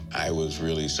I was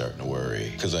really starting to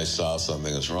worry because I saw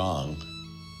something was wrong.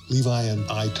 Levi and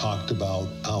I talked about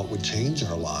how it would change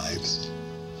our lives,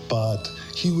 but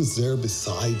he was there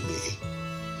beside me,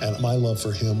 and my love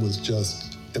for him was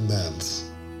just immense.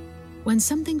 When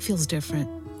something feels different,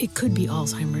 it could be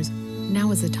Alzheimer's.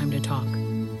 Now is the time to talk.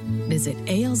 Visit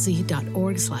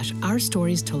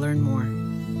alz.org/ourstories to learn more.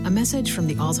 A message from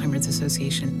the Alzheimer's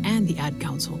Association and the Ad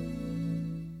Council.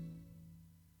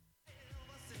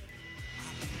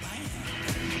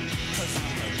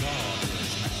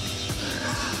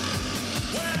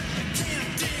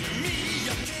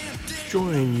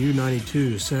 Join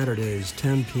U92 Saturdays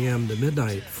 10 p.m. to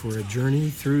midnight for a journey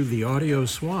through the audio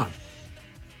swamp.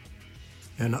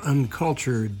 An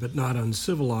uncultured but not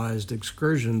uncivilized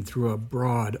excursion through a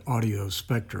broad audio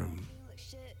spectrum.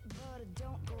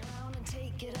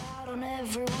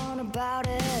 Everyone about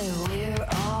it. We're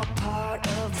all part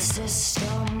of the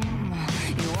system.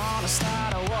 You wanna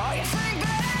start a war? You think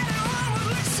that anyone would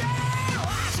listen?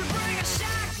 Why should bring a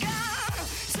shotgun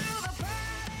to the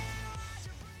party?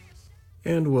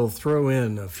 And we'll throw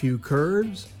in a few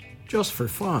curves just for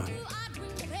fun.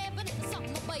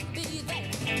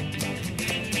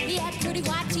 He had pretty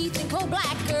white teeth and coal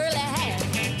black curly hair.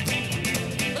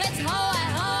 Let's ho,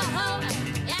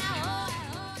 yeah,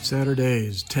 ho.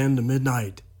 Saturdays 10 to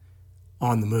midnight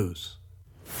on the Moose.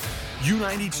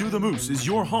 U92 The Moose is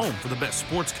your home for the best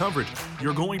sports coverage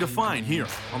you're going to find here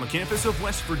on the campus of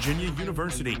West Virginia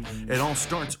University. It all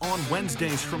starts on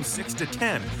Wednesdays from 6 to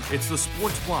 10. It's the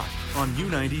Sports Block on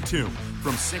U92.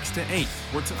 From 6 to 8,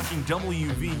 we're talking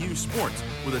WVU sports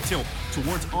with a tilt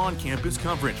towards on-campus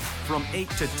coverage. From 8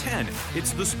 to 10,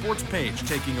 it's the Sports Page,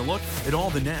 taking a look at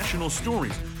all the national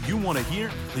stories you want to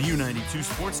hear the U92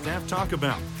 sports staff talk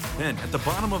about. Then, at the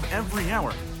bottom of every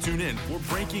hour, tune in for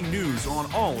breaking news on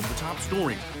all of the top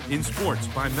stories in sports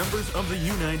by members of the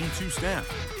U92 staff.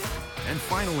 And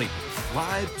finally,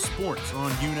 live sports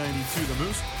on U92 The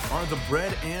Moose are the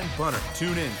bread and butter.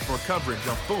 Tune in for coverage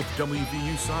of both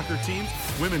WVU soccer teams,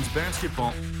 women's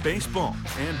basketball, baseball,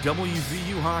 and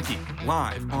WVU hockey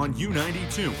live on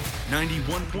U92,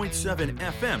 91.7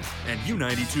 FM, and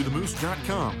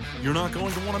U92themoose.com. You're not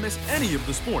going to want to miss any of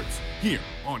the sports here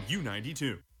on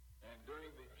U92.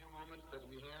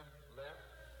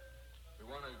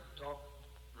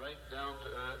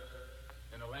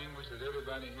 That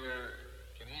everybody here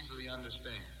can easily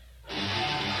understand. He's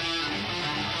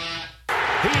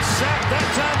sacked that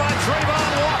time by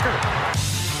Trayvon Walker.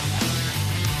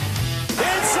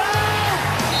 Inside!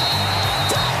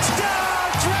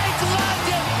 Touchdown, Drake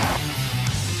London!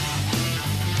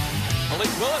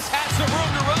 Malik Willis has the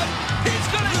room to run. He's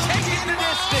going to take it the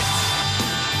distance.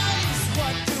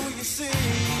 What do you see?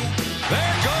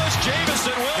 There goes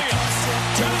Jamison Williams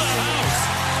to the house.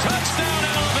 Touchdown,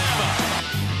 Alabama.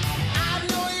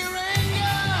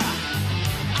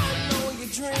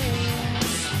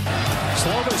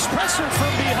 Slovis pressure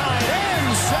from behind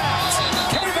and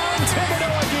sacked. Kayvon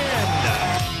Thibodeau again.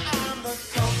 I'm the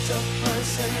cult of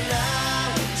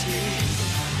personality.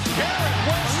 Garrett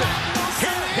Wilson.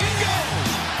 Here he goes.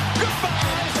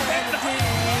 Goodbye and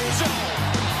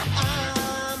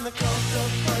I'm the cult of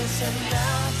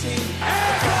personality.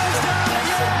 And goes down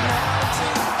again.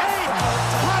 Abe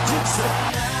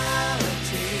Hutchinson.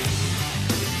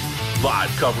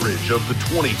 Live coverage of the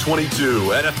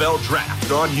 2022 NFL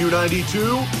Draft on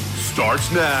U92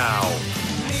 starts now.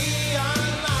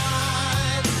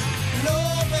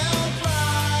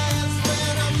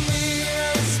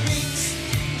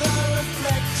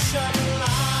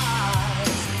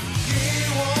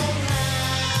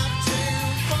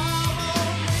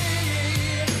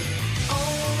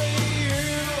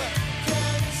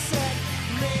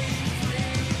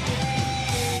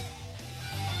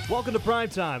 Welcome to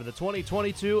Primetime of the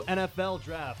 2022 NFL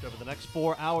Draft. Over the next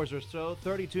 4 hours or so,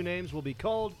 32 names will be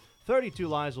called, 32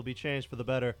 lives will be changed for the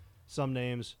better, some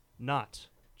names not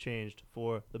changed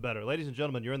for the better. Ladies and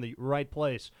gentlemen, you're in the right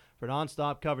place for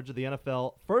nonstop coverage of the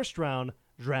NFL first-round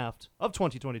draft of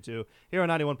 2022 here on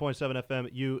 91.7 FM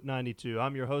U92.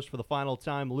 I'm your host for the final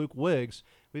time, Luke Wiggs.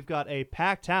 We've got a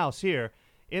packed house here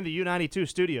in the U92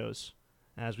 studios,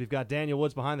 as we've got Daniel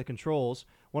Woods behind the controls,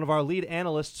 one of our lead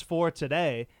analysts for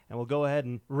today, and we'll go ahead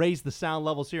and raise the sound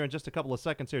levels here in just a couple of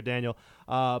seconds here, Daniel.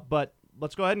 But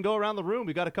let's go ahead and go around the room.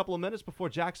 We've got a couple of minutes before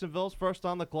Jacksonville's first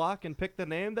on the clock and pick the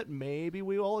name that maybe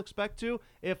we all expect to.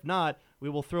 If not, we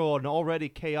will throw an already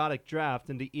chaotic draft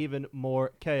into even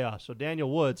more chaos. So Daniel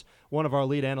Woods, one of our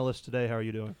lead analysts today, how are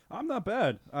you doing? I'm not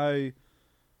bad. I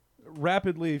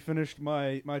rapidly finished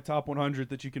my top 100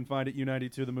 that you can find at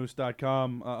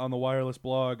U92themoose.com on the wireless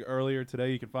blog earlier today.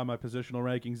 You can find my positional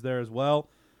rankings there as well.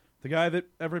 The guy that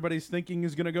everybody's thinking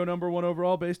is going to go number 1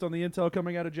 overall based on the intel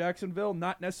coming out of Jacksonville.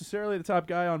 Not necessarily the top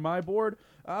guy on my board,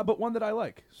 but one that I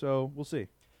like. So we'll see.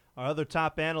 Our other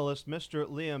top analyst, Mr.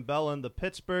 Liam Bellin, the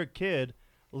Pittsburgh kid.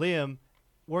 Liam,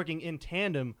 working in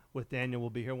tandem with Daniel, will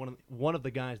be here. One of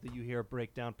the guys that you hear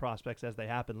break down prospects as they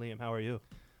happen. Liam, how are you?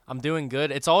 I'm doing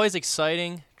good. It's always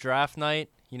exciting, draft night.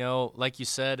 You know, like you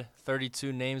said,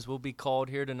 32 names will be called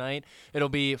here tonight. It'll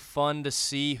be fun to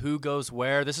see who goes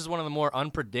where. This is one of the more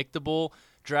unpredictable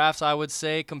drafts, I would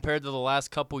say, compared to the last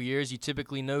couple years. You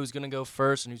typically know who's going to go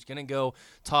first and who's going to go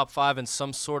top 5 in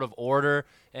some sort of order.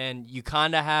 And you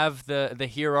kind of have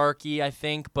the hierarchy, I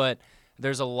think, but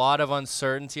there's a lot of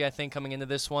uncertainty, I think, coming into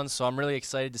this one, so I'm really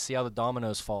excited to see how the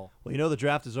dominoes fall. Well, you know the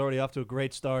draft is already off to a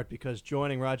great start because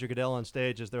joining Roger Goodell on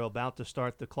stage as they're about to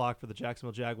start the clock for the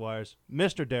Jacksonville Jaguars,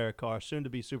 Mr. Derek Carr,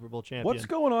 soon-to-be Super Bowl champion. What's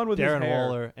going on with Darren his hair?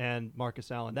 Waller and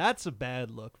Marcus Allen. That's a bad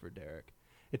look for Derek.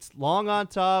 It's long on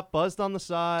top, buzzed on the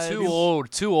side. Too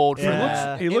old for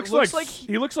Yeah. He looks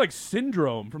like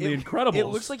Syndrome from The Incredibles. It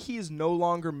looks like he is no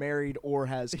longer married or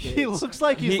has kids. He looks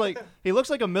like he looks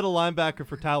like a middle linebacker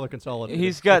for Tyler Consolidated.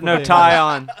 He's got no tie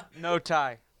on. No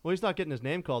tie. Well, he's not getting his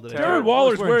name called today. Darren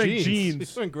Waller's wearing jeans.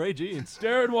 He's wearing gray jeans.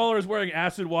 Darren Waller is wearing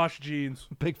acid wash jeans.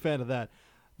 Big fan of that.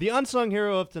 The unsung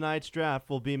hero of tonight's draft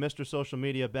will be Mr. Social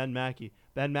Media, Ben Mackey.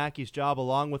 Ben Mackey's job,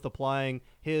 along with applying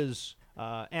his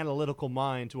analytical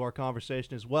mind to our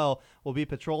conversation as well, will be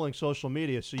patrolling social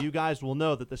media. So you guys will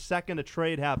know that the second a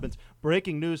trade happens,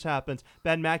 breaking news happens,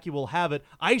 Ben Mackey will have it.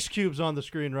 Ice Cube's on the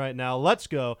screen right now. Let's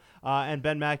go. And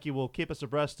Ben Mackey will keep us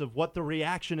abreast of what the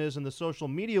reaction is in the social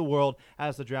media world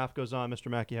as the draft goes on.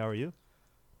 Mr. Mackey, how are you?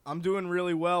 I'm doing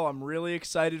really well. I'm really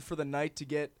excited for the night to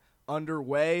get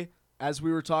underway. As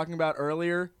we were talking about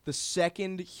earlier, the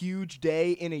second huge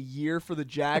day in a year for the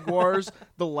Jaguars,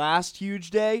 the last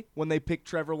huge day when they picked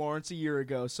Trevor Lawrence a year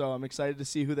ago. So I'm excited to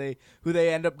see who they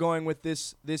end up going with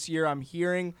this year. I'm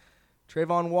hearing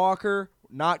Trayvon Walker,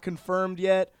 not confirmed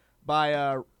yet by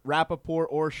Rappaport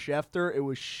or Schefter. It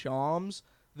was Shams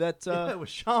that it was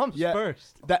Shams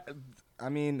first.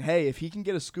 Hey, if he can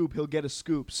get a scoop, he'll get a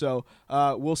scoop. So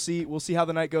we'll see how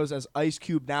the night goes as Ice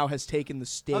Cube now has taken the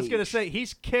stage. I was going to say,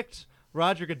 he's kicked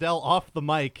Roger Goodell off the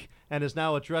mic and is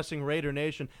now addressing Raider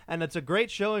Nation. And it's a great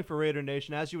showing for Raider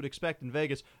Nation, as you would expect in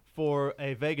Vegas, for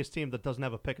a Vegas team that doesn't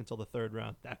have a pick until the 3rd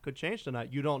round. That could change tonight.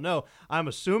 You don't know. I'm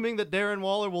assuming that Darren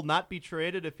Waller will not be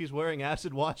traded if he's wearing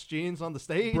acid wash jeans on the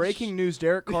stage. Breaking news,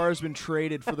 Derek Carr has been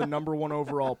traded for the number 1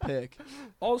 overall pick.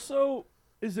 Also,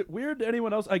 is it weird to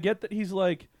anyone else? I get that he's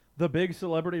like the big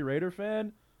celebrity Raider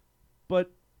fan,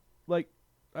 but like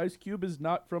Ice Cube is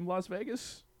not from Las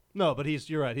Vegas. No, but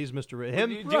you're right. He's Mr. Ray. Who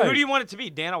do you want it to be?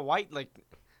 Dana White? Like,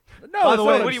 no. By the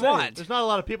way, what do you want? There's not a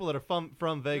lot of people that are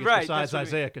from Vegas Right, besides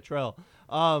that's what Isaiah Cottrell.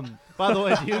 By the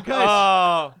way, do you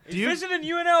guys? He's visiting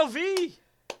UNLV.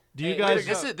 Do you guys?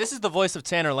 This is the voice of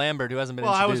Tanner Lambert, who hasn't been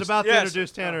introduced. I was about to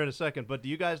introduce Tanner in a second, but do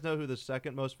you guys know who the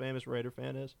second most famous Raider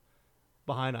fan is?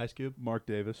 Behind Ice Cube? Mark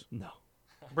Davis. No.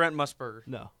 Brent Musburger.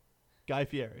 No. Guy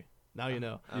Fieri. Now you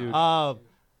know.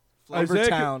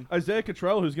 Isaiah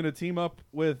Cottrell, who's going to team up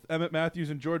with Emmett Matthews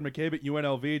and Jordan McCabe at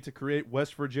UNLV to create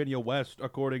West Virginia West,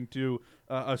 according to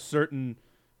a certain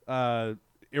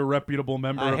irreputable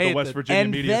member of the West Virginia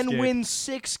media. And then win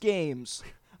 6 games.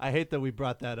 I hate that we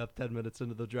brought that up 10 minutes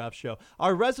into the draft show.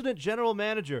 Our resident general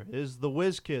manager is the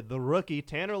whiz kid, the rookie.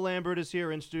 Tanner Lambert is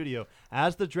here in studio.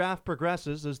 As the draft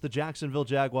progresses, as the Jacksonville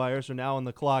Jaguars are now on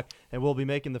the clock and will be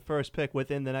making the first pick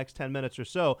within the next 10 minutes or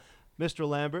so, Mr.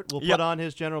 Lambert will put on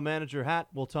his general manager hat.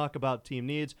 We'll talk about team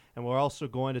needs, and we're also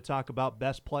going to talk about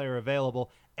best player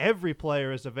available. Every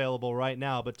player is available right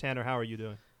now, but Tanner, how are you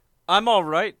doing? I'm all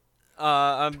right.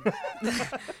 I'm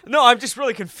just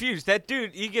really confused. That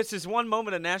dude, he gets his one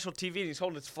moment on national TV and he's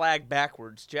holding his flag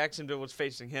backwards. Jacksonville was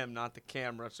facing him, not the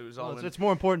camera, so it was all. It's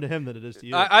more important to him than it is to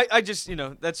you. I just,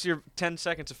 that's your 10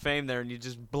 seconds of fame there, and you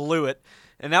just blew it.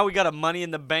 And now we got a Money in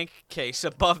the Bank case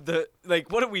above the.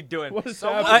 Like, what are we doing?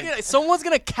 Someone's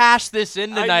gonna cash this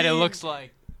in tonight. It looks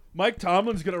like Mike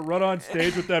Tomlin's gonna run on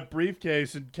stage with that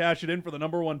briefcase and cash it in for the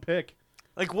number 1 pick.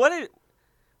 Like what?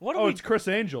 It's Chris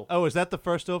Angel. Oh, is that the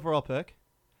first overall pick?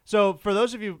 So for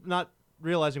those of you not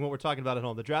realizing what we're talking about at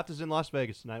home, the draft is in Las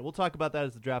Vegas tonight. We'll talk about that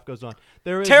as the draft goes on.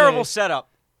 There is terrible setup.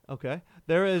 Okay.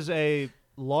 There is a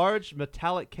large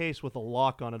metallic case with a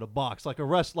lock on it, a box, like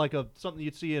something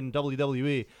you'd see in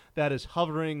WWE that is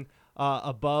hovering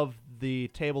above the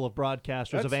table of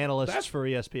broadcasters of analysts for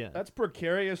ESPN. That's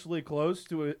precariously close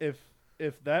to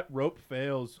if that rope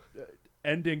fails,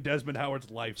 ending Desmond Howard's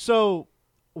life. So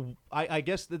I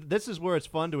guess this is where it's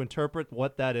fun to interpret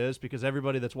what that is, because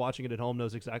everybody that's watching it at home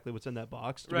knows exactly what's in that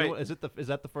box. Right. Is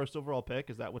that the first overall pick?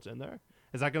 Is that what's in there?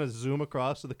 Is that going to zoom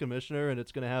across to the commissioner and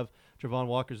it's going to have Travon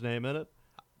Walker's name in it?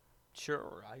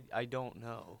 Sure. I don't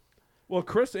know. Well,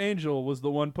 Chris Angel was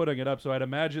the one putting it up, so I'd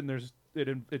imagine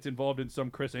it's involved in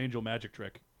some Chris Angel magic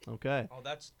trick. Okay. Oh,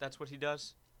 that's what he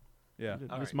does? Yeah.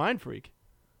 It's Mind Freak.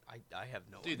 I have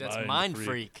no Dude, idea. that's Mind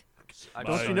Freak.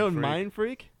 Don't you know Mind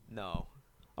Freak? No.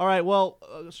 All right, well,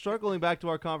 circling back to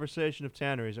our conversation of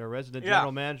Tanner, he's our resident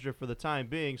general manager for the time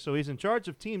being, so he's in charge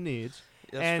of team needs,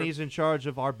 and he's in charge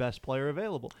of our best player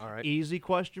available. All right. Easy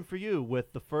question for you.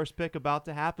 With the first pick about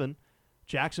to happen,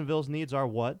 Jacksonville's needs are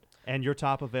what, and your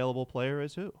top available player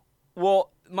is who?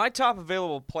 Well, my top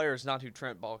available player is not who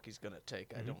Trent Baalke's going to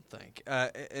take, I don't think.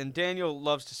 And Daniel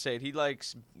loves to say it. He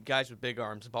likes guys with big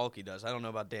arms. Baalke does. I don't know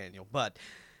about Daniel, but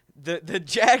the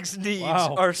Jags' needs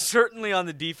are certainly on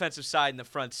the defensive side in the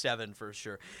front seven for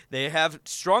sure. They have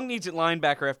strong needs at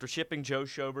linebacker after shipping Joe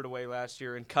Schobert away last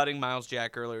year and cutting Miles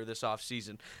Jack earlier this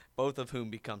offseason, both of whom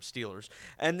become Steelers.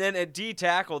 And then at D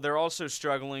tackle, they're also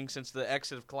struggling since the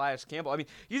exit of Calais Campbell. I mean,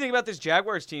 you think about this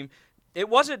Jaguars team, it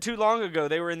wasn't too long ago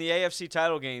they were in the AFC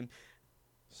title game.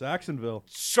 Saxonville.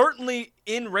 Certainly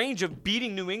in range of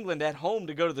beating New England at home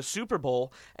to go to the Super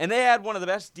Bowl, and they had one of the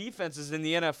best defenses in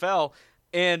the NFL.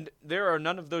 And there are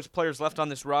none of those players left on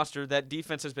this roster. That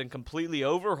defense has been completely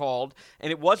overhauled, and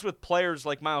it was with players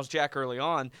like Miles Jack early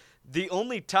on. The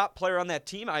only top player on that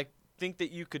team, I think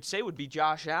that you could say, would be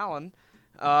Josh Allen.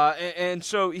 And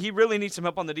so he really needs some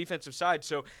help on the defensive side.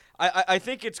 So I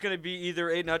think it's going to be either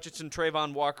Aiden Hutchinson,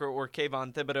 Travon Walker, or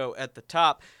Kayvon Thibodeau at the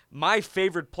top. My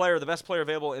favorite player, the best player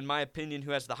available, in my opinion,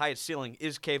 who has the highest ceiling,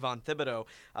 is Kayvon Thibodeau.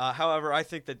 However, I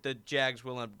think that the Jags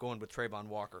will end up going with Travon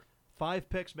Walker. 5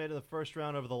 picks made in the first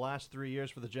round over the last 3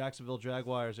 years for the Jacksonville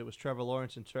Jaguars. It was Trevor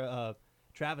Lawrence and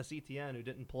Travis Etienne, who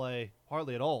didn't play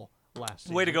hardly at all last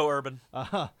season. Way to go, Urban.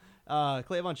 Clavon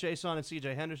Chason and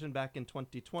C.J. Henderson back in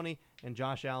 2020, and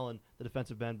Josh Allen, the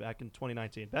defensive end, back in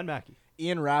 2019. Ben Mackey.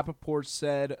 Ian Rappaport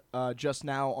said just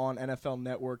now on NFL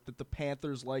Network that the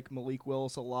Panthers like Malik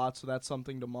Willis a lot, so that's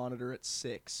something to monitor at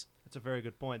 6. That's a very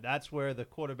good point. That's where the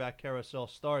quarterback carousel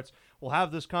starts. We'll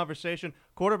have this conversation.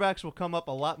 Quarterbacks will come up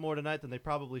a lot more tonight than they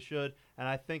probably should, and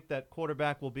I think that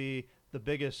quarterback will be the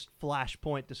biggest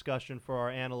flashpoint discussion for our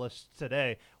analysts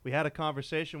today. We had a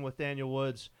conversation with Daniel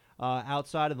Woods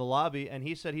outside in the lobby, and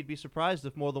he said he'd be surprised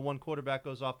if more than one quarterback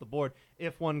goes off the board.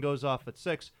 If one goes off at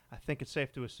 6, I think it's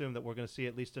safe to assume that we're going to see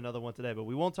at least another one today. But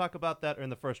we won't talk about that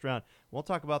in the first round. We'll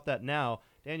talk about that now.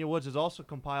 Daniel Woods has also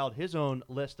compiled his own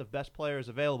list of best players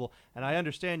available, and I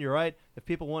understand you're right. If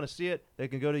people want to see it, they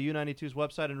can go to U92's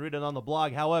website and read it on the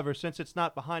blog. However, since it's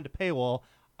not behind a paywall,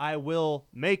 I will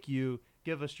make you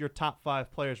give us your top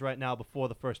 5 players right now before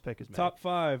the first pick is made. Top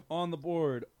 5 on the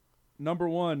board. Number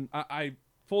 1, I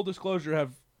full disclosure,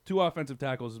 have 2 offensive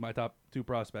tackles as my top 2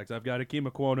 prospects. I've got Akeem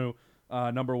Ekwonu,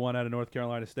 number 1 out of North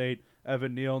Carolina State.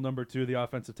 Evan Neal, number 2, the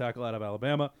offensive tackle out of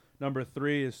Alabama. Number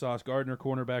 3 is Sauce Gardner,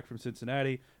 cornerback from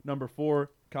Cincinnati. Number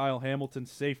 4, Kyle Hamilton,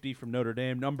 safety from Notre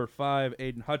Dame. Number 5,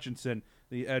 Aiden Hutchinson,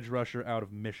 the edge rusher out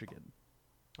of Michigan.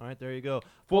 All right, there you go.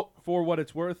 For what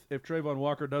it's worth, if Travon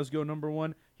Walker does go number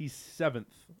 1, he's 7th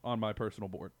on my personal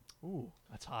board. Ooh,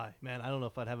 that's high. Man, I don't know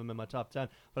if I'd have him in my top 10.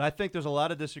 But I think there's a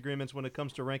lot of disagreements when it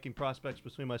comes to ranking prospects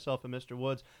between myself and Mr.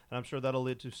 Woods, and I'm sure that'll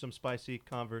lead to some spicy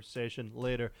conversation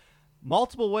later.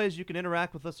 Multiple ways you can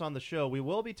interact with us on the show. We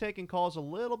will be taking calls a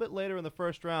little bit later in the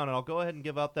first round, and I'll go ahead and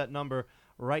give out that number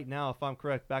right now if I'm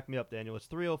correct. Back me up, Daniel. It's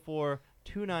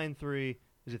 304-293.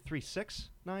 Is it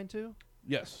 3692?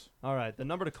 Yes. All right, the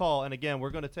number to call, and again, we're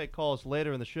going to take calls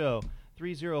later in the show,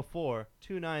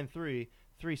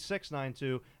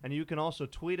 304-293-3692, and you can also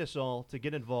tweet us all to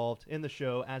get involved in the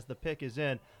show as the pick is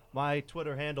in. My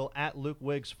Twitter handle,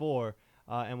 @LukeWiggs4,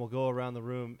 and we'll go around the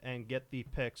room and get the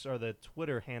picks, or the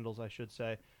Twitter handles, I should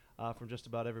say, from just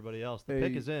about everybody else. The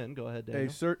pick is in. Go ahead, Daniel. A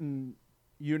certain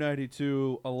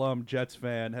U92 alum Jets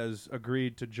fan has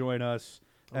agreed to join us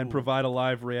and provide a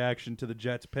live reaction to the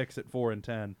Jets picks at 4 and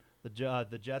 10.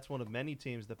 The Jets, one of many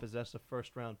teams that possess a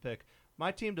first-round pick.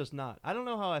 My team does not. I don't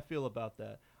know how I feel about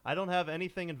that. I don't have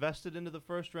anything invested into the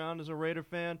first round as a Raider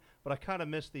fan, but I kind of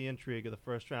miss the intrigue of the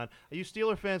first round. You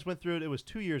Steeler fans went through it. It was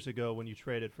 2 years ago when you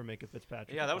traded for Minka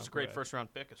Fitzpatrick. Yeah, that was a great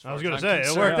first-round pick. I was going to say,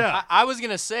 it worked out. I was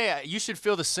going to say, you should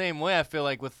feel the same way, I feel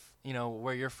like, with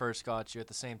where your first got you at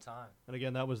the same time. And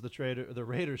again, that was the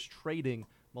Raiders trading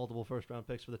multiple first-round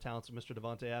picks for the talents of Mr.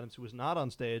 Devontae Adams, who was not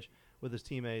on stage with his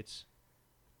teammates,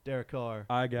 Derek Carr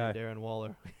and Darren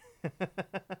Waller.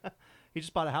 He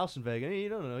just bought a house in Vegas. You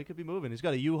don't know. He could be moving. He's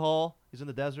got a U-Haul. He's in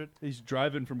the desert. He's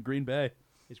driving from Green Bay.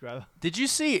 He's grabbing. Did you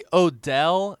see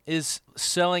Odell is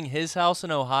selling his house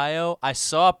in Ohio? I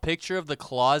saw a picture of the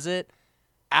closet.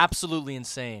 Absolutely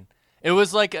insane. It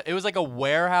was like a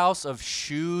warehouse of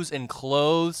shoes and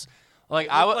clothes. Like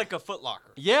It looked like a Foot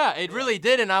Locker. Yeah, it really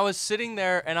did. And I was sitting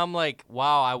there, and I'm like,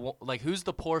 wow, who's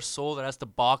the poor soul that has to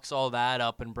box all that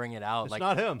up and bring it out? It's like,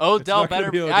 not him. Odell It's not gonna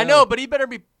be Odell. I know, but he better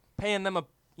be paying them a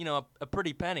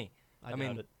pretty penny. I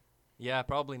mean, it. Yeah,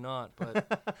 probably not,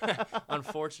 but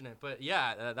unfortunate. But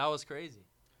yeah, that was crazy.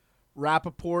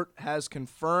 Rappaport has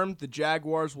confirmed the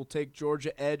Jaguars will take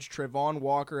Georgia edge Travon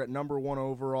Walker at number 1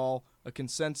 overall, a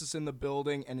consensus in the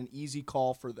building, and an easy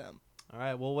call for them. All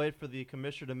right, we'll wait for the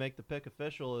commissioner to make the pick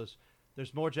official. As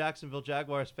there's more Jacksonville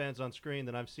Jaguars fans on screen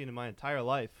than I've seen in my entire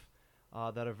life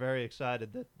that are very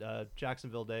excited that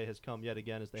Jacksonville Day has come yet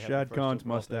again as they have Shad the first Khan's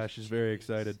overall mustache pick. is very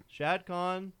excited. Shad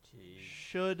Khan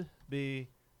should be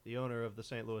the owner of the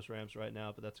St. Louis Rams right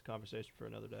now, but that's a conversation for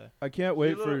another day. I can't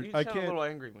wait You for. sound a little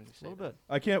angry when you say A little that. bit.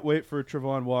 I can't wait for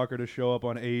Travon Walker to show up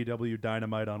on AEW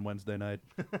Dynamite on Wednesday night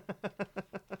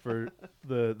for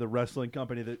the wrestling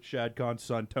company that Shad Khan's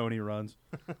son Tony runs.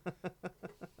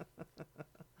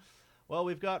 Well,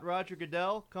 we've got Roger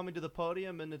Goodell coming to the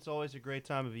podium, and it's always a great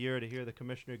time of year to hear the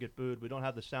commissioner get booed. We don't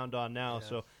have the sound on now,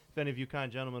 so if any of you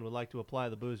kind gentlemen would like to apply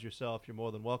the boos yourself, you're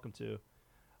more than welcome to.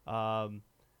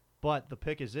 But the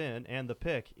pick is in, and the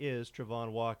pick is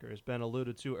Travon Walker. As Ben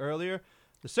alluded to earlier,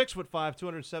 the 6'5",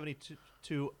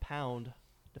 272-pound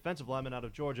defensive lineman out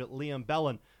of Georgia, Liam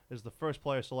Bellin, is the first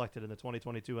player selected in the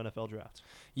 2022 NFL Draft.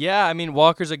 Yeah, I mean,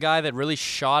 Walker's a guy that really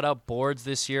shot up boards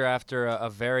this year after a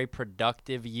very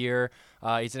productive year.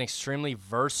 He's an extremely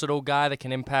versatile guy that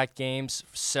can impact games.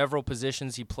 Several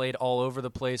positions he played all over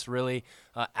the place, really,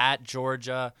 at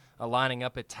Georgia, lining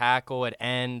up at tackle, at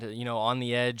end, on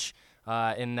the edge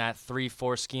in that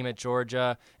 3-4 scheme at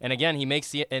Georgia. And again, he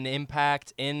makes an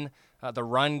impact in the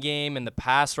run game and the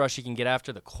pass rush. He can get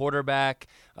after the quarterback.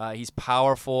 He's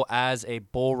powerful as a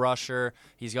bull rusher.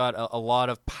 He's got a lot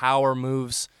of power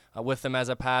moves with him as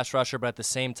a pass rusher, but at the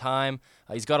same time,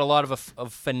 he's got a lot of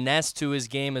finesse to his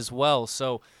game as well.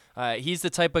 So he's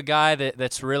the type of guy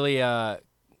that's really a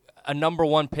number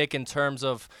 1 pick in terms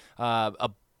of a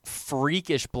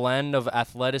freakish blend of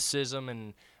athleticism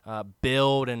and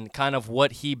build and kind of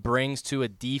what he brings to a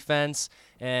defense.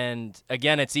 And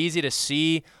again, it's easy to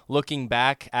see looking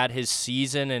back at his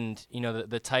season and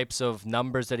the types of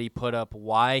numbers that he put up,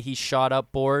 why he shot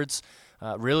up boards.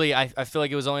 Really, I feel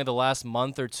like it was only the last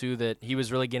month or two that he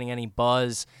was really getting any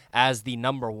buzz as the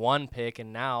number 1 pick,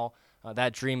 and now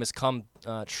that dream has come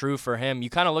true for him. You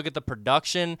kind of look at the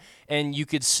production, and you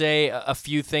could say a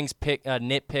few things,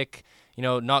 nitpick,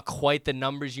 not quite the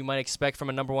numbers you might expect from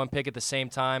a number 1 pick. At the same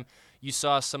time, you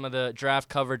saw some of the draft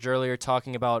coverage earlier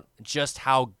talking about just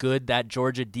how good that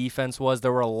Georgia defense was.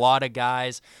 There were a lot of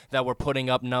guys that were putting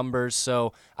up numbers.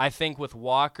 So I think with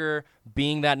Walker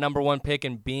being that number 1 pick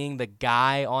and being the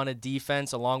guy on a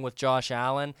defense along with Josh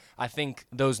Allen, I think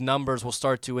those numbers will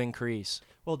start to increase.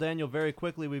 Well, Daniel, very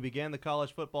quickly, we began the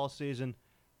college football season.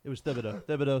 It was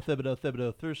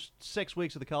Thibodeau. Through 6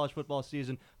 weeks of the college football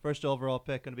season, first overall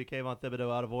pick going to be Kayvon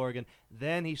Thibodeau out of Oregon.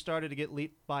 Then he started to get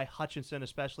leaped by Hutchinson,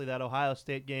 especially that Ohio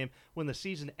State game. When the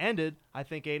season ended, I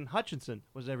think Aiden Hutchinson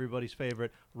was everybody's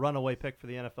favorite runaway pick for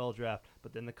the NFL draft.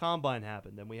 But then the combine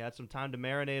happened. Then we had some time to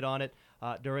marinate on it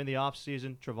during the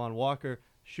offseason. Travon Walker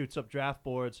shoots up draft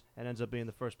boards and ends up being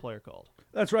the first player called.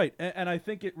 That's right. And I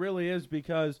think it really is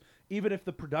because even if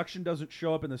the production doesn't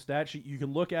show up in the stat sheet, you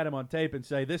can look at him on tape and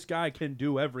say, this guy can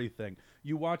do everything.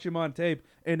 You watch him on tape,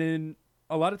 and in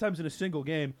a lot of times in a single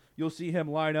game, you'll see him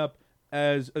line up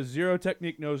as a 0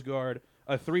 technique nose guard,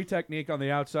 a 3 technique on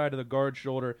the outside of the guard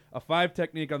shoulder, a 5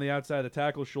 technique on the outside of the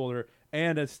tackle shoulder,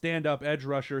 and a stand-up edge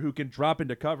rusher who can drop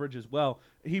into coverage as well.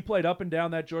 He played up and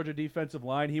down that Georgia defensive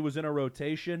line. He was in a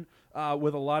rotation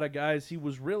with a lot of guys. He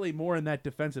was really more in that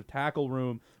defensive tackle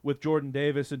room with Jordan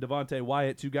Davis and Devontae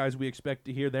Wyatt, 2 guys we expect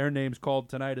to hear their names called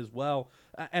tonight as well.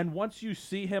 And once you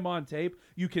see him on tape,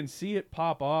 you can see it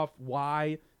pop off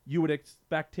why you would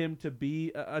expect him to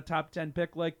be a top 10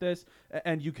 pick like this.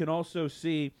 And you can also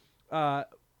see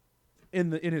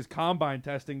in his combine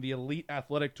testing, the elite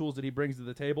athletic tools that he brings to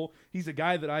the table. He's a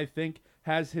guy that I think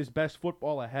has his best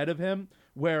football ahead of him,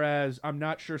 whereas I'm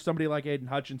not sure somebody like Aiden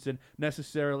Hutchinson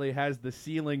necessarily has the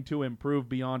ceiling to improve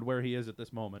beyond where he is at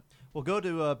this moment. We'll go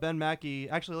to Ben Mackey.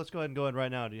 Actually, let's go ahead and go in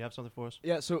right now. Do you have something for us?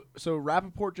 Yeah, so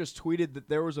Rappaport just tweeted that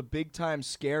there was a big-time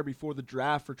scare before the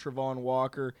draft for Travon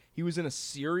Walker. He was in a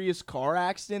serious car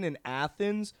accident in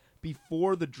Athens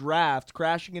before the draft,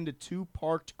 crashing into 2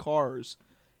 parked cars.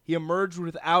 He emerged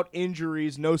without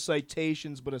injuries, no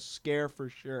citations, but a scare for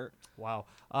sure. Wow.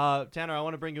 Tanner, I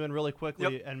want to bring you in really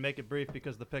quickly and make it brief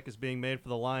because the pick is being made for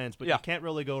the Lions, but you can't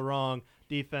really go wrong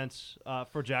defense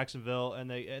for Jacksonville, and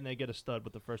they get a stud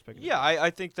with the first pick. Yeah, I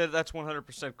think that's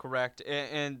 100% correct,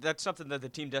 and that's something that the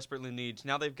team desperately needs.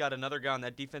 Now they've got another guy on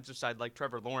that defensive side like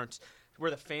Trevor Lawrence, where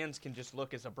the fans can just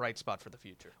look as a bright spot for the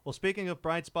future. Well, speaking of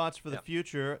bright spots for the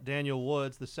future, Daniel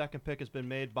Woods, the second pick has been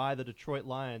made by the Detroit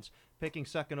Lions, picking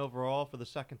second overall for the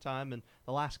second time in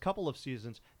the last couple of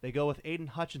seasons. They go with Aiden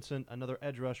Hutchinson, another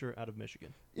edge rusher out of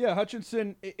Michigan. Yeah,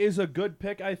 Hutchinson is a good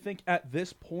pick. I think at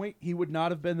this point he would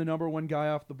not have been the number one guy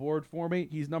off the board for me.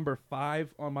 He's number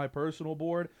 5 on my personal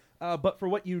board. But for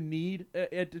what you need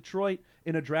at Detroit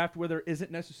in a draft where there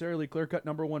isn't necessarily clear-cut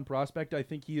number one prospect, I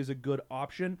think he is a good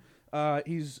option.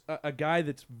 He's a guy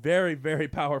that's very, very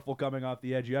powerful coming off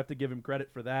the edge. You have to give him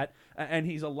credit for that. And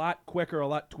he's a lot quicker, a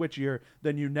lot twitchier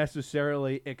than you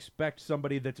necessarily expect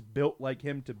somebody that's built like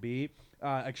him to be.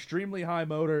 Extremely high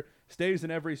motor, stays in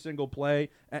every single play,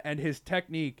 and his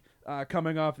technique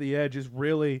coming off the edge is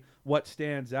really what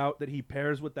stands out, that he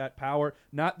pairs with that power.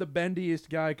 Not the bendiest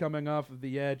guy coming off of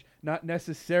the edge, not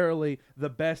necessarily the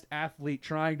best athlete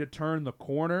trying to turn the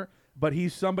corner, but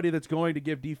he's somebody that's going to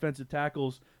give defensive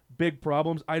tackles big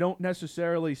problems. I don't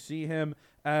necessarily see him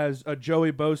as a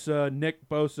Joey Bosa, Nick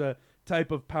Bosa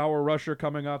type of power rusher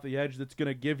coming off the edge that's going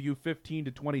to give you 15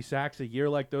 to 20 sacks a year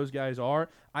like those guys are.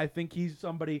 I think he's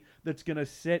somebody that's going to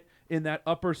sit in that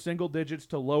upper single digits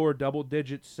to lower double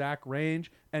digit sack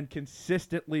range and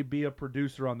consistently be a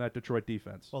producer on that Detroit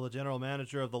defense. Well, the general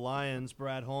manager of the Lions,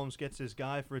 Brad Holmes, gets his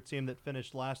guy for a team that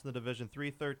finished last in the division,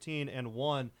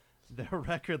 3-13-1. Their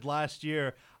record last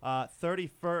year,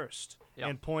 31st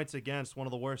in points against, one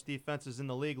of the worst defenses in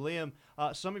the league. Liam,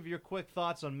 some of your quick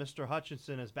thoughts on Mr.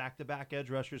 Hutchinson as back-to-back edge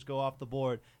rushers go off the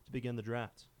board to begin the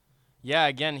draft. Yeah,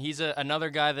 again, he's another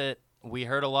guy that we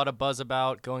heard a lot of buzz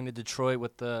about going to Detroit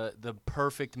with the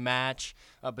perfect match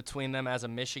between them as a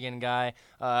Michigan guy.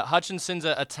 Hutchinson's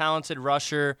a talented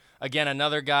rusher. Again,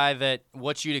 another guy that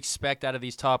what you'd expect out of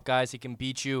these top guys. He can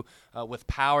beat you with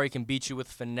power. He can beat you with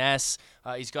finesse.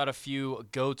 He's got a few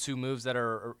go-to moves that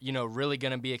are really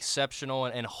going to be exceptional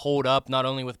and hold up, not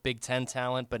only with Big Ten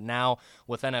talent, but now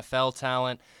with NFL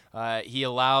talent. He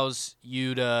allows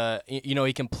you to,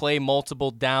 he can play multiple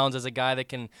downs as a guy that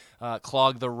can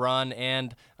clog the run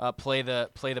and play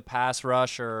the pass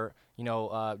rush, or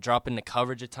drop into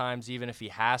coverage at times, even if he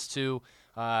has to.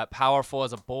 Powerful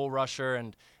as a bull rusher,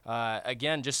 and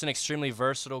again, just an extremely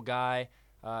versatile guy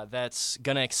that's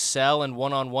going to excel in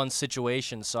one-on-one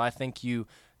situations. So I think you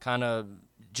kind of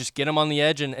just get him on the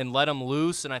edge and let him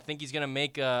loose, and I think he's going to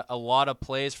make a lot of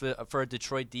plays for a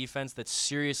Detroit defense that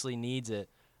seriously needs it.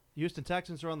 The Houston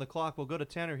Texans are on the clock. We'll go to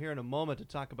Tanner here in a moment to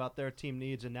talk about their team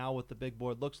needs and now what the big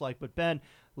board looks like. But, Ben,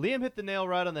 Liam hit the nail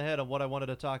right on the head on what I wanted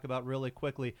to talk about really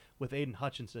quickly with Aiden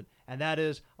Hutchinson, and that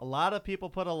is a lot of people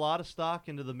put a lot of stock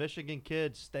into the Michigan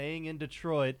kid staying in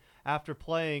Detroit after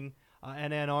playing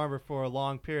in Ann Arbor for a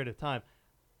long period of time.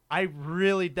 I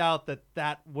really doubt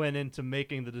that went into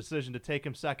making the decision to take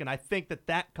him second. I think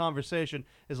that conversation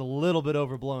is a little bit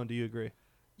overblown. Do you agree?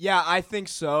 Yeah, I think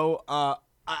so.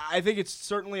 I think it's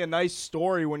certainly a nice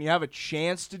story when you have a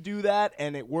chance to do that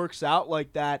and it works out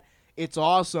like that. It's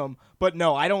awesome. But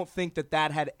no, I don't think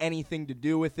that had anything to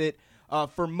do with it.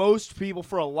 For most people,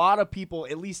 for a lot of people,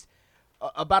 at least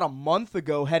about a month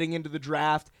ago heading into the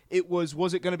draft, it was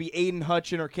it going to be Aiden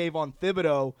Hutchinson or Kayvon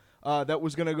Thibodeau that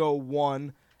was going to go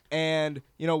 1? And,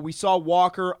 we saw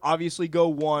Walker obviously go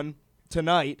 1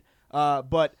 tonight,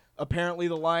 but apparently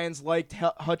the Lions liked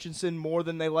Hutchinson more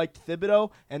than they liked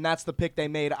Thibodeau, and that's the pick they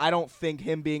made. I don't think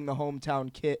him being the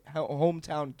hometown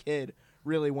kid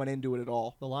really went into it at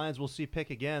all. The Lions will see pick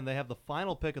again. They have the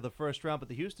final pick of the first round, but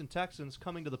the Houston Texans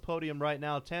coming to the podium right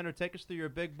now. Tanner, take us through your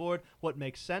big board, what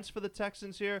makes sense for the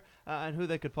Texans here, and who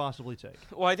they could possibly take.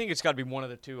 Well, I think it's got to be one of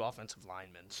the two offensive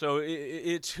linemen. So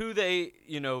it's who they,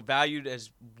 valued as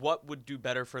what would do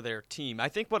better for their team. I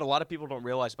think what a lot of people don't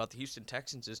realize about the Houston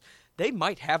Texans is they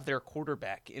might have their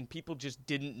quarterback, and people just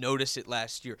didn't notice it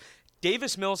last year.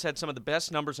 Davis Mills had some of the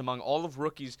best numbers among all of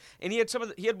rookies, and he had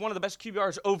one of the best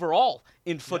QBRs overall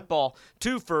in football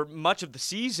too for much of the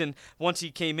season once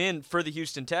he came in for the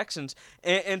Houston Texans.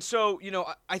 And so,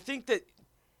 I think that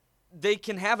they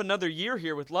can have another year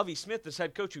here with Lovie Smith, this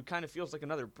head coach who kind of feels like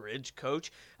another bridge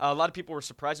coach. A lot of people were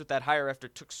surprised with that hire after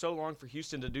it took so long for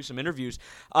Houston to do some interviews.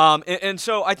 And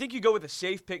so I think you go with a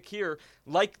safe pick here,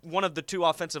 like one of the two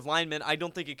offensive linemen. I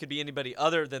don't think it could be anybody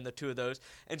other than the two of those.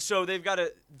 And so they've got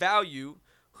to value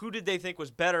who did they think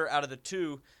was better out of the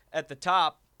two at the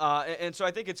top. And so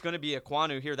I think it's going to be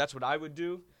Ekwonu here. That's what I would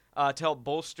do. to help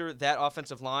bolster that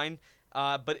offensive line.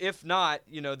 But if not,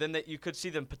 then you could see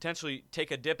them potentially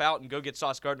take a dip out and go get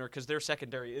Sauce Gardner because their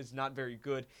secondary is not very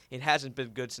good. It hasn't been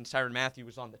good since Tyrann Mathieu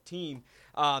was on the team.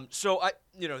 So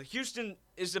Houston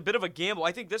is a bit of a gamble.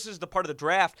 I think this is the part of the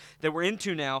draft that we're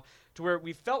into now, to where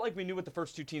we felt like we knew what the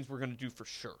first two teams were going to do for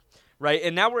sure, right?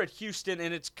 And now we're at Houston,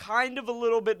 and it's kind of a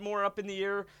little bit more up in the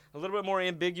air, a little bit more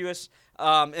ambiguous,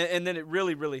 and then it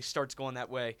really, really starts going that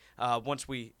way once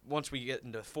we get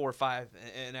into 4 or 5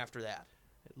 and after that.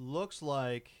 It looks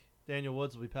like Daniel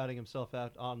Woods will be patting himself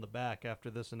out on the back after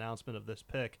this announcement of this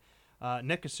pick.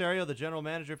 Nick Caserio, the general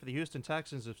manager for the Houston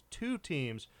Texans, has 2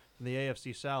 teams from the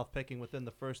AFC South picking within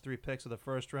the first 3 picks of the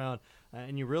first round,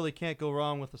 and you really can't go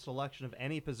wrong with the selection of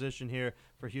any position here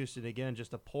for Houston. Again,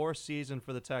 just a poor season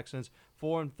for the Texans.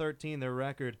 4-13 their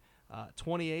record,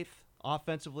 28th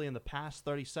offensively in the pass,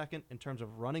 32nd in terms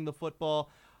of running the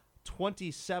football,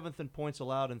 27th in points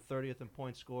allowed and 30th in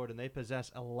points scored, and they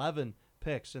possess 11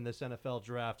 picks in this NFL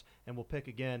draft and will pick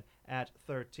again at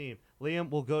 13. Liam,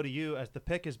 we'll go to you as the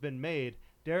pick has been made.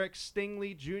 Derek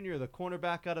Stingley Jr., the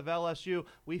cornerback out of LSU,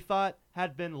 we thought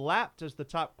had been lapped as the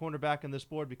top cornerback on this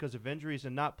board because of injuries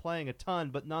and not playing a ton,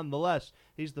 but nonetheless,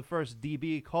 he's the first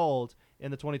DB called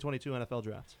in the 2022 NFL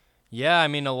draft. Yeah, I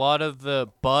mean, a lot of the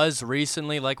buzz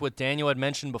recently, like what Daniel had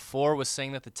mentioned before, was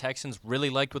saying that the Texans really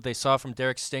liked what they saw from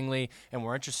Derek Stingley and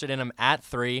were interested in him at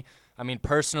 3. I mean,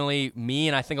 personally, me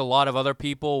and I think a lot of other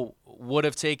people would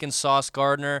have taken Sauce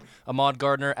Gardner, Ahmad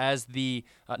Gardner, as the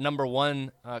number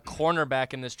 1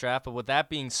 cornerback in this draft. But with that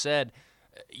being said,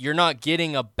 you're not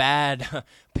getting a bad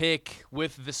pick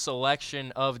with the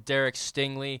selection of Derek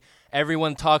Stingley.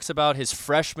 Everyone talks about his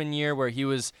freshman year where he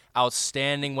was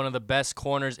outstanding, one of the best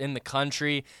corners in the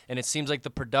country, and it seems like the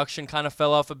production kind of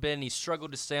fell off a bit, and he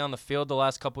struggled to stay on the field the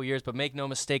last couple years, but make no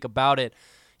mistake about it,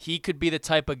 he could be the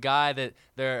type of guy that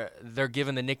they're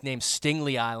given the nickname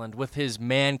Stingley Island with his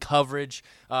man coverage,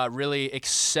 really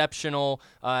exceptional,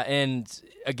 and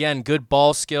again, good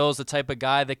ball skills, the type of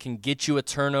guy that can get you a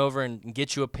turnover and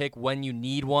get you a pick when you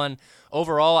need one.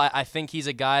 Overall, I think he's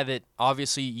a guy that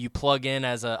obviously you plug in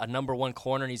as a number 1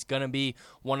 corner, and he's going to be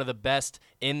one of the best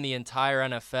in the entire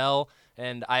NFL.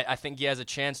 And I think he has a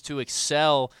chance to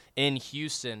excel in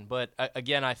Houston. But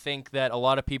again, I think that a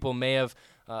lot of people may have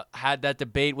had that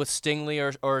debate with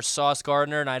Stingley or Sauce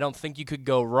Gardner, and I don't think you could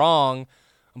go wrong.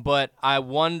 But I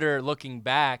wonder, looking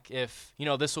back, if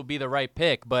this will be the right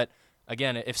pick. But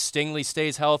again, if Stingley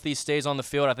stays healthy, stays on the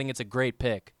field, I think it's a great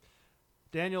pick.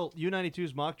 Daniel,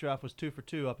 U92's mock draft was 2 for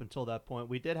 2 up until that point.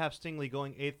 We did have Stingley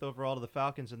going 8th overall to the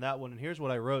Falcons in that one, and here's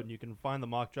what I wrote, and you can find the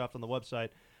mock draft on the website.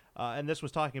 And this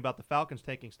was talking about the Falcons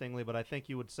taking Stingley, but I think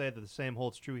you would say that the same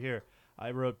holds true here.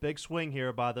 I wrote big swing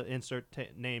here by the insert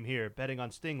name here, betting on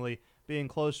Stingley being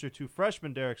closer to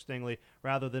freshman Derek Stingley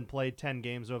rather than played 10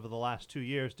 games over the last 2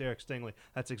 years, Derek Stingley.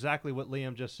 That's exactly what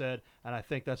Liam just said, and I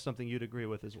think that's something you'd agree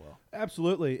with as well.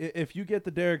 Absolutely. If you get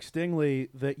the Derek Stingley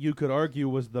that you could argue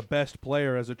was the best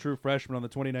player as a true freshman on the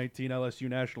 2019 LSU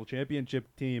National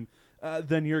Championship team,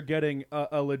 then you're getting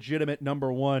a legitimate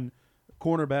number 1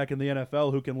 cornerback in the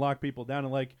NFL who can lock people down,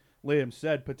 and like Liam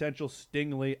said, potential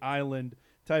Stingley Island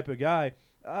type of guy.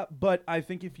 But I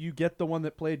think if you get the one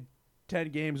that played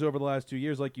 10 games over the last 2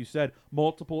 years, like you said,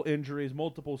 multiple injuries,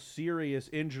 multiple serious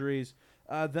injuries,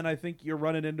 then I think you're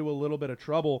running into a little bit of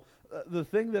trouble. The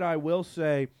thing that I will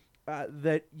say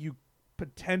that you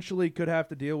potentially could have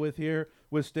to deal with here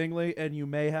with Stingley, and you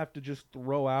may have to just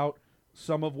throw out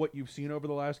some of what you've seen over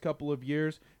the last couple of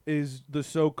years, is the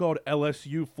so-called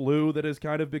LSU flu that has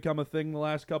kind of become a thing the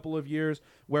last couple of years,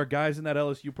 where guys in that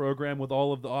LSU program, with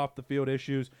all of the off-the-field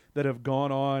issues that have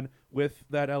gone on with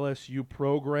that LSU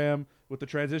program, with the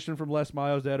transition from Les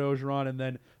Miles to Ed Orgeron, and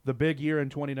then the big year in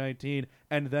 2019,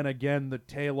 and then again the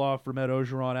tail off from Ed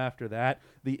Orgeron after that.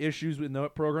 The issues with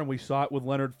that program, we saw it with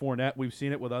Leonard Fournette. We've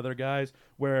seen it with other guys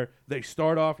where they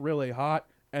start off really hot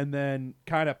and then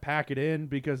kind of pack it in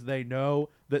because they know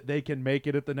that they can make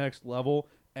it at the next level,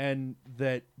 and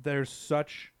that there's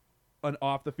such an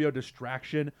off-the-field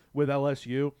distraction with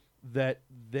LSU that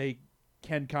they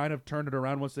can kind of turn it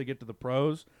around once they get to the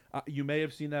pros. You may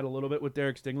have seen that a little bit with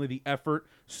Derek Stingley. The effort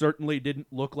certainly didn't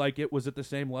look like it was at the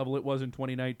same level it was in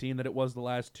 2019 that it was the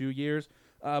last 2 years.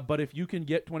 But if you can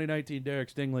get 2019 Derek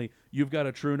Stingley, you've got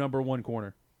a true number 1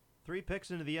 corner. 3 picks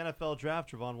into the NFL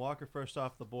draft. Travon Walker first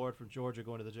off the board from Georgia,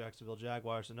 going to the Jacksonville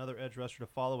Jaguars. Another edge rusher to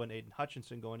follow, and Aiden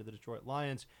Hutchinson going to the Detroit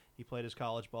Lions. He played his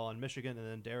college ball in Michigan. And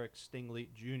then Derek Stingley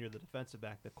Jr., the defensive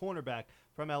back, the cornerback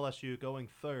from LSU, going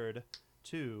 3rd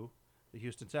to the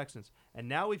Houston Texans. And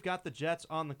now we've got the Jets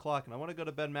on the clock, and I want to go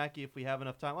to Ben Mackey if we have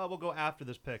enough time. Well, we'll go after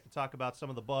this pick to talk about some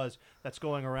of the buzz that's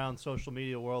going around social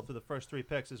media world through the first 3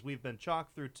 picks as we've been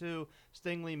chalked through 2.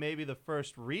 Stingley maybe the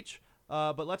first reach.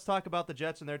 But let's talk about the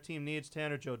Jets and their team needs.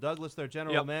 Tanner, Joe Douglas, their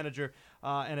general manager,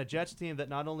 and a Jets team that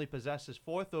not only possesses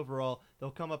 4th overall,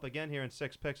 they'll come up again here in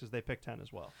 6 picks as they pick 10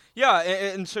 as well. Yeah,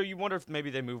 and so you wonder if maybe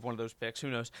they move one of those picks. Who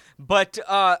knows? But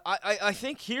I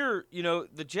think here,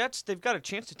 the Jets, they've got a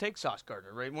chance to take Sauce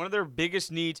Gardner, right? One of their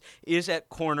biggest needs is at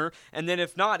corner, and then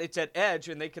if not, it's at edge,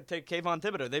 and they could take Kayvon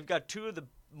Thibodeau. They've got 2 of the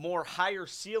more higher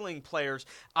ceiling players,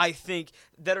 I think,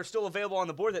 that are still available on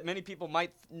the board that many people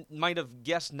might have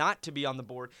guessed not to be on the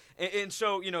board. And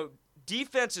so,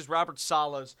 defense is Robert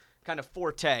Saleh's kind of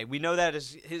forte. We know that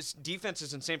his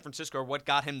defenses in San Francisco are what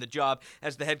got him the job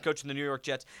as the head coach of the New York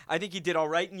Jets. I think he did all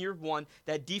right in year 1.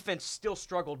 That defense still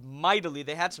struggled mightily.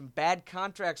 They had some bad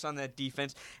contracts on that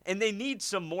defense, and they need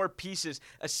some more pieces,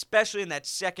 especially in that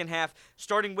second half,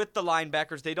 starting with the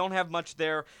linebackers. They don't have much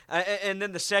there, and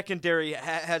then the secondary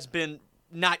has been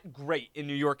not great in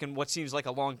New York in what seems like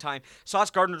a long time. Sauce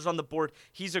Gardner's on the board.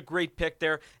 He's a great pick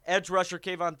there. Edge rusher,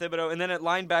 Kayvon Thibodeau. And then at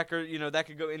linebacker, that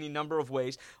could go any number of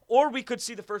ways. Or we could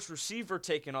see the first receiver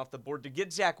taken off the board to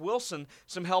get Zach Wilson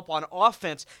some help on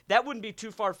offense. That wouldn't be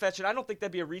too far-fetched, and I don't think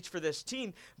that'd be a reach for this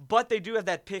team. But they do have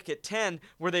that pick at 10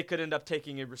 where they could end up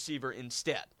taking a receiver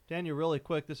instead. Daniel, really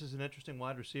quick, this is an interesting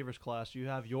wide receivers class. You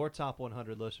have your top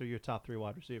 100 list or your top 3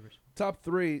 wide receivers. Top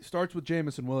 3 starts with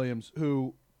Jameson Williams,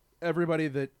 who everybody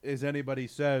that is anybody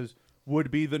says would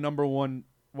be the number 1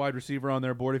 wide receiver on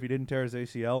their board if he didn't tear his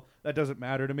ACL. That doesn't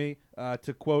matter to me.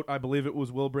 To quote, I believe it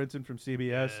was Will Brinson from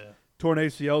CBS, torn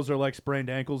ACLs are like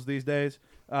sprained ankles these days,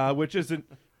 which isn't,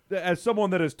 as someone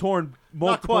that has torn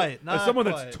multiple,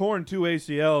 that's torn 2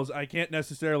 ACLs, I can't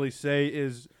necessarily say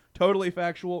is totally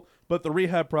factual, but the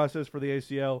rehab process for the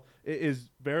ACL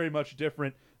is very much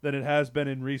different than it has been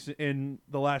in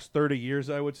the last 30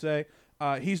 years, I would say.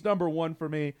 He's number 1 for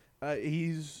me.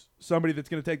 He's somebody that's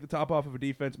going to take the top off of a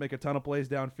defense, make a ton of plays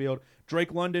downfield.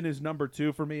 Drake London is number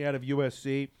 2 for me out of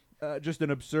USC. Just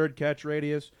an absurd catch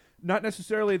radius. Not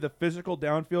necessarily the physical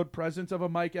downfield presence of a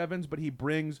Mike Evans, but he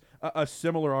brings a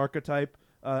similar archetype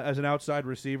as an outside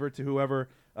receiver to whoever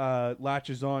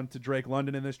latches on to Drake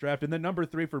London in this draft. And then number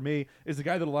 3 for me is the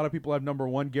guy that a lot of people have number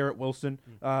 1, Garrett Wilson,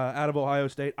 out of Ohio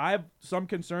State. I have some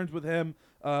concerns with him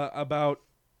about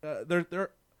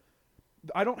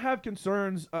I don't have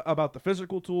concerns about the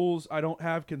physical tools. I don't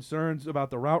have concerns about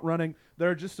the route running.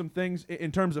 There are just some things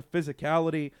in terms of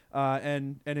physicality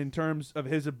and in terms of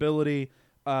his ability,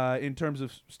 in terms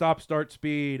of stop-start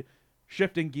speed,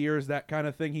 shifting gears, that kind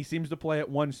of thing. He seems to play at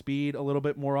 1 speed a little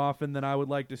bit more often than I would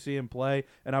like to see him play,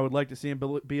 and I would like to see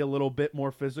him be a little bit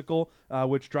more physical,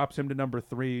 which drops him to number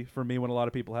 3 for me when a lot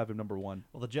of people have him number 1.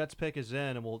 Well, the Jets pick is in,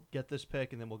 and we'll get this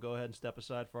pick, and then we'll go ahead and step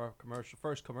aside for our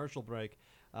first commercial break,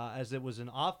 as it was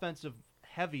an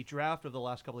offensive-heavy draft of the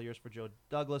last couple of years for Joe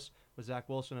Douglas, with Zach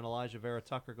Wilson and Elijah Vera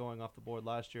Tucker going off the board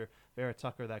last year. Vera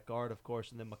Tucker, that guard, of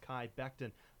course, and then Mekhi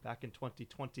Becton back in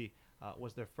 2020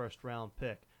 was their first-round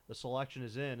pick. The selection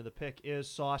is in, and the pick is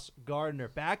Sauce Gardner.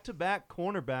 Back-to-back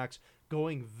cornerbacks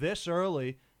going this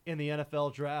early in the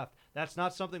NFL draft. That's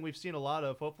not something we've seen a lot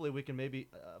of. Hopefully we can maybe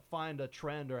find a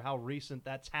trend or how recent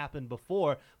that's happened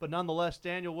before. But nonetheless,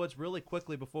 Daniel Woods, really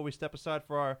quickly before we step aside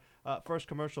for our first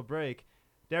commercial break,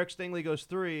 Derek Stingley goes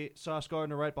 3, Sauce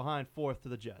Gardner right behind, 4th to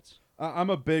the Jets. I'm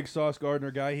a big Sauce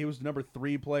Gardner guy. He was the number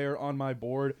 3 player on my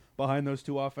board behind those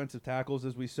 2 offensive tackles,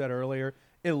 as we said earlier.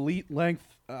 Elite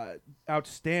length,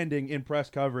 outstanding in press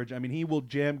coverage. I mean, he will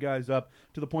jam guys up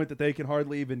to the point that they can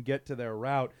hardly even get to their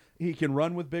route. He can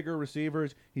run with bigger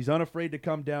receivers. He's unafraid to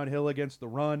come downhill against the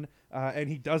run, and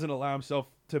he doesn't allow himself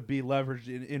to be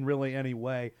leveraged in really any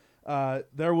way.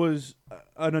 There was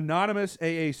an anonymous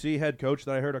AAC head coach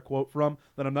that I heard a quote from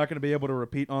that I'm not going to be able to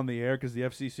repeat on the air because the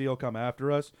FCC will come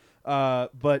after us.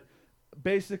 But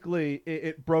basically,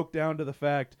 it broke down to the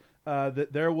fact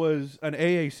that there was an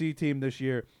AAC team this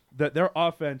year that their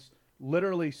offense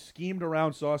literally schemed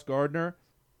around Sauce Gardner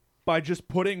by just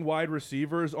putting wide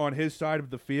receivers on his side of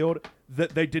the field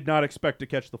that they did not expect to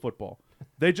catch the football.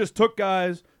 They just took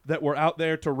guys that were out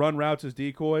there to run routes as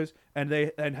decoys and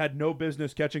had no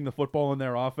business catching the football in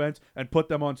their offense and put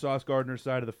them on Sauce Gardner's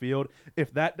side of the field.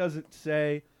 If that doesn't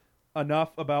say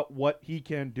enough about what he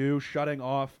can do shutting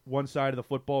off one side of the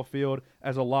football field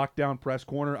as a lockdown press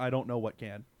corner, I don't know what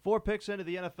can. 4 picks into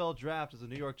the NFL draft as the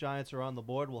New York Giants are on the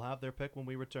board. We'll have their pick when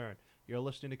we return. You're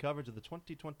listening to coverage of the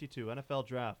 2022 NFL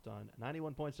Draft on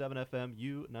 91.7 FM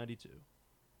U92.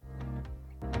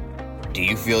 Do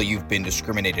you feel you've been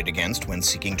discriminated against when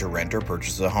seeking to rent or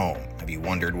purchase a home? Have you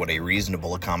wondered what a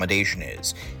reasonable accommodation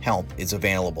is? Help is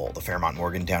available. The Fairmont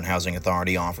Morgantown Housing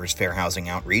Authority offers fair housing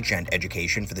outreach and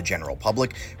education for the general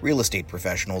public, real estate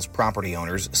professionals, property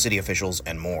owners, city officials,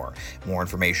 and more. More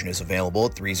information is available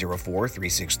at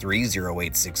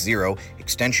 304-363-0860,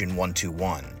 extension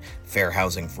 121. Fair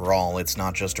housing for all, it's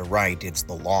not just a right, it's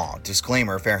the law.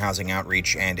 Disclaimer, fair housing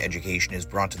outreach and education is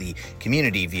brought to the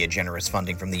community via generous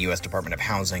funding from the U.S. Department of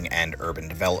Housing and Urban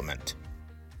Development.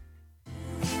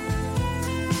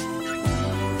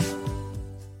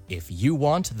 If you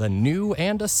want the new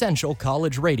and essential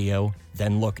college radio,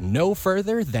 then look no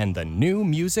further than the New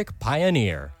Music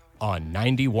Pioneer on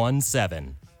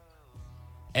 91.7.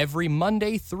 Every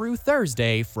Monday through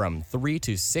Thursday from 3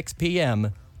 to 6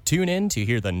 p.m., tune in to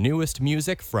hear the newest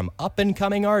music from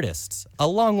up-and-coming artists,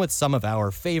 along with some of our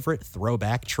favorite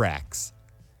throwback tracks.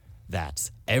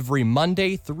 That's every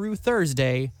Monday through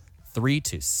Thursday, 3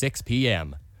 to 6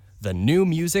 p.m. The New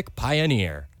Music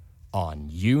Pioneer on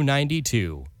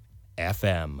U92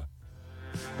 FM.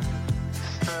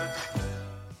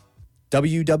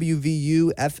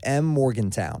 WWVU FM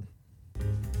Morgantown.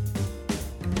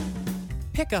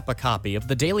 Pick up a copy of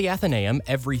the Daily Athenaeum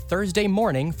every Thursday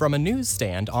morning from a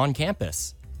newsstand on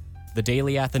campus. The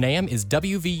Daily Athenaeum is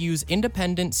WVU's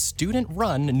independent,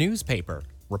 student-run newspaper,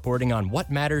 reporting on what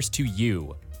matters to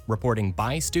you, reporting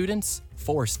by students,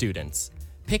 for students.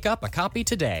 Pick up a copy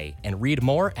today and read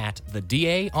more at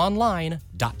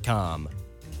thedaonline.com.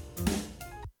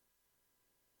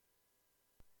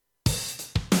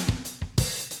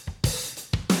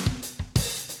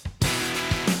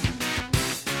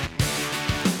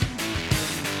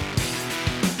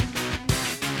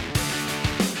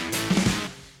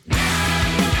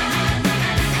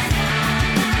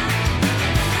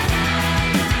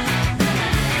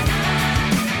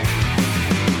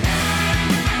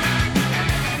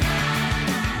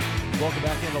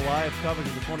 Coverage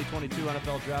of the 2022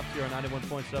 NFL Draft here on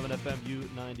 91.7 FM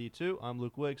U92. I'm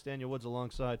Luke Wiggs, Daniel Woods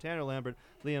alongside Tanner Lambert,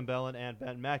 Liam Bellin, and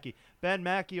Ben Mackey. Ben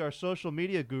Mackey, our social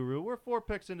media guru. We're 4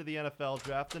 picks into the NFL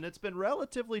Draft, and it's been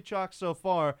relatively chalk so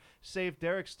far, save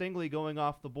Derek Stingley going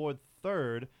off the board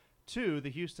third to the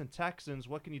Houston Texans.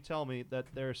 What can you tell me that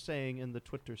they're saying in the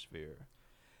Twitter sphere?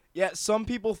 Yeah, some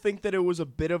people think that it was a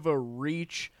bit of a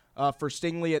reach for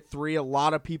Stingley at 3. A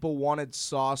lot of people wanted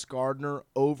Sauce Gardner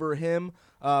over him.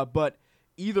 But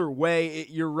either way,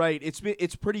 you're right.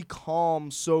 It's pretty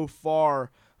calm so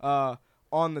far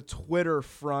on the Twitter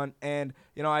front, and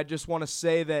I just want to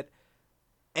say that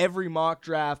every mock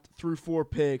draft through 4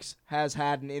 picks has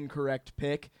had an incorrect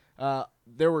pick.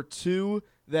 There were 2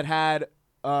 that had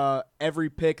every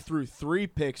pick through 3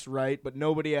 picks right, but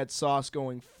nobody had Sauce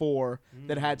going 4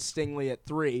 that had Stingley at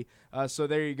 3. So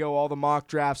there you go, all the mock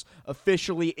drafts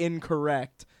officially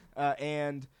incorrect,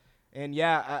 And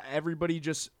yeah, everybody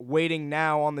just waiting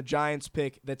now on the Giants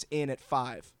pick that's in at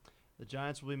 5. The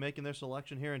Giants will be making their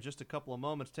selection here in just a couple of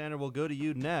moments. Tanner, we'll go to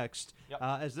you next,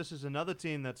 as this is another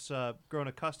team that's grown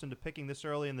accustomed to picking this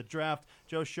early in the draft.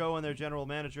 Joe Schoen, their general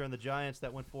manager, and the Giants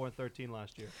that went 4-13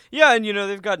 last year. Yeah, and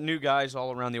they've got new guys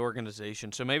all around the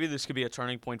organization, so maybe this could be a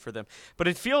turning point for them. But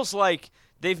it feels like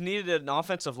they've needed an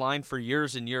offensive line for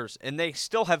years and years, and they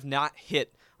still have not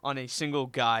hit on a single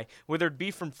guy, whether it be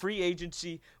from free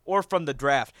agency or from the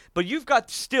draft. But you've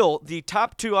got still the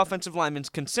top 2 offensive linemen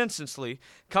consistently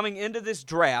coming into this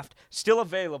draft, still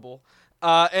available.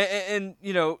 And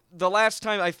the last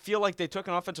time I feel like they took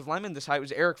an offensive lineman this high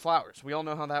was Eric Flowers. We all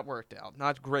know how that worked out.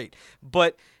 Not great.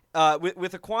 But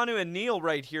with Ekwonu and Neal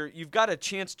right here, you've got a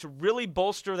chance to really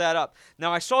bolster that up.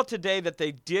 Now, I saw today that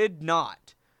they did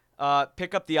not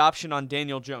pick up the option on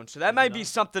Daniel Jones. So that might be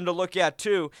something to look at,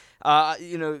 too.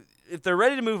 If they're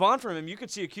ready to move on from him, you could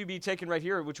see a QB taken right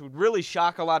here, which would really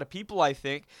shock a lot of people, I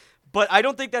think. But I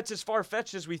don't think that's as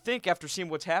far-fetched as we think after seeing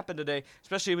what's happened today,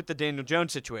 especially with the Daniel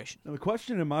Jones situation. Now, the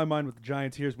question in my mind with the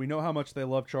Giants here is we know how much they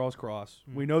love Charles Cross.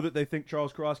 We know that they think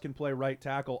Charles Cross can play right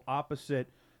tackle opposite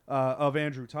of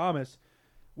Andrew Thomas.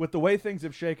 With the way things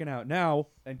have shaken out now,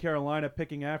 and Carolina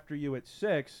picking after you at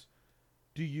 6,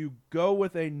 do you go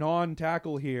with a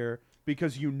non-tackle here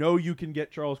because you know you can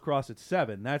get Charles Cross at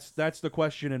 7? That's the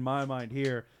question in my mind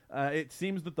here. It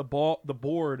seems that the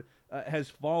board has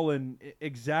fallen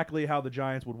exactly how the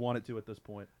Giants would want it to at this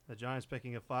point. The Giants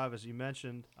picking at 5, as you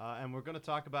mentioned, and we're going to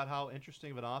talk about how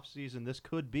interesting of an offseason this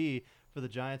could be for the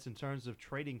Giants in terms of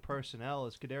trading personnel,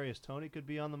 as Kadarius Toney could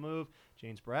be on the move,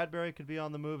 James Bradbury could be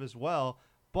on the move as well,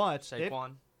 but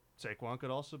Saquon could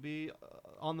also be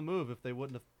on the move if they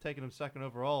wouldn't have taken him second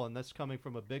overall, and that's coming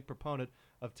from a big proponent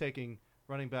of taking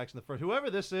running backs in the first.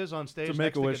 Whoever this is on stage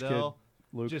next to Goodell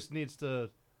just needs to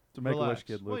It's a Make-A-Wish Relax.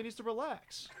 kid, Luke. Well, he needs to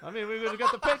relax. I mean, we've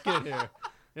got the pick in here.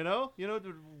 You know,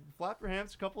 flap your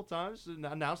hands a couple times and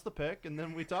announce the pick, and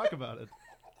then we talk about it.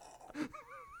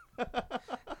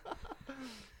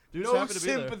 Dude's no happy to be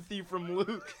there. sympathy from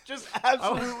Luke. Just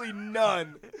absolutely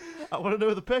none. I want to know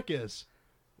who the pick is.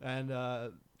 And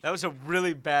that was a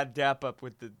really bad dap up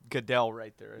with the Goodell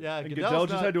right there. Yeah, and Goodell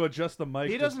just had to adjust the mic.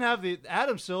 He doesn't have the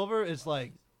Adam Silver is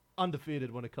like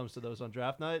undefeated when it comes to those on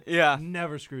draft night. Yeah,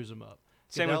 never screws him up.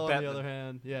 Same Goodell, with Bettman. on the other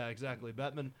hand, yeah, exactly.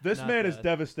 Bettman. This not man bad. is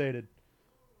devastated.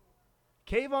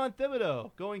 Kayvon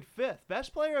Thibodeau going 5th,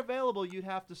 best player available. You'd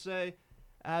have to say,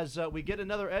 as we get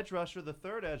another edge rusher, the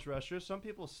third edge rusher. Some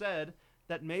people said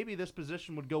that maybe this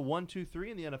position would go 1, 2,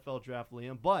 3 in the NFL draft,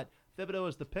 Liam, but Thibodeau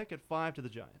is the pick at 5 to the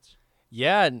Giants.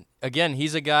 Yeah, and again,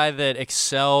 he's a guy that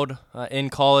excelled in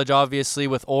college, obviously,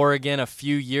 with Oregon, a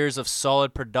few years of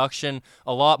solid production,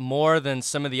 a lot more than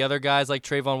some of the other guys like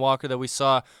Trayvon Walker that we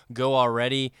saw go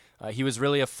already. He was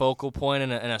really a focal point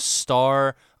and a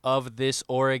star of this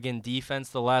Oregon defense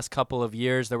the last couple of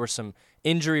years. There were some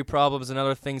injury problems and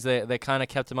other things that kind of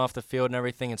kept him off the field and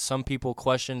everything, and some people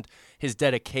questioned his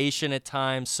dedication at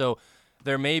times. So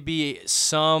there may be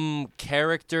some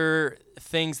character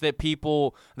things that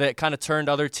people that kind of turned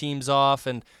other teams off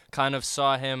and kind of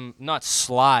saw him not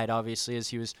slide, obviously, as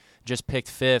he was just picked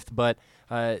 5th, but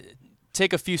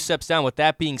take a few steps down. With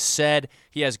that being said,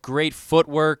 he has great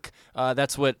footwork.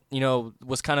 That's what,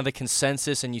 was kind of the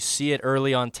consensus, and you see it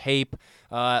early on tape.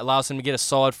 Allows him to get a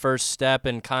solid first step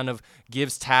and kind of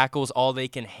gives tackles all they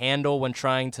can handle when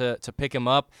trying to pick him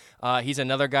up. He's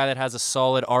another guy that has a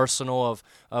solid arsenal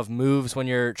of moves when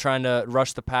you're trying to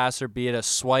rush the passer, be it a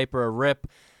swipe or a rip.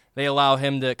 They allow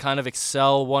him to kind of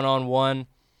excel one-on-one.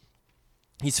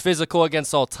 He's physical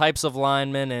against all types of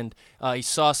linemen, and he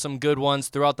saw some good ones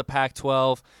throughout the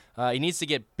Pac-12. He needs to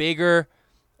get bigger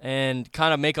and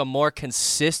kind of make a more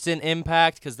consistent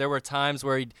impact, because there were times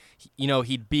where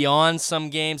he'd be on some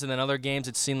games, and then other games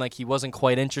it seemed like he wasn't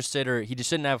quite interested, or he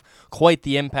just didn't have quite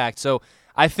the impact. So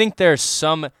I think there's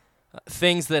some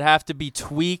things that have to be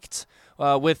tweaked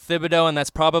with Thibodeau, and that's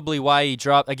probably why he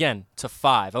dropped, again, to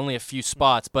 5, only a few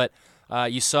spots, but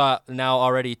you saw now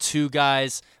already 2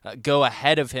 guys go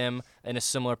ahead of him in a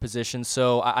similar position.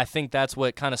 So I think that's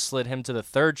what kind of slid him to the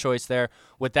 3rd choice there.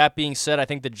 With that being said, I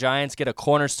think the Giants get a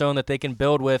cornerstone that they can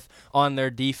build with on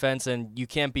their defense, and you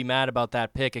can't be mad about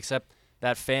that pick, except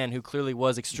that fan who clearly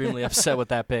was extremely upset with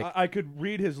that pick. I could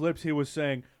read his lips. He was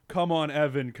saying, come on,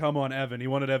 Evan, come on, Evan. He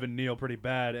wanted Evan Neal pretty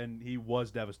bad, and he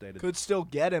was devastated. Could still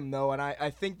get him, though, and I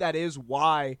think that is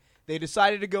why they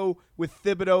decided to go with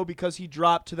Thibodeau, because he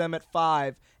dropped to them at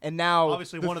 5, and now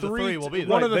obviously one of the 3 will be there.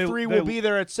 One of the 3 will be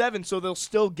there at 7, so they'll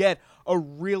still get a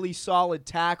really solid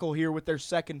tackle here with their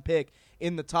 2nd pick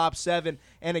in the top 7.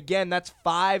 And again, that's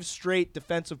 5 straight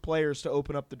defensive players to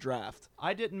open up the draft.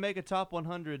 I didn't make a top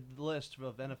 100 list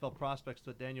of NFL prospects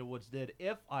that Daniel Woods did.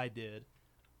 If I did,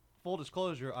 full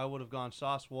disclosure, I would have gone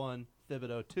Sauce 1,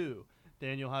 Thibodeau 2.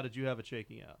 Daniel, how did you have it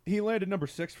shaking out? He landed number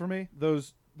 6 for me.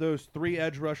 Those 3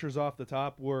 edge rushers off the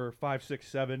top were 5, 6,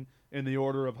 7 in the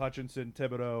order of Hutchinson,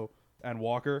 Thibodeau, and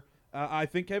Walker. I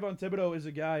think Kayvon Thibodeau is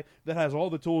a guy that has all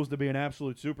the tools to be an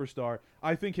absolute superstar.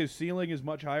 I think his ceiling is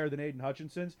much higher than Aiden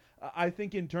Hutchinson's. I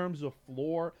think in terms of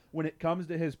floor, when it comes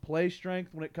to his play strength,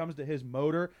 when it comes to his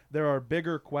motor, there are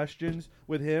bigger questions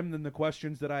with him than the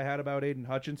questions that I had about Aiden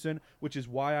Hutchinson, which is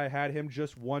why I had him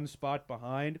just 1 spot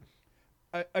behind.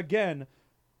 Again,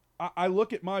 I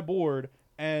look at my board,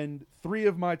 and 3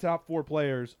 of my top 4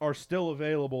 players are still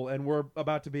available, and we're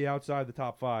about to be outside the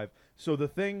top 5. So the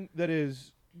thing that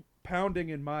is pounding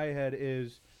in my head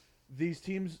is these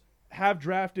teams have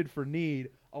drafted for need.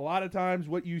 A lot of times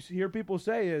what you hear people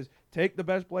say is take the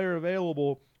best player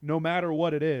available no matter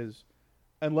what it is,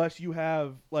 unless you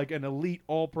have like an elite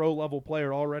all-pro level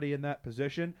player already in that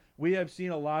position. We have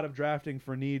seen a lot of drafting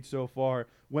for need so far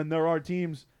when there are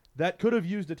teams that could have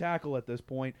used a tackle at this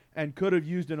point and could have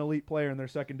used an elite player in their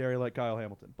secondary like Kyle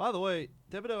Hamilton. By the way,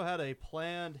 Thibodeau had a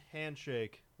planned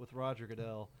handshake with Roger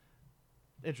Goodell.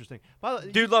 Interesting.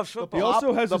 Dude loves football. He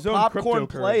also has his own popcorn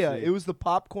playa. cryptocurrency. It was the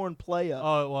popcorn playa.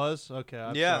 Oh, it was? Okay.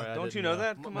 I'm Yeah, sorry, I don't didn't you know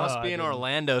that? Come Must on. be an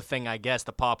Orlando thing, I guess,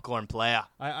 the popcorn player.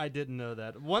 I didn't know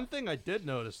that. One thing I did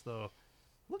notice, though,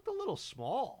 looked a little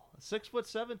small.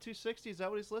 6'7", 260. Is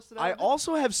that what he's listed at? I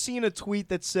also have seen a tweet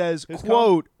that says,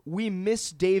 quote, "We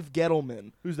miss Dave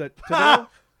Gettleman." Who's that? Thibodeau?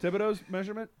 Thibodeau's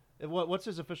measurement? What's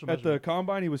his official At measurement? the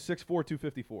combine, he was 6'4",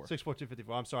 254. 6'4",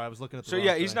 254. I'm sorry, I was looking at the So, wrong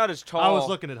yeah, thing. he's not as tall. I was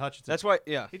looking at Hutchinson. That's why,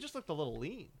 yeah. He just looked a little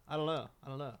lean. I don't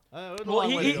know. Well,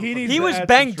 he he was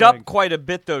banged up quite a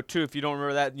bit, though, too, if you don't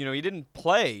remember that. He didn't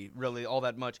play really all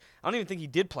that much. I don't even think he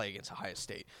did play against Ohio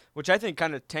State, which I think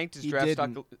kind of tanked his draft stock.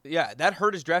 Yeah, that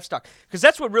hurt his draft stock. Because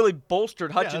that's what really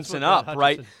bolstered Hutchinson up,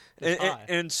 right?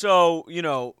 And so,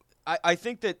 I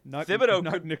think that Thibodeau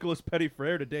knocked Nicholas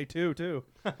Petty-Frere to day 2 too.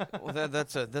 Well,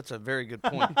 that's a very good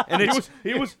point. And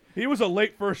he was a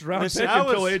late first round pick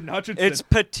until Aiden Hutchinson. It's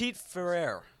Petit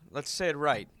Frere. Let's say it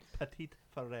right. Petit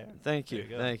Frere. Thank you.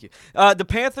 The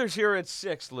Panthers here at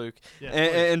 6, Luke. Yeah,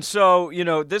 and so,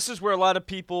 this is where a lot of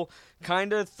people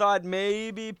kind of thought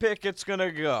maybe Pickett's going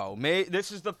to go.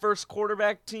 This is the first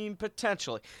quarterback team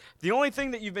potentially. The only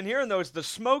thing that you've been hearing, though, is the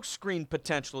smoke screen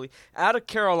potentially out of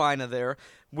Carolina there,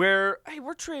 where, hey,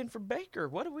 we're trading for Baker.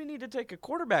 What do we need to take a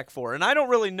quarterback for? And I don't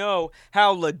really know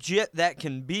how legit that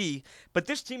can be, but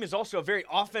this team is also a very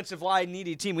offensive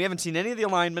line-needy team. We haven't seen any of the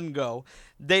linemen go.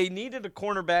 They needed a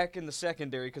cornerback in the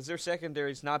secondary because their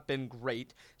secondary's not been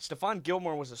great. Stephon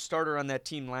Gilmore was a starter on that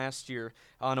team last year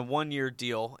on a one-year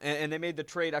deal, and they made the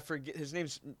trade. I forget his name.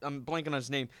 I'm blanking on his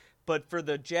name. But for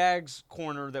the Jags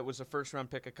corner that was a first-round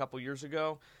pick a couple years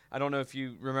ago, I don't know if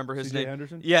you remember his name.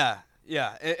 Anderson? Yeah.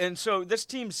 And so this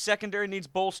team's secondary needs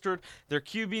bolstered. Their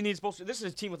QB needs bolstered. This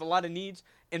is a team with a lot of needs,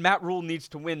 and Matt Rule needs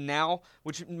to win now,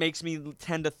 which makes me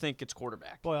tend to think it's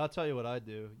quarterback. Boy, I'll tell you what I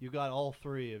do. You got all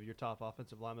 3 of your top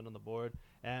offensive linemen on the board,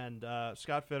 and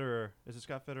Scott Fitterer. Is it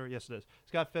Scott Fitterer? Yes, it is.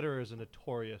 Scott Fitterer is a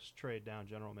notorious trade-down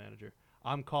general manager.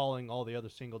 I'm calling all the other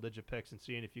single-digit picks and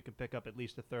seeing if you can pick up at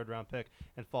least a third-round pick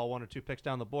and fall 1 or 2 picks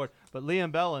down the board. But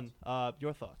Liam Bellin,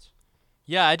 your thoughts?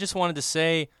 Yeah, I just wanted to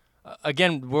say,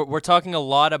 again, we're talking a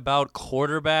lot about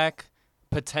quarterback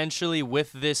potentially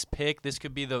with this pick. This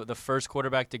could be the first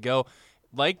quarterback to go.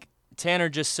 Like Tanner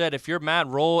just said, if you're Matt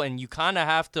Rule and you kind of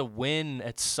have to win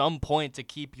at some point to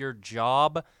keep your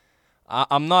job,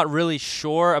 I'm not really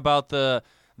sure about the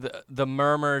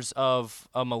murmurs of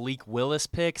a Malik Willis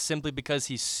pick, simply because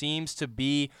he seems to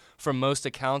be, from most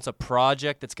accounts, a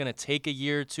project that's going to take a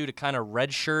year or two to kind of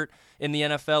redshirt in the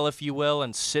NFL, if you will,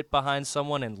 and sit behind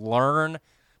someone and learn,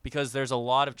 because there's a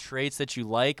lot of traits that you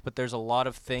like, but there's a lot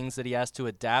of things that he has to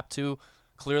adapt to,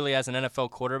 clearly as an NFL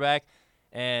quarterback.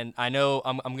 And I know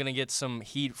I'm going to get some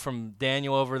heat from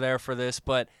Daniel over there for this,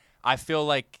 but I feel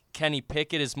like Kenny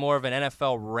Pickett is more of an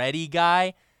NFL-ready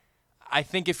guy. I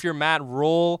think if you're Matt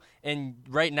Rule and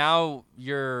right now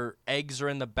your eggs are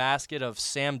in the basket of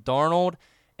Sam Darnold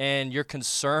and you're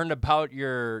concerned about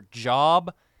your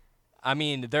job, I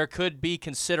mean, there could be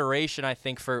consideration, I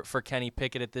think, for Kenny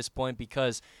Pickett at this point,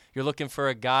 because you're looking for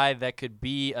a guy that could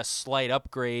be a slight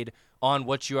upgrade on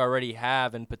what you already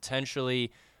have and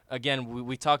potentially, again,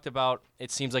 we talked about,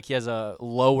 it seems like he has a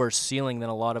lower ceiling than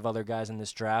a lot of other guys in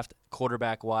this draft,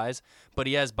 quarterback-wise, but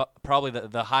he has probably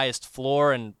the highest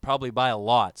floor and probably by a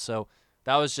lot. So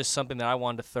that was just something that I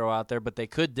wanted to throw out there, but they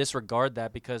could disregard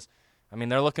that because, I mean,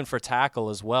 they're looking for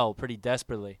tackle as well pretty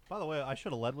desperately. By the way, I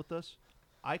should have led with this.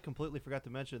 I completely forgot to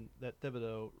mention that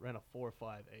Thibodeau ran a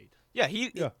 4.58. Yeah,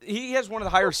 he has one of the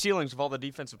higher ceilings of all the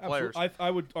defensive players. I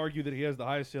would argue that he has the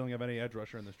highest ceiling of any edge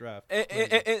rusher in this draft. And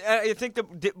I think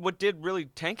that what did really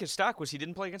tank his stock was he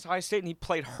didn't play against Ohio State, and he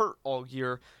played hurt all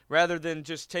year rather than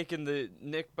just taking I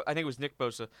think it was Nick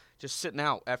Bosa, just sitting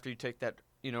out after you take that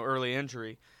early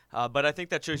injury. But I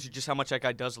think that shows you just how much that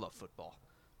guy does love football.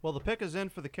 Well, the pick is in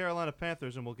for the Carolina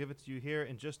Panthers, and we'll give it to you here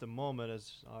in just a moment.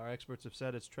 As our experts have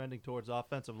said, it's trending towards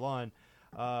offensive line.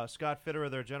 Scott Fitterer,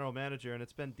 their general manager, and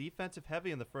it's been defensive heavy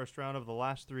in the first round of the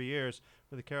last 3 years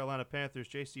for the Carolina Panthers.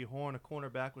 J.C. Horn, a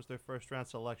cornerback, was their first-round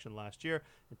selection last year.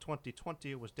 In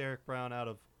 2020, it was Derek Brown out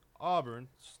of Auburn.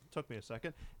 Took me a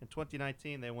second. In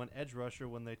 2019, they went edge rusher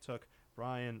when they took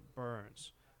Brian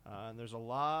Burns. And there's a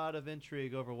lot of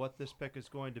intrigue over what this pick is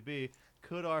going to be.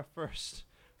 Could our first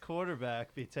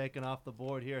quarterback be taken off the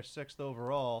board here, 6th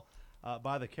overall,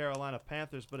 by the Carolina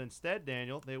Panthers? But instead,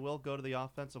 Daniel, they will go to the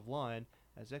offensive line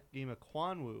as Ikem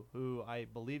Ekwonu, who I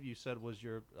believe you said was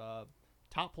your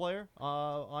top player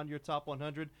on your top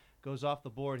 100, goes off the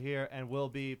board here and will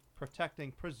be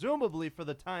protecting, presumably for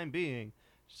the time being,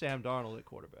 Sam Darnold at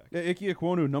quarterback. Yeah, Ikem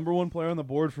Ekwonu, number 1 player on the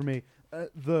board for me.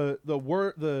 The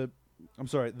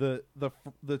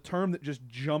term that just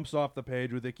jumps off the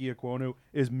page with Ikem Ekwonu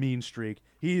is mean streak.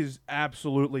 He is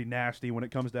absolutely nasty when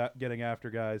it comes to getting after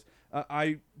guys.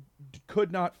 I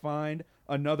could not find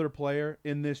another player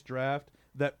in this draft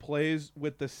that plays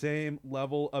with the same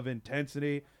level of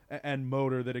intensity and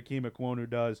motor that Ikem Ekwonu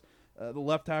does. The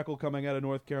left tackle coming out of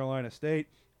North Carolina State,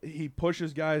 he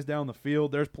pushes guys down the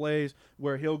field. There's plays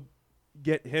where he'll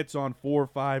get hits on 4 or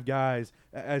 5 guys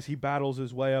as he battles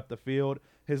his way up the field.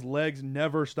 His legs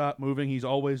never stop moving. He's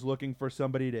always looking for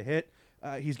somebody to hit.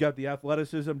 He's got the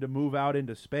athleticism to move out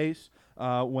into space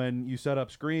when you set up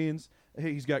screens.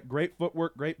 He's got great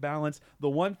footwork, great balance. The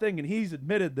one thing, and he's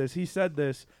admitted this, he said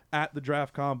this at the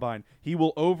draft combine, he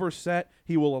will overset.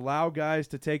 He will allow guys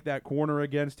to take that corner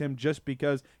against him just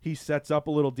because he sets up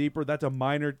a little deeper. That's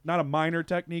not a minor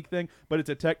technique thing, but it's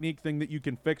a technique thing that you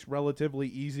can fix relatively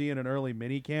easy in an early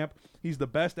mini camp. He's the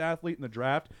best athlete in the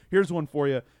draft. Here's one for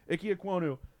you. Ike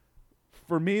Ekwonu,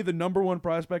 for me, the number 1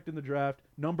 prospect in the draft,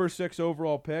 number 6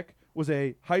 overall pick, was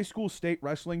a high school state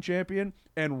wrestling champion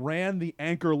and ran the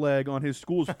anchor leg on his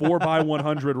school's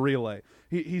 4x100 relay.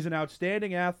 He's an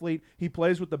outstanding athlete. He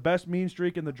plays with the best mean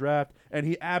streak in the draft, and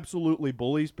he absolutely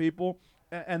bullies people.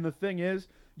 And the thing is,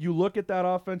 you look at that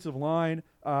offensive line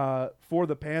for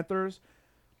the Panthers,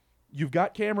 you've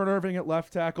got Cameron Irving at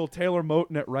left tackle, Taylor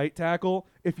Moton at right tackle.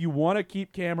 If you want to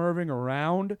keep Cam Irving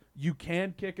around, you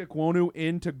can kick Ekwonu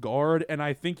into guard, and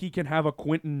I think he can have a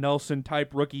Quentin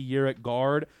Nelson-type rookie year at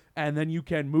guard, and then you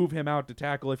can move him out to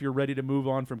tackle if you're ready to move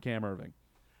on from Cam Irving.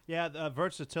 Yeah,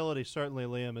 versatility, certainly,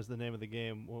 Liam, is the name of the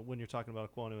game when you're talking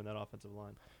about Ekwonu in that offensive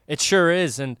line. It sure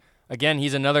is, and again,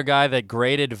 he's another guy that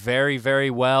graded very, very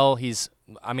well.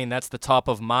 That's the top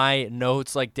of my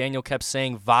notes. Like Daniel kept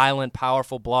saying, violent,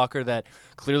 powerful blocker that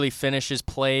clearly finishes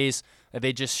plays.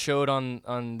 They just showed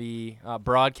on the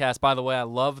broadcast. By the way, I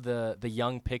love the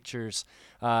young pictures.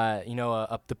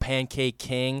 The Pancake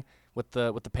King with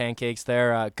the pancakes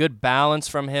there. Good balance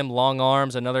from him. Long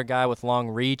arms. Another guy with long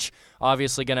reach.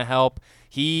 Obviously going to help.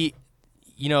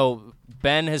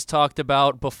 Ben has talked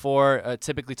about before,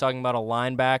 typically talking about a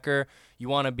linebacker. You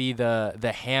want to be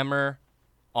the hammer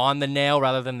on the nail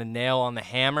rather than the nail on the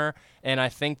hammer. And I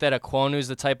think that Ekwonu is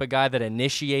the type of guy that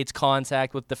initiates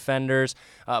contact with defenders.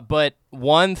 But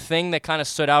one thing that kind of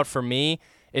stood out for me,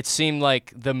 it seemed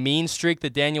like the mean streak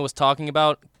that Daniel was talking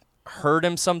about hurt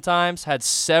him sometimes, had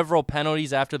several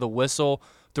penalties after the whistle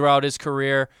throughout his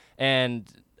career. And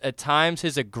at times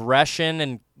his aggression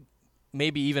and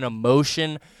maybe even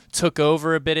emotion took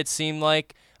over a bit, it seemed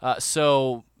like.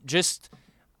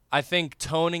 I think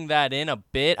toning that in a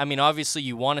bit. I mean, obviously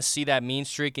you want to see that mean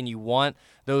streak and you want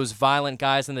those violent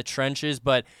guys in the trenches,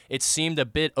 but it seemed a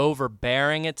bit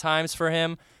overbearing at times for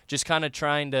him, just kind of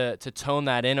trying to tone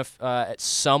that in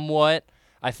somewhat,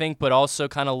 I think, but also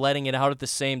kind of letting it out at the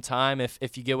same time,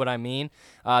 if you get what I mean.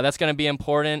 That's going to be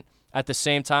important. At the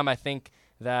same time, I think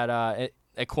that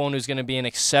Ekwonu is going to be an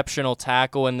exceptional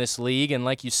tackle in this league, and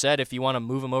like you said, if you want to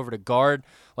move him over to guard,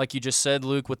 like you just said,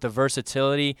 Luke, with the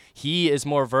versatility, he is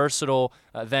more versatile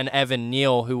than Evan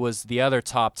Neal, who was the other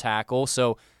top tackle.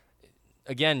 So,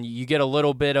 again, you get a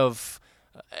little bit of,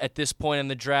 at this point in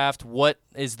the draft, what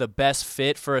is the best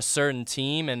fit for a certain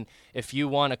team, and if you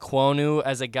want Ekwonu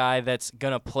as a guy that's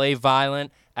going to play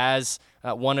violent as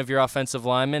one of your offensive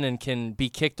linemen and can be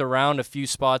kicked around a few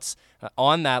spots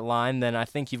on that line, then I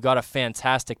think you've got a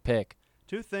fantastic pick.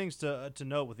 Two things to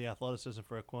note with the athleticism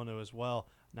for Ekwonu as well.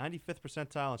 95th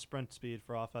percentile in sprint speed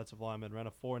for offensive linemen, ran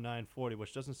a 4.940,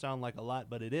 which doesn't sound like a lot,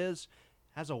 but it is.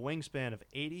 Has a wingspan of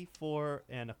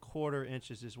 84.25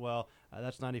 inches as well.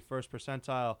 That's 91st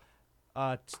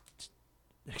percentile.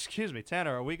 Excuse me,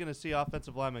 Tanner, are we going to see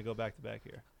offensive linemen go back-to-back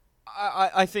here?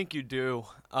 I think you do,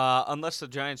 unless the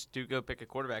Giants do go pick a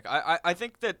quarterback. I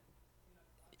think that,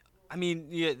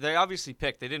 they obviously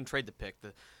picked. They didn't trade the pick.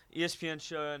 The ESPN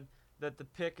showing that the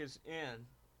pick is in.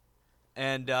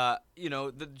 And,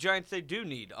 the Giants, they do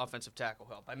need offensive tackle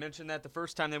help. I mentioned that the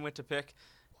first time they went to pick,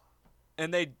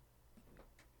 and they –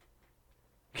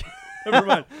 Never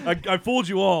mind. I fooled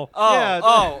you all.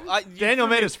 Daniel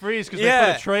made us freeze because they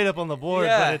put a trade up on the board,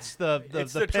 but it's the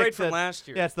pick trade from last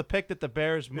year. Yeah, it's the pick that the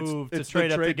Bears moved to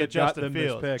trade up to get Justin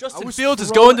Fields. Justin Fields is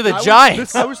going to the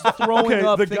Giants. I was throwing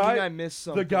up thinking I missed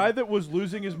something. The guy that was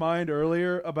losing his mind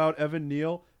earlier about Evan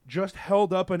Neal just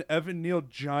held up an Evan Neal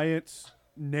Giants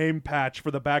name patch for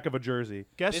the back of a jersey.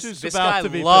 Guess who's this about guy to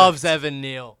be loves picked? Evan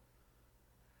Neal.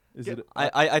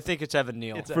 I think it's Evan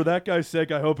Neal. For that guy's sake,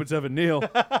 I hope it's Evan Neal.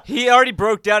 He already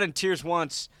broke down in tears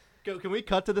once. Can we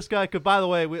cut to this guy? Because, by the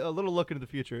way, a little look into the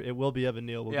future. It will be Evan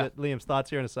Neal. We'll get Liam's thoughts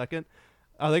here in a second.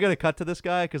 Are they going to cut to this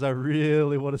guy? Because I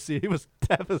really want to see. He was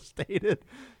devastated.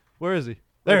 Where is he?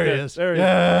 There he is. There he is.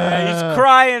 Yeah, he's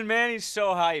crying, man. He's so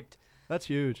hyped. That's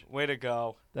huge. Way to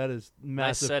go. That is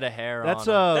massive. Nice set of hair that's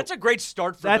on him. That's a great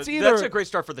start for that's a great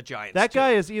start for the Giants. That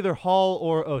guy is either Hall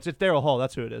or Oates. It's Daryl Hall.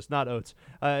 That's who it is, not Oates.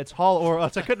 It's Hall or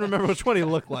Oates. I couldn't remember which one he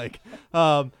looked like.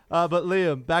 But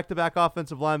Liam, back-to-back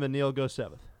offensive lineman, Neal goes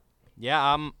 7th.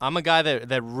 Yeah, I'm a guy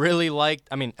that really liked.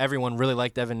 I mean, everyone really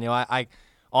liked Evan Neal. I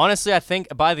honestly, I think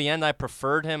by the end I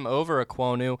preferred him over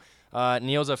Ekwonu.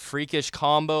 Neal's a freakish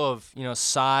combo of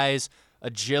size,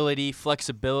 agility,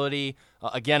 flexibility.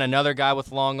 Again, another guy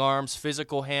with long arms,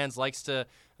 physical hands, likes to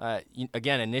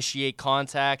initiate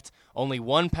contact. Only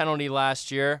one penalty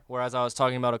last year, whereas I was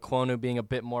talking about Ekwonu being a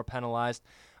bit more penalized.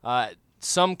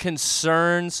 Some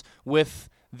concerns with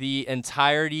the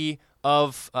entirety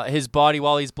of his body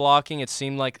while he's blocking. It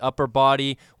seemed like upper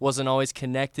body wasn't always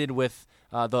connected with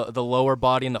the lower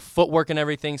body and the footwork and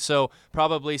everything. So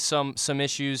probably some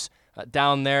issues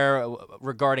down there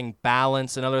regarding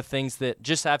balance and other things that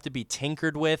just have to be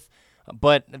tinkered with.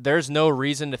 But there's no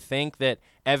reason to think that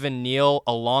Evan Neal,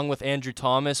 along with Andrew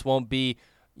Thomas, won't be,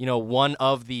 one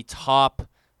of the top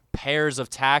pairs of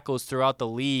tackles throughout the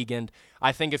league. And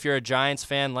I think if you're a Giants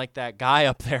fan like that guy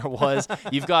up there was,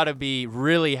 you've got to be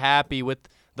really happy with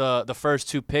the first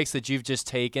 2 picks that you've just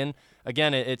taken.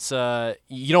 Again, it's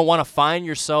you don't want to find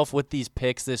yourself with these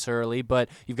picks this early, but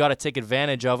you've got to take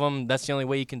advantage of them. That's the only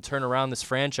way you can turn around this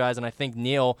franchise, and I think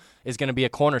Neal is going to be a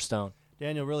cornerstone.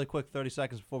 Daniel, really quick, 30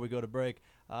 seconds before we go to break.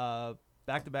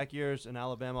 Back-to-back years, an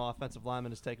Alabama offensive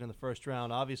lineman is taken in the first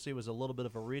round. Obviously, it was a little bit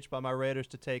of a reach by my Raiders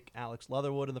to take Alex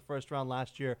Leatherwood in the first round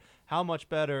last year. How much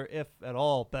better, if at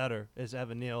all better, is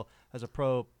Evan Neal as a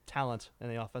pro talent in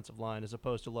the offensive line as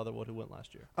opposed to Leatherwood, who went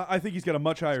last year? I think he's got a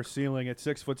much higher ceiling at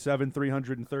 6'7",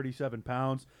 337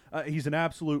 pounds. He's an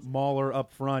absolute mauler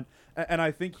up front, and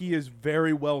I think he is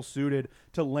very well suited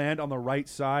to land on the right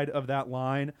side of that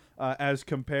line as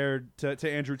compared to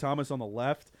Andrew Thomas on the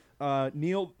left.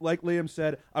 Neal, like Liam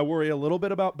said, I worry a little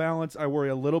bit about balance. I worry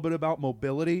a little bit about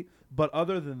mobility. But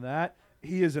other than that,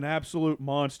 he is an absolute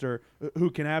monster who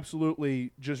can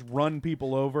absolutely just run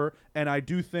people over. And I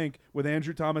do think with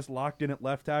Andrew Thomas locked in at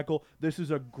left tackle, this is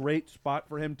a great spot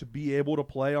for him to be able to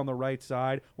play on the right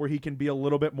side where he can be a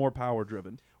little bit more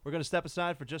power-driven. We're going to step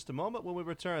aside for just a moment. When we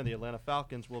return, the Atlanta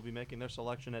Falcons will be making their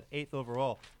selection at 8th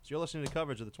overall. So you're listening to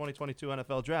coverage of the 2022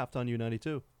 NFL Draft on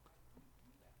U92.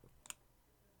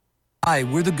 Hi,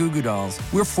 we're the Goo Goo Dolls.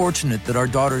 We're fortunate that our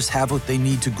daughters have what they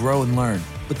need to grow and learn.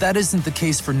 But that isn't the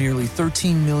case for nearly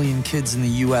 13 million kids in the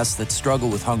U.S. that struggle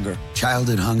with hunger.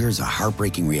 Childhood hunger is a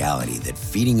heartbreaking reality that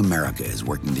Feeding America is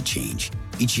working to change.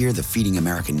 Each year, the Feeding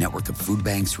America network of food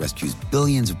banks rescues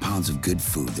billions of pounds of good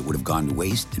food that would have gone to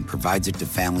waste and provides it to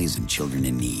families and children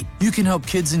in need. You can help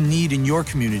kids in need in your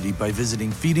community by visiting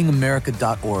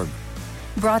feedingamerica.org.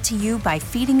 Brought to you by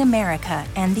Feeding America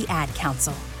and the Ad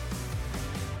Council.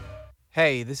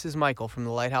 Hey, this is Michael from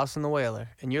the Lighthouse and the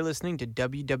Whaler, and you're listening to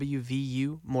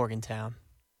WWVU Morgantown.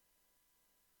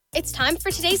 It's time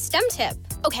for today's STEM tip.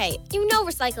 Okay, you know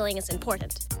recycling is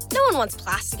important. No one wants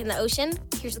plastic in the ocean.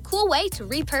 Here's a cool way to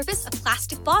repurpose a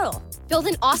plastic bottle. Build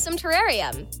an awesome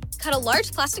terrarium. Cut a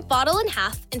large plastic bottle in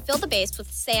half and fill the base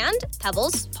with sand,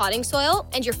 pebbles, potting soil,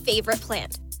 and your favorite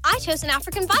plant. I chose an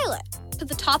African violet. Put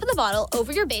the top of the bottle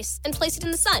over your base and place it in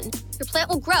the sun. Your plant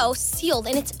will grow sealed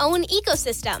in its own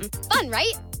ecosystem. Fun,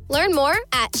 right? Learn more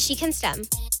at She Can STEM.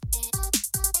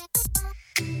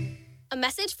 A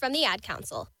message from the Ad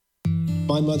Council.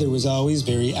 My mother was always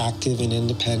very active and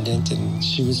independent, and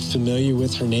she was familiar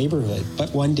with her neighborhood.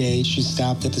 But one day, she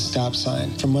stopped at the stop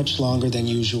sign for much longer than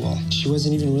usual. She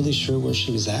wasn't even really sure where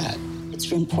she was at. It's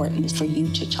important for you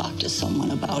to talk to someone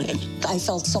about it. I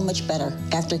felt so much better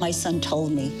after my son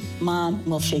told me, Mom,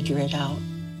 we'll figure it out.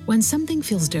 When something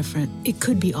feels different, it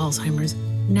could be Alzheimer's.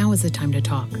 Now is the time to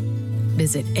talk.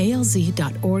 Visit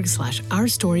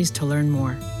alz.org/ourstories to learn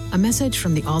more. A message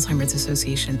from the Alzheimer's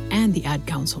Association and the Ad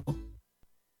Council.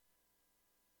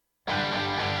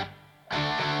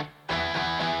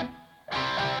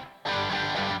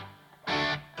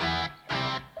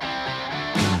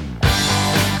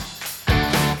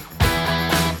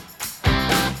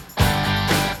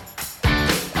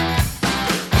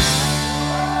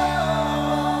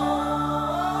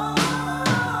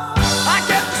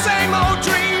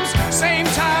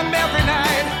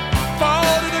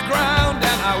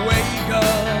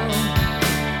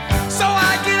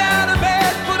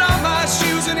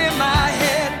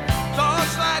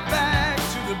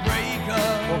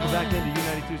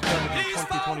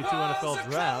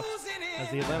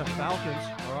 The Atlanta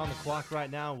Falcons are on the clock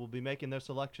right now and will be making their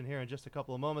selection here in just a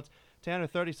couple of moments. Tanner,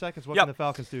 30 seconds. What can the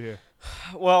Falcons do here?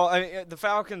 Well, the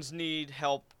Falcons need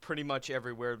help pretty much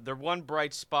everywhere. Their one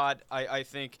bright spot, I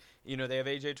think, they have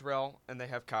A.J. Terrell and they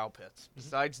have Kyle Pitts.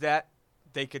 Besides that,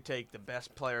 they could take the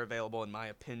best player available, in my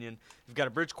opinion. You've got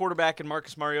a bridge quarterback in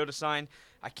Marcus Mariota signed.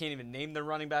 I can't even name their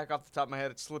running back off the top of my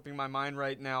head. It's slipping my mind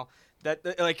right now.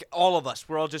 That like all of us,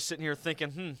 we're all just sitting here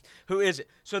thinking, who is it?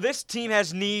 So this team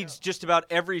has needs just about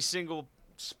every single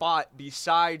spot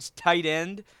besides tight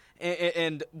end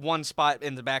and one spot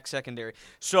in the back secondary.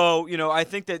 So, I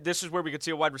think that this is where we could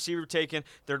see a wide receiver taken.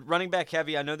 They're running back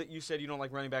heavy. I know that you said you don't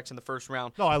like running backs in the first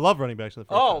round. No, I love running backs in the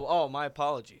first round. Oh, my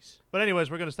apologies. But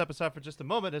anyways, we're going to step aside for just a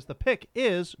moment as the pick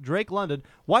is Drake London,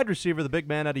 wide receiver, the big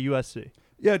man out of USC.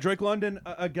 Yeah, Drake London,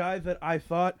 a guy that I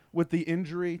thought with the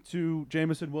injury to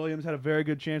Jameson Williams had a very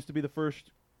good chance to be the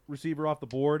first receiver off the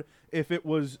board. If it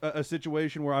was a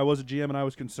situation where I was a GM and I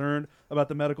was concerned about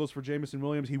the medicals for Jameson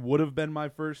Williams, he would have been my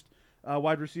first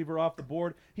wide receiver off the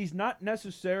board. He's not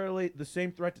necessarily the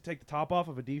same threat to take the top off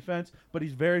of a defense, but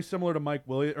he's very similar to Mike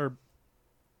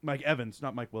Evans,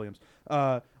 not Mike Williams.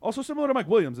 Also similar to Mike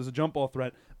Williams as a jump ball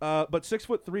threat. But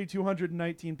 6'3",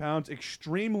 219 pounds,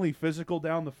 extremely physical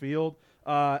down the field.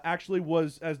 Actually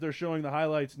was, as they're showing the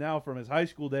highlights now from his high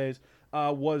school days,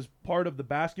 was part of the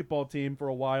basketball team for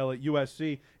a while at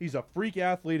USC. He's a freak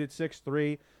athlete at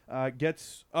 6'3",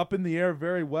 gets up in the air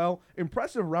very well.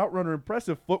 Impressive route runner,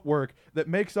 impressive footwork that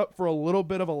makes up for a little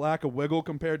bit of a lack of wiggle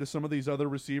compared to some of these other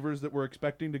receivers that we're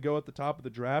expecting to go at the top of the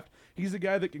draft. He's a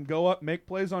guy that can go up, make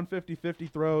plays on 50-50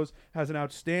 throws, has an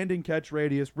outstanding catch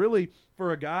radius. Really,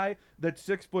 for a guy that's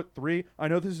 6'3", I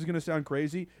know this is going to sound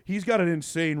crazy, he's got an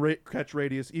insane catch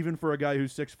radius, even for a guy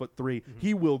who's 6'3". Mm-hmm.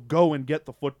 He will go and get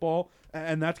the football,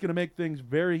 and that's going to make things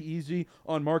very easy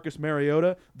on Marcus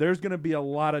Mariota. There's going to be a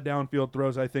lot of downfield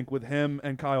throws, I think, with him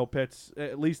and Kyle Pitts,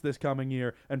 at least this coming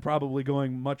year, and probably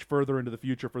going much further into the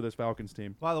future for this Falcons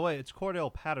team. By the way, it's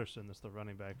Cordell Patterson that's the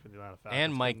running back for the Atlanta Falcons.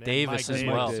 And Mike Davis as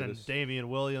well. And Damian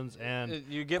Williams and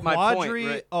you get my point,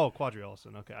 right? Oh, Quadri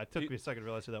Ellison. Okay, it took me a second to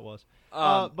realize who that was.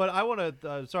 But I want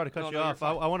to, sorry to cut you off,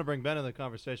 I want to bring Ben in the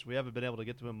conversation. We haven't been able to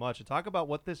get to him much and talk about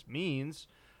what this means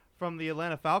from the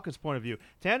Atlanta Falcons' point of view.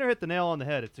 Tanner hit the nail on the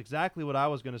head. It's exactly what I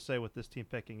was going to say with this team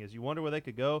picking is you wonder where they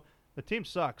could go. The team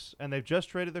sucks, and they've just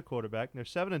traded their quarterback. They're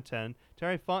 7-10.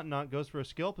 Terry Fontenot goes for a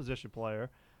skill position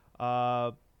player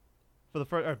for the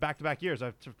first back-to-back years.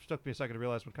 It took me a second to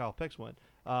realize when Kyle Pitts went.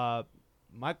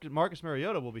 Marcus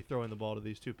Mariota will be throwing the ball to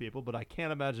these two people, but I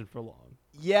can't imagine for long.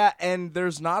 Yeah, and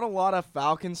there's not a lot of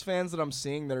Falcons fans that I'm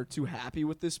seeing that are too happy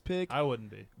with this pick. I wouldn't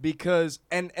be. Because,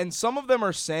 and some of them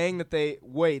are saying that they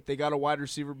got a wide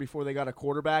receiver before they got a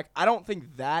quarterback. I don't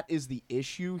think that is the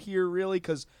issue here, really,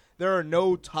 because there are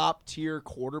no top-tier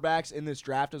quarterbacks in this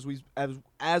draft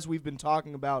as we've been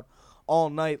talking about all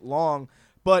night long.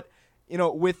 But,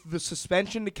 with the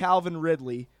suspension to Calvin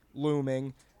Ridley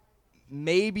looming,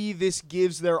 maybe this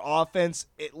gives their offense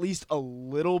at least a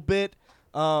little bit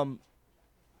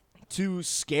to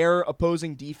scare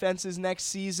opposing defenses next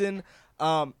season.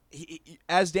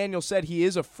 As Daniel said, he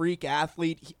is a freak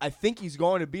athlete. I think he's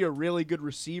going to be a really good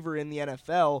receiver in the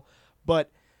NFL,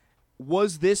 but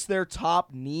was this their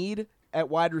top need at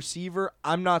wide receiver?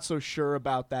 I'm not so sure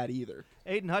about that either.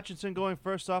 Aiden Hutchinson going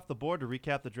first off the board to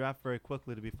recap the draft very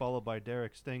quickly, to be followed by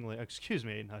Derek Stingley. Excuse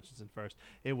me, Aiden Hutchinson first.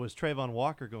 It was Trayvon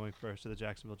Walker going first to the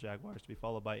Jacksonville Jaguars, to be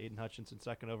followed by Aiden Hutchinson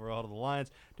second overall to the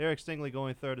Lions. Derek Stingley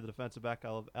going third to the defensive back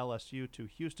of LSU to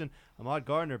Houston. Ahmad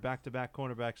Gardner, back-to-back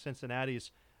cornerback,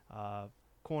 Cincinnati's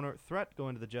corner threat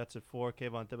going to the Jets at 4.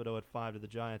 Kayvon Thibodeau at 5 to the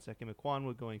Giants. Ekim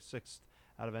Ekwonu going 6th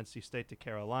out of NC State to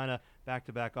Carolina.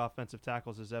 Back-to-back offensive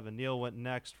tackles as Evan Neal went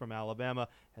next from Alabama.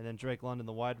 And then Drake London,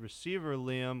 the wide receiver,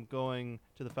 Liam, going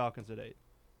to the Falcons at 8.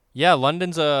 Yeah,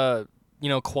 London's a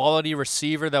quality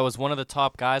receiver that was one of the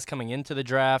top guys coming into the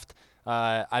draft.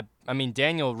 I mean,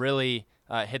 Daniel really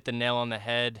hit the nail on the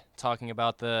head talking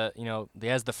about he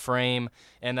has the frame,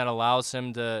 and that allows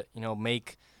him to,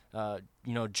 make,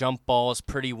 jump balls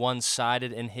pretty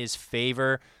one-sided in his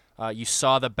favor. You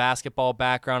saw the basketball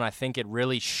background. I think it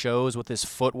really shows with his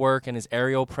footwork and his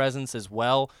aerial presence as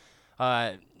well.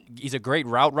 He's a great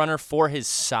route runner for his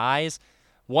size.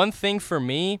 One thing for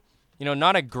me,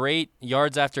 not a great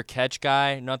yards after catch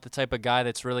guy, not the type of guy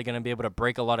that's really going to be able to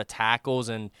break a lot of tackles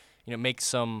and make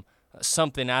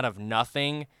something out of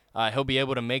nothing. He'll be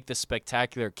able to make the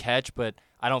spectacular catch, but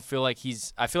I don't feel like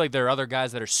I feel like there are other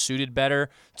guys that are suited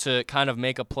better to kind of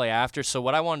make a play after. So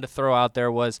what I wanted to throw out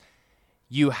there was,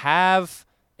 you have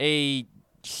a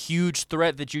huge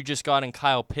threat that you just got in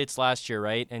Kyle Pitts last year,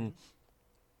 right? And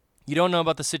you don't know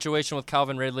about the situation with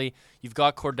Calvin Ridley. You've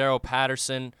got Cordero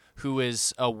Patterson, who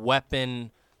is a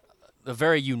weapon, a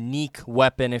very unique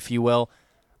weapon, if you will.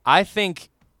 I think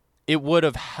it would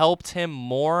have helped him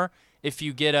more if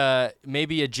you get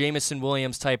maybe a Jameson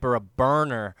Williams type or a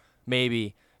burner,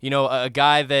 maybe. A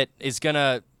guy that is going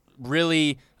to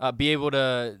really be able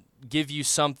to give you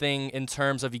something in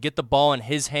terms of you get the ball in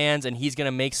his hands and he's going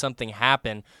to make something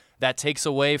happen that takes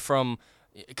away from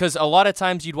 – because a lot of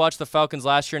times you'd watch the Falcons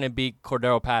last year and it'd be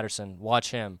Cordero Patterson. Watch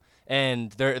him.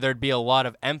 and there'd be a lot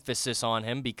of emphasis on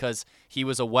him because he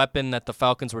was a weapon that the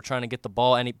Falcons were trying to get the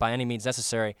ball by any means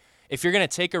necessary. If you're going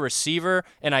to take a receiver,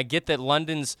 and I get that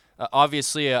London's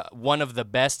obviously one of the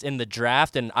best in the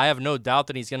draft, and I have no doubt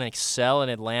that he's going to excel in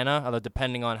Atlanta, although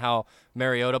depending on how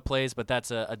Mariota plays, but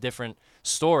that's a different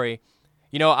story.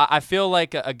 You know, I feel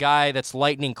like a guy that's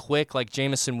lightning quick like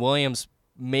Jameson Williams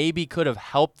maybe could have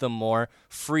helped them more,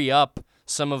 free up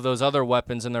some of those other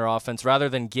weapons in their offense rather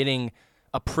than getting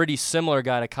a pretty similar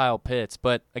guy to Kyle Pitts.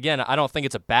 But again, I don't think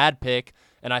it's a bad pick,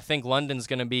 and I think London's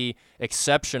going to be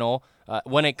exceptional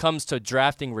when it comes to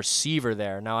drafting receiver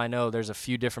there. Now, I know there's a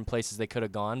few different places they could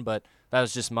have gone, but that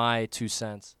was just my 2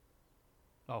 cents.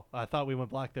 Oh, I thought we went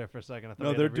black there for a second.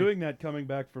 No, they're doing that coming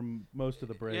back from most of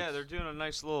the breaks. Yeah, they're doing a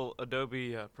nice little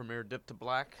Adobe Premiere dip to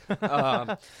black.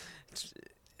 But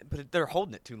they're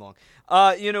holding it too long.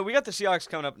 We got the Seahawks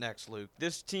coming up next, Luke.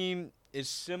 This team is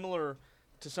similar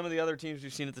to some of the other teams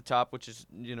we've seen at the top, which is,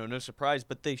 no surprise,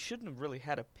 but they shouldn't have really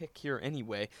had a pick here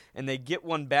anyway. And they get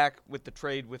one back with the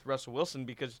trade with Russell Wilson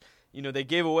because, they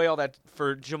gave away all that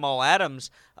for Jamal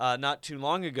Adams not too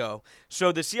long ago.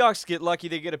 So the Seahawks get lucky.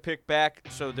 They get a pick back,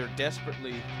 so they're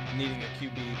desperately needing a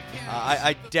QB.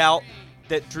 I doubt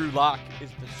that Drew Lock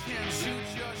is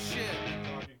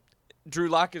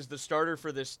the starter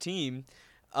for this team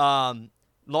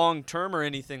long term or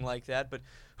anything like that, but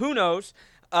who knows?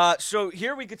 So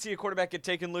here we could see a quarterback get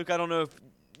taken, Luke. I don't know if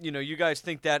you guys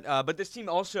think that, but this team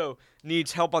also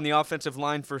needs help on the offensive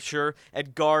line for sure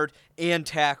at guard and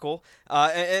tackle,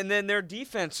 and then their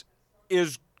defense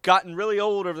is gotten really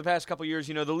old over the past couple years.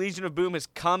 The Legion of Boom has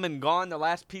come and gone. The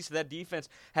last piece of that defense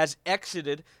has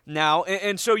exited now.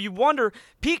 And so you wonder,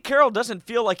 Pete Carroll doesn't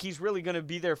feel like he's really going to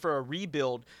be there for a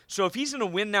rebuild. So if he's in a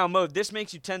win-now mode, this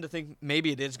makes you tend to think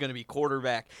maybe it is going to be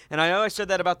quarterback. And I know I said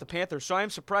that about the Panthers, so I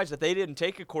am surprised that they didn't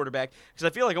take a quarterback because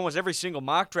I feel like almost every single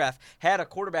mock draft had a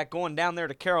quarterback going down there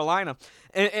to Carolina.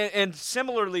 And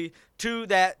similarly to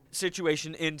that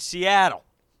situation in Seattle.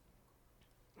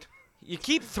 You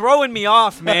keep throwing me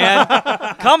off, man.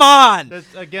 Come on.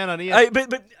 That's, again, on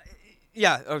ESPN.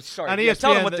 Yeah. Oh, sorry. On ESPN,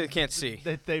 tell them what they can't see.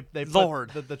 They Lord.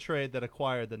 put the trade that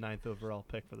acquired the 9th overall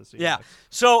pick for the Seahawks. Yeah.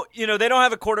 So, they don't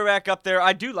have a quarterback up there.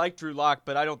 I do like Drew Lock,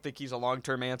 but I don't think he's a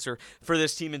long-term answer for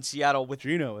this team in Seattle. With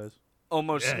Geno is.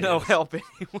 Almost no help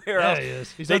anywhere else. He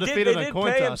is. He's they undefeated did on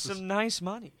coin pay tosses. him some nice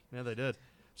money. Yeah, they did.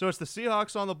 So it's the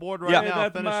Seahawks on the board right now.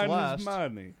 That's finished last.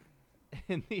 money.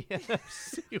 In the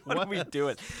NFC What are we West.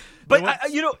 doing? But,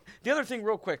 the other thing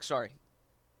real quick, sorry.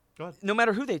 Go ahead. No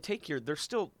matter who they take here, they're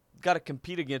still got to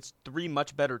compete against 3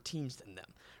 much better teams than them,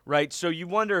 right? So you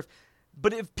wonder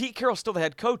if Pete Carroll's still the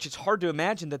head coach, it's hard to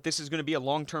imagine that this is going to be a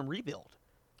long-term rebuild.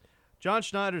 John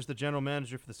Schneider's the general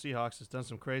manager for the Seahawks, has done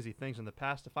some crazy things in the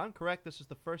past. If I'm correct, this is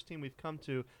the first team we've come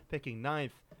to picking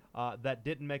 9th that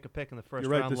didn't make a pick in the first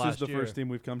You're right. round This last is the year. first team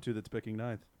we've come to that's picking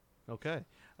 9th. Okay.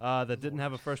 That didn't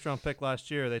have a first-round pick last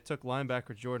year. They took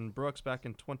linebacker Jordan Brooks back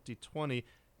in 2020.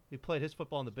 He played his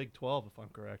football in the Big 12, if I'm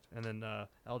correct. And then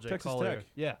L.J. Texas Collier. Tech.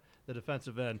 Yeah, the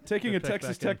defensive end. Taking a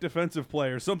Texas Tech defensive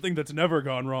player, something that's never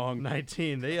gone wrong.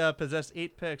 19. They possess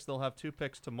 8 picks. They'll have 2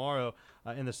 picks tomorrow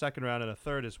in the second round and a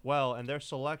third as well. And their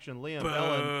selection, Liam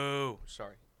Ellen.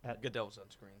 Sorry. Goodell's on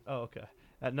screen. Oh, okay.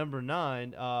 At number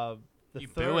 9, You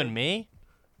booing me?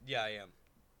 Yeah, I am.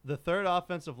 The third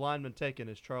offensive lineman taken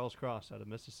is Charles Cross out of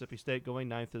Mississippi State, going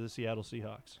 9th to the Seattle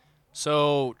Seahawks.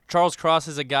 So Charles Cross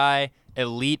is a guy,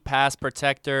 elite pass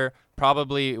protector,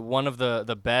 probably one of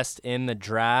the best in the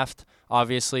draft,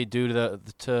 obviously due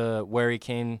to where he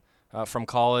came from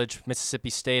college,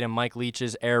 Mississippi State and Mike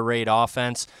Leach's air raid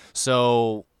offense.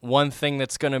 So one thing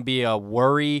that's going to be a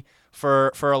worry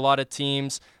for a lot of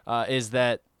teams is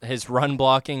that his run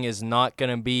blocking is not going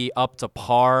to be up to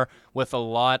par with a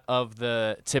lot of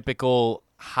the typical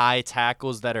high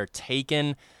tackles that are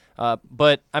taken.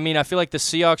 But, I feel like the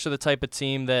Seahawks are the type of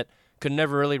team that could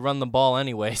never really run the ball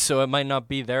anyway, so it might not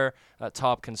be their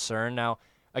top concern. Now,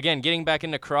 again, getting back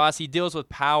into Cross, he deals with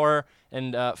power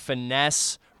and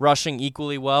finesse rushing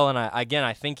equally well, and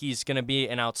I think he's going to be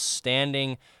an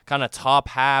outstanding kind of top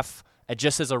half,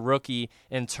 just as a rookie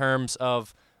in terms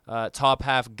of top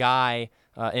half guy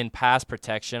in pass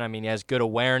protection. He has good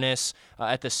awareness.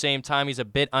 At the same time, he's a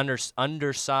bit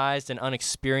undersized and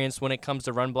unexperienced when it comes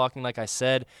to run blocking. Like I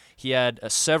said, he had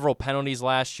several penalties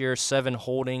last year, 7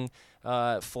 holding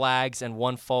flags and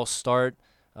 1 false start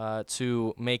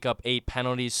to make up 8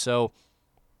 penalties. So,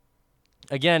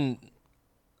 again,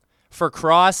 for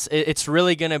Cross, it's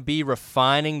really going to be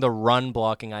refining the run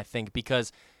blocking, I think,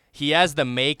 because he has the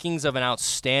makings of an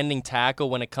outstanding tackle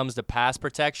when it comes to pass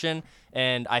protection,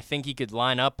 and I think he could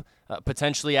line up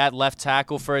potentially at left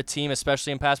tackle for a team,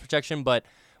 especially in pass protection. But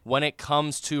when it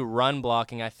comes to run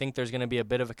blocking, I think there's going to be a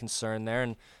bit of a concern there.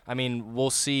 And, I mean, we'll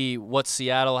see what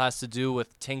Seattle has to do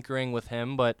with tinkering with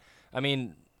him. But, I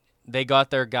mean, they got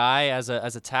their guy as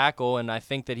a tackle, and I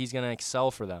think that he's going to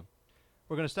excel for them.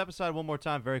 We're going to step aside one more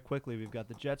time very quickly. We've got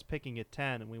the Jets picking at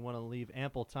 10, and we want to leave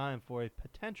ample time for a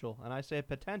potential, and I say a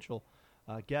potential,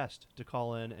 guest to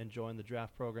call in and join the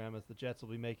draft program, as the Jets will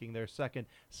be making their second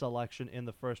selection in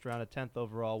the first round at 10th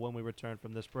overall when we return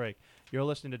from this break. You're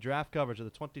listening to draft coverage of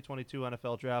the 2022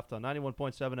 NFL Draft on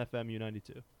 91.7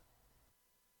 FM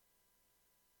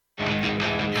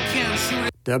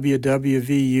U92.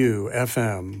 WWVU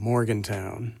FM,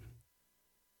 Morgantown.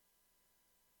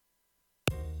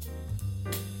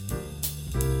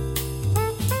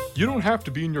 You don't have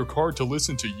to be in your car to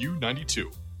listen to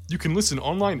U92. You can listen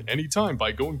online anytime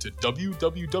by going to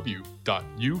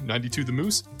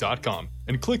www.u92themoose.com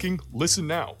and clicking Listen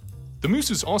Now. The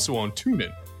Moose is also on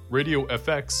TuneIn, Radio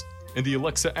FX, and the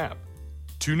Alexa app.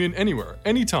 Tune in anywhere,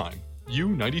 anytime.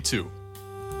 U92.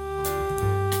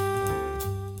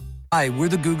 Hi, we're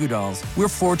the Goo Goo Dolls. We're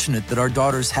fortunate that our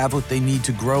daughters have what they need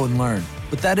to grow and learn.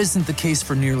 But that isn't the case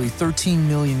for nearly 13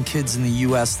 million kids in the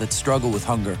U.S. that struggle with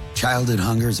hunger. Childhood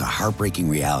hunger is a heartbreaking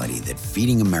reality that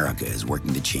Feeding America is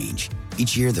working to change.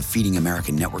 Each year, the Feeding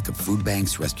America network of food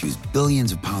banks rescues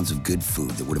billions of pounds of good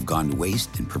food that would have gone to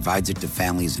waste and provides it to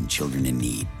families and children in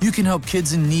need. You can help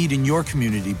kids in need in your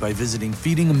community by visiting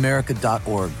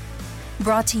feedingamerica.org.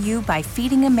 Brought to you by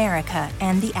Feeding America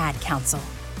and the Ad Council.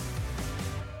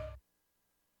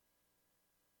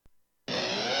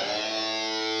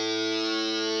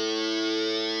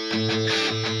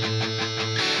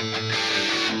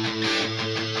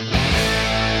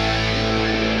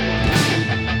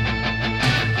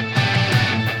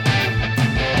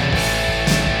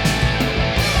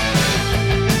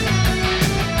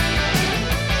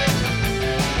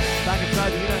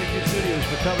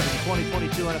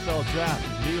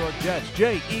 Draft, New York Jets,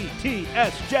 Jets,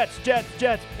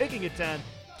 Jets, picking at 10.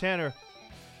 Tanner,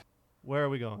 where are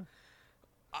we going?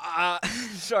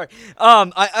 Sorry.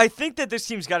 I think that this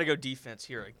team's got to go defense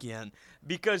here again,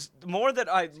 because the more that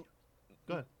I've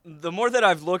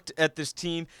looked at this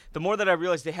team, the more that I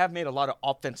realize they have made a lot of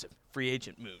offensive free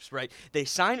agent moves, right? They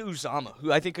signed Uzomah,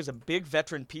 who I think is a big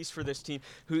veteran piece for this team,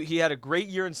 who he had a great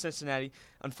year in Cincinnati,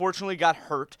 unfortunately got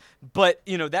hurt, but,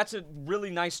 that's a really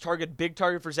nice target, big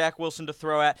target for Zach Wilson to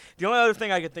throw at. The only other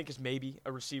thing I could think is maybe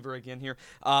a receiver again here,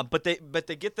 but they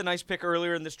get the nice pick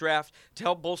earlier in this draft to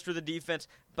help bolster the defense,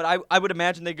 but I would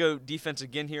imagine they go defense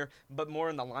again here, but more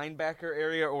in the linebacker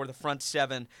area or the front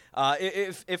seven.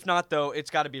 If not, though, it's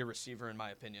got to be a receiver in my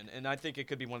opinion, and I think it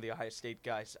could be one of the Ohio State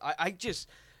guys. I just...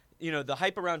 the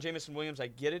hype around Jameson Williams, I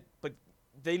get it, but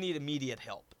they need immediate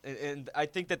help. And I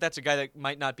think that that's a guy that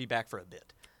might not be back for a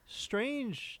bit.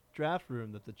 Strange draft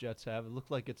room that the Jets have. It looked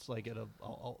like it's like at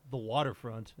the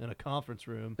waterfront in a conference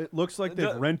room. It looks like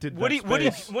they've rented Woody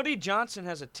space. Woody Johnson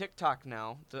has a TikTok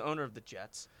now, the owner of the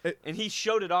Jets, and he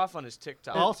showed it off on his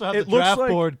TikTok. Also have the draft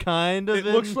board kind of. It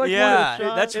looks like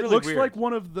that's really looks weird. like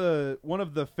one of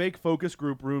the fake focus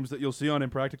group rooms that you'll see on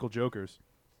Impractical Jokers.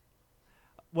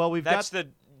 Well, that's the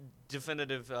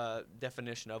definitive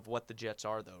definition of what the Jets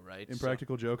are, though, right?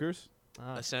 Impractical Jokers?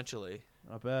 Essentially.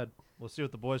 Not bad. We'll see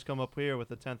what the boys come up here with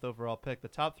the 10th overall pick. The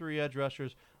top 3 edge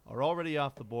rushers are already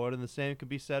off the board, and the same can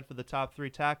be said for the top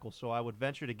 3 tackles. So I would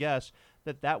venture to guess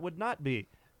that would not be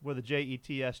where the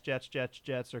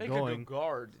Jets are going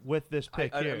guard with this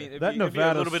pick here. I mean, that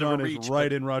Nevada sun is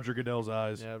right in Roger Goodell's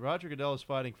eyes. Yeah, Roger Goodell is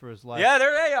fighting for his life. Yeah,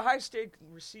 they're a high-state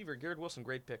receiver. Garrett Wilson,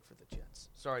 great pick for the Jets.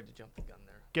 Sorry to jump the gun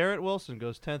there. Garrett Wilson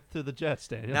goes 10th to the Jets,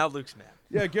 Daniel. Now Luke's mad.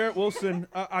 Yeah, Garrett Wilson,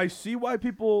 I see why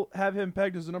people have him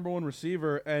pegged as the number 1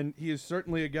 receiver, and he is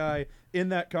certainly a guy in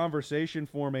that conversation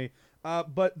for me.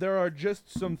 But there are just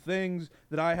some things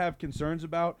that I have concerns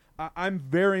about. I'm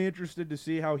very interested to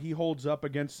see how he holds up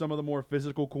against some of the more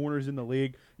physical corners in the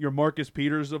league, your Marcus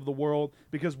Peters of the world,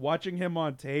 because watching him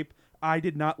on tape, I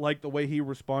did not like the way he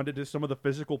responded to some of the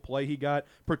physical play he got,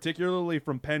 particularly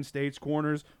from Penn State's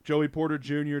corners, Joey Porter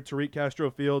Jr., Tariq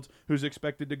Castro-Fields, who's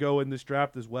expected to go in this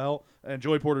draft as well, and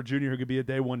Joey Porter Jr., who could be a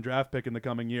day 1 draft pick in the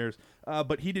coming years.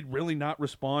 But he did really not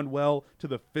respond well to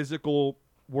the physical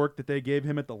work that they gave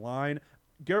him at the line.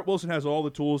 Garrett Wilson has all the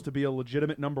tools to be a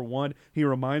legitimate number 1. He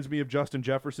reminds me of Justin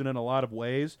Jefferson in a lot of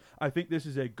ways. I think this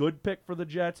is a good pick for the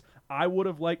Jets. I would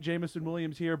have liked Jameson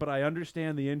Williams here, but I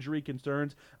understand the injury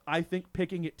concerns. I think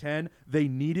picking at 10, they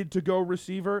needed to go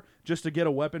receiver just to get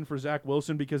a weapon for Zach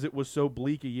Wilson because it was so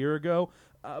bleak a year ago.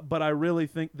 But I really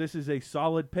think this is a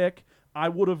solid pick. I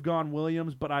would have gone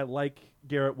Williams, but I like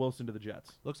Garrett Wilson to the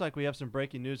Jets. Looks like we have some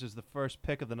breaking news as the first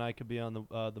pick of the night could be on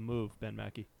the move, Ben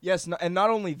Mackey. Yes, and not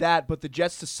only that, but the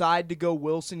Jets decide to go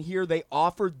Wilson here. They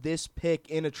offered this pick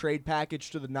in a trade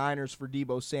package to the Niners for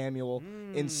Deebo Samuel.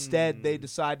 Instead, they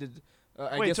decided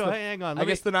hang on. I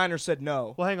guess the Niners said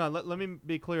no. Well, hang on. Let me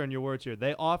be clear on your words here.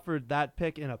 They offered that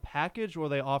pick in a package, or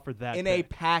they offered that in pick? a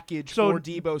package for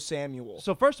Deebo Samuel.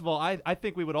 So first of all, I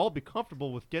think we would all be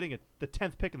comfortable with getting the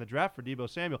 10th pick in the draft for Deebo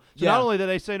Samuel. So not only did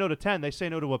they say no to 10, they say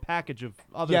no to a package of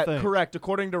other things. Yeah, correct.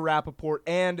 According to Rappaport,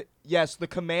 and yes, the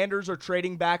Commanders are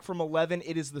trading back from 11.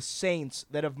 It is the Saints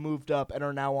that have moved up and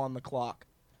are now on the clock.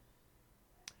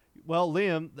 Well,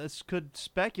 Liam, this could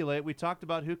speculate. We talked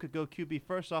about who could go QB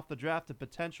first off the draft, the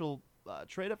potential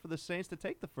trade up for the Saints to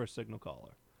take the first signal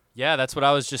caller. Yeah, that's what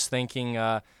I was just thinking.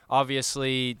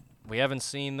 Obviously, we haven't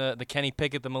seen the Kenny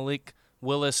Pickett, the Malik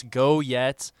Willis go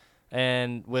yet,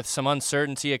 and with some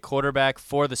uncertainty at quarterback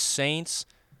for the Saints,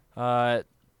 I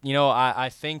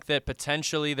think that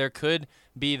potentially there could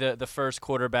be the first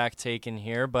quarterback taken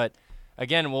here. But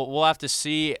again, we'll have to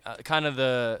see kind of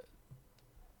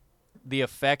the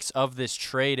effects of this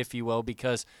trade, if you will,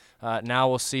 because now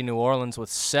we'll see New Orleans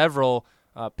with several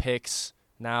picks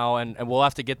now, and we'll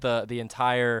have to get the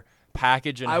entire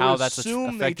package and how that's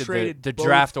affected the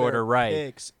draft order, right?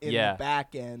 Picks in the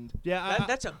back end. Yeah,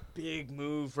 that's a big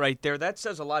move right there. That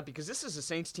says a lot because this is a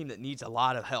Saints team that needs a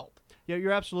lot of help. Yeah,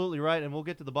 you're absolutely right, and we'll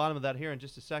get to the bottom of that here in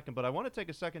just a second. But I want to take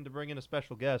a second to bring in a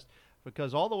special guest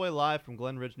because all the way live from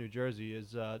Glen Ridge, New Jersey,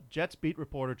 is Jets beat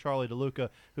reporter Charlie DeLuca,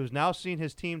 who's now seen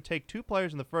his team take 2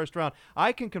 players in the first round.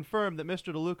 I can confirm that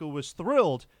Mr. DeLuca was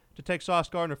thrilled to take Sauce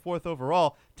Gardner 4th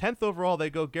overall. 10th overall, they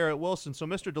go Garrett Wilson. So,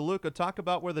 Mr. DeLuca, talk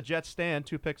about where the Jets stand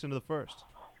 2 picks into the first.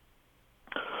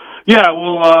 Yeah,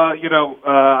 well,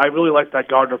 I really like that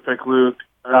Gardner pick, Luke.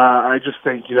 I just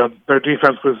think, their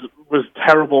defense was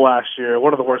terrible last year.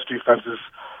 One of the worst defenses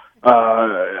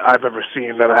I've ever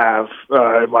seen that I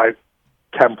have in my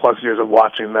 10-plus years of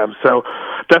watching them. So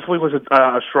definitely was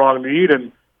a strong need.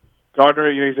 And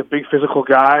Gardner, he's a big physical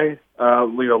guy,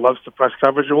 loves the press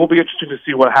coverage. And it will be interesting to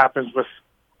see what happens with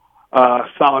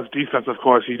Saleh's defense, of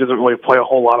course. He doesn't really play a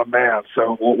whole lot of man,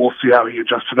 so we'll see how he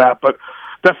adjusts to that. But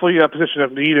definitely a position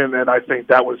of need, and I think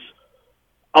that was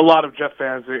a lot of Jet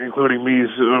fans, including me's,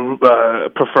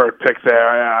 preferred pick there.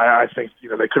 I think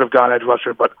they could have gone edge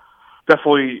rusher, but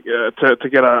definitely to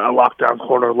get a lockdown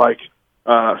corner like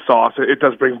Sauce, it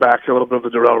does bring back a little bit of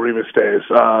the Darrelle Revis days.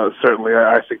 Certainly,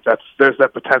 I think there's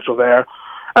that potential there.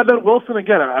 And then Wilson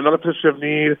again, another position of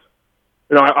need.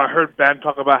 I heard Ben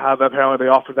talk about how apparently they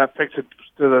offered that pick to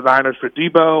the Niners for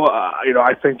Deebo.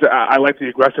 I think I like the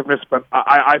aggressiveness, but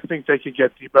I think they could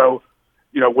get Deebo.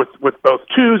 With both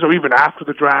twos or even after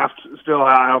the draft, still,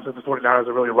 I don't think the 49ers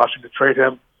are really rushing to trade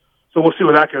him. So we'll see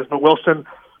where that goes. But Wilson,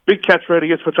 big catch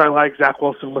radius, which I like. Zach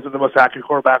Wilson wasn't the most accurate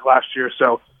quarterback last year.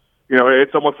 So,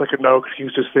 it's almost like a no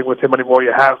excuses thing with him anymore.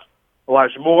 You have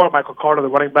Elijah Moore, Michael Carter, the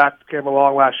running back, came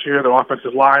along last year. Their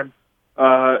offensive line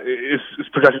is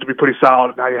projected to be pretty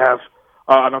solid. Now you have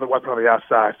another weapon on the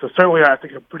outside. So certainly I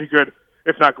think a pretty good,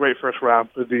 if not great, first round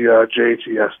for the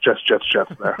Jets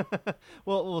there.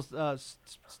 Well,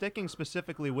 sticking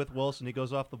specifically with Wilson, he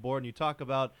goes off the board, and you talk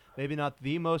about maybe not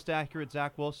the most accurate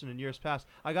Zach Wilson in years past.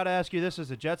 I got to ask you this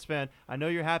as a Jets fan. I know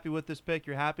you're happy with this pick.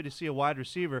 You're happy to see a wide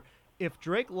receiver. If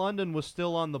Drake London was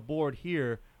still on the board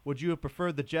here, would you have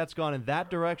preferred the Jets gone in that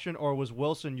direction, or was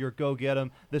Wilson your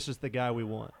go-get-him, this is the guy we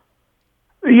want?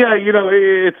 Yeah,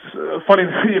 it's funny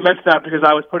that you mentioned that because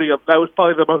that was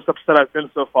probably the most upset I've been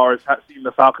so far is seeing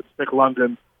the Falcons pick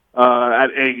London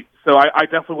at 8. So I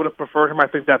definitely would have preferred him. I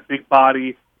think that big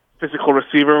body, physical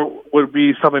receiver would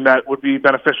be something that would be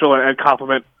beneficial and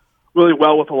complement really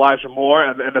well with Elijah Moore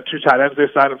and the 2 tight ends they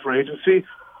signed for agency.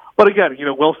 But again,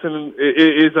 Wilson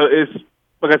is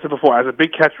like I said before, has a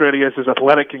big catch radius, is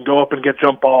athletic, can go up and get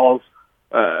jump balls,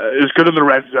 is good in the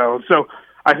red zone. So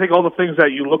I think all the things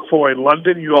that you look for in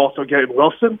London, you also get in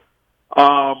Wilson.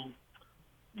 But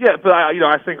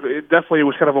I think it definitely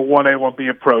was kind of a 1A, 1B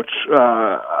approach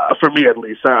for me at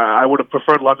least. I would have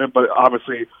preferred London, but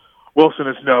obviously Wilson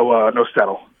is no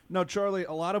settle. No, Charlie,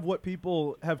 a lot of what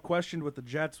people have questioned with the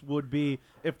Jets would be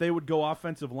if they would go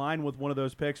offensive line with one of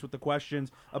those picks, with the questions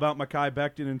about Mekhi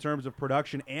Becton in terms of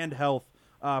production and health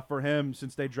for him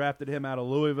since they drafted him out of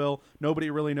Louisville. Nobody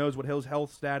really knows what his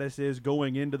health status is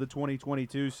going into the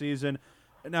 2022 season.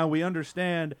 Now, we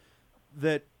understand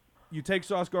that you take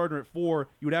Sauce Gardner at 4,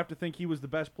 you would have to think he was the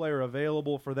best player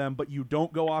available for them, but you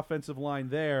don't go offensive line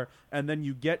there, and then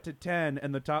you get to 10,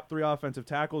 and the top 3 offensive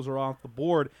tackles are off the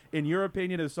board. In your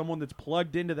opinion, as someone that's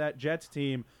plugged into that Jets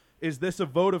team, Is this a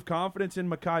vote of confidence in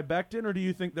Mekhi Becton, or do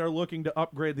you think they're looking to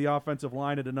upgrade the offensive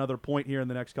line at another point here in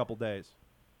the next couple days?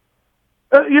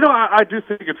 I do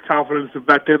think it's confidence in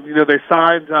Becton. They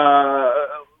signed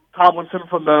Tomlinson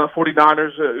from the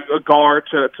 49ers, a guard,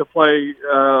 to play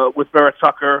with Barrett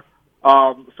Tucker.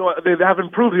 So they have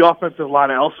improved the offensive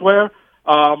line elsewhere.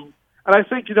 And I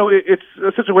think, it's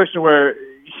a situation where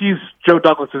he's Joe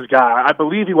Douglas's guy. I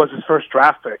believe he was his first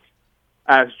draft pick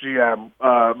as GM,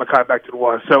 Mekhi Becton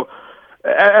was. So,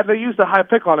 and they used a high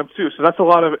pick on him, too. So that's a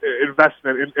lot of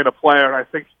investment in a player. And I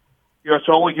think,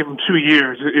 to only give him 2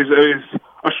 years is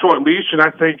a short leash. And I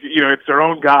think, it's their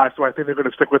own guy. So I think they're going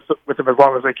to stick with him as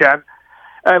long as they can.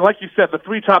 And like you said, the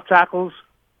 3 top tackles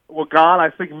were gone. I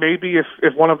think maybe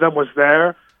if one of them was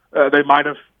there, they might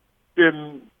have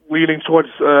been leaning towards,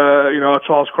 a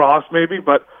Charles Cross maybe.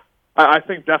 But I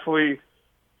think definitely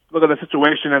look at the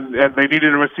situation, and they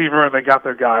needed a receiver, and they got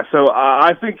their guy. So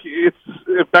I think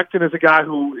Becton is a guy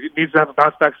who needs to have a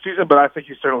bounce-back season, but I think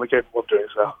he's certainly capable of doing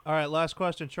so. All right, last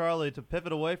question, Charlie. To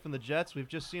pivot away from the Jets, we've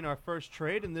just seen our first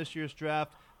trade in this year's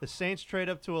draft. The Saints trade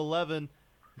up to 11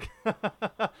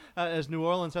 as New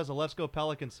Orleans has a Let's Go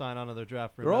Pelicans sign on their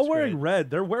draft room. They're all wearing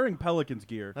red. They're wearing Pelicans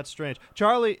gear. That's strange.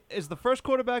 Charlie, is the first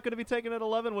quarterback going to be taken at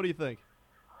 11? What do you think?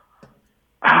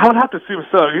 I would have to see.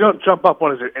 So you don't jump up,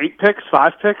 8 picks,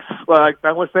 5 picks? Like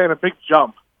Ben was saying, a big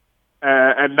jump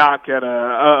and not get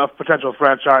a potential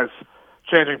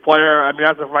franchise-changing player. I mean,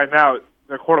 as of right now,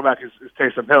 their quarterback is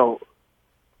Taysom Hill.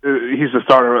 He's the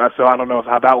starter, so I don't know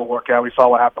how that will work out. We saw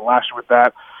what happened last year with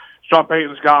that. Sean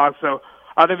Payton's gone, so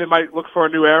I think they might look for a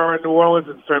new era in New Orleans,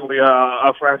 and certainly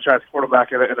a franchise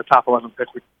quarterback in a top 11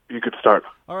 pick would be a good start.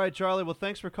 All right, Charlie. Well,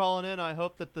 thanks for calling in. I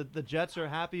hope that the Jets are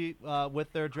happy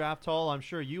with their draft haul. I'm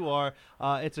sure you are.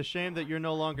 It's a shame that you're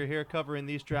no longer here covering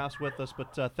these drafts with us,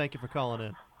 but thank you for calling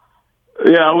in.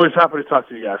 Yeah, always happy to talk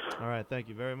to you guys. All right, thank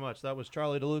you very much. That was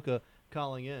Charlie DeLuca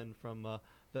calling in from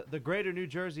the greater New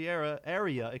Jersey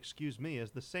area,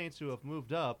 as the Saints, who have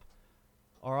moved up,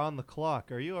 are on the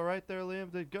clock. Are you all right there,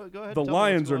 Liam? Go ahead. The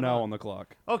Lions are now on the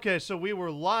clock. Okay, so we were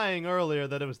lying earlier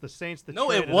that it was the Saints that No,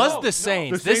 traded it was up. the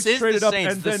Saints. The This Saints is traded the up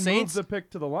Saints. and The then Saints. moved the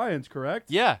pick to the Lions, correct?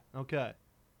 Yeah. Okay.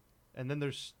 And then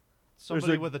there's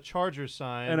somebody with a Chargers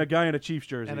sign. And a guy in a Chiefs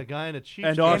jersey. And a guy in a Chiefs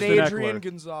and jersey. Austin And Adrian Eckler.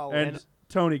 Gonzalez. And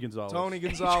Tony Gonzalez. Tony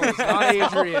Gonzalez, not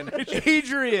Adrian.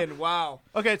 Adrian, wow.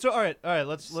 Okay, so all right,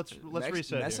 let's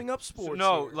reset. Messing here. up sports.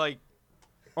 No, here. like,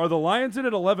 are the Lions in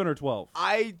at 11 or 12?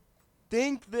 I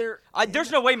think they're.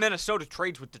 There's no way Minnesota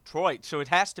trades with Detroit, so it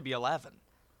has to be 11.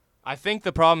 I think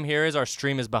the problem here is our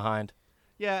stream is behind.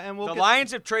 Yeah, and the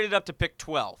Lions have traded up to pick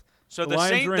 12. So the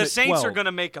Saints are going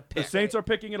to make a pick. The Saints are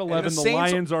picking at 11. The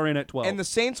Saints Lions are in at 12. And the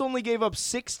Saints only gave up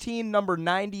 16, number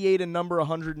 98, and number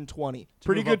 120.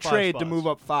 Pretty good trade to move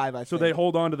up 5, I think. So they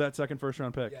hold on to that second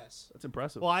first-round pick. Yes. That's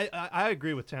impressive. Well, I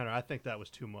agree with Tanner. I think that was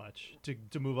too much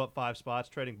to move up 5 spots,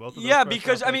 trading both of those. Yeah,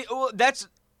 because, I mean, that's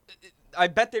 – I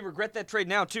bet they regret that trade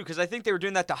now, too, because I think they were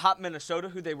doing that to hot Minnesota,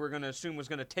 who they were going to assume was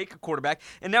going to take a quarterback.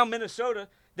 And now Minnesota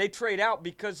 – they trade out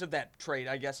because of that trade,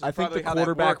 I guess. I think the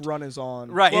quarterback run is on.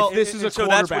 Right. Well, this is a so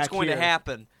quarterback that's what's going to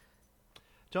happen.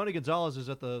 Tony Gonzalez is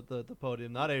at the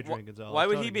podium, not Adrian Gonzalez. Why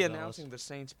would Tony he be Gonzalez. announcing the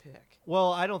Saints pick?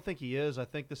 Well, I don't think he is. I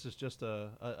think this is just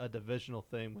a divisional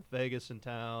thing with Vegas in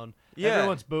town. Yeah.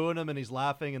 Everyone's booing him, and he's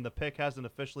laughing, and the pick hasn't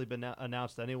officially been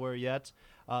announced anywhere yet.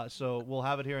 So we'll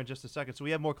have it here in just a second. So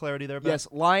we have more clarity there, Ben? Yes,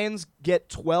 Lions get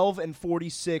 12 and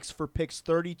 46 for picks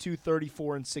 32,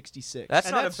 34, and 66. That's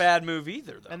not a bad move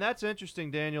either, though. And that's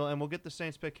interesting, Daniel, and we'll get the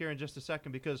Saints pick here in just a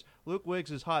second because Luke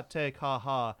Wiggs' hot take,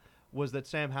 was that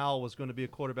Sam Howell was going to be a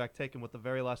quarterback taken with the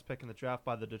very last pick in the draft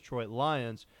by the Detroit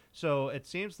Lions. So it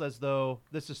seems as though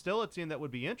this is still a team that would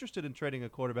be interested in trading a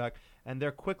quarterback, and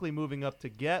they're quickly moving up to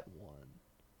get one.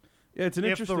 Yeah, it's an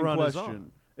interesting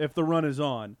question. If the run is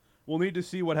on. We'll need to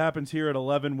see what happens here at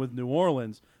 11 with New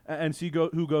Orleans and see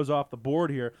who goes off the board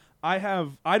here. I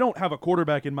don't have a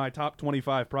quarterback in my top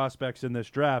 25 prospects in this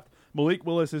draft. Malik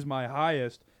Willis is my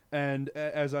highest, and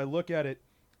as I look at it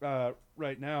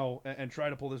right now and try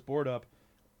to pull this board up,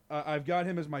 I've got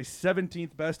him as my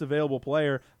 17th best available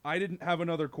player. I didn't have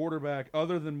another quarterback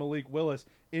other than Malik Willis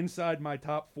inside my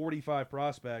top 45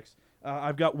 prospects.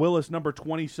 I've got Willis number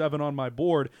 27 on my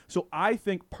board. So I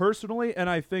think personally,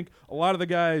 and I think a lot of the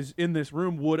guys in this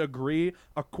room would agree,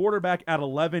 a quarterback at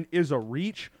 11 is a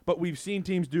reach, but we've seen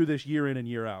teams do this year in and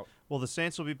year out. Well, the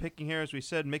Saints will be picking here, as we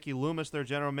said, Mickey Loomis, their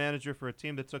general manager, for a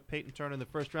team that took Peyton Turner in the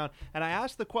first round. And I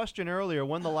asked the question earlier,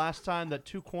 when the last time that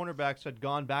 2 cornerbacks had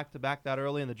gone back-to-back that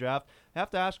early in the draft. I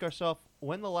have to ask ourselves,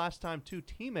 when the last time 2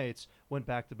 teammates went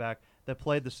back-to-back that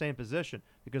played the same position?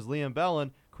 Because Liam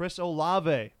Bellin, Chris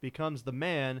Olave becomes the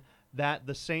man that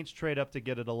the Saints trade up to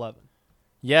get at 11.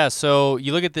 Yeah, so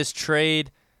you look at this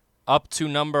trade up to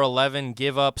number 11,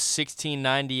 give up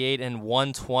 1698 and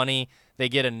 120. They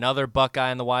get another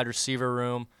Buckeye in the wide receiver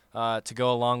room to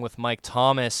go along with Mike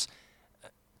Thomas.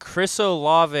 Chris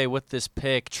Olave with this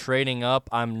pick trading up,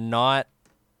 I'm not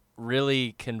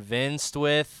really convinced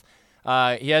with.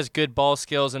 He has good ball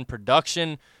skills and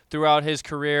production throughout his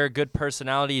career, good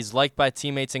personality. He's liked by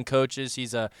teammates and coaches.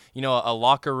 He's a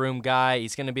locker room guy.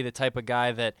 He's going to be the type of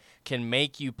guy that can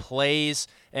make you plays.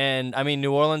 And, I mean,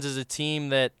 New Orleans is a team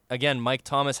that, again, Mike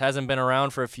Thomas hasn't been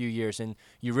around for a few years, and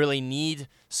you really need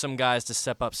some guys to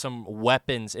step up, some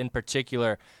weapons in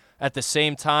particular. At the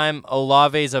same time,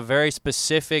 Olave is a very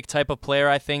specific type of player,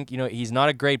 I think. He's not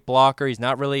a great blocker. He's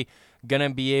not really going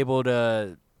to be able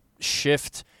to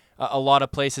shift a lot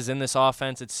of places in this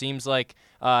offense. It seems like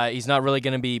he's not really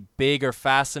going to be big or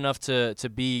fast enough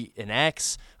to be an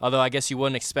X, although I guess you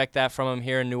wouldn't expect that from him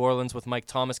here in New Orleans with Mike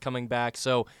Thomas coming back.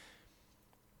 So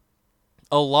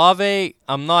Olave,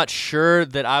 I'm not sure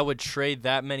that I would trade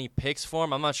that many picks for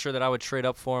him. I'm not sure that I would trade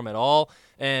up for him at all.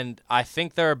 And I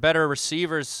think there are better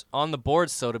receivers on the board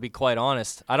still, to be quite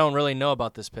honest. I don't really know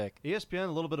about this pick. ESPN,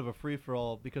 a little bit of a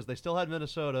free-for-all because they still had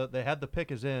Minnesota. They had the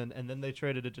pick as in, and then they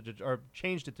traded it or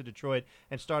changed it to Detroit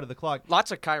and started the clock.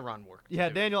 Lots of Chiron work. Yeah,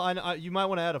 Daniel, you might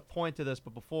want to add a point to this,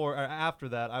 but before or after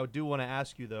that, I do want to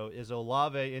ask you, though, is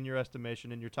Olave, in your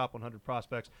estimation, in your top 100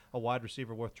 prospects, a wide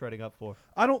receiver worth trading up for?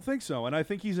 I don't think so, and I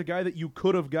think he's a guy that you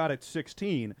could have got at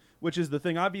 16, which is the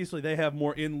thing. Obviously, they have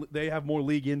more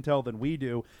league intel than we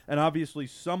do, and obviously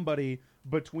somebody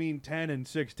between 10 and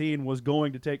 16 was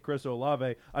going to take Chris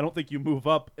Olave. I don't think you move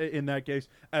up in that case,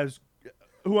 as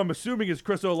who I'm assuming is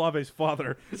Chris Olave's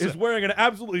father is wearing an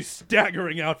absolutely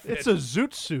staggering outfit. It's a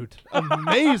zoot suit.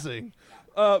 Amazing.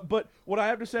 But what I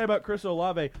have to say about Chris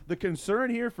Olave, the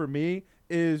concern here for me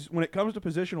is when it comes to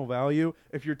positional value,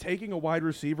 if you're taking a wide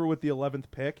receiver with the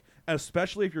 11th pick,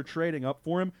 especially if you're trading up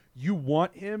for him, you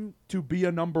want him to be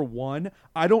a number one.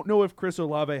 I don't know if Chris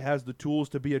Olave has the tools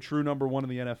to be a true number one in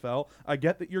the NFL. I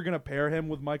get that you're going to pair him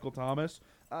with Michael Thomas,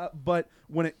 but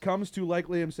when it comes to, like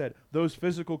Liam said, those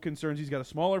physical concerns, he's got a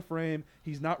smaller frame.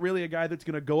 He's not really a guy that's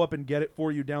going to go up and get it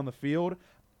for you down the field.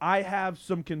 I have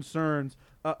some concerns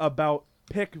about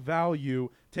pick value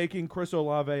taking Chris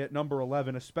Olave at number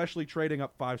 11, especially trading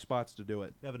up 5 spots to do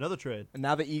it. We have another trade. And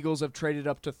now the Eagles have traded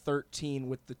up to 13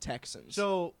 with the Texans.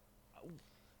 So,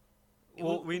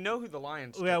 well, we know who the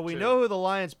Lions Yeah, we know who the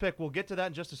Lions pick. We'll get to that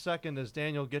in just a second as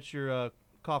Daniel gets your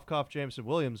cough, Jameson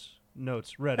Williams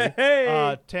notes ready.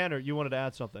 Hey! Tanner, you wanted to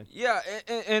add something. Yeah,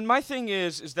 and my thing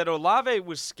is that Olave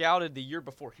was scouted the year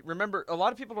before. Remember, a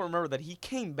lot of people don't remember that he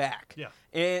came back. Yeah.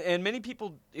 And many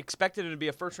people expected him to be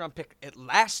a first-round pick at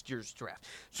last year's draft.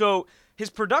 So his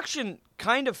production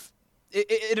kind of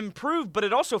it improved, but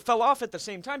it also fell off at the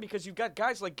same time because you've got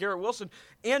guys like Garrett Wilson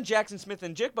and Jackson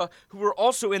Smith-Njigba who were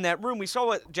also in that room. We saw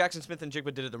what Jackson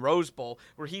Smith-Njigba did at the Rose Bowl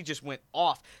where he just went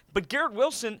off. But Garrett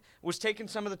Wilson was taking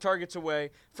some of the targets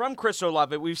away from Chris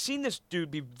Olave. We've seen this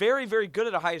dude be very, very good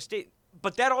at Ohio State,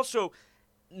 but that also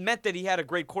meant that he had a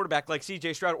great quarterback like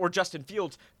C.J. Stroud or Justin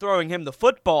Fields throwing him the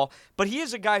football. But he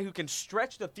is a guy who can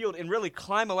stretch the field and really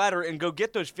climb a ladder and go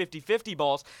get those 50-50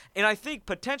 balls. And I think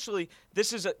potentially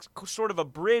this is a sort of a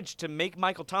bridge to make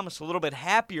Michael Thomas a little bit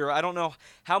happier. I don't know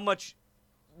how much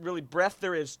really breadth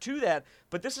there is to that,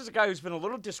 but this is a guy who's been a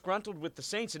little disgruntled with the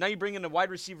Saints, and now you bring in a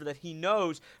wide receiver that he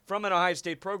knows from an Ohio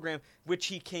State program, which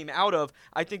he came out of.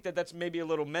 I think that that's maybe a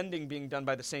little mending being done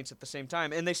by the Saints at the same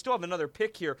time, and they still have another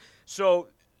pick here. So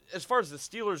as far as the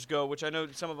Steelers go, which I know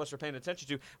some of us are paying attention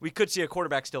to, we could see a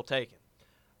quarterback still taken.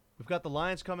 We've got the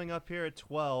Lions coming up here at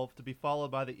 12 to be followed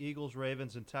by the Eagles,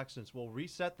 Ravens, and Texans. We'll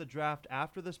reset the draft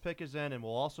after this pick is in, and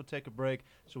we'll also take a break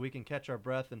so we can catch our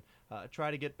breath and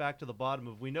try to get back to the bottom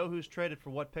of. We know who's traded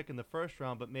for what pick in the first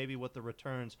round, but maybe what the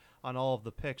returns on all of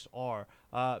the picks are.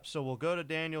 So we'll go to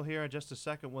Daniel here in just a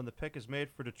second when the pick is made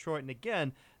for Detroit. And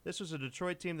again, this was a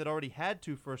Detroit team that already had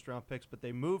 2 first-round picks, but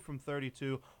they moved from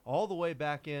 32 all the way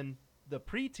back in the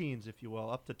preteens, if you will,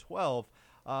 up to 12.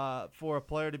 For a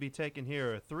player to be taken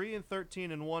here. A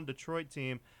 3-13-1 Detroit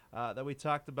team that we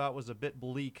talked about was a bit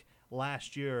bleak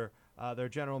last year. Their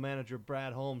general manager,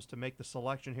 Brad Holmes, to make the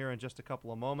selection here in just a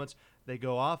couple of moments. They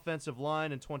go offensive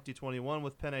line in 2021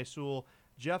 with Penei Sewell.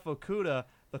 Jeff Okudah,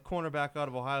 the cornerback out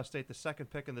of Ohio State, the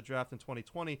second pick in the draft in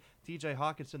 2020. TJ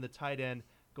Hawkinson, the tight end,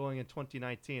 going in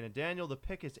 2019. And Daniel, the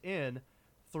pick is in.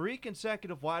 3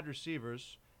 consecutive wide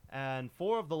receivers, and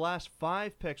 4 of the last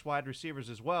 5 picks wide receivers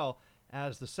as well.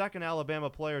 as the second Alabama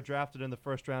player drafted in the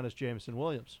first round is Jameson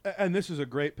Williams. And this is a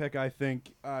great pick, I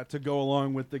think, to go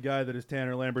along with the guy that is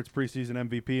Tanner Lambert's preseason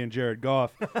MVP and Jared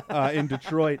Goff in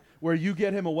Detroit, where you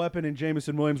get him a weapon in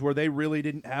Jameson Williams where they really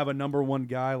didn't have a number one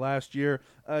guy last year.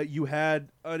 You had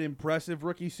an impressive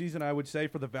rookie season, I would say,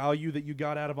 for the value that you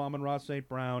got out of Amon-Ra St.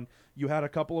 Brown. You had a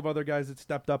couple of other guys that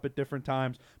stepped up at different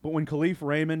times. But when Khalif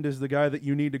Raymond is the guy that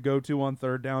you need to go to on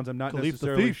third downs, I'm not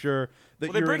necessarily sure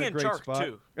that you're in a great spot.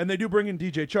 Too. And they do bring in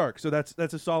DJ Chark, so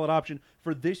that's a solid option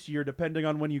for this year, depending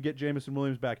on when you get Jameson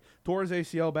Williams back. Tore his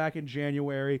ACL back in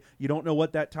January. You don't know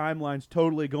what that timeline's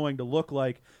totally going to look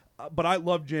like. But I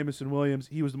love Jameson Williams.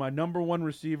 He was my number one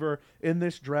receiver in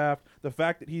this draft. The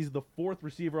fact that he's the fourth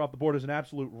receiver off the board is an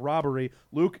absolute robbery.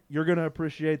 Luke, you're going to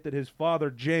appreciate that his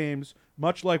father, James,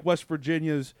 much like West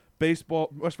Virginia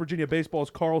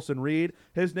baseball's Carlson Reed,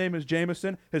 his name is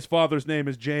Jameson. His father's name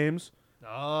is James.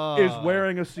 Is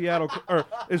wearing a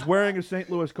St.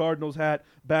 Louis Cardinals hat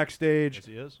backstage. Yes,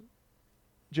 he is.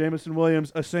 Jameson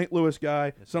Williams, a St. Louis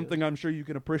guy, something I'm sure you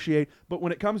can appreciate. But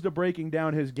when it comes to breaking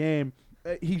down his game,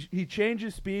 he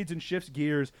changes speeds and shifts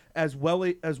gears as well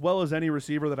as any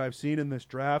receiver that I've seen in this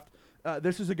draft.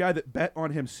 This is a guy that bet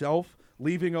on himself,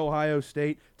 leaving Ohio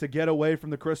State to get away from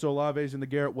the Chris Olaves and the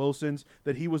Garrett Wilsons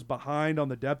that he was behind on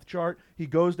the depth chart. He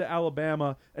goes to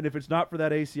Alabama, and if it's not for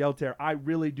that ACL tear, I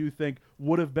really do think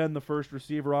would have been the first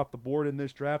receiver off the board in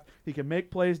this draft. He can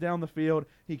make plays down the field.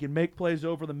 He can make plays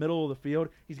over the middle of the field.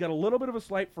 He's got a little bit of a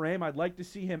slight frame. I'd like to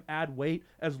see him add weight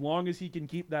as long as he can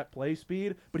keep that play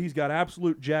speed, but he's got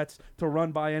absolute jets to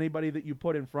run by anybody that you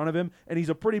put in front of him, and he's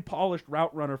a pretty polished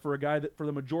route runner for a guy that for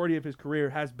the majority of his career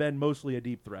has been mostly a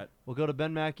deep threat. We'll go to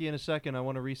Ben Mackey in a second. I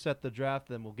want to reset the draft,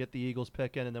 then we'll get the Eagles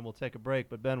pick in, and then we'll take a break.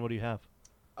 But, Ben, what do you have?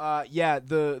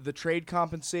 The trade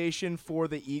compensation for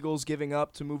the Eagles giving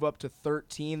up to move up to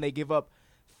 13, they give up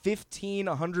 15,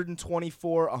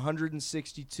 124,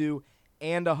 162,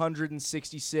 and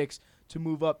 166 to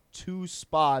move up 2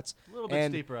 spots. A little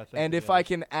bit steeper, I think. And if I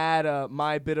can add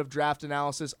my bit of draft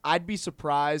analysis, I'd be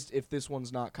surprised if this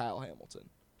one's not Kyle Hamilton.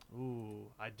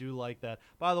 Ooh, I do like that.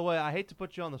 By the way, I hate to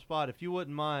put you on the spot. If you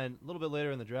wouldn't mind, a little bit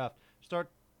later in the draft, start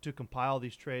to compile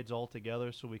these trades all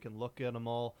together so we can look at them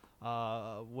all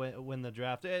when the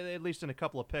draft, at least in a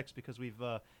couple of picks, because we've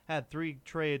had 3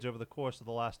 trades over the course of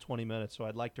the last 20 minutes, so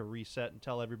I'd like to reset and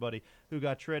tell everybody who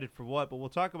got traded for what. But we'll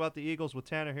talk about the Eagles with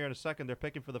Tanner here in a second. They're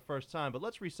picking for the first time, but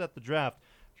let's reset the draft.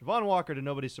 Javon Walker, to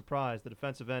nobody's surprise, the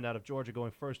defensive end out of Georgia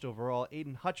going first overall.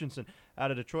 Aiden Hutchinson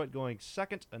out of Detroit going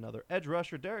second. Another edge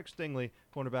rusher. Derek Stingley,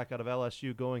 cornerback out of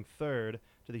LSU, going third.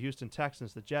 To the Houston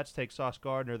Texans, the Jets take Sauce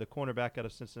Gardner, the cornerback out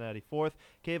of Cincinnati, fourth.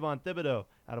 Kayvon Thibodeau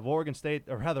out of Oregon State,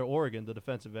 or rather Oregon, the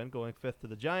defensive end, going fifth to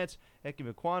the Giants. Eke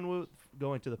Mukwanwu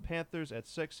going to the Panthers at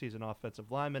 6. He's an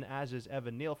offensive lineman, as is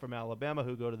Evan Neal from Alabama,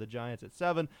 who go to the Giants at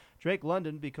 7. Drake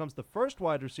London becomes the first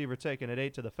wide receiver taken at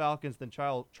 8 to the Falcons. Then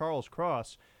Charles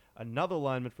Cross, another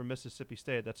lineman from Mississippi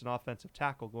State. That's an offensive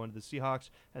tackle going to the Seahawks.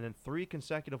 And then 3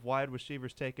 consecutive wide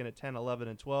receivers taken at 10, 11,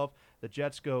 and 12. The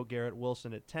Jets go Garrett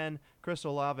Wilson at 10. Chris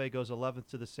Olave goes 11th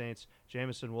to the Saints.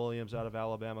 Jameson Williams out of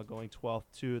Alabama going 12th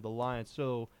to the Lions.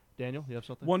 So, Daniel, you have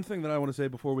something? One thing that I want to say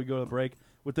before we go to break,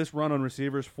 with this run on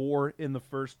receivers, 4 in the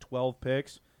first 12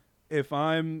 picks, if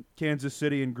I'm Kansas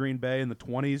City and Green Bay in the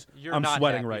 20s, I'm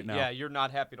sweating right now. Yeah, you're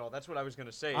not happy at all. That's what I was going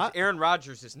to say. Aaron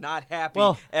Rodgers is not happy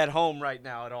at home right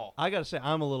now at all. I got to say,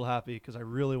 I'm a little happy because I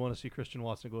really want to see Christian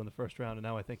Watson go in the first round, and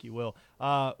now I think he will.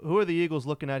 Who are the Eagles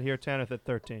looking at here, Tanner, at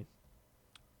 13?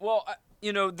 Well,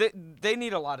 they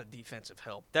need a lot of defensive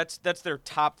help. That's their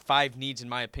top 5 needs, in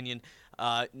my opinion.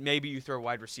 Maybe you throw a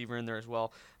wide receiver in there as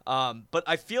well. But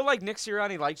I feel like Nick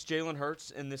Sirianni likes Jalen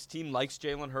Hurts, and this team likes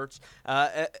Jalen Hurts.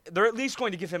 They're at least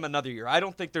going to give him another year. I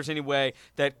don't think there's any way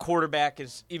that quarterback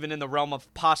is even in the realm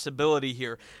of possibility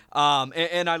here.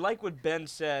 And I like what Ben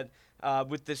said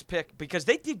with this pick, because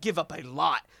they did give up a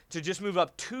lot to just move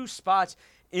up 2 spots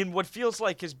in what feels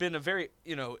like has been a very,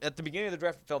 at the beginning of the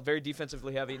draft, it felt very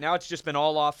defensively heavy. Now it's just been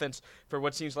all offense for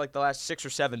what seems like the last 6 or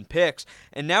 7 picks.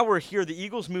 And now we're here. The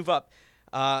Eagles move up.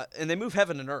 And they move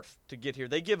heaven and earth to get here.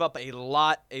 They give up a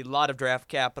lot of draft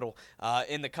capital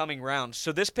in the coming rounds.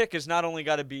 So this pick has not only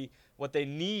got to be what they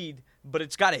need, but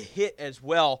it's got to hit as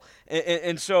well.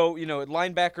 And so,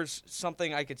 linebackers,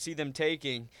 something I could see them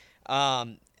taking.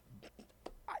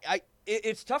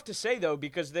 It's tough to say, though,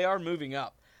 because they are moving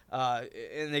up.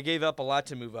 And they gave up a lot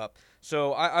to move up.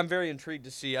 So I'm very intrigued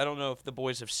to see. I don't know if the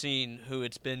boys have seen who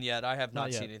it's been yet. I have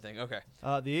not yet. seen anything. Okay.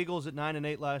 The Eagles at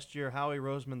 9-8 last year. Howie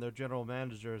Roseman, their general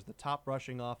manager, is the top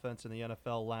rushing offense in the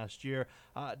NFL last year.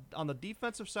 On the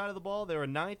defensive side of the ball, they were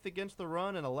 9th against the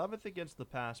run and 11th against the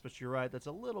pass. But you're right, that's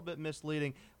a little bit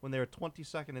misleading when they were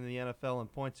 22nd in the NFL in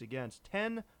points against.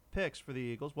 10 picks for the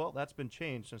Eagles. Well, that's been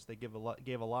changed since they gave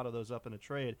a lot of those up in a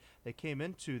trade. They came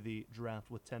into the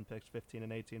draft with 10 picks, 15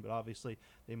 and 18, but obviously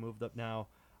they moved up now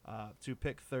to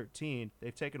pick 13.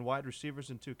 They've taken wide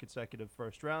receivers in 2 consecutive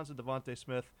first rounds, and Devontae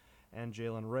Smith and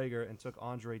Jalen Reagor, and took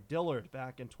Andre Dillard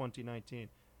back in 2019.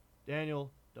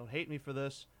 Daniel, don't hate me for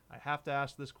this. I have to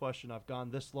ask this question. I've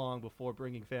gone this long before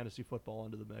bringing fantasy football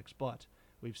into the mix, but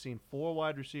we've seen 4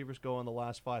 wide receivers go in the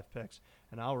last 5 picks,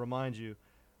 and I'll remind you,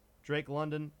 Drake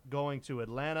London going to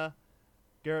Atlanta,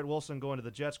 Garrett Wilson going to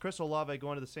the Jets, Chris Olave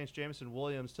going to the Saints, Jameson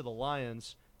Williams to the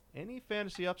Lions. Any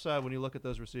fantasy upside when you look at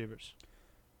those receivers?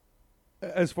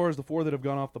 As far as the 4 that have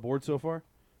gone off the board so far?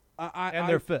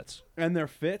 Their fits. And their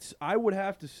fits, I would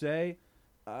have to say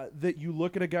that you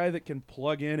look at a guy that can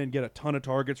plug in and get a ton of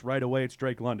targets right away, it's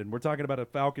Drake London. We're talking about a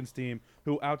Falcons team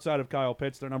who, outside of Kyle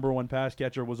Pitts, their number 1 pass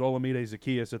catcher was Olamide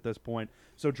Zaccheaus at this point.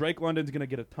 So Drake London's going to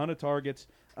get a ton of targets.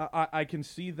 I can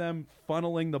see them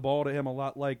funneling the ball to him a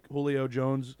lot like Julio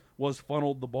Jones was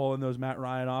funneled the ball in those Matt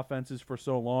Ryan offenses for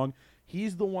so long.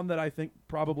 He's the one that I think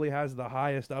probably has the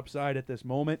highest upside at this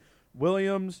moment.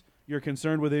 Williams, you're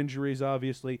concerned with injuries,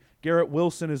 obviously. Garrett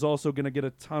Wilson is also going to get a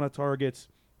ton of targets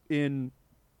in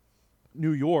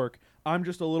New York. I'm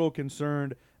just a little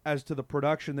concerned as to the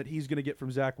production that he's going to get from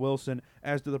Zach Wilson,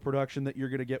 as to the production that you're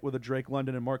going to get with a Drake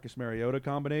London and Marcus Mariota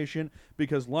combination,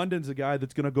 because London's a guy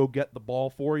that's going to go get the ball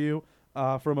for you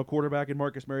from a quarterback in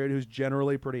Marcus Mariota who's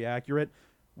generally pretty accurate.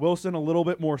 Wilson, a little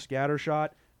bit more scattershot,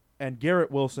 and Garrett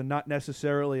Wilson, not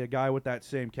necessarily a guy with that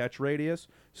same catch radius.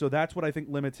 So that's what I think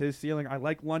limits his ceiling. I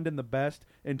like London the best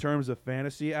in terms of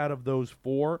fantasy out of those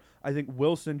 4. I think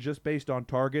Wilson, just based on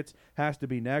targets, has to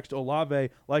be next. Olave,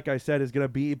 like I said, is going to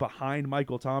be behind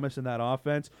Michael Thomas in that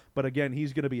offense. But again,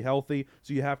 he's going to be healthy,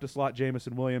 so you have to slot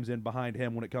Jameson Williams in behind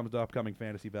him when it comes to upcoming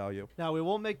fantasy value. Now, we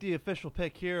won't make the official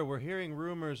pick here. We're hearing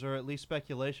rumors or at least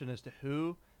speculation as to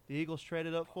who the Eagles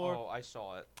traded up for. Oh, I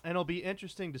saw it. And it'll be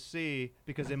interesting to see,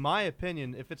 because in my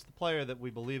opinion, if it's the player that we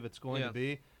believe it's going to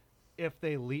be, if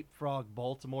they leapfrog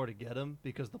Baltimore to get him,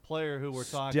 because the player who we're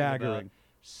talking about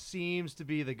seems to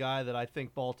be the guy that I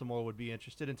think Baltimore would be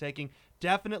interested in taking.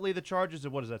 Definitely the Chargers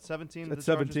at, what is that, 17? That's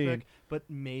 17. Pick, but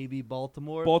maybe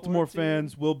Baltimore. Baltimore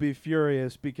fans will be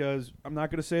furious because I'm not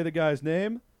going to say the guy's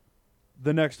name.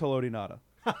 The next Haloti Ngata.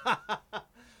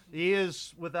 He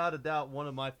is, without a doubt, one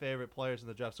of my favorite players in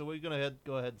the draft. So we're going to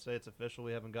go ahead and say it's official.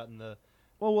 We haven't gotten the.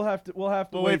 Well, we'll have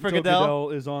to wait for Goodell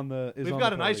is on the. We've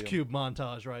got an Ice Cube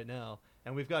montage right now,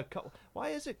 and we've got. Why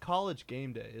is it College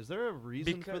Game Day? Is there a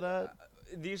reason for that?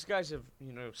 These guys have,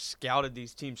 scouted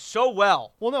these teams so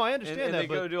well. Well, no, I understand and that. they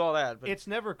go do all that. But it's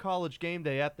never College Game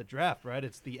Day at the draft, right?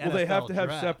 It's the NFL Well, they have to have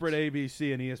draft. separate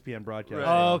ABC and ESPN broadcasts.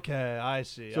 Right. Okay, I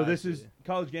see. So is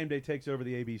College Game Day takes over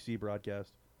the ABC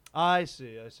broadcast. I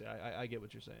see. I get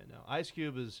what you're saying now. Ice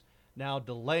Cube is now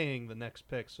delaying the next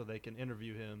pick so they can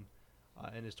interview him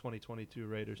in his 2022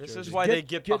 Raiders jersey. This is why they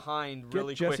get behind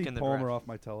really quick Jesse in the Palmer draft. off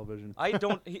my television. I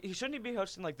don't. He shouldn't he be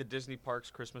hosting like the Disney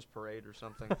Parks Christmas Parade or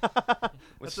something?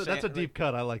 That's a deep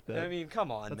cut. I like that. I mean,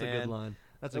 come on, that's man. a good line.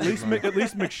 That's at least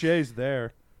McShay's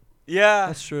there. Yeah,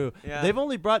 that's true. Yeah. They've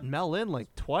only brought Mel in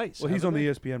like twice. Well, he's on the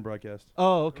ESPN broadcast.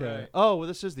 Oh, okay. Right. Oh, well,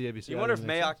 this is the ABC. You wonder if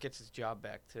Mayock gets his job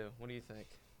back too. What do you think?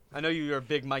 I know you're a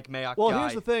big Mike Mayock guy. Well,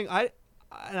 here's the thing.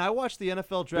 I watched the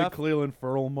NFL draft. Big Cleveland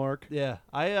Furl mark. Yeah,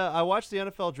 I watched the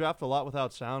NFL draft a lot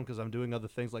without sound because I'm doing other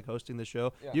things like hosting the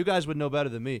show. Yeah. You guys would know better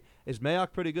than me. Is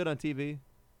Mayock pretty good on TV?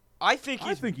 I think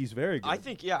he's very good. I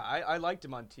think I liked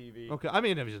him on TV. Okay, I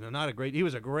mean he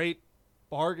was a great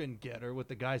bargain getter with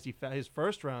the guys his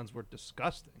first rounds were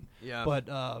disgusting. Yeah, but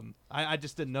I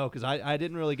just didn't know because I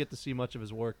didn't really get to see much of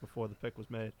his work before the pick was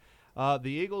made. The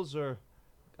Eagles are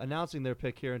announcing their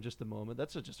pick here in just a moment.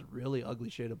 That's just a really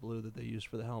ugly shade of blue that they used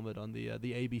for the helmet on the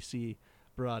ABC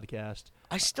broadcast.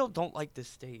 I still don't like this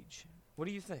stage. What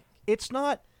do you think? It's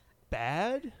not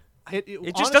bad. It just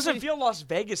honestly doesn't feel Las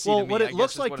Vegas-y well, to me. what it I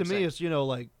looks guess like is to what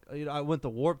me I'm is, I went to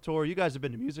Warped Tour. You guys have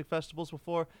been to music festivals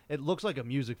before. It looks like a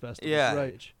music festival. Yeah.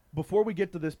 Right. Before we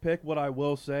get to this pick, what I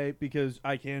will say, because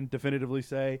I can definitively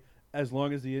say, as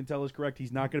long as the intel is correct,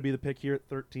 he's not going to be the pick here at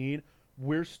 13.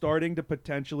 We're starting to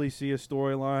potentially see a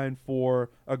storyline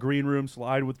for a green room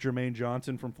slide with Jermaine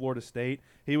Johnson from Florida State.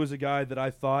 He was a guy that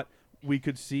I thought we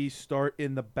could see start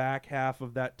in the back half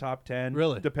of that top 10,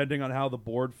 really, depending on how the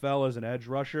board fell as an edge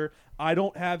rusher. I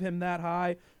don't have him that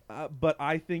high. but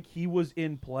I think he was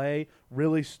in play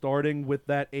really starting with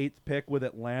that 8th pick with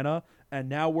Atlanta, and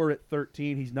now we're at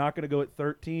 13. He's not going to go at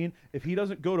 13. If he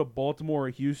doesn't go to Baltimore or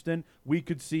Houston, we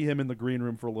could see him in the green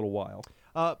room for a little while.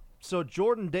 So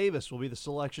Jordan Davis will be the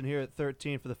selection here at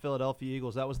 13 for the Philadelphia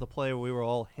Eagles. That was the player we were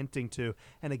all hinting to.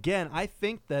 And again, I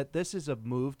think that this is a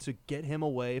move to get him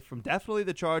away from definitely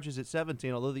the Chargers at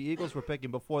 17, although the Eagles were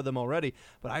picking before them already.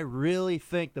 But I really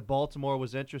think that Baltimore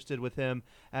was interested with him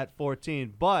at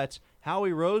 14. But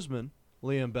Howie Roseman,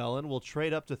 Liam Bellin, will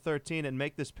trade up to 13 and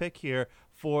make this pick here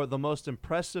for the most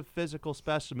impressive physical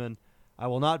specimen. I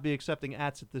will not be accepting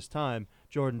ats at this time.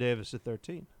 Jordan Davis at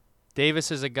 13.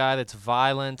 Davis is a guy that's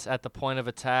violent at the point of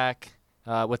attack,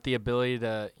 with the ability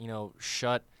to,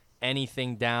 shut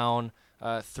anything down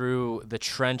through the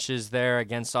trenches there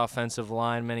against offensive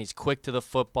linemen. He's quick to the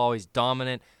football. He's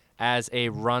dominant as a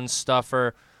run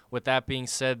stuffer. With that being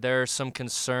said, there are some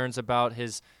concerns about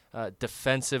his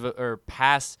defensive or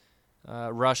pass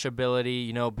rush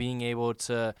ability, being able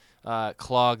to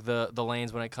clog the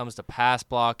lanes when it comes to pass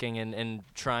blocking and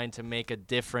trying to make a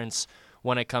difference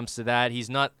when it comes to that. He's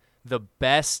not the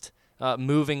best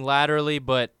moving laterally,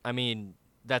 but I mean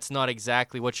that's not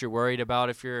exactly what you're worried about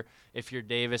if you're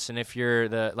Davis, and if you're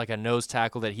a nose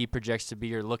tackle that he projects to be,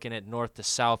 you're looking at north to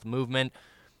south movement.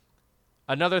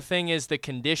 Another thing is the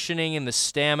conditioning and the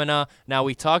stamina. Now,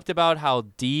 we talked about how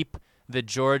deep the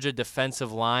Georgia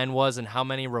defensive line was and how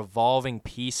many revolving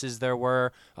pieces there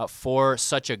were for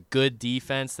such a good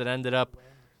defense that ended up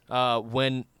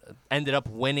winning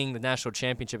the national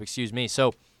championship.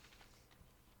 So,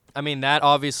 I mean, that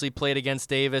obviously played against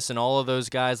Davis, and all of those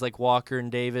guys like Walker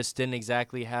and Davis didn't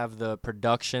exactly have the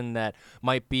production that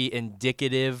might be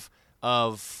indicative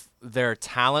of their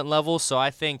talent level. So I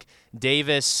think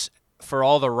Davis, for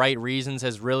all the right reasons,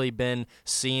 has really been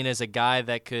seen as a guy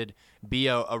that could be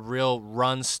a real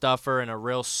run stuffer and a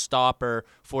real stopper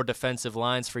for defensive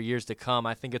lines for years to come.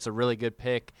 I think it's a really good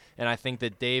pick, and I think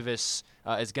that Davis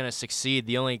is going to succeed.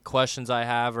 The only questions I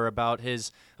have are about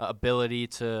his ability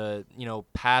to,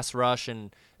 pass rush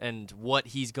and what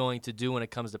he's going to do when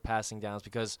it comes to passing downs,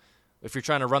 because if you're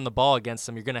trying to run the ball against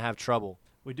him, you're going to have trouble.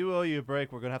 We do owe you a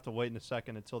break. We're going to have to wait in a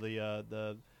second until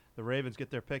the Ravens get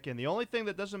their pick in. The only thing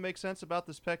that doesn't make sense about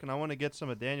this pick, and I want to get some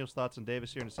of Daniel's thoughts on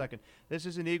Davis here in a second, this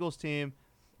is an Eagles team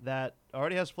that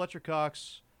already has Fletcher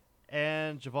Cox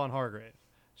and Javon Hargrave.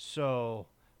 So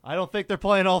I don't think they're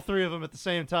playing all three of them at the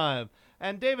same time.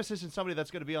 And Davis isn't somebody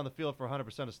that's going to be on the field for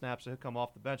 100% of snaps, so he'll come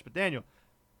off the bench. But Daniel,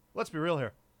 let's be real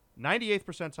here. 98th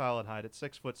percentile in height at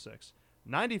 6'6",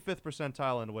 95th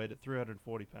percentile in weight at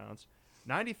 340 pounds,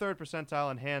 93rd percentile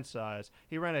in hand size.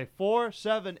 He ran a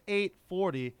 4.78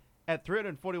 40 at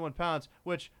 341 pounds,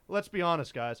 which, let's be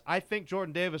honest, guys, I think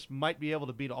Jordan Davis might be able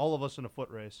to beat all of us in a foot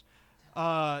race.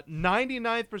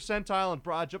 99th percentile in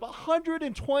broad jump,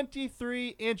 123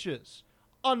 inches.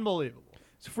 Unbelievable.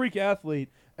 He's a freak athlete.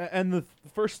 And the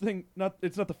first thing,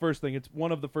 it's not the first thing, it's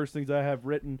one of the first things I have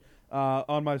written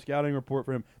on my scouting report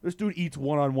for him. This dude eats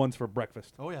one-on-ones for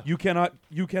breakfast. Oh, yeah. You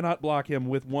cannot block him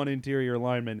with one interior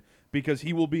lineman because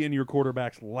he will be in your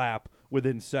quarterback's lap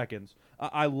within seconds.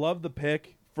 I love the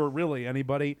pick for really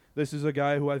anybody. This is a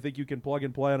guy who I think you can plug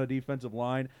and play on a defensive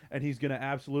line, and he's going to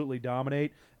absolutely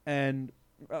dominate. And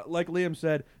like Liam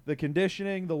said, the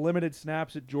conditioning, the limited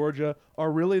snaps at Georgia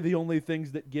are really the only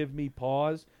things that give me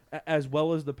pause, as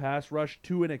well as the pass rush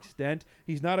to an extent.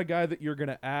 He's not a guy that you're going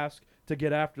to ask to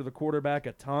get after the quarterback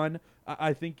a ton.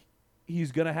 I think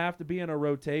he's going to have to be in a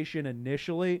rotation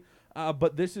initially,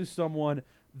 but this is someone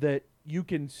that you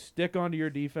can stick onto your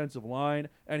defensive line,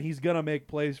 and he's going to make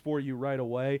plays for you right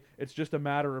away. It's just a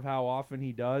matter of how often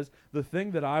he does. The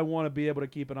thing that I want to be able to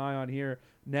keep an eye on here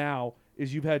now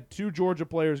is you've had two Georgia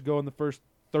players go in the first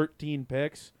 13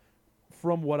 picks.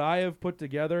 From what I have put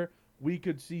together, we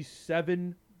could see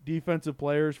 7 defensive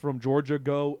players from Georgia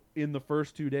go in the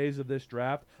first 2 days of this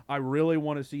draft. I really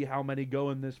want to see how many go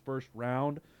in this first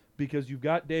round, because you've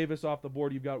got Davis off the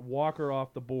board, you've got Walker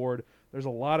off the board. There's a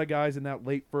lot of guys in that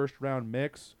late first round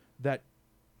mix that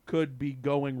could be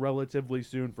going relatively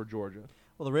soon for Georgia.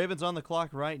 Well, the Ravens on the clock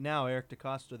right now. Eric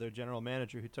DeCosta, their general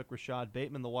manager, who took Rashad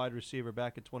Bateman, the wide receiver,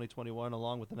 back in 2021,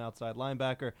 along with an outside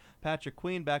linebacker. Patrick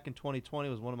Queen back in 2020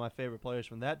 was one of my favorite players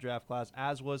from that draft class,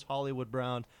 as was Hollywood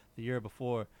Brown the year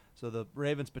before. So the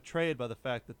Ravens betrayed by the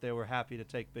fact that they were happy to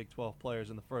take Big 12 players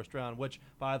in the first round, which,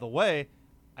 by the way,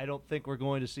 I don't think we're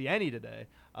going to see any today.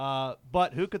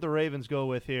 But who could the Ravens go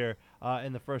with here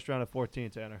in the first round of 14,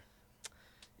 Tanner?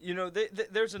 You know,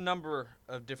 there's a number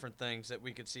of different things that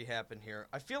we could see happen here.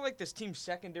 I feel like this team's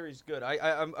secondary is good.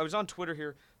 I was on Twitter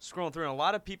here scrolling through, and a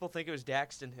lot of people think it was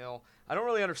Daxton Hill. I don't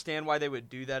really understand why they would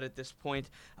do that at this point.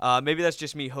 Maybe that's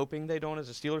just me hoping they don't as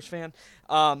a Steelers fan.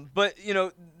 But, you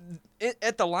know,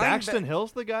 at the line... Daxton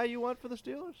Hill's the guy you want for the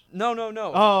Steelers? No.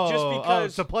 Oh, just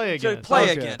because to play against. To play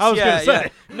against. I was going to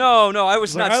say. No, I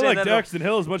was not saying that. that. I like Daxton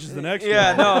Hill as much as the next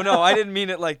guy. guy. No, I didn't mean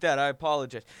it like that. I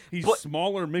apologize. He's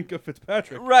smaller Minkah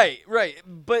Fitzpatrick. Right.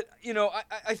 But, you know,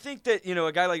 I think that, you know,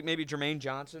 a guy like maybe Jermaine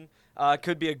Johnson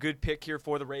could be a good pick here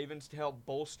for the Ravens to help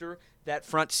bolster that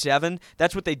front seven.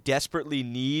 That's what they desperately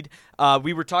need.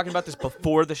 We were talking about this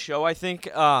before the show, I think,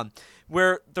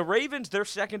 where the Ravens, their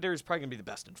secondary is probably going to be the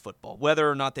best in football, whether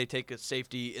or not they take a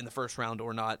safety in the first round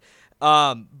or not.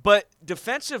 But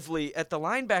defensively, at the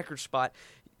linebacker spot,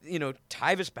 you know,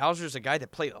 Tyvis Bowser is a guy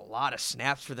that played a lot of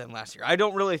snaps for them last year. I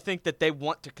don't really think that they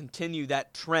want to continue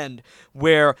that trend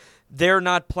where they're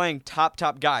not playing top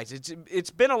guys.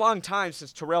 It's been a long time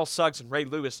since Terrell Suggs and Ray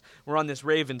Lewis were on this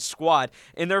Ravens squad,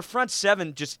 and their front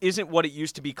seven just isn't what it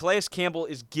used to be. Calais Campbell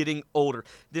is getting older.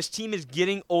 This team is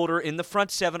getting older in the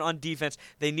front seven on defense.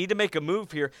 They need to make a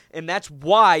move here, and that's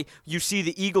why you see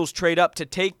the Eagles trade up to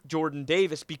take Jordan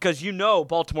Davis, because you know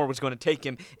Baltimore was going to take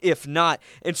him if not.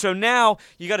 And so now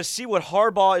you got to see what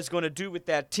Harbaugh is going to do with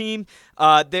that team.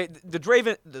 The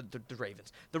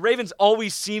Ravens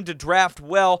always seem to draft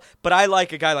well, but I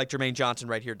like a guy like Jermaine Johnson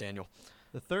right here, Daniel.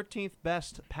 The 13th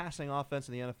best passing offense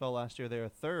in the NFL last year. They are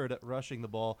third at rushing the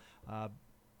ball.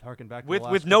 Harken back to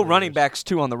with no running backs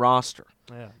too on the roster.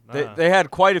 Yeah, they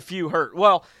had quite a few hurt.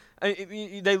 Well,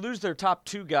 they lose their top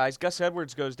two guys. Gus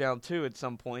Edwards goes down too at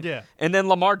some point. Yeah, and then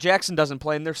Lamar Jackson doesn't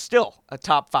play, and they're still a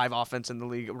top 5 offense in the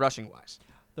league rushing wise.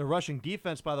 Their rushing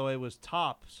defense, by the way, was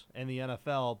tops in the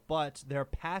NFL, but their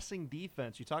passing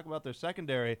defense, you talk about their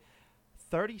secondary,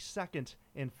 32nd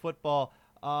in football.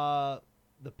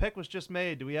 The pick was just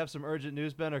made. Do we have some urgent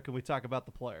news, Ben, or can we talk about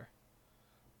the player?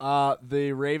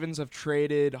 The Ravens have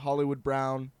traded Hollywood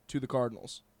Brown to the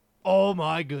Cardinals. Oh,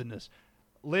 my goodness.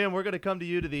 Liam, we're going to come to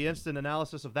you to the instant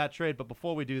analysis of that trade, but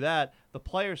before we do that, the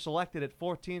player selected at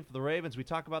 14 for the Ravens. We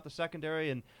talk about the secondary,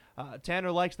 and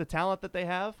Tanner likes the talent that they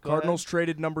have. Cardinals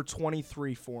traded number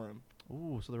 23 for him.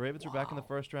 Ooh, so the Ravens are back in the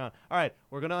first round. All right,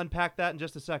 we're going to unpack that in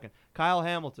just a second. Kyle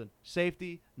Hamilton,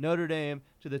 safety, Notre Dame,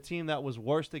 to the team that was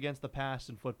worst against the pass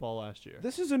in football last year.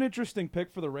 This is an interesting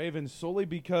pick for the Ravens solely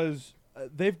because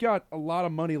they've got a lot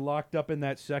of money locked up in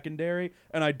that secondary,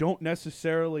 and I don't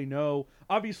necessarily know.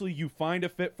 Obviously, you find a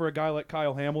fit for a guy like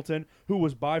Kyle Hamilton, who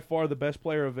was by far the best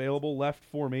player available left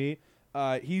for me.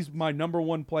 He's my number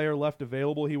 1 player left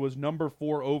available. He was number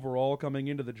 4 overall coming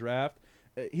into the draft.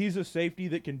 He's a safety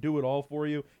that can do it all for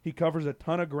you. He covers a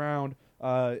ton of ground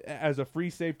as a free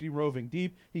safety roving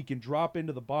deep. He can drop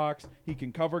into the box. He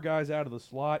can cover guys out of the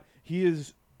slot. He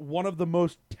is one of the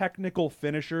most technical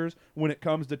finishers when it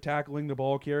comes to tackling the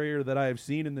ball carrier that I have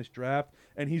seen in this draft,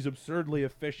 and he's absurdly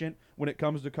efficient when it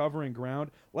comes to covering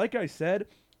ground. Like I said,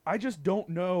 I just don't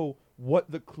know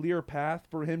what the clear path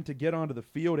for him to get onto the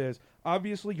field is.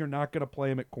 Obviously, you're not going to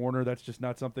play him at corner. That's just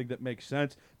not something that makes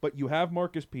sense. But you have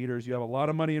Marcus Peters. You have a lot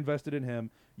of money invested in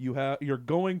him. You're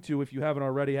going to, if you haven't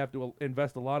already, have to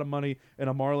invest a lot of money in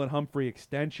a Marlon Humphrey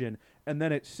extension. And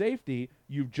then at safety,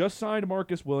 you've just signed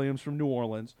Marcus Williams from New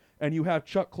Orleans, and you have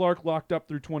Chuck Clark locked up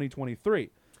through 2023.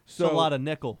 So it's a lot of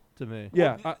nickel to me.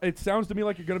 Yeah, it sounds to me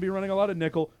like you're going to be running a lot of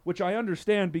nickel, which I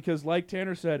understand because, like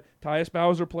Tanner said, Tyus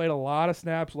Bowser played a lot of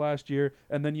snaps last year,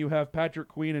 and then you have Patrick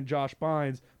Queen and Josh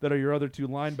Bynes that are your other 2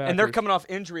 linebackers. And they're coming off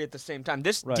injury at the same time.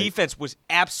 This defense was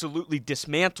absolutely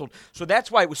dismantled, so that's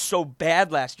why it was so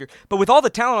bad last year. But with all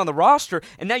the talent on the roster,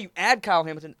 and now you add Kyle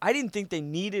Hamilton, I didn't think they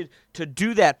needed to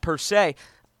do that per se,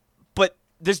 but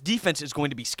this defense is going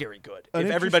to be scary good if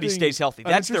everybody stays healthy.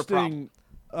 That's their problem.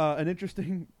 An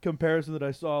interesting comparison that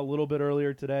I saw a little bit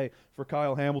earlier today for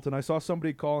Kyle Hamilton. I saw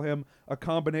somebody call him a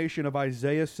combination of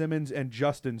Isaiah Simmons and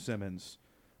Justin Simmons,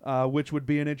 which would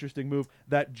be an interesting move.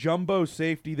 That jumbo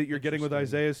safety that you're getting with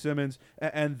Isaiah Simmons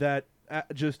and that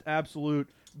just absolute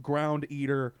ground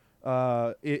eater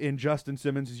in Justin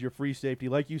Simmons is your free safety.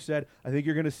 Like you said, I think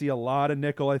you're going to see a lot of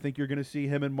nickel. I think you're going to see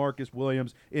him and Marcus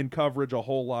Williams in coverage a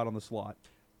whole lot on the slot.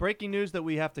 Breaking news that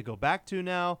we have to go back to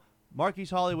now.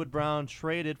 Marquise Hollywood Brown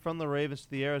traded from the Ravens to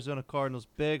the Arizona Cardinals.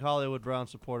 Big Hollywood Brown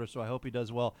supporter, so I hope he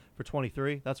does well for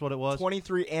 23. That's what it was?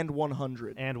 23 and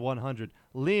 100. And 100.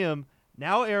 Liam,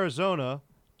 now Arizona,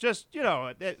 just, you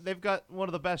know, they've got one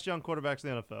of the best young quarterbacks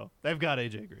in the NFL. They've got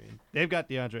A.J. Green. They've got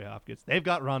DeAndre Hopkins. They've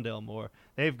got Rondale Moore.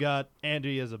 They've got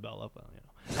Andy Isabella. Well, you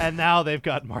know. And now they've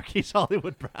got Marquise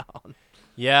Hollywood Brown.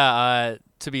 Yeah,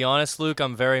 to be honest, Luke,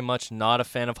 I'm very much not a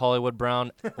fan of Hollywood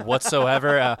Brown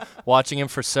whatsoever. Watching him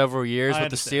for several years with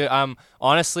the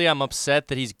Steelers, I'm upset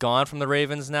that he's gone from the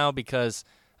Ravens now because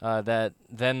that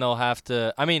then they'll have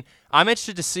to. I mean, I'm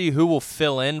interested to see who will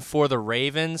fill in for the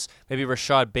Ravens. Maybe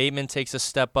Rashad Bateman takes a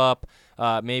step up.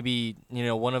 Maybe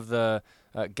one of the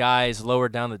guys lower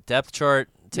down the depth chart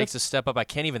takes a step up. I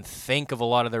can't even think of a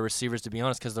lot of their receivers, to be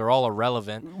honest, because they're all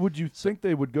irrelevant. Would you think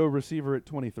they would go receiver at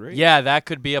 23? Yeah, that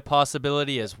could be a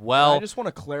possibility as well. I just want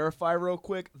to clarify real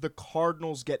quick. The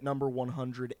Cardinals get number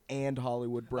 100 and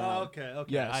Hollywood Brown. Okay.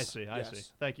 Yes. I see.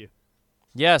 Thank you.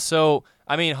 Yeah, so,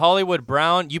 I mean, Hollywood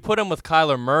Brown, you put him with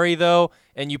Kyler Murray, though,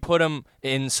 and you put him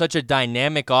in such a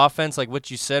dynamic offense, like what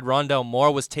you said. Rondale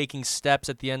Moore was taking steps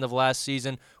at the end of last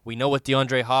season. We know what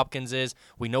DeAndre Hopkins is.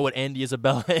 We know what Andy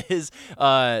Isabella is.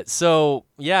 So,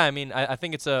 yeah, I mean, I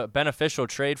think it's a beneficial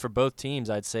trade for both teams,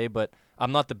 I'd say, but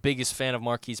I'm not the biggest fan of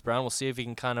Marquise Brown. We'll see if he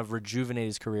can kind of rejuvenate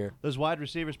his career. Those wide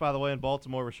receivers, by the way, in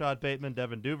Baltimore, Rashad Bateman,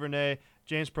 Devin Duvernay,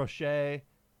 James Prochet.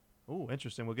 Ooh,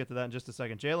 interesting. We'll get to that in just a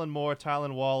second. Jalen Moore,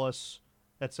 Tylan Wallace,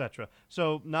 etc.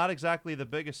 So not exactly the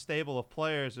biggest stable of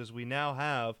players as we now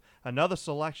have another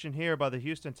selection here by the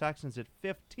Houston Texans at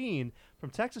 15. From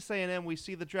Texas A&M, we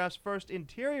see the draft's first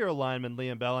interior lineman,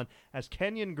 Liam Bellin, as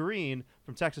Kenyon Green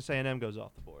from Texas A&M goes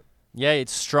off the board. Yeah,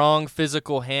 it's strong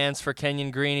physical hands for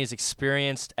Kenyon Green. He's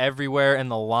experienced everywhere in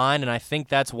the line, and I think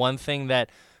that's one thing that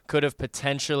could have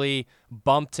potentially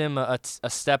bumped him a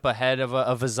step ahead of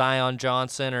a Zion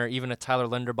Johnson or even a Tyler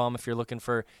Linderbaum if you're looking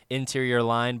for interior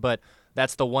line. But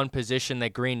that's the one position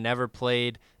that Green never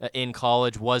played in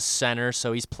college was center.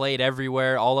 So he's played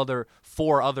everywhere,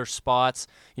 four other spots.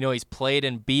 He's played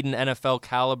and beaten NFL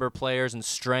caliber players in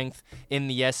strength in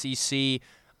the SEC.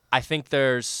 I think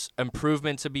there's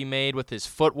improvement to be made with his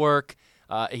footwork.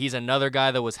 He's another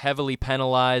guy that was heavily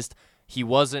penalized. He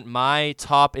wasn't my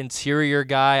top interior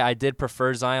guy. I did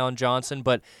prefer Zion Johnson,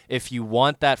 but if you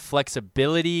want that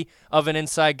flexibility of an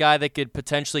inside guy that could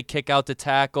potentially kick out the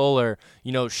tackle or,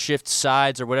 shift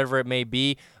sides or whatever it may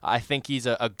be, I think he's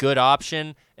a good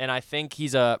option, and I think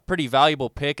he's a pretty valuable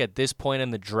pick at this point in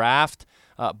the draft.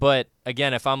 But,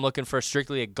 again, if I'm looking for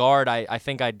strictly a guard, I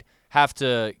think I'd have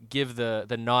to give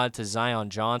the nod to Zion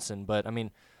Johnson. But,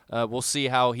 we'll see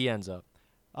how he ends up.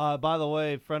 By the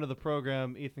way, friend of the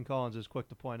program, Ethan Collins, is quick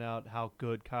to point out how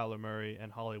good Kyler Murray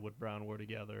and Hollywood Brown were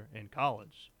together in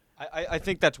college. I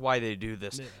think that's why they do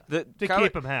this. Yeah. To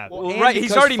keep him happy. Well, right,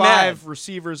 he's already five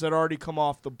receivers that already come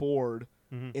off the board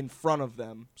in front of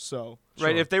them. So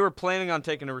right, if they were planning on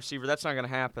taking a receiver, that's not going to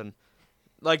happen.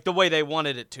 Like the way they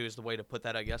wanted it to is the way to put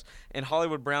that, I guess. And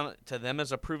Hollywood Brown, to them,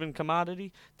 is a proven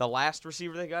commodity. The last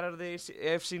receiver they got out of the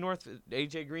AFC North,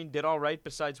 A.J. Green, did all right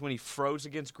besides when he froze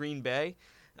against Green Bay.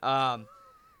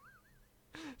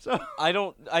 So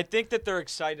I think that they're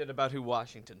excited about who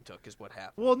Washington took is what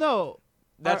happened. Well, no.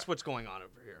 That's what's going on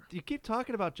over here. You keep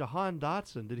talking about Jahan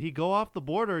Dotson. Did he go off the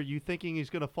board, or are you thinking he's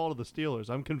going to fall to the Steelers?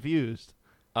 I'm confused.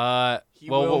 We're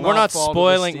not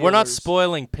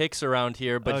spoiling picks around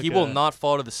here, but he will not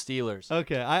fall to the Steelers.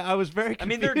 Okay, I was very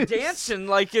confused. They're dancing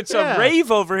like it's a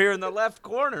rave over here in the left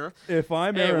corner. If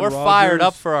I'm Aaron we're Rodgers, fired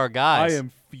up for our guys. I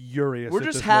am furious. We're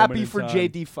just happy for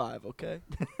JD5, okay?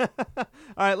 All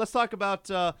right, let's talk about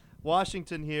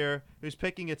Washington here, who's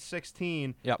picking at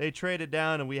 16. Yep. They traded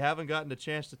down, and we haven't gotten a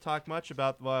chance to talk much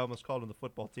about, I almost called them the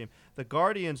football team. The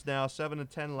Guardians now,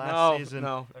 7-10 last season.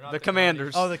 No, the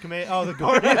Commanders. The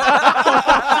Guardians.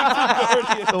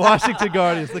 The Washington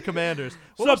Guardians, the Commanders.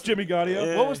 What's up, Jimmy Gaudio?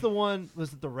 Yeah. What was the one?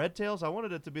 Was it the Red Tails? I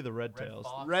wanted it to be the Red Tails.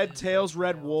 Red Tails,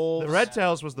 Red Wolves. The Red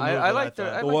Tails was the move. I like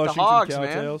the Washington Hogs,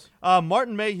 Cowtails. man.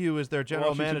 Martin Mayhew is their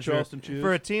general manager Charleston Chews.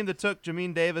 for a team that took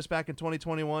Jamin Davis back in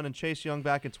 2021 and Chase Young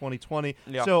back in 2020.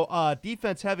 Yep. So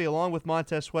defense heavy, along with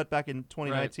Montez Sweat back in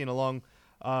 2019, along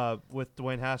with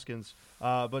Dwayne Haskins.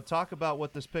 But talk about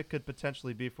what this pick could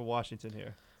potentially be for Washington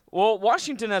here. Well,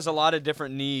 Washington has a lot of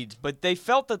different needs, but they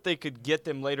felt that they could get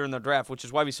them later in the draft, which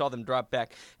is why we saw them drop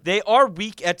back. They are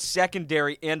weak at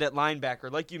secondary and at linebacker.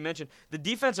 Like you mentioned, the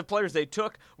defensive players they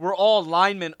took were all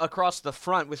linemen across the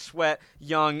front with Sweat,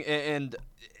 Young, and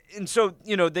so,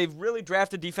 they've really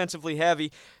drafted defensively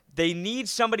heavy. They need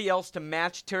somebody else to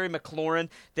match Terry McLaurin.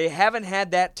 They haven't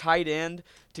had that tight end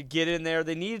to get in there.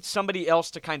 They need somebody else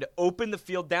to kind of open the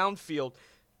field downfield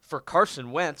for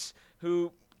Carson Wentz,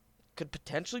 who could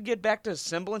potentially get back to a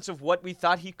semblance of what we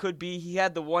thought he could be. He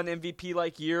had the one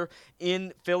MVP-like year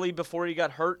in Philly before he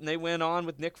got hurt, and they went on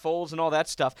with Nick Foles and all that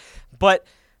stuff. But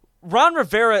Ron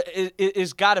Rivera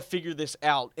is got to figure this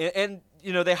out. And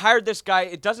they hired this guy.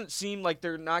 It doesn't seem like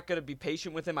they're not going to be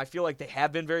patient with him. I feel like they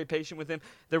have been very patient with him.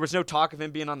 There was no talk of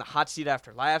him being on the hot seat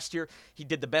after last year. He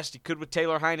did the best he could with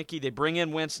Taylor Heineke. They bring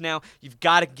in Wentz now. You've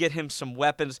got to get him some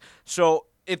weapons. So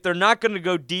if they're not going to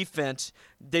go defense,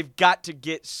 they've got to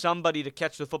get somebody to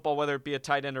catch the football, whether it be a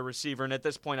tight end or receiver. And at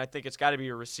this point, I think it's got to be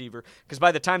a receiver, because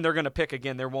by the time they're going to pick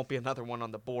again, there won't be another one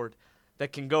on the board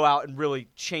that can go out and really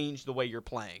change the way you're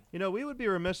playing. We would be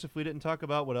remiss if we didn't talk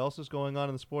about what else is going on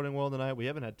in the sporting world tonight. We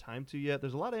haven't had time to yet.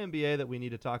 There's a lot of NBA that we need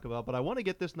to talk about, but I want to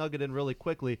get this nugget in really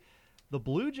quickly. The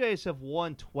Blue Jays have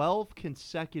won 12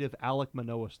 consecutive Alek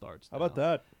Manoah starts now. How about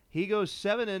that? He goes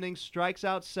 7 innings, strikes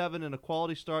out 7 in a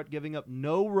quality start, giving up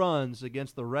no runs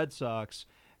against the Red Sox,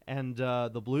 and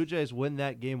the Blue Jays win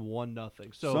that game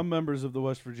 1-0. So some members of the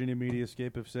West Virginia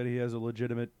Mediascape have said he has a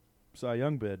legitimate Cy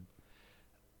Young bid.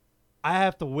 I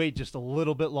have to wait just a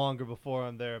little bit longer before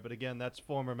I'm there. But again, that's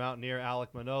former Mountaineer Alek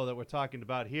Manoah that we're talking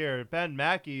about here. Ben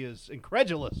Mackey is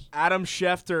incredulous. Adam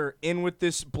Schefter in with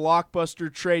this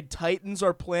blockbuster trade. Titans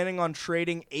are planning on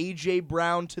trading A.J.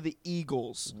 Brown to the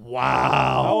Eagles.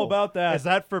 Wow. How about that? Is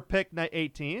that for pick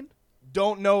 18?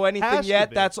 Don't know anything yet.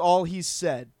 That's all he's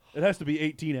said. It has to be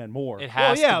 18 and more. It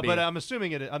has to be. But I'm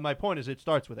assuming it. My point is it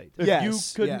starts with 18.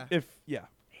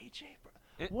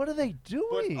 What are they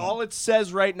doing? But all it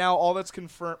says right now, all that's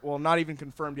confirmed, well, not even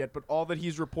confirmed yet, but all that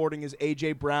he's reporting is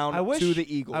A.J. Brown to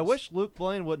the Eagles. I wish Luke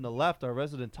Blaine wouldn't have left, our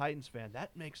resident Titans fan.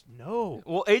 That makes no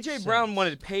Well, A.J. sense. Brown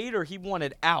wanted paid or he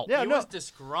wanted out? Yeah, He was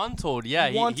disgruntled. Yeah,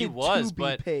 he wanted was, to be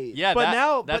but paid. yeah,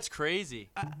 But that's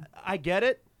crazy. I get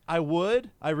it. I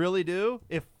would. I really do.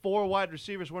 If 4 wide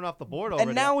receivers weren't off the board already.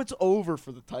 And now it's over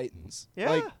for the Titans.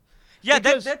 Yeah.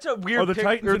 That's a weird Are the pick.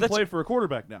 Titans in play for a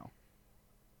quarterback now?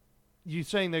 You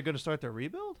saying they're going to start their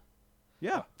rebuild?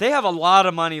 Yeah. They have a lot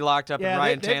of money locked up in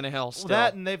Ryan they- Tannehill still.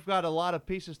 That, and they've got a lot of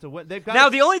pieces to win. They've got Now,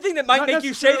 the only thing that might Not make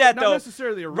you say that, not though,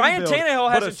 necessarily a Ryan rebuild, Tannehill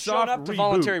but a hasn't shown soft up to reboot.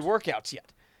 voluntary workouts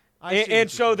yet. And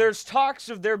so there's talks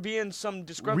of there being some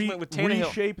disgruntlement with Tannehill.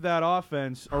 Reshape that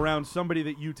offense around somebody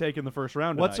that you take in the first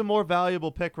round. What's a tonight. more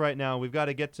valuable pick right now? We've got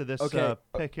to get to this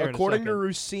pick here According in to a second.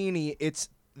 Rossini, it's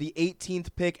the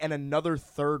 18th pick and another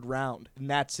 3rd round, and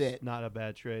that's it. Not a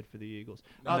bad trade for the Eagles.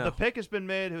 No. The pick has been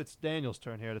made. It's Daniel's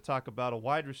turn here to talk about a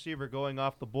wide receiver going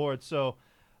off the board. So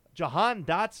Jahan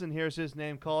Dotson, here's his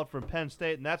name called, from Penn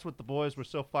State, and that's what the boys were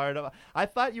so fired up. I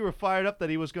thought you were fired up that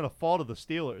he was going to fall to the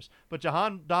Steelers. But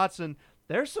Jahan Dotson,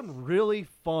 there's some really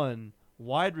fun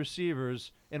wide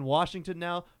receivers in Washington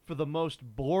now for the most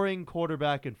boring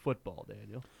quarterback in football,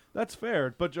 Daniel. That's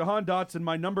fair, but Jahan Dotson,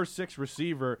 my number 6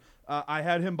 receiver, I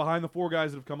had him behind the 4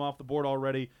 guys that have come off the board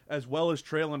already, as well as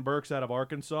Treylon Burks out of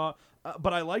Arkansas.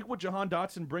 But I like what Jahan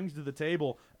Dotson brings to the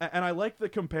table, and I like the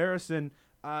comparison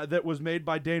that was made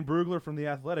by Dane Brugler from The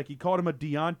Athletic. He called him a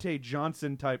Deontay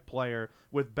Johnson-type player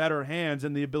with better hands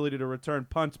and the ability to return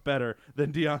punts better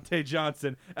than Deontay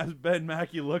Johnson, as Ben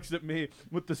Mackey looks at me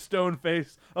with the stone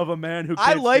face of a man who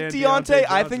I can't like stand Deontay.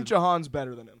 I Johnson. think Jahan's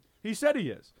better than him. He said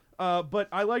he is. But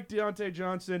I like Deontay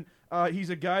Johnson. He's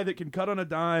a guy that can cut on a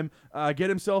dime, get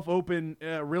himself open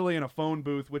really in a phone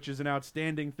booth, which is an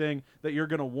outstanding thing that you're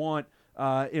going to want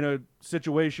in a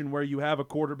situation where you have a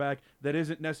quarterback that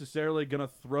isn't necessarily going to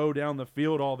throw down the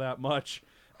field all that much.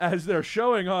 As they're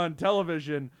showing on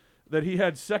television that he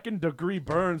had 2nd-degree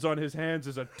burns on his hands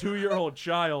as a 2-year-old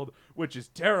child, which is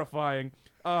terrifying.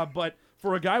 But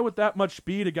for a guy with that much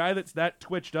speed, a guy that's that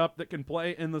twitched up, that can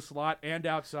play in the slot and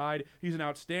outside, he's an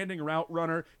outstanding route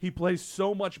runner. He plays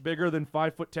so much bigger than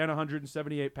 5'10",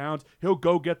 178 pounds. He'll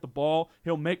go get the ball.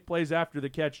 He'll make plays after the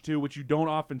catch, too, which you don't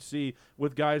often see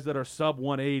with guys that are sub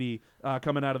 180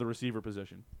 coming out of the receiver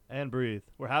position. And breathe.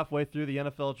 We're halfway through the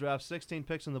NFL draft. 16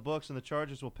 picks in the books, and the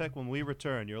Chargers will pick when we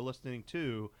return. You're listening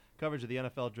to coverage of the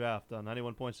NFL draft on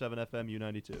 91.7 FM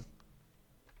U92.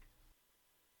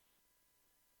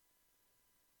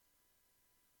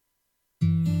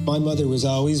 My mother was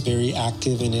always very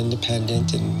active and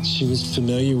independent, and she was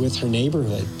familiar with her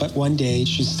neighborhood. But one day,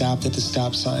 she stopped at the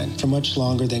stop sign for much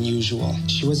longer than usual.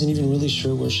 She wasn't even really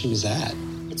sure where she was at.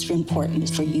 It's important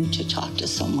for you to talk to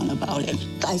someone about it.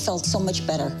 I felt so much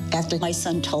better after my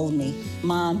son told me,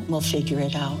 Mom, we'll figure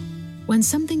it out. When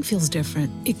something feels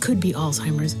different, it could be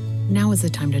Alzheimer's. Now is the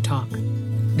time to talk.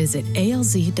 Visit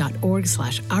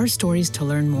alz.org/ourstories to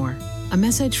learn more. A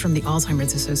message from the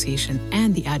Alzheimer's Association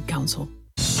and the Ad Council.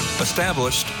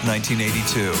 Established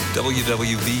 1982,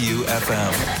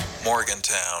 WWVU-FM,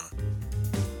 Morgantown.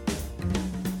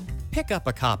 Pick up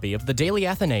a copy of the Daily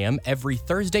Athenaeum every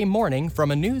Thursday morning from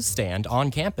a newsstand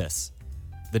on campus.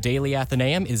 The Daily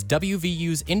Athenaeum is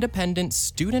WVU's independent,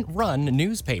 student-run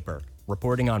newspaper,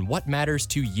 reporting on what matters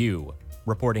to you,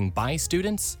 reporting by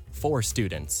students, for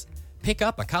students. Pick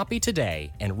up a copy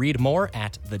today and read more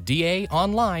at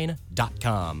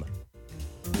thedaonline.com.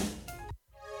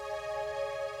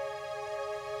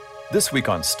 This week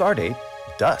on Stardate,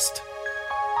 dust.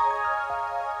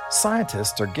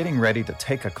 Scientists are getting ready to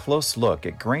take a close look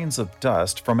at grains of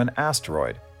dust from an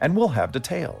asteroid, and we'll have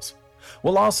details.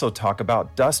 We'll also talk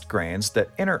about dust grains that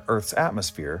enter Earth's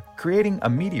atmosphere, creating a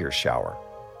meteor shower.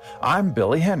 I'm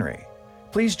Billy Henry.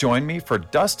 Please join me for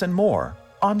Dust and More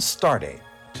on Stardate.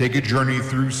 Take a journey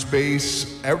through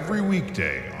space every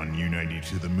weekday on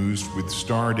U92 The Moose with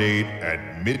Stardate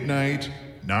at midnight,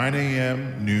 9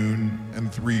 a.m., noon,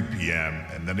 and 3 p.m.,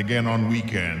 and then again on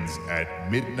weekends at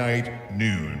midnight,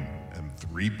 noon, and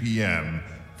 3 p.m.,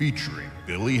 featuring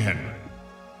Billy Henry.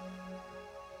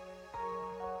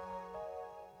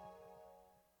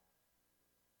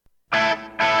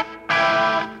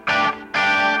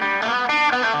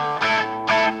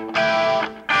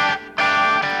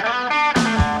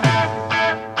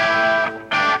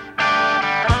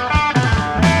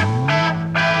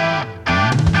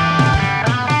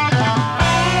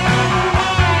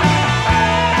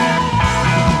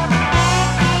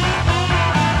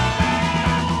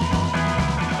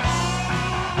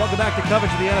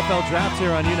 Coverage of the NFL Draft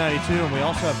here on U92, and we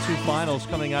also have two finals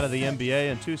coming out of the NBA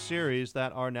and two series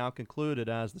that are now concluded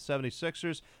as the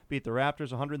 76ers beat the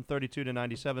Raptors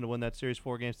 132-97 to win that series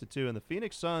 4-2, and the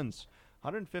Phoenix Suns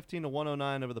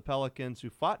 115-109 over the Pelicans, who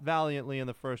fought valiantly in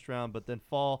the first round but then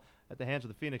fall at the hands of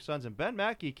the Phoenix Suns. And Ben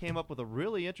Mackey came up with a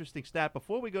really interesting stat.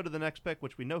 Before we go to the next pick,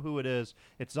 which we know who it is,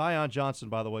 it's Zion Johnson,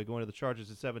 by the way, going to the Chargers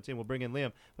at 17. We'll bring in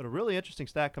Liam. But a really interesting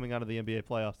stat coming out of the NBA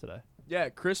playoffs today. Yeah,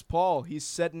 Chris Paul, he's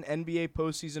set an NBA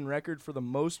postseason record for the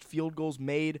most field goals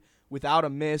made without a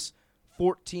miss,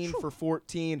 14 for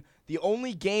 14. The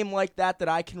only game like that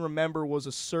I can remember was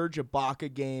a Serge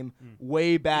Ibaka game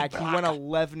way back. He went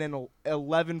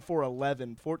 11 for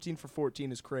 11. 14 for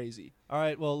 14 is crazy. All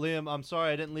right, well, Liam, I'm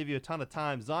sorry I didn't leave you a ton of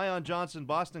time. Zion Johnson,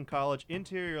 Boston College,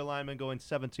 interior lineman, going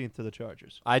 17th to the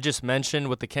Chargers. I just mentioned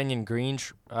with the Kenyon Green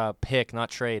pick, not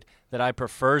trade, that I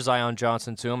prefer Zion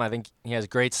Johnson to him. I think he has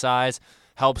great size,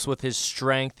 helps with his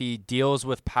strength. He deals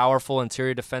with powerful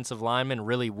interior defensive linemen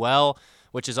really well,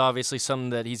 which is obviously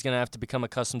something that he's going to have to become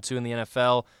accustomed to in the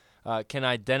NFL. Can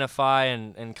identify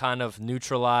and kind of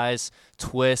neutralize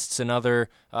twists and other,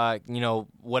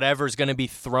 whatever's going to be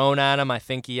thrown at him. I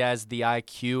think he has the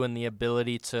IQ and the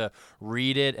ability to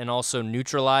read it and also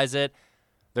neutralize it.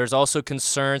 There's also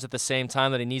concerns at the same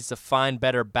time that he needs to find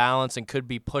better balance and could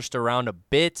be pushed around a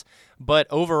bit. But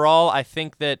overall, I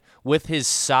think that with his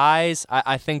size,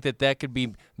 I think that could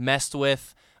be messed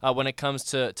with when it comes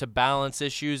to balance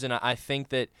issues, and I think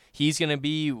that he's going to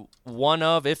be one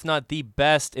of, if not the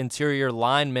best interior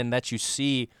lineman that you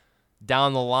see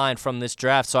down the line from this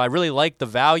draft. So I really like the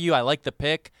value. I like the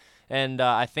pick, and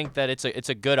I think that it's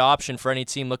a good option for any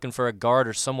team looking for a guard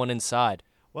or someone inside.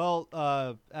 Well,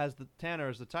 as the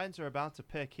Titans are about to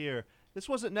pick here, this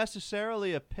wasn't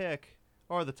necessarily a pick,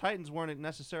 or the Titans weren't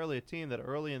necessarily a team that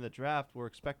early in the draft were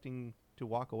expecting to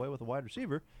walk away with a wide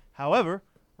receiver. However,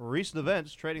 recent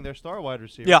events trading their star wide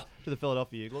receiver to the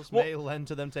Philadelphia Eagles may lend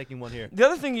to them taking one here. The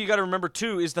other thing you got to remember,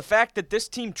 too, is the fact that this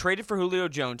team traded for Julio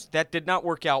Jones. That did not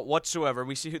work out whatsoever.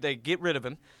 We see who they get rid of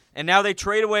him. And now they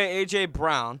trade away A.J.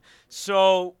 Brown.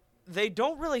 So they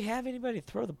don't really have anybody to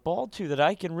throw the ball to that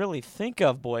I can really think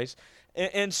of, boys.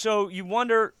 And so you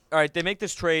wonder, all right, they make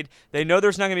this trade. They know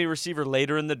there's not going to be a receiver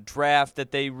later in the draft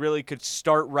that they really could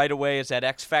start right away as that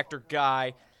X-factor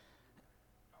guy.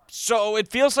 So it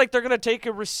feels like they're going to take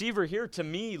a receiver here to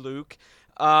me, Luke.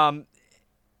 And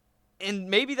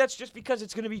maybe that's just because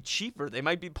it's going to be cheaper. They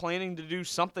might be planning to do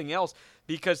something else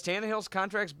because Tannehill's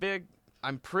contract's big.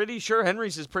 I'm pretty sure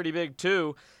Henry's is pretty big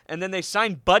too. And then they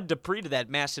signed Bud Dupree to that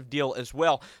massive deal as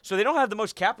well. So they don't have the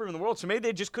most cap room in the world. So maybe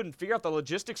they just couldn't figure out the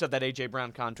logistics of that A.J.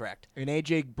 Brown contract. And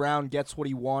A.J. Brown gets what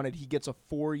he wanted. He gets a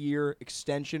 4-year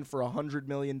extension for $100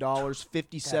 million,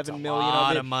 $57 million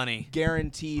lot of it of money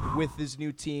guaranteed with his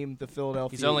new team, the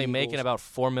Philadelphia He's only Eagles. making about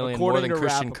 $4 million more than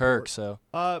Christian Kirk. So,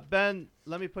 Ben,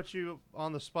 let me put you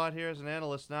on the spot here as an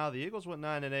analyst now. The Eagles went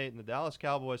 9-8, and the Dallas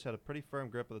Cowboys had a pretty firm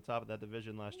grip at the top of that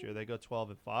division last year. They go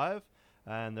 12-5,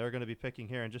 and they're going to be picking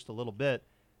here in just a little bit.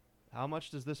 How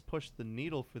much does this push the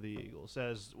needle for the Eagles?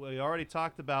 As we already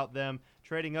talked about them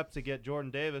trading up to get Jordan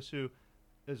Davis, who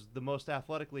is the most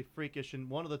athletically freakish and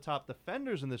one of the top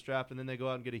defenders in this draft, and then they go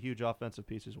out and get a huge offensive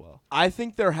piece as well. I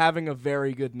think they're having a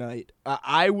very good night.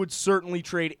 I would certainly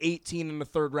trade 18 in the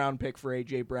third-round pick for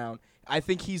A.J. Brown. I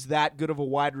think he's that good of a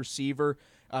wide receiver.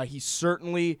 He's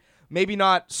certainly maybe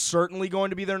not certainly going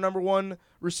to be their number one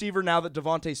receiver now that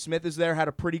Devontae Smith is there, had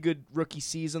a pretty good rookie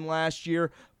season last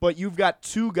year, but you've got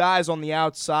two guys on the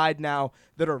outside now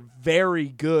that are very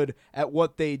good at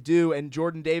what they do, and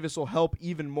Jordan Davis will help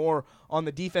even more on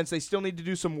the defense. They still need to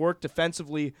do some work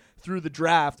defensively through the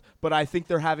draft, but I think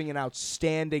they're having an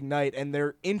outstanding night, and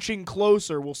they're inching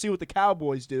closer. We'll see what the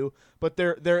Cowboys do, but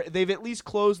they've at least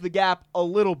closed the gap a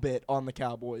little bit on the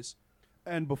Cowboys.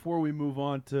 And before we move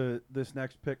on to this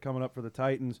next pick coming up for the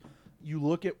Titans, you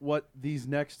look at what these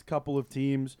next couple of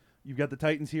teams, you've got the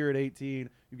Titans here at 18,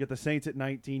 you've got the Saints at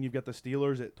 19, you've got the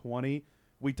Steelers at 20.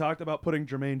 We talked about putting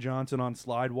Jermaine Johnson on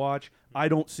slide watch. I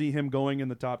don't see him going in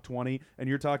the top 20, and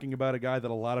you're talking about a guy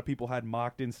that a lot of people had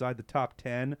mocked inside the top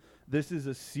 10. This is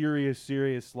a serious,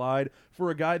 serious slide for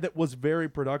a guy that was very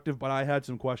productive, but I had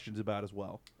some questions about as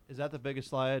well. Is that the biggest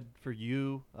slide for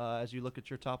you as you look at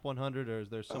your top 100, or is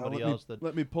there somebody else that...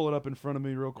 Let me pull it up in front of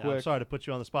me real quick. I'm sorry to put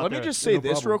you on the spot Let there. me just say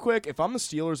this real quick. If I'm the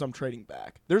Steelers, I'm trading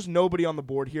back. There's nobody on the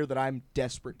board here that I'm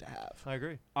desperate to have. I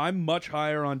agree. I'm much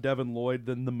higher on Devin Lloyd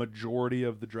than the majority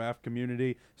of the draft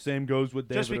community. Same goes with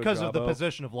David Just because Ojabo. of the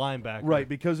position of linebacker. Right,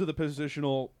 because of the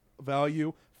positional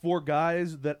value. For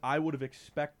guys that I would have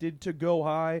expected to go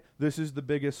high, this is the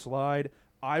biggest slide.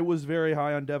 I was very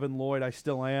high on Devin Lloyd. I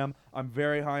still am. I'm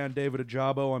very high on David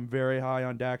Ojabo. I'm very high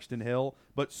on Daxton Hill.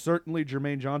 But certainly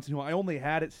Jermaine Johnson, who I only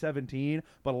had at 17,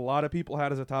 but a lot of people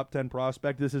had as a top 10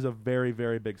 prospect. This is a very,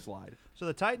 very big slide. So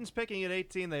the Titans picking at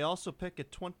 18. They also pick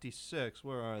at 26.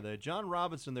 Where are they? John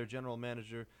Robinson, their general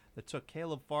manager, that took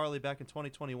Caleb Farley back in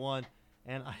 2021,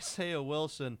 and Isaiah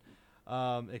Wilson,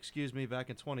 back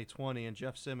in 2020, and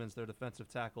Jeff Simmons, their defensive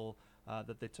tackle,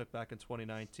 that they took back in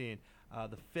 2019.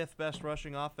 The fifth best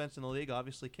rushing offense in the league,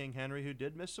 obviously King Henry, who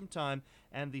did miss some time,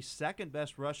 and the second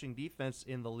best rushing defense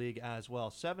in the league as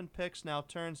well. 7 picks now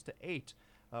turns to 8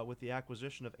 with the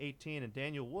acquisition of 18, and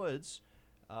Daniel Woods.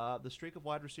 The streak of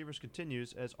wide receivers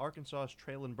continues as Arkansas's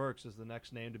Treylon Burks is the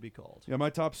next name to be called. Yeah, my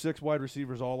top 6 wide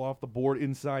receivers all off the board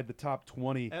inside the top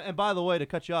 20. And by the way, to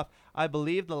cut you off, I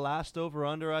believe the last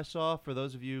over-under I saw, for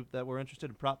those of you that were interested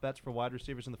in prop bets for wide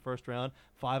receivers in the first round,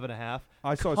 5.5.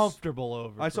 I saw comfortable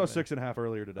over. I saw 6.5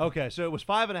 earlier today. Okay, so it was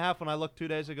 5.5 when I looked 2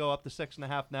 days ago, up to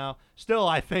 6.5 now. Still,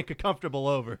 I think a comfortable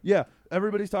over. Yeah,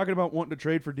 everybody's talking about wanting to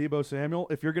trade for Deebo Samuel.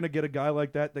 If you're going to get a guy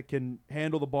like that that can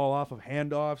handle the ball off of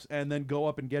handoffs and then go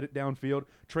up and get it downfield,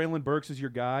 Treylon Burks is your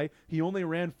guy. He only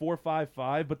ran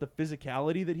 4.55, but the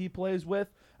physicality that he plays with,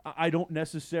 I don't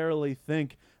necessarily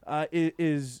think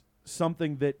is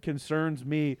something that concerns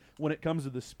me when it comes to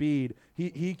the speed.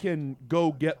 He can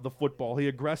go get the football. He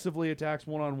aggressively attacks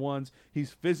one-on-ones.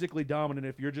 He's physically dominant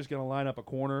if you're just going to line up a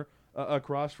corner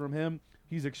across from him.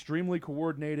 He's extremely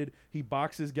coordinated. He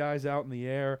boxes guys out in the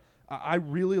air. I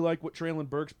really like what Treylon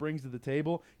Burks brings to the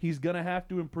table. He's going to have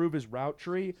to improve his route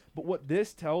tree, but what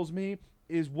this tells me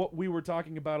is what we were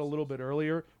talking about a little bit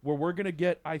earlier, where we're going to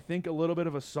get, I think, a little bit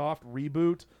of a soft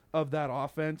reboot of that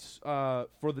offense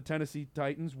for the Tennessee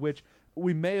Titans, which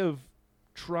we may have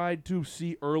tried to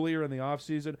see earlier in the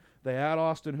offseason. They add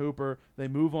Austin Hooper. They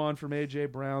move on from A.J.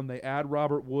 Brown. They add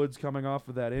Robert Woods coming off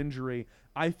of that injury.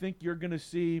 I think you're going to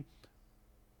see,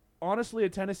 honestly, a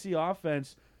Tennessee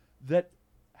offense that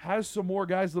has some more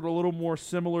guys that are a little more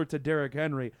similar to Derrick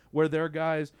Henry, where they're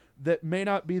guys that may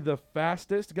not be the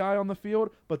fastest guy on the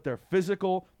field, but they're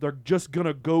physical. They're just going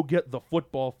to go get the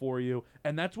football for you.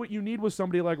 And that's what you need with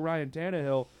somebody like Ryan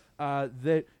Tannehill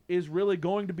that is really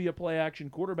going to be a play-action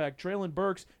quarterback. Treylon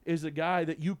Burks is a guy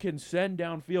that you can send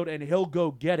downfield, and he'll go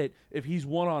get it if he's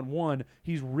one-on-one.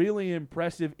 He's really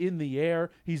impressive in the air.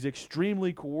 He's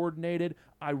extremely coordinated.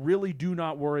 I really do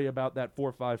not worry about that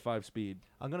 4.55 speed.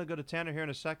 I'm going to go to Tanner here in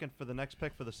a second for the next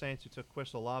pick for the Saints, who took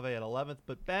Chris Olave at 11th.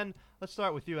 But, Ben, let's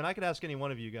start with you. And I could ask any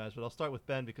one of you guys, but I'll start with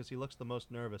Ben because he looks the most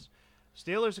nervous.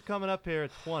 Steelers are coming up here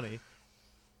at 20.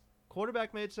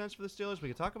 Quarterback made sense for the Steelers. We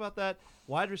can talk about that.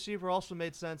 Wide receiver also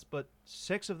made sense, but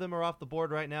 6 of them are off the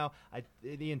board right now.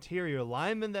 The interior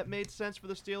lineman that made sense for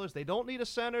the Steelers. They don't need a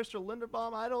center, so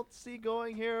Linderbaum I don't see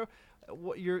going here.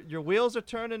 Your wheels are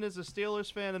turning as a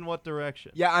Steelers fan in what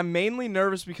direction? Yeah, I'm mainly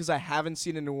nervous because I haven't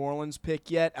seen a New Orleans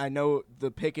pick yet. I know the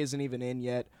pick isn't even in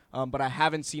yet, but I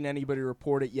haven't seen anybody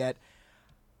report it yet.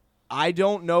 I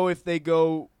don't know if they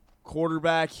go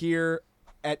quarterback here.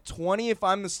 At 20, if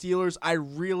I'm the Steelers, I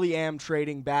really am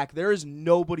trading back. There is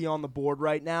nobody on the board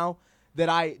right now that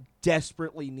I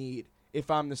desperately need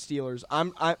if I'm the Steelers.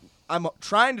 I'm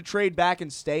trying to trade back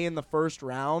and stay in the first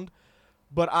round,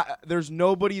 but there's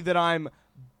nobody that I'm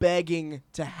begging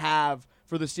to have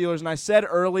for the Steelers. And I said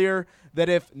earlier that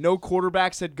if no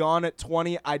quarterbacks had gone at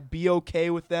 20, I'd be okay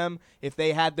with them if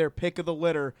they had their pick of the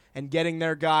litter and getting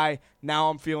their guy. Now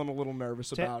I'm feeling a little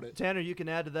nervous about it. Tanner, you can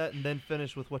add to that and then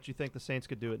finish with what you think the Saints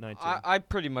could do at 19. I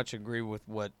pretty much agree with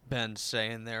what Ben's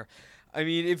saying there. I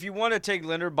mean, if you want to take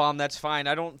Linderbaum, that's fine.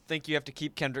 I don't think you have to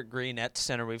keep Kendrick Green at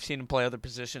center. We've seen him play other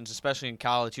positions, especially in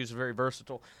college. He was a very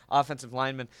versatile offensive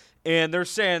lineman. And they're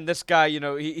saying this guy,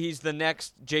 he's the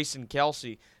next Jason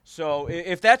Kelce. So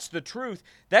if that's the truth,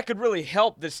 that could really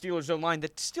help the Steelers' O-line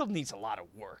that still needs a lot of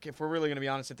work, if we're really going to be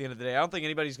honest at the end of the day. I don't think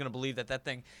anybody's going to believe that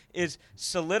thing is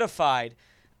solidified.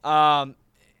 And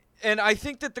I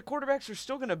think that the quarterbacks are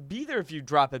still going to be there if you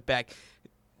drop it back.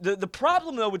 The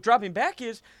problem, though, with dropping back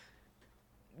is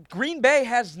Green Bay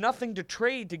has nothing to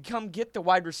trade to come get the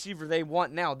wide receiver they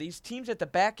want now. These teams at the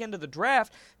back end of the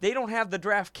draft, they don't have the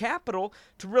draft capital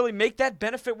to really make that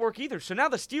benefit work either. So now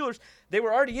the Steelers, they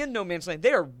were already in no man's land.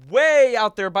 They are way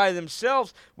out there by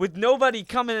themselves with nobody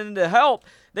coming in to help.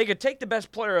 They could take the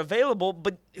best player available,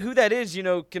 but who that is,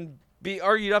 can be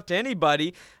argued up to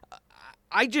anybody.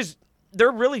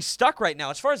 They're really stuck right now.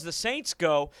 As far as the Saints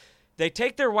go, they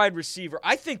take their wide receiver.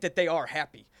 I think that they are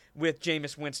happy with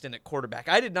Jameis Winston at quarterback.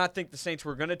 I did not think the Saints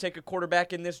were going to take a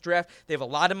quarterback in this draft. They have a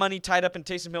lot of money tied up in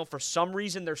Taysom Hill. For some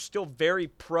reason, they're still very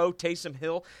pro Taysom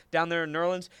Hill down there in New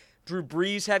Orleans. Drew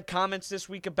Brees had comments this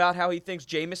week about how he thinks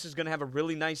Jameis is going to have a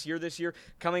really nice year this year.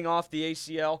 Coming off the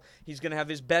ACL, he's going to have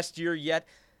his best year yet.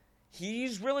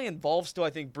 He's really involved still,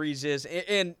 I think Brees is.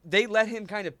 And they let him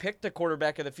kind of pick the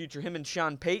quarterback of the future, him and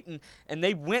Sean Payton, and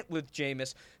they went with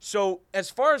Jameis. So as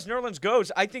far as New Orleans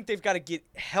goes, I think they've got to get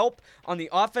help on the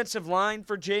offensive line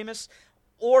for Jameis,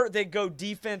 or they go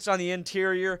defense on the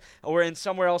interior, or in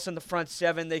somewhere else in the front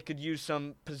seven. They could use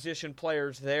some position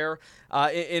players there,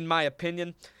 in my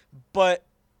opinion. But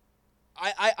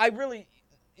I really,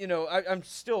 I'm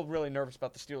still really nervous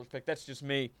about the Steelers pick. That's just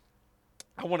me.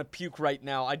 I want to puke right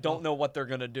now. I don't know what they're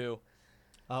going to do.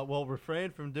 Well,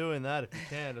 refrain from doing that if you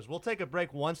can, as we'll take a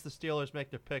break once the Steelers make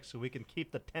their picks so we can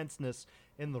keep the tenseness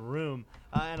in the room.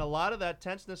 And a lot of that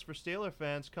tenseness for Steeler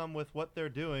fans come with what they're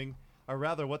doing, or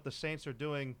rather what the Saints are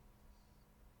doing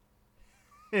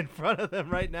in front of them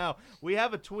right now. We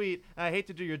have a tweet. I hate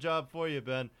to do your job for you,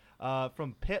 Ben,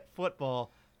 from Pitt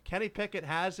Football. Kenny Pickett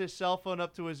has his cell phone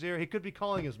up to his ear. He could be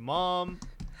calling his mom.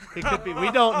 He could be,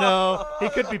 we don't know. He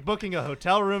could be booking a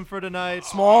hotel room for tonight.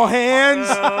 Small hands.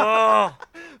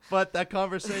 But that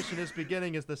conversation is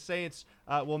beginning as the Saints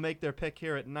will make their pick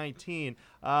here at 19.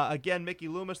 Again, Mickey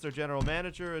Loomis, their general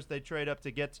manager, as they trade up to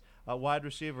get a wide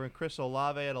receiver and Chris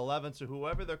Olave at 11. So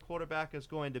whoever their quarterback is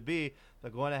going to be,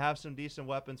 they're going to have some decent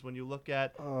weapons when you look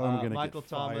at Michael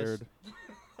Thomas.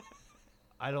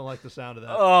 I don't like the sound of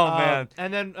that. Oh, man.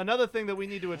 And then another thing that we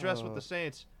need to address with the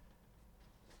Saints.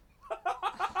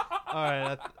 All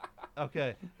right.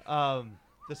 Okay.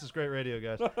 This is great radio,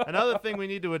 guys. Another thing we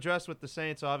need to address with the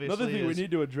Saints, obviously. Another thing we need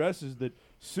to address is that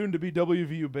soon-to-be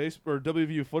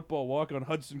WVU football walk-on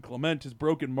Hudson Clement has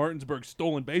broken Martinsburg's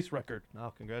stolen base record.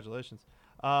 Oh, congratulations.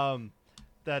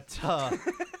 Just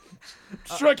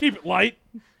try to keep it light.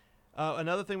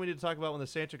 Another thing we need to talk about when the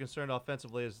Saints are concerned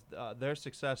offensively is their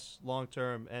success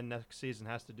long-term and next season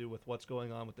has to do with what's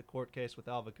going on with the court case with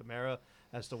Alvin Kamara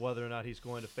as to whether or not he's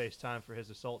going to face time for his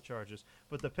assault charges.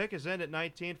 But the pick is in at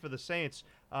 19 for the Saints,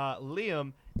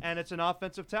 Liam, and it's an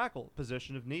offensive tackle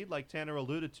position of need, like Tanner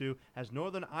alluded to, as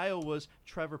Northern Iowa's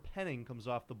Trevor Penning comes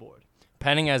off the board.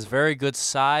 Penning has very good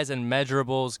size and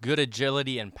measurables, good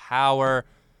agility and power.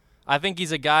 I think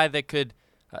he's a guy that could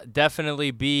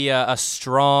definitely be a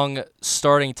strong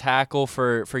starting tackle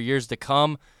for years to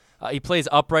come. He plays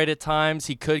upright at times.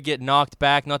 He could get knocked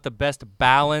back, not the best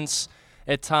balance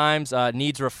at times,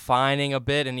 needs refining a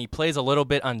bit, and he plays a little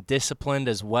bit undisciplined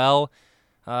as well.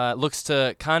 Looks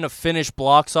to kind of finish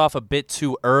blocks off a bit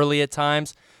too early at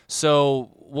times.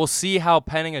 So we'll see how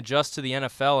Penning adjusts to the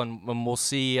NFL, and we'll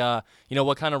see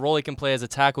what kind of role he can play as a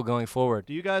tackle going forward.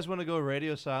 Do you guys want to go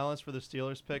radio silence for the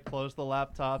Steelers pick, close the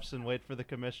laptops, and wait for the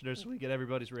commissioners so we get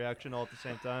everybody's reaction all at the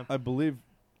same time? I believe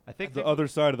I think the other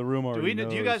side of the room already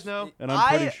knows. Do you guys know? And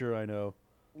I'm pretty sure I know.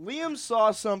 Liam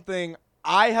saw something.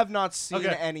 I have not seen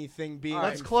anything being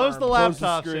Let's confirmed. close the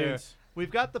laptops here. We've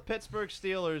got the Pittsburgh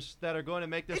Steelers that are going to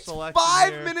make their selection.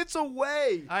 5 minutes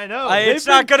away. I know. It's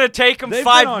not going to take them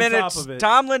 5 minutes.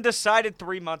 Tomlin decided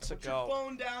 3 months ago. Put your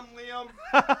phone down,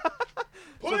 Liam.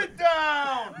 Put it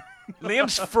down.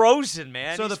 Liam's frozen,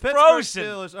 man. So He's the Pittsburgh frozen.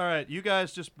 Steelers. All right, you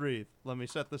guys just breathe. Let me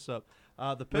set this up.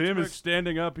 The Liam Pittsburgh is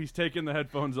standing up. He's taking the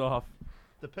headphones off.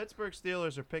 The Pittsburgh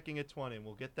Steelers are picking at 20.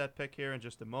 We'll get that pick here in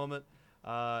just a moment.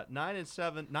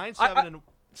 9-7. 9-7 and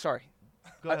Sorry.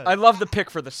 Go ahead. I love the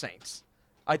pick for the Saints.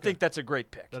 I think that's a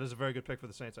great pick. That is a very good pick for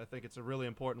the Saints. I think it's a really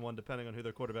important one, depending on who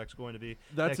their quarterback's going to be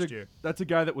next year. That's a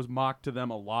guy that was mocked to them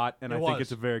a lot, and I think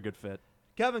it's a very good fit.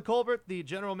 Kevin Colbert, the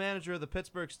general manager of the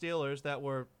Pittsburgh Steelers, that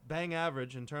were bang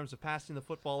average in terms of passing the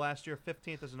football last year,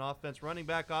 15th as an offense. Running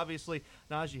back, obviously,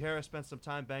 Najee Harris spent some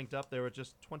time banged up. They were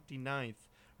just 29th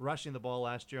rushing the ball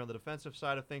last year. On the defensive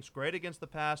side of things, great against the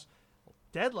pass,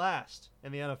 dead last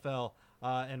in the NFL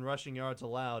in rushing yards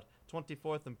allowed,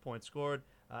 24th in points scored,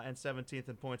 and 17th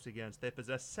in points against. They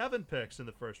possess 7 picks in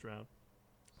the first round.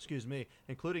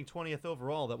 Including 20th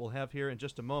overall that we'll have here in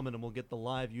just a moment, and we'll get the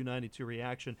live U92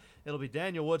 reaction. It'll be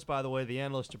Daniel Woods, by the way, the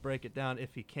analyst, to break it down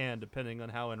if he can, depending on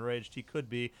how enraged he could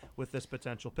be with this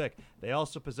potential pick. They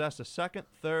also possess a 2nd,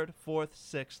 3rd, 4th,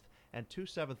 6th, and 2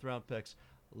 7th-round picks.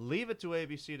 Leave it to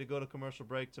ABC to go to commercial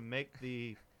break to make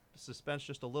the suspense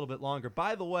just a little bit longer.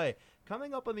 By the way,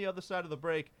 coming up on the other side of the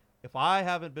break, if I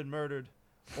haven't been murdered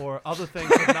or other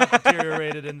things have not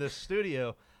deteriorated in this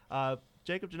studio,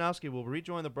 Jacob Janowski will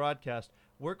rejoin the broadcast.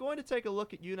 We're going to take a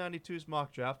look at U92's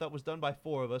mock draft that was done by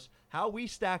 4 of us, how we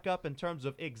stack up in terms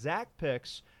of exact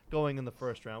picks going in the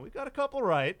first round. We've got a couple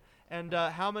right, and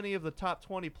how many of the top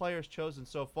 20 players chosen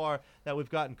so far that we've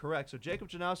gotten correct. So Jacob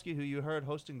Janowski, who you heard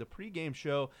hosting the pregame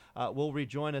show, will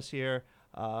rejoin us here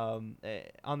on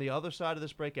the other side of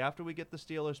this break after we get the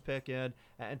Steelers pick in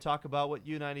and talk about what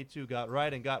U92 got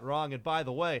right and got wrong. And by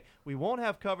the way, we won't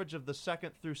have coverage of the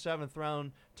 2nd through 7th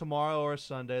round tomorrow or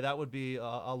Sunday. That would be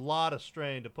a lot of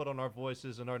strain to put on our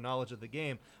voices and our knowledge of the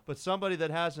game. But somebody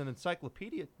that has an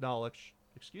encyclopedic knowledge,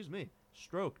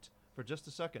 stroked for just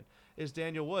a second, is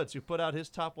Daniel Woods, who put out his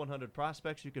top 100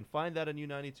 prospects. You can find that on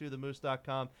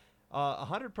U92themoose.com.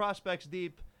 100 prospects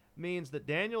deep means that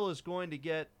Daniel is going to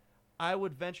get, I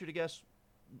would venture to guess,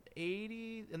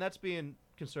 80, and that's being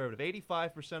conservative,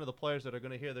 85% of the players that are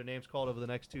going to hear their names called over the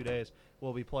next 2 days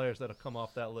will be players that have come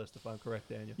off that list, if I'm correct,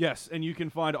 Daniel. Yes, and you can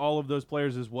find all of those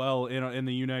players as well in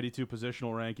the U92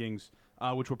 positional rankings,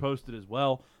 which were posted as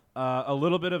well. A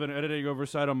little bit of an editing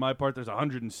oversight on my part. There's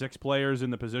 106 players in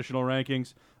the positional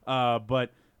rankings,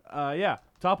 but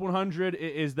top 100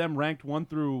 is them ranked 1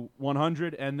 through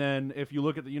 100, and then if you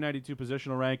look at the U92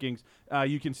 positional rankings,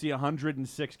 you can see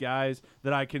 106 guys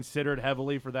that I considered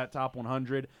heavily for that top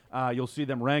 100. You'll see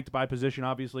them ranked by position,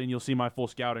 obviously, and you'll see my full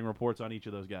scouting reports on each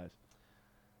of those guys.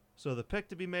 So the pick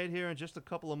to be made here in just a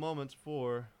couple of moments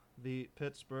for the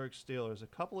Pittsburgh Steelers. A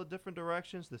couple of different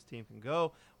directions this team can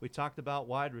go. We talked about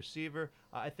wide receiver.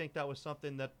 I think that was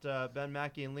something that Ben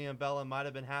Mackey and Liam Bella might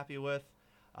have been happy with.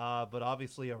 But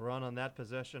obviously a run on that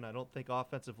possession. I don't think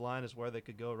offensive line is where they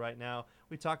could go right now.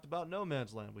 We talked about no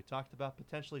man's land. We talked about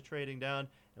potentially trading down,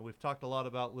 and we've talked a lot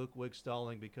about Luke Wigg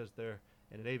stalling because they're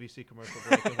in an ABC commercial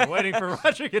break and we're waiting for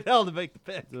Roger Goodell to make the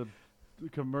pick. The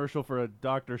commercial for a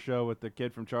doctor show with the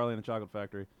kid from Charlie and the Chocolate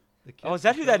Factory. Oh, is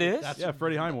that who that is? Yeah,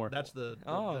 Freddie Highmore. That's the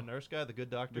nurse guy, the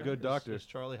good doctor. The good doctor. Is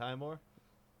Charlie Highmore?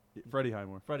 Freddie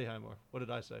Highmore. Freddie Highmore. What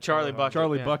did I say? Charlie Bucket.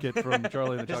 Charlie Bucket from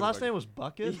Charlie and the Chocolate Factory. His last name was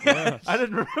Bucket? Yeah. I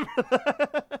didn't remember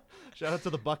that. Shout out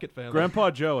to the Bucket family. Grandpa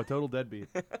Joe, a total deadbeat.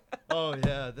 Oh,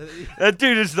 yeah. That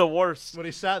dude is the worst. When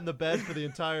he sat in the bed for the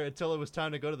entire, until it was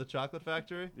time to go to the chocolate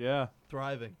factory. Yeah.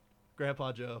 Thriving.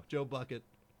 Grandpa Joe. Joe Bucket.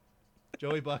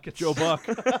 Joey Buckets. Joe Buck.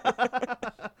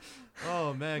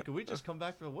 Oh, man. Can we just come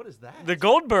back from, what is that? The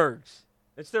Goldbergs.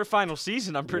 It's their final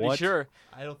season, I'm pretty sure.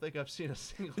 I don't think I've seen a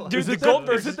single. Dude, the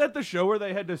Goldbergs. Isn't that the show where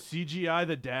they had to CGI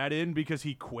the dad in because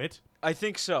he quit? I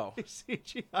think so.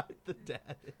 CGI the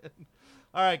dad in.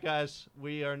 All right, guys.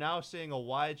 We are now seeing a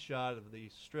wide shot of the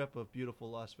strip of beautiful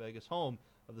Las Vegas, home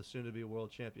of the soon-to-be world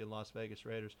champion Las Vegas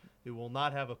Raiders, who will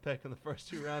not have a pick in the first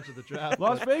 2 rounds of the draft.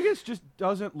 Las Vegas just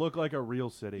doesn't look like a real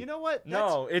city. You know what?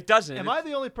 No, it doesn't. Am I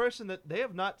the only person that they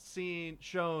have not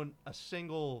shown a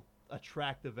single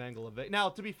attractive angle of Vegas? Now,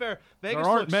 to be fair, Vegas there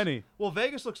aren't looks, many. Well,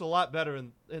 Vegas looks a lot better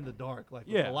in the dark, like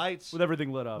with the lights, with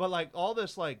everything lit up. But like all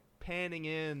this panning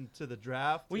in to the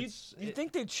draft. Well, you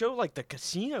think they'd show like the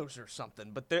casinos or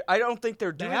something, but I don't think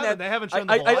they're doing that. They haven't shown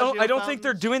the I don't think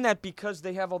they're doing that because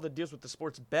they have all the deals with the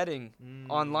sports betting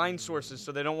online sources,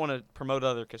 so they don't want to promote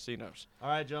other casinos. All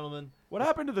right, gentlemen. What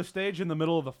happened to the stage in the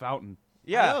middle of the fountain?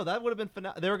 Yeah, no, that would have been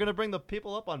they were going to bring the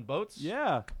people up on boats.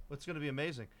 Yeah, it's going to be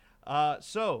amazing.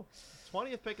 So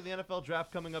 20th pick of the NFL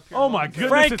draft coming up here. Oh my goodness,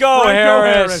 Franco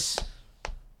Harris.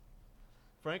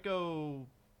 Franco.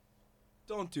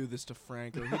 Don't do this to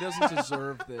Franco. He doesn't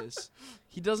deserve this.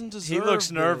 He doesn't deserve He looks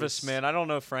this. nervous, man. I don't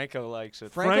know if Franco likes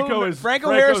it. Franco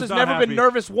Harris has never been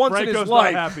nervous once in his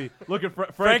life. Not happy. Look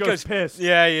at Franco's pissed.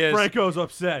 Yeah, he is. Franco's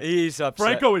upset. He's upset.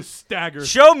 Franco is staggered.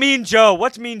 Show Mean Joe.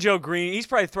 What's Mean Joe Green? He's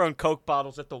probably throwing Coke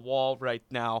bottles at the wall right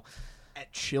now.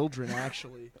 At children,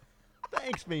 actually.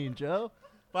 Thanks, Mean Joe.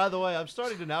 By the way, I'm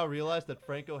starting to now realize that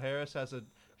Franco Harris has a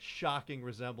shocking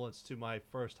resemblance to my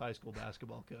first high school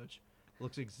basketball coach.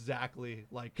 Looks exactly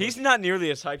like He's not nearly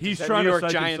as hyped He's as that trying New to York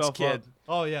psych Giants himself kid. up.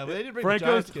 Oh, yeah, but they didn't bring Franco's-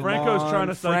 the Giants kid. Franco's trying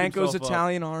to psych Franco's himself up.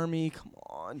 Italian Army. Come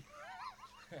on.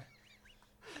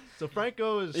 So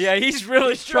Franco is... Yeah, he's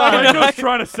really trying to... Franco's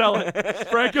trying to sell it.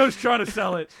 Franco's trying to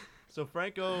sell it. So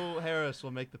Franco Harris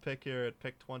will make the pick here at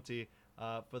pick 20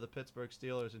 for the Pittsburgh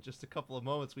Steelers. In just a couple of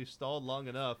moments, we've stalled long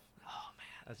enough. Oh,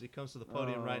 man. As he comes to the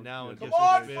podium right now and gives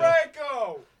his spiel.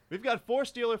 Franco! We've got 4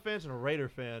 Steeler fans and a Raider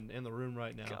fan in the room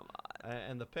right now. Come on.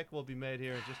 And the pick will be made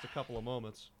here in just a couple of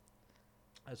moments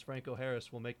as Franco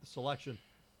Harris will make the selection.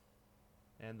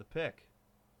 And the pick,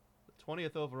 the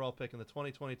 20th overall pick in the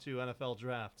 2022 NFL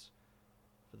Draft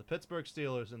for the Pittsburgh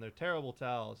Steelers and their terrible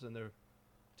towels and their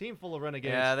team full of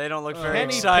renegades. Yeah, they don't look very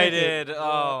excited. Pickett.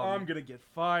 I'm going to get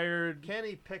fired.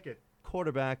 Kenny Pickett,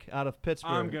 quarterback out of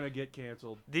Pittsburgh. I'm going to get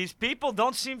canceled. These people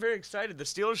don't seem very excited. The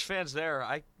Steelers fans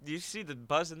there. Do you see the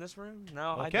buzz in this room?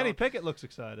 No, Well, I Kenny don't. Pickett looks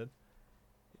excited.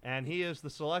 And he is the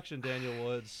selection, Daniel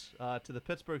Woods, to the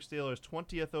Pittsburgh Steelers.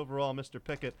 20th overall, Mr.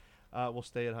 Pickett will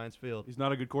stay at Heinz Field. He's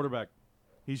not a good quarterback.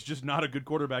 He's just not a good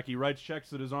quarterback. He writes checks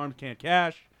that his arms can't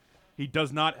cash. He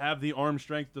does not have the arm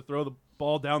strength to throw the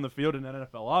ball down the field in an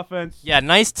NFL offense. Yeah,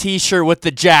 nice T-shirt with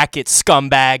the jacket,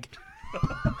 scumbag.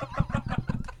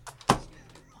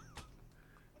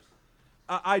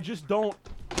 I just don't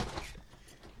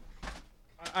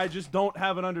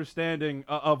have an understanding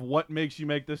of what makes you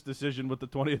make this decision with the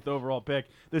 20th overall pick.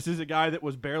 This is a guy that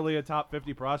was barely a top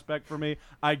 50 prospect for me.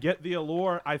 I get the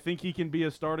allure. I think he can be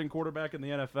a starting quarterback in the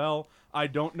NFL. I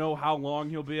don't know how long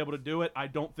he'll be able to do it. I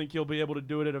don't think he'll be able to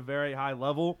do it at a very high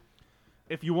level.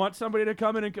 If you want somebody to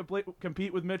come in and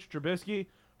compete with Mitch Trubisky,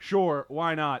 sure,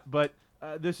 why not? But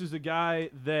this is a guy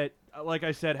that, like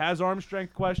I said, has arm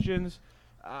strength questions.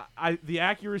 The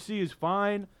accuracy is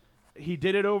fine. He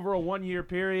did it over a 1-year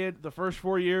period. The first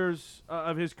 4 years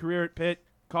of his career at Pitt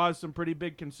caused some pretty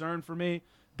big concern for me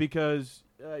because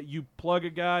you plug a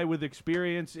guy with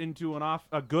experience into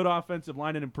a good offensive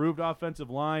line, an improved offensive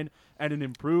line, and an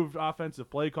improved offensive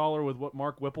play caller with what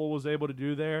Mark Whipple was able to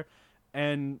do there,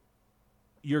 and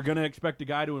you're going to expect a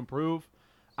guy to improve.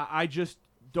 I just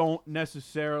don't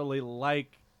necessarily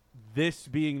like this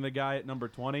being the guy at number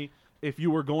 20. If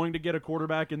you were going to get a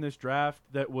quarterback in this draft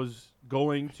that was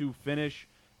going to finish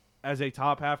as a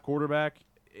top half quarterback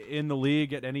in the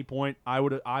league at any point, I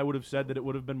would have said that it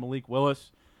would have been Malik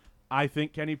Willis. I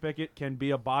think Kenny Pickett can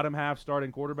be a bottom half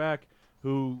starting quarterback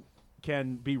who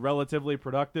can be relatively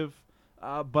productive.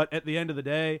 But at the end of the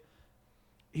day,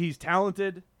 he's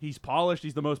talented, he's polished,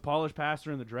 he's the most polished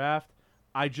passer in the draft.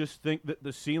 I just think that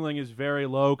the ceiling is very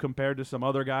low compared to some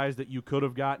other guys that you could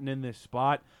have gotten in this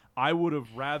spot. I would have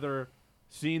rather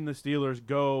seen the Steelers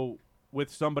go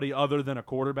with somebody other than a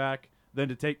quarterback than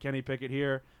to take Kenny Pickett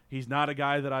here. He's not a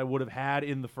guy that I would have had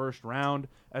in the first round,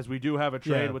 as we do have a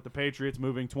trade with the Patriots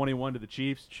moving 21 to the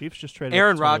Chiefs. Chiefs just traded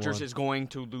Aaron Rodgers is going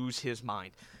to lose his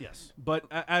mind. Yes, but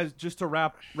as just to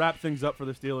wrap things up for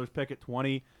the Steelers, pick at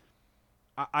 20,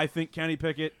 I think Kenny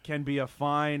Pickett can be a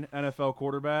fine NFL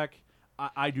quarterback.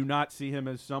 I do not see him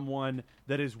as someone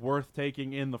that is worth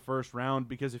taking in the first round,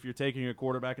 because if you're taking a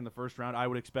quarterback in the first round, I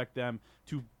would expect them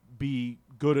to be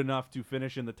good enough to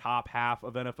finish in the top half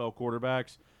of NFL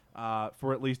quarterbacks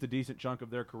for at least a decent chunk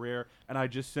of their career, and I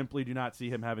just simply do not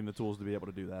see him having the tools to be able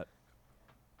to do that.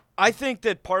 I think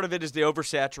that part of it is the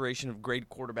oversaturation of great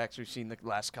quarterbacks we've seen the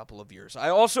last couple of years. I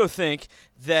also think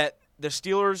that the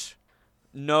Steelers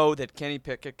know that Kenny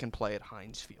Pickett can play at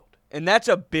Heinz Field. And that's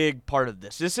a big part of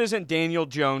this. This isn't Daniel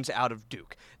Jones out of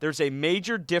Duke. There's a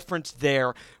major difference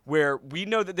there where we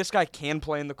know that this guy can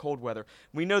play in the cold weather.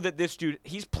 We know that this dude,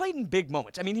 he's played in big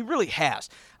moments. I mean, he really has.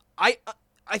 I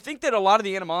think that a lot of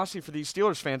the animosity for these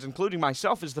Steelers fans, including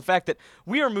myself, is the fact that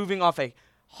we are moving off a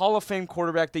Hall of Fame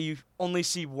quarterback that you only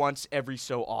see once every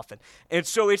so often. And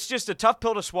so it's just a tough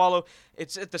pill to swallow.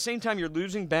 It's at the same time you're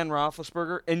losing Ben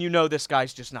Roethlisberger, and you know this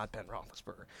guy's just not Ben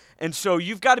Roethlisberger. And so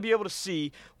you've got to be able to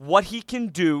see what he can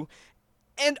do.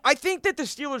 And I think that the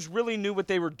Steelers really knew what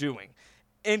they were doing.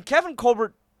 And Kevin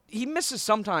Colbert, he misses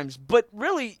sometimes, but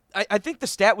really, I think the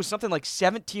stat was something like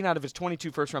 17 out of his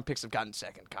 22 first-round picks have gotten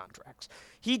second contracts.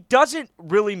 He doesn't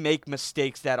really make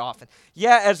mistakes that often.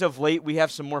 Yeah, as of late, we have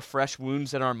some more fresh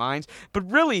wounds in our minds, but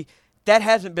really, that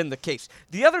hasn't been the case.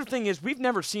 The other thing is we've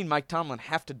never seen Mike Tomlin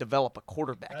have to develop a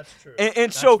quarterback. That's true.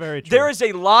 And so there is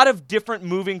a lot of different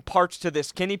moving parts to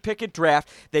this Kenny Pickett draft.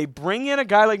 They bring in a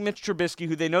guy like Mitch Trubisky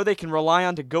who they know they can rely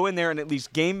on to go in there and at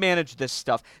least game manage this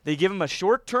stuff. They give him a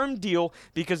short-term deal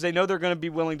because they know they're going to be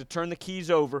willing to turn the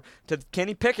keys over to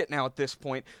Kenny Pickett now at this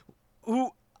point, who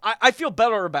I feel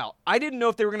better about. I didn't know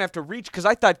if they were going to have to reach because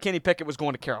I thought Kenny Pickett was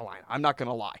going to Carolina. I'm not going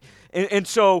to lie. And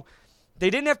so they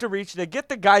didn't have to reach. They get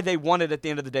the guy they wanted at the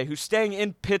end of the day who's staying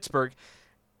in Pittsburgh.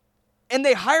 And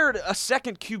they hired a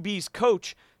second QB's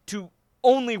coach to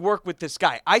only work with this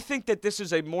guy. I think that this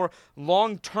is a more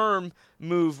long-term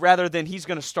move rather than he's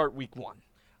going to start week 1.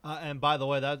 And by the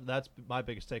way, that's my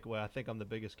biggest takeaway. I think I'm the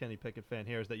biggest Kenny Pickett fan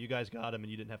here is that you guys got him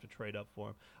and you didn't have to trade up for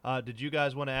him. Did you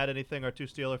guys want to add anything? Our two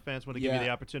Steeler fans want to give you the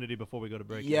opportunity before we go to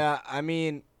break. Yeah, I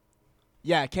mean,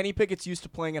 Kenny Pickett's used to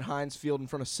playing at Heinz Field in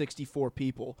front of 64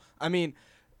 people. I mean,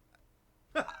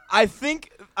 I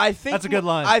think that's a good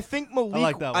line. I think I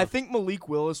like that one. I think Malik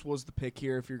Willis was the pick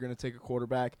here if you're going to take a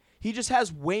quarterback. He just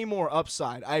has way more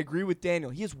upside. I agree with Daniel.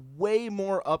 He has way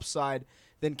more upside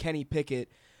than Kenny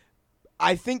Pickett.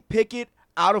 I think Pickett,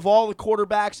 out of all the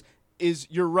quarterbacks,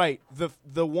 you're right,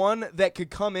 the one that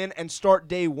could come in and start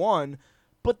day one,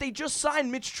 but they just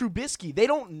signed Mitch Trubisky. They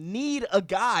don't need a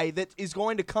guy that is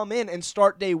going to come in and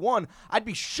start day one. I'd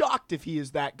be shocked if he is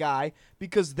that guy,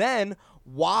 because then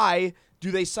why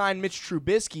do they sign Mitch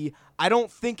Trubisky? I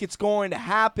don't think it's going to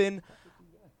happen.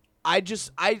 I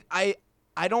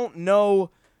don't know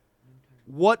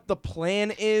what the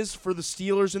plan is for the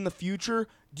Steelers in the future.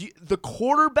 The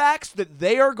quarterbacks that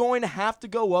they are going to have to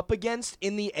go up against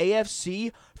in the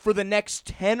AFC for the next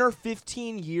 10 or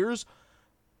 15 years,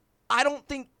 I don't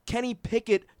think Kenny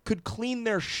Pickett could clean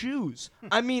their shoes.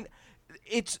 I mean,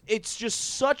 it's just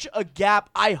such a gap.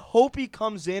 I hope he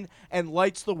comes in and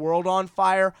lights the world on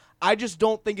fire. I just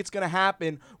don't think it's going to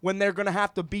happen when they're going to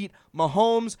have to beat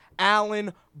Mahomes,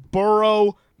 Allen,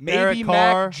 Burrow, maybe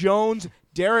Mac Jones,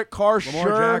 Derek Carr,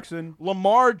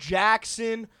 Lamar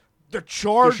Jackson, the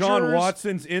Chargers. Deshaun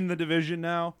Watson's in the division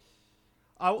now.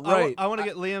 I want to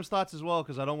get Liam's thoughts as well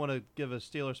because I don't want to give a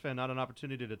Steelers fan not an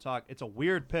opportunity to talk. It's a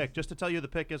weird pick. Just to tell you who the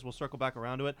pick is, we'll circle back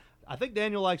around to it. I think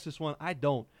Daniel likes this one. I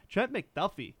don't. Trent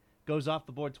McDuffie goes off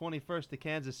the board 21st to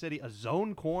Kansas City, a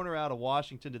zone corner out of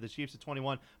Washington to the Chiefs at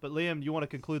 21. But, Liam, you want to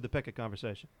conclude the Pickett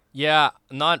conversation? Yeah,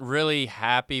 not really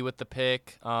happy with the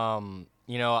pick. I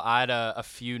had a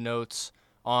few notes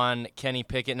on Kenny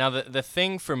Pickett. Now, the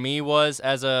thing for me was,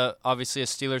 as obviously a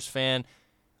Steelers fan,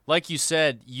 like you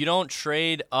said, you don't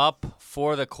trade up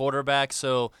for the quarterback,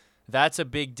 so that's a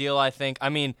big deal, I think. I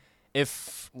mean,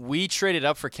 if we traded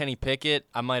up for Kenny Pickett,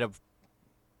 it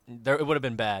would have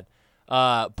been bad.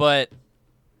 But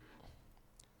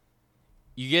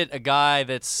you get a guy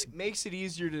that's... It makes it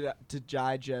easier to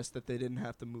digest that they didn't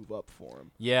have to move up for him.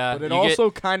 Yeah. But it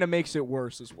also kind of makes it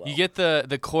worse as well. You get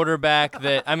the quarterback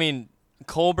that... I mean,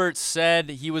 Colbert said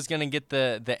he was going to get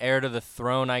the heir to the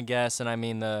throne, I guess, and I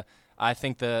mean I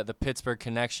think the Pittsburgh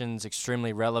connection's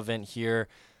extremely relevant here.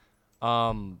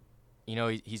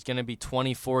 He's going to be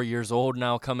 24 years old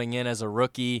now coming in as a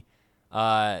rookie.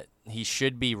 He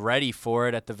should be ready for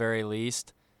it at the very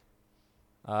least.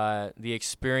 The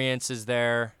experience is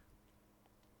there.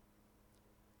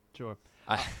 Sure.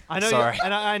 I know. Sorry.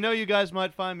 I know you guys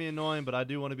might find me annoying, but I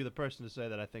do want to be the person to say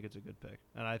that I think it's a good pick,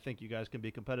 and I think you guys can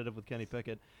be competitive with Kenny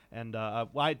Pickett. And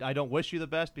I don't wish you the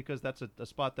best because that's a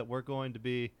spot that we're going to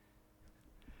be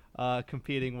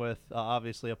competing with,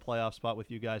 obviously a playoff spot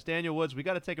with you guys. Daniel Woods, we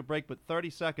got to take a break, but 30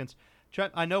 seconds.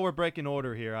 Trent, I know we're breaking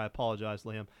order here. I apologize,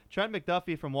 Liam. Trent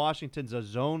McDuffie from Washington's a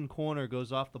zone corner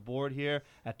goes off the board here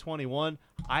at 21.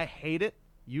 I hate it.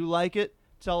 You like it.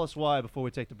 Tell us why before we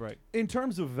take the break. In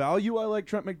terms of value, I like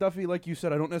Trent McDuffie. Like you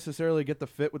said, I don't necessarily get the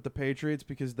fit with the Patriots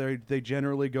because they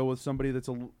generally go with somebody that's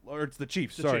or it's the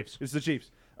Chiefs. It's the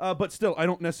Chiefs. But still, I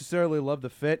don't necessarily love the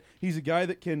fit. He's a guy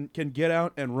that can get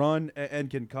out and run and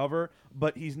can cover,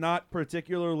 but he's not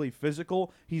particularly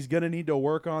physical. He's going to need to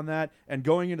work on that. And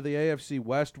going into the AFC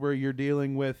West where you're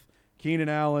dealing with Keenan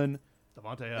Allen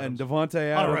Devontae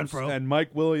Adams and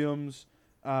Mike Williams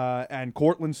and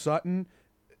Courtland Sutton,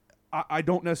 I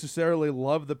don't necessarily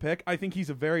love the pick. I think he's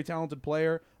a very talented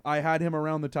player. I had him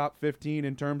around the top 15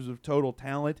 in terms of total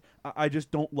talent. I just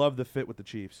don't love the fit with the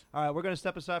Chiefs. All right, we're going to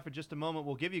step aside for just a moment.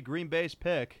 We'll give you Green Bay's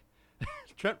pick.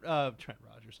 Trent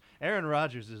Rodgers. Aaron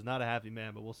Rodgers is not a happy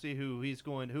man, but we'll see who his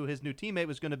new teammate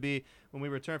was going to be when we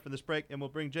return from this break, and we'll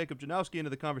bring Jacob Janowski into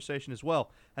the conversation as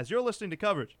well. As you're listening to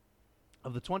coverage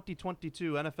of the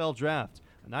 2022 NFL Draft,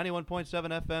 91.7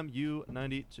 FM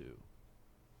U92.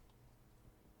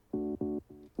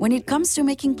 When it comes to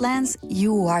making plans,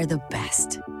 you are the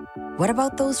best. What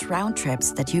about those round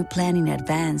trips that you plan in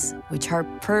advance, which are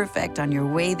perfect on your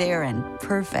way there and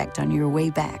perfect on your way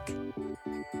back?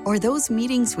 Or those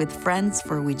meetings with friends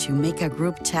for which you make a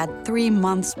group chat 3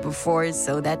 months before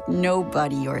so that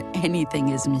nobody or anything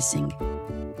is missing?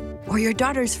 Or your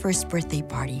daughter's first birthday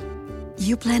party.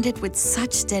 You planned it with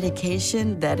such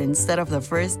dedication that instead of the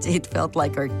first, it felt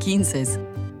like our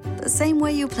 15s. The same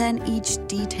way you plan each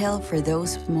detail for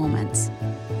those moments.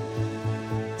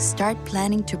 Start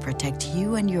planning to protect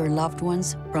you and your loved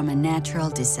ones from a natural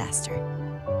disaster.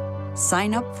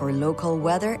 Sign up for local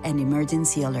weather and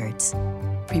emergency alerts.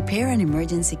 Prepare an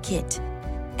emergency kit.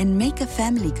 And make a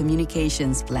family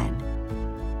communications plan.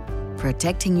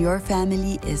 Protecting your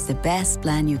family is the best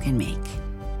plan you can make.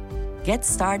 Get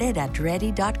started at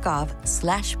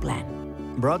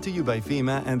ready.gov/plan. Brought to you by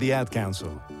FEMA and the Ad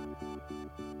Council.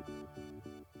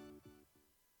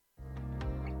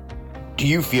 Do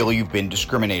you feel you've been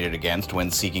discriminated against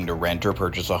when seeking to rent or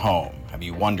purchase a home? Have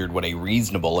you wondered what a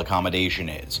reasonable accommodation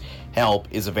is? Help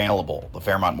is available. The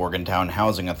Fairmont Morgantown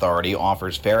Housing Authority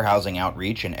offers fair housing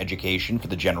outreach and education for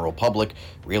the general public,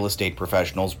 real estate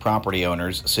professionals, property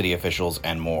owners, city officials,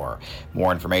 and more.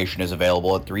 More information is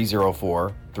available at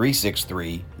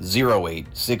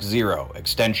 304-363-0860,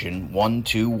 extension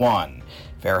 121.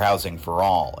 Fair housing for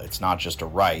all. It's not just a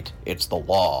right, it's the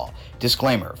law.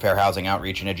 Disclaimer, fair housing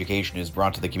outreach and education is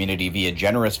brought to the community via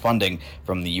generous funding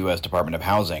from the U.S. Department of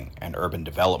Housing and Urban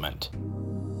Development.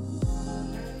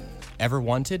 Ever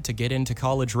wanted to get into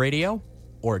college radio?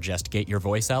 Or just get your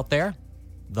voice out there?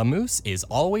 The Moose is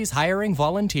always hiring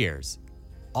volunteers.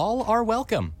 All are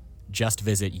welcome. Just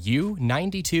visit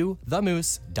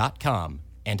u92themoose.com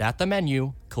and at the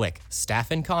menu, click Staff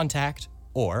and Contact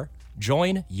or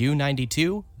Join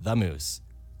U92 The Moose.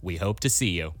 We hope to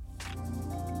see you.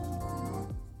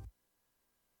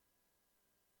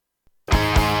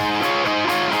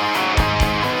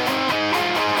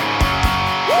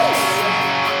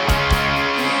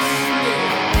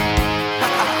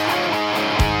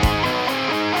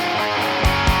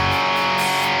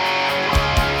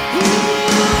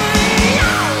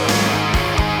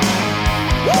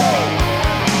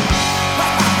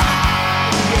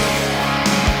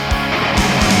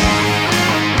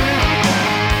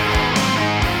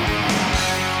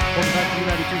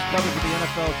 Coverage of the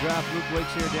NFL Draft. Luke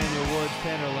Wakes here, Daniel Woods,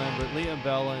 Tanner Lambert, Liam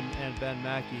Bellin, and Ben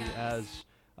Mackey as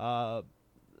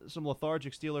some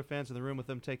lethargic Steeler fans in the room with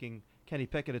them taking Kenny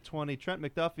Pickett at 20. Trent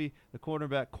McDuffie, the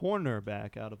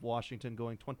cornerback out of Washington,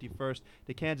 going 21st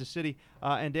to Kansas City.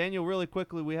 And Daniel, really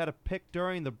quickly, we had a pick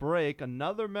during the break.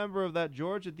 Another member of that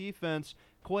Georgia defense,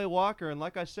 Quay Walker. And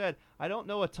like I said, I don't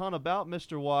know a ton about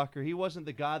Mr. Walker. He wasn't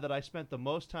the guy that I spent the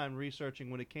most time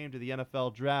researching when it came to the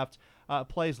NFL Draft.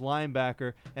 Plays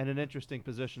linebacker and an interesting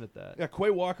position at that. Yeah, Quay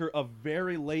Walker, a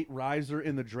very late riser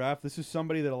in the draft. This is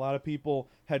somebody that a lot of people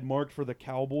had marked for the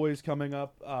Cowboys coming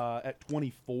up at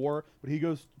 24, but he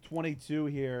goes 22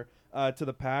 here to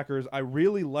the Packers. I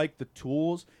really like the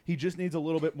tools. He just needs a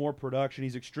little bit more production.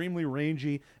 He's extremely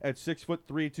rangy at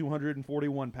 6'3",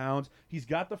 241 pounds. He's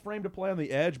got the frame to play on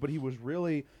the edge, but he was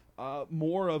really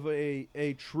more of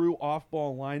a true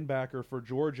off-ball linebacker for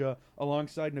Georgia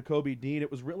alongside Nakobe Dean.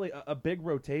 It was really a big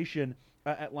rotation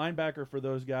at linebacker for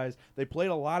those guys. They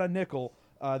played a lot of nickel.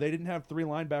 They didn't have three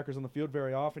linebackers on the field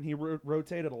very often. He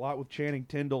rotated a lot with Channing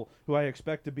Tindall, who I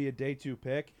expect to be a day 2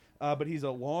 pick. But he's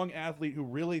a long athlete who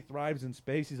really thrives in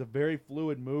space. He's a very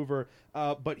fluid mover,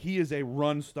 but he is a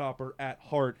run stopper at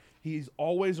heart. He's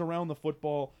always around the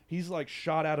football. He's like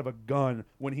shot out of a gun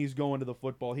when he's going to the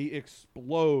football. He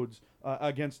explodes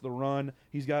against the run.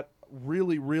 He's got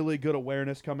really, really good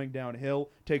awareness coming downhill,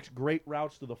 takes great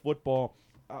routes to the football.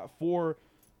 For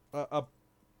a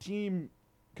team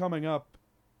coming up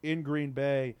in Green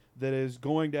Bay that is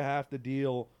going to have to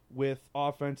deal with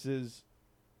offenses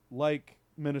like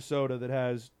Minnesota that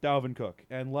has Dalvin Cook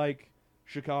and like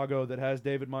Chicago that has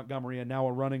David Montgomery and now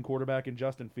a running quarterback in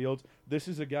Justin Fields. This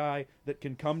is a guy that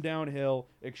can come downhill,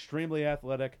 extremely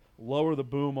athletic, lower the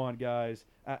boom on guys,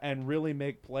 and really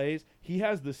make plays. He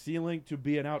has the ceiling to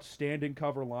be an outstanding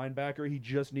cover linebacker. He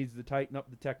just needs to tighten up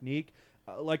the technique.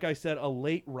 Like I said, a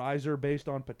late riser based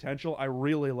on potential. I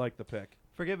really like the pick.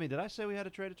 Forgive me, did I say we had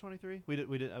a trade at 23? We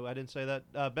did. I didn't say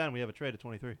that. Ben, we have a trade at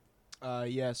 23.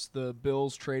 Yes, the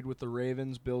Bills trade with the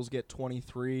Ravens. Bills get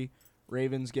 23.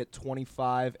 Ravens get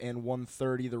 25 and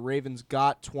 130. The Ravens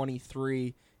got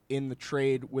 23 in the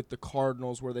trade with the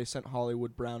Cardinals where they sent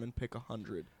Hollywood Brown and pick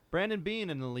 100. Brandon Beane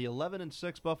and the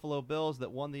 11-6 Buffalo Bills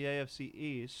that won the AFC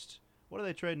East. What are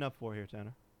they trading up for here,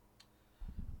 Tanner?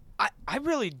 I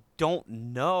really don't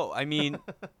know. I mean,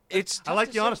 it's. I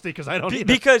like the honesty because I don't either.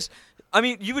 Because, I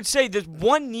mean, you would say there's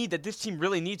one need that this team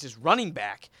really needs is running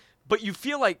back, but you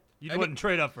feel like you wouldn't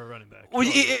trade up for a running back. Well,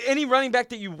 any running back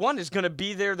that you want is going to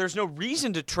be there. There's no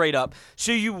reason to trade up.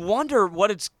 So you wonder what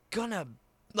it's going to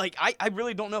like. I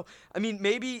really don't know. I mean,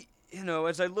 maybe,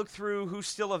 as I look through who's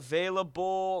still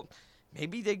available,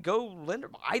 maybe they go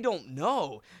Linderbaum. I don't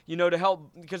know, to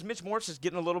help, because Mitch Morse is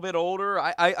getting a little bit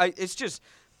older. It's just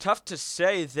tough to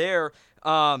say there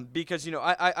because,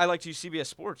 I like to use CBS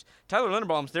Sports. Tyler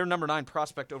Linderbaum's their number 9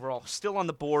 prospect overall, still on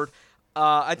the board.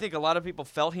 I think a lot of people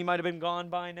felt he might have been gone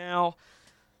by now.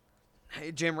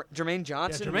 Hey, Jermaine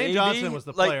Johnson. Yeah, Jermaine maybe. Johnson was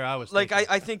the player I was thinking.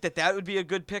 I think that would be a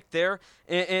good pick there.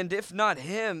 And if not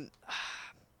him,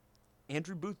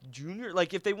 Andrew Booth Jr.,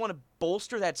 if they want to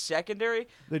bolster that secondary.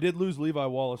 They did lose Levi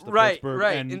Wallace to Pittsburgh,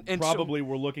 right. and probably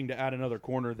were looking to add another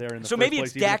corner there in the so first maybe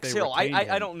place, it's Dax Hill.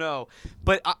 I don't know.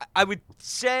 But I would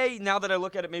say, now that I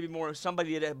look at it, maybe more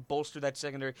somebody to bolster that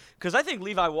secondary. Because I think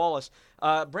Levi Wallace,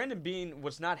 Brandon Beane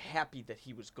was not happy that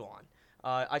he was gone.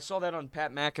 I saw that on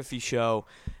Pat McAfee's show.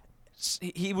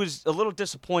 He was a little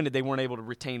disappointed they weren't able to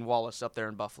retain Wallace up there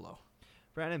in Buffalo.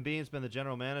 Brandon Beane's been the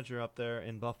general manager up there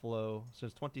in Buffalo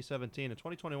since 2017. In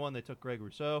 2021, they took Greg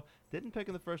Rousseau. Didn't pick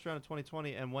in the first round of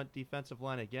 2020 and went defensive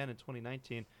line again in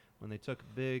 2019 when they took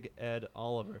Big Ed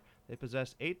Oliver. They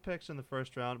possess 8 picks in the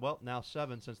first round. Well, now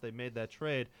 7 since they made that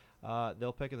trade.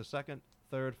 They'll pick in the 2nd,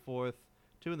 3rd, 4th,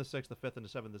 2 in the 6th, the 5th, and the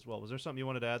 7th as well. Was there something you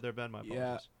wanted to add there, Ben? My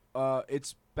apologies. Yeah.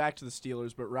 It's back to the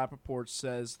Steelers, but Rappaport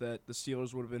says that the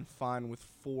Steelers would have been fine with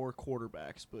 4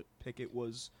 quarterbacks, but Pickett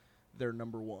was their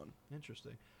number 1.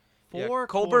 Interesting.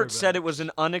 Colbert said it was an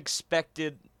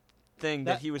unexpected thing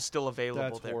that he was still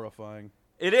available. That's horrifying.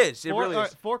 It is. It really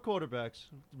is. 4 quarterbacks.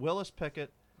 Willis,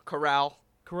 Pickett. Corral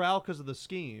because of the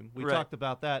scheme. We talked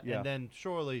about that. Yeah. And then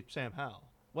surely Sam Howell.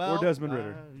 Well, or Desmond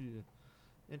Ridder.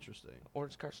 Interesting. Or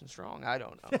it's Carson Strong. I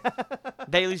don't know.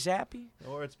 Bailey Zappi.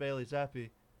 Or it's Bailey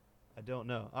Zappi. I don't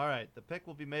know. All right. The pick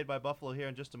will be made by Buffalo here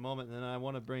in just a moment, and then I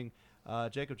want to bring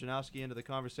Jacob Janowski into the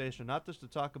conversation, not just to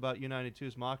talk about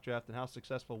U92's mock draft and how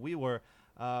successful we were,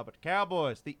 but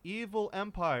Cowboys, the evil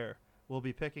empire, will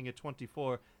be picking at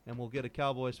 24, and we'll get a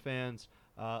Cowboys fans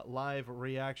live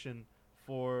reaction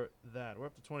for that. We're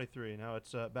up to 23. Now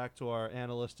it's back to our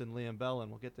analyst and Liam Bell, and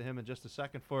we'll get to him in just a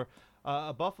second for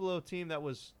a Buffalo team that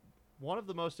was one of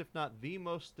the most, if not the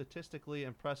most statistically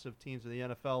impressive teams in the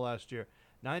NFL last year.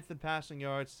 9th in passing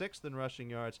yards, 6th in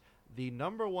rushing yards, the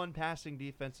number 1 passing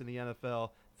defense in the NFL,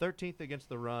 13th against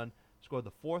the run, scored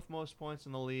the 4th most points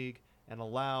in the league, and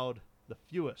allowed the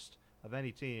fewest of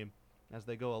any team as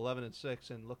they go 11-6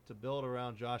 and look to build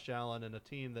around Josh Allen and a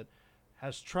team that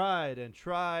has tried and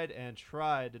tried and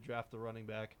tried to draft a running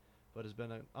back, but has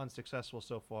been unsuccessful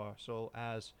so far. So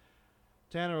as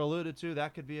Tanner alluded to,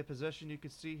 that could be a position you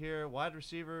could see here. Wide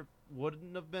receiver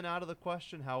wouldn't have been out of the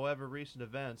question. However, recent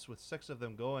events, with 6 of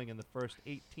them going in the first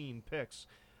 18 picks,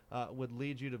 would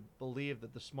lead you to believe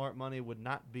that the smart money would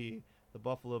not be the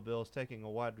Buffalo Bills taking a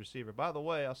wide receiver. By the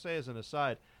way, I'll say as an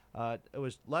aside, it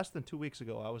was less than 2 weeks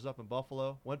ago. I was up in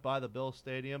Buffalo, went by the Bills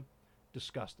Stadium.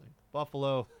 Disgusting.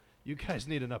 Buffalo, you guys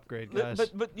need an upgrade, guys.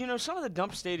 But some of the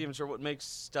dump stadiums are what makes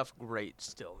stuff great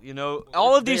still.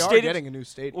 All of these stadiums. They are getting a new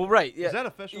stadium. Well, right. Yeah. Is that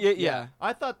official? Yeah.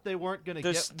 I thought they weren't going to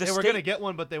get. They were going to get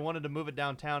one, but they wanted to move it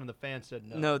downtown, and the fans said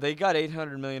no. No, they got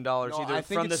 $800 million either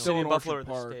from the city of Buffalo or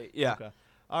the state. Yeah. Okay.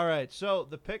 All right. So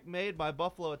the pick made by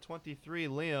Buffalo at 23,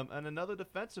 Liam, and another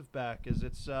defensive back is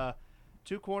it's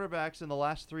 2 cornerbacks in the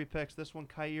last 3 picks. This one,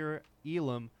 Kaiir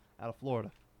Elam out of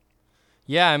Florida.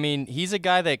 Yeah, I mean, he's a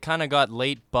guy that kind of got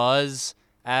late buzz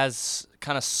as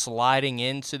kind of sliding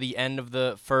into the end of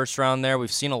the first round there.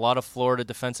 We've seen a lot of Florida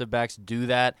defensive backs do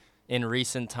that in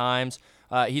recent times.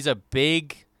 He's a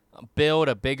big build,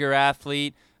 a bigger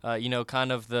athlete,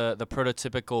 kind of the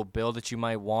prototypical build that you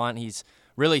might want. He's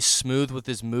really smooth with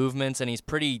his movements, and he's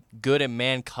pretty good at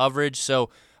man coverage. So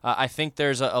I think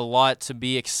there's a lot to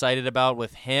be excited about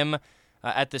with him.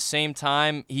 At the same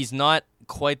time, he's not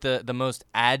quite the most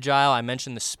agile. I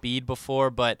mentioned the speed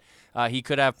before, but he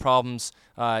could have problems,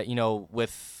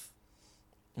 with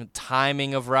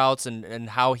timing of routes and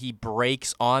how he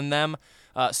breaks on them.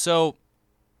 So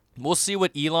we'll see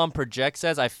what Elam projects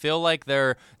as. I feel like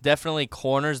they're definitely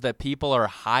corners that people are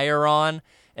higher on,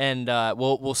 and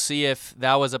we'll see if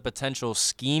that was a potential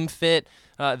scheme fit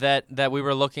that we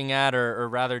were looking at, or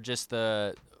rather just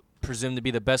the presumed to be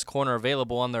the best corner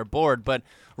available on their board. But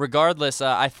regardless,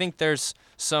 I think there's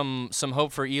some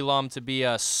hope for Elam to be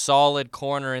a solid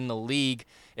corner in the league.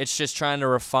 It's just trying to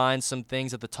refine some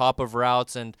things at the top of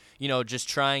routes and, just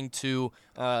trying to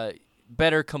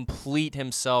better complete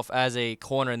himself as a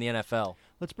corner in the NFL.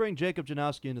 Let's bring Jacob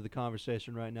Janowski into the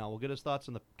conversation right now. We'll get his thoughts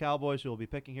on the Cowboys, who will be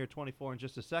picking here 24 in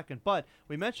just a second. But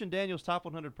we mentioned Daniel's top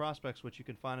 100 prospects, which you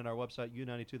can find on our website,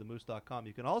 u92themoose.com.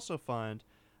 You can also find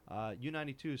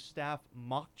U92's staff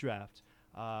mock draft.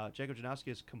 Jacob Janowski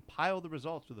has compiled the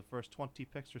results for the first 20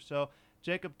 picks or so.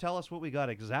 Jacob, tell us what we got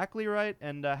exactly right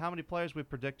and how many players we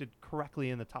predicted correctly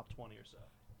in the top 20 or so.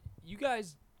 You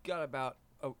guys got about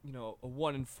a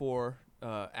 1 in 4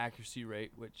 accuracy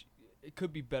rate, which it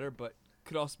could be better, but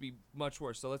could also be much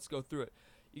worse. So let's go through it.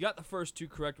 You got the first 2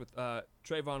 correct with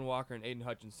Trayvon Walker and Aiden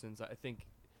Hutchinson. I think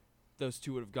those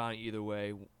 2 would have gone either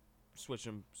way, switch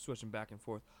them back and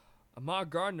forth.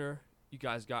 Ahmad Gardner, you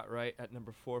guys got right at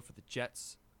number 4 for the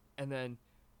Jets, and then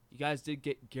you guys did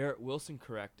get Garrett Wilson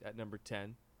correct at number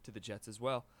 10 to the Jets as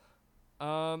well.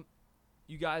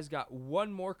 You guys got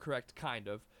one more correct, kind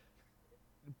of.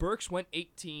 Burks went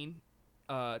 18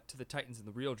 to the Titans in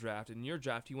the real draft. In your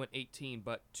draft, he went 18,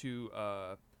 but to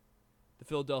the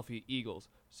Philadelphia Eagles.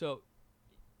 So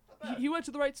he went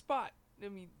to the right spot. I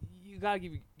mean, you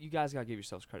guys gotta give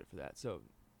yourselves credit for that. So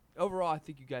overall, I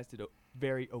think you guys did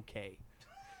very okay.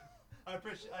 I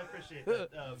appreciate that.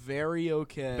 Very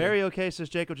okay. Very okay, says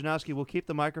Jacob Janowski. We'll keep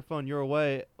the microphone your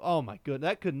way. Oh, my goodness.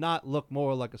 That could not look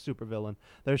more like a supervillain.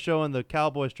 They're showing the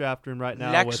Cowboys draft room right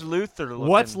now. Lex Luthor looking.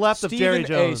 What's left of Jerry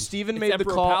Jones? Steven made the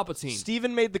call.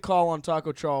 Steven made the call on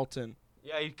Taco Charlton.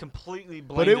 Yeah, he completely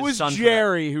blamed But it his was son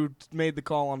Jerry who made the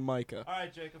call on Micah. All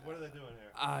right, Jacob, what are they doing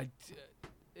here?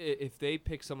 If they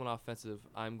pick someone offensive,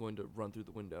 I'm going to run through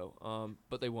the window.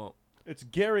 But they won't. It's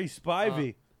Gary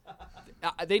Spivey.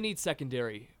 They need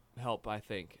secondary help, I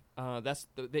think.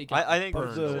 They get I think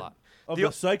burned a lot. Of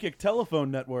the Psychic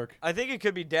Telephone Network. I think it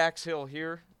could be Dax Hill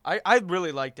here. I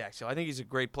really like Dax Hill. I think he's a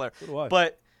great player. So do I.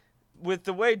 But with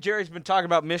the way Jerry's been talking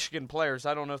about Michigan players,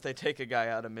 I don't know if they take a guy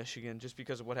out of Michigan just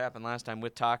because of what happened last time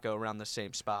with Taco around the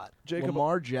same spot.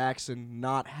 Lamar Jackson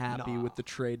not happy with the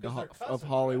trade of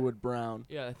Hollywood Brown.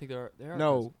 Yeah, I think they are.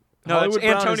 No. No, Hollywood it's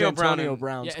Antonio Brown. Brown.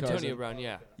 Brown's yeah, cousin. Antonio Brown,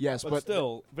 yeah. Yes, but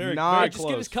still very not just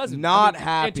get his cousin. Not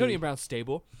happy. Antonio Brown's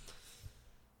stable.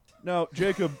 No,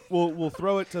 Jacob, we'll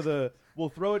throw it to the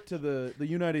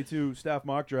U92 staff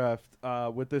mock draft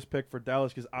with this pick for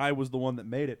Dallas because I was the one that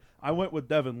made it. I went with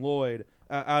Devin Lloyd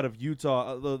out of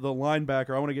Utah, the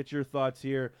linebacker. I want to get your thoughts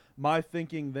here. My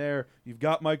thinking there, you've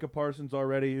got Micah Parsons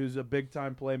already, who's a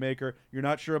big-time playmaker. You're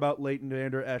not sure about Leighton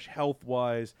Vander Esch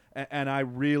health-wise, and I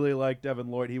really like Devin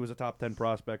Lloyd. He was a top 10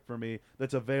 prospect for me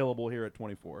that's available here at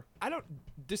 24. I don't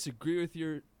disagree with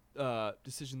your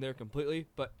decision there completely,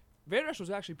 but Vander Esch was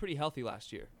actually pretty healthy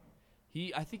last year.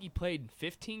 I think he played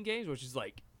 15 games, which is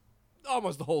like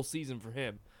almost the whole season for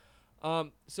him.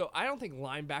 So I don't think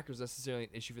linebacker is necessarily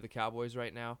an issue for the Cowboys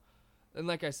right now. And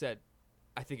like I said,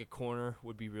 I think a corner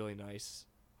would be really nice.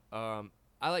 I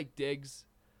like Diggs,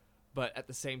 but at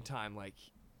the same time, like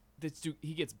this dude,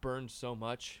 he gets burned so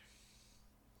much.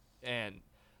 And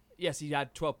yes, he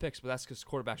had 12 picks, but that's because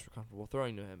quarterbacks were comfortable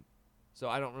throwing to him. So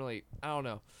I don't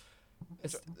know.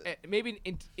 Maybe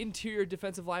an interior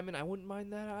defensive lineman. I wouldn't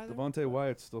mind that either. Devontae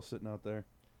Wyatt's still sitting out there.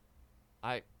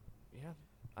 I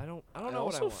don't know. I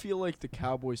also feel like the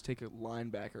Cowboys take a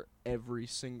linebacker every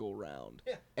single round.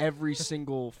 Yeah. Every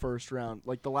single first round,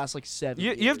 like the last 7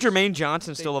 years. You have Jermaine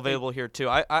Johnson still available here too.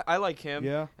 I like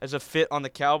him as a fit on the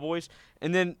Cowboys.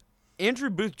 And then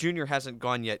Andrew Booth Jr. hasn't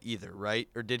gone yet either, right?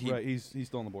 Or did he? Right, he's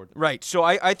still on the board. Right, so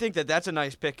I think that's a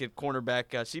nice pick at cornerback.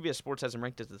 CBS Sports has him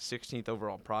ranked as the 16th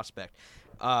overall prospect,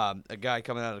 a guy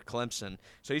coming out of Clemson.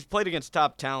 So he's played against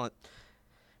top talent.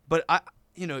 But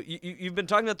you've been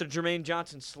talking about the Jermaine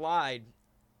Johnson slide.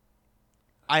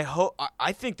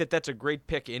 I think that's a great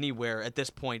pick anywhere at this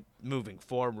point moving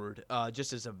forward,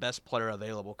 just as a best player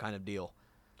available kind of deal.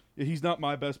 He's not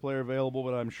my best player available,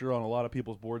 but I'm sure on a lot of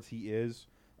people's boards he is.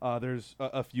 There's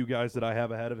a few guys that I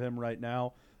have ahead of him right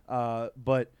now.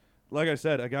 But like I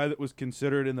said, a guy that was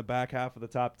considered in the back half of the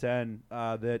top 10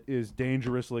 that is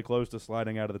dangerously close to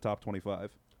sliding out of the top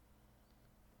 25.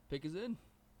 Pick is in.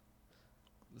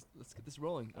 Let's get this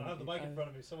rolling. I don't have the mic in front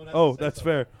of me. That's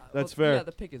fair. That's fair. Yeah,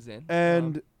 the pick is in.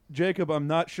 And Jacob, I'm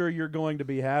not sure you're going to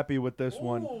be happy with this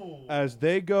one as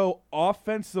they go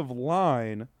offensive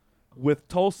line with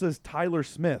Tulsa's Tyler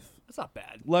Smith. That's not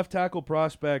bad. Left tackle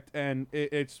prospect, and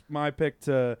it's my pick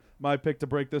to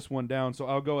break this one down. So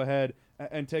I'll go ahead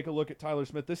and take a look at Tyler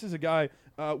Smith. This is a guy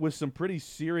with some pretty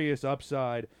serious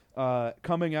upside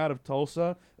coming out of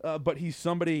Tulsa, but he's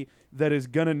somebody that is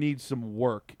gonna need some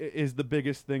work. Is the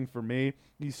biggest thing for me.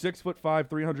 He's 6'5",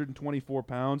 324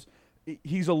 pounds.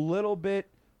 He's a little bit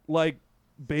like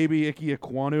baby Ike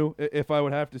Ekwonu, if I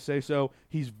would have to say so.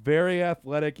 He's very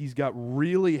athletic. He's got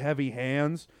really heavy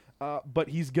hands. But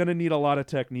he's going to need a lot of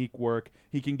technique work.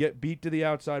 He can get beat to the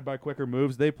outside by quicker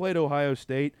moves. They played Ohio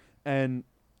State, and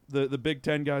the Big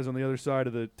Ten guys on the other side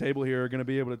of the table here are going to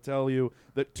be able to tell you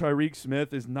that Tyreek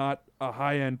Smith is not a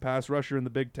high-end pass rusher in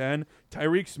the Big Ten.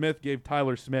 Tyreek Smith gave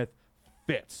Tyler Smith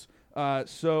fits.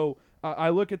 So I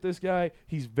look at this guy.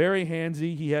 He's very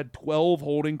handsy. He had 12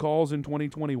 holding calls in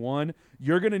 2021.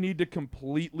 You're going to need to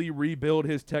completely rebuild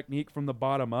his technique from the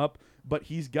bottom up, but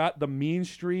he's got the mean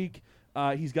streak.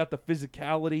 He's got the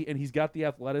physicality, and he's got the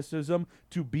athleticism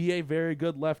to be a very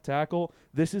good left tackle.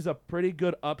 This is a pretty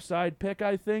good upside pick,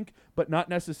 I think, but not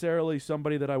necessarily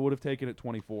somebody that I would have taken at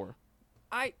 24.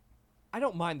 I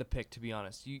don't mind the pick, to be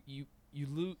honest. You've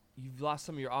lost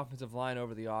some of your offensive line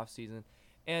over the offseason.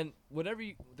 And whenever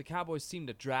the Cowboys seem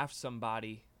to draft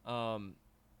somebody from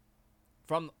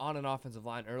on an offensive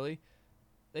line early,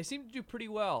 they seem to do pretty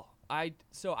well.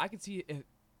 So I could see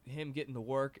him getting the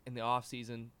work in the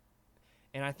offseason,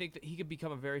 and I think that he could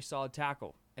become a very solid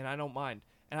tackle, and I don't mind.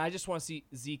 And I just want to see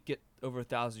Zeke get over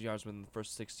 1,000 yards within the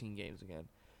first 16 games again.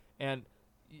 And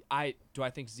I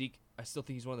think Zeke, I still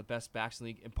think he's one of the best backs in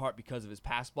the league, in part because of his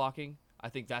pass blocking. I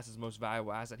think that's his most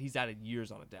valuable asset. He's added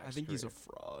years on a Dak's I think career. he's a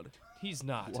fraud. He's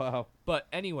not. Wow. But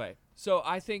anyway, so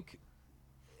I think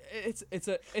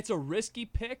it's a risky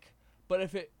pick, but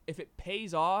if it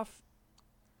pays off,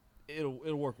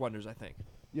 it'll work wonders, I think.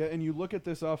 Yeah, and you look at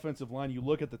this offensive line, you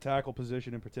look at the tackle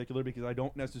position in particular, because I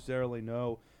don't necessarily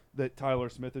know that Tyler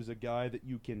Smith is a guy that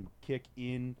you can kick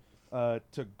in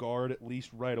to guard at least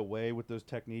right away with those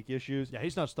technique issues. Yeah,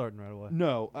 he's not starting right away.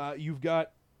 No. You've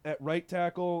got at right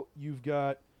tackle, you've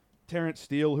got Terrence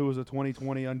Steele, who was a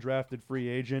 2020 undrafted free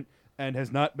agent and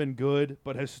has not been good,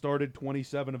 but has started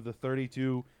 27 of the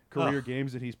 32 career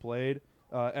games that he's played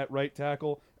at right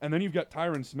tackle. And then you've got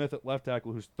Tyron Smith at left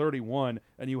tackle, who's 31,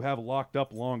 and you have locked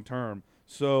up long term.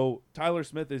 So Tyler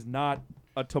Smith is not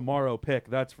a tomorrow pick,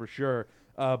 that's for sure.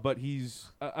 But he's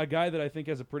a guy that I think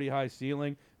has a pretty high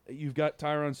ceiling. You've got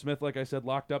Tyron Smith, like I said,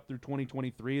 locked up through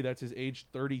 2023. That's his age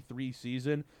 33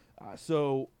 season.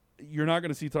 So you're not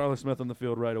going to see Tyler Smith on the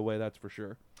field right away, that's for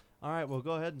sure. All right, well,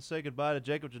 go ahead and say goodbye to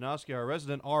Jacob Janowski, our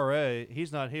resident RA.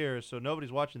 He's not here, so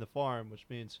nobody's watching the farm, which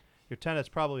means your tenants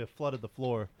probably have flooded the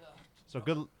floor. So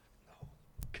good.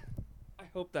 I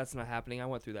hope that's not happening. I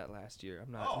went through that last year.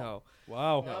 I'm not. No.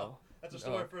 Wow. No. That's a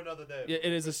story for another day. Yeah,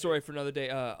 it is a story for another day.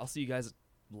 I'll see you guys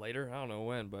later. I don't know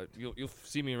when, but you'll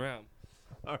see me around.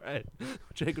 All right,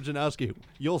 Jacob Janowski,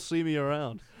 you'll see me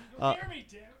around. You'll hear me,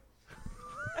 Tim.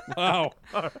 Wow.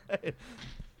 All right.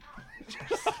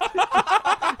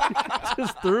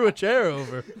 Just threw a chair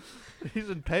over. He's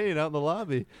in pain out in the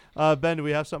lobby. Ben, do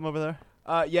we have something over there?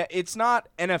 Yeah, it's not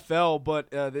NFL, but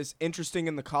this interesting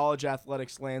in the college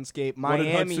athletics landscape. What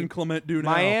did Hudson Clement do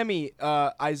now? Miami's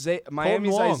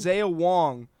Isaiah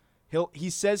Wong. He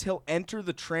says he'll enter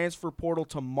the transfer portal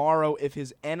tomorrow if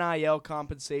his NIL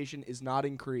compensation is not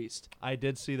increased. I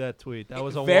did see that tweet. That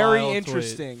was a very wild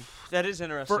interesting. Tweet. That is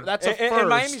interesting. That's a first. And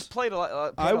Miami's played a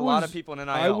lot of people in NIL.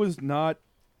 I was not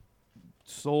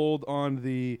sold on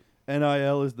the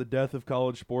NIL is the death of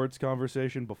college sports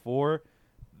conversation before.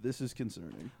 This is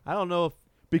concerning. I don't know if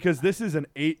because this is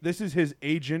his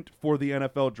agent for the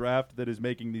NFL draft that is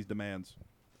making these demands.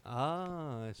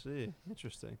 Ah, I see.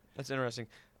 Interesting. That's interesting.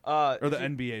 Or the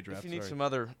NBA draft. If you need some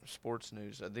other sports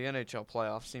news, the NHL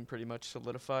playoffs seem pretty much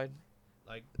solidified.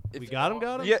 Like we got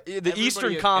him. Yeah, the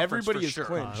Eastern Conference. Everybody is sure.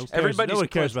 clinched. Nobody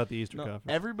cares about the Eastern Conference.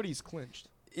 Everybody's clinched.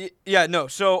 Yeah, no.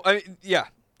 So yeah.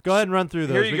 Go ahead and run through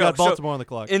those. Here you We go. got Baltimore on the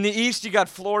clock. In the East, you got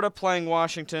Florida playing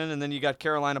Washington, and then you got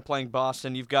Carolina playing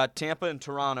Boston. You've got Tampa and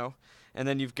Toronto, and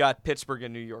then you've got Pittsburgh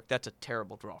and New York. That's a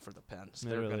terrible draw for the Pens.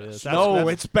 It really is. No,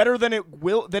 it's better than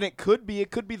it could be. It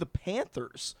could be the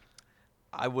Panthers.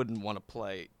 I wouldn't want to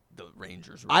play the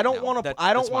Rangers. I don't want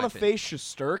to face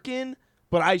Shesterkin,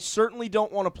 but I certainly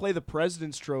don't want to play the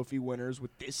President's Trophy winners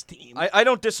with this team. I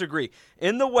don't disagree.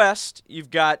 In the West,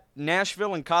 you've got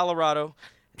Nashville and Colorado.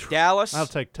 Dallas. That'll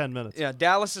take 10 minutes. Yeah,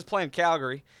 Dallas is playing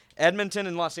Calgary. Edmonton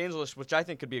and Los Angeles, which I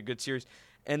think could be a good series.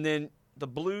 And then the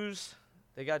Blues,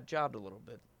 they got jobbed a little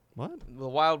bit. What? The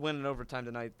Wild win in overtime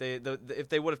tonight. If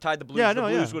they would have tied the Blues,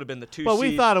 Blues would have been the 2 seed. But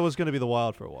we thought it was going to be the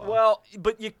Wild for a while. Well,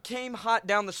 but you came hot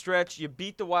down the stretch. You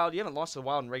beat the Wild. You haven't lost to the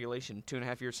Wild in regulation in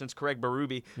 2.5 years since Craig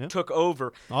Berube took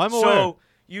over. I'm aware. So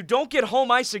you don't get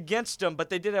home ice against them, but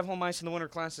they did have home ice in the Winter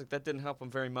Classic. That didn't help them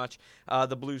very much.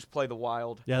 The Blues play the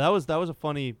Wild. Yeah, that was a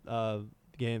funny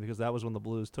game because that was when the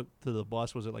Blues took to the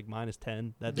bus. Was it like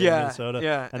 -10 that day in Minnesota?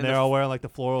 Yeah, and they're all wearing like the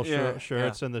floral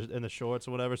shirts yeah. and the shorts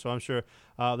or whatever. So I'm sure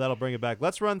that'll bring it back.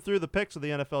 Let's run through the picks of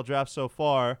the NFL draft so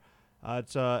far.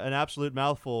 It's an absolute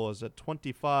mouthful. Is at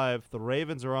 25. The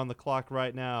Ravens are on the clock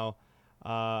right now.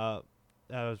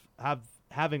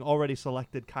 Having already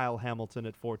selected Kyle Hamilton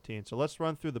at 14. So let's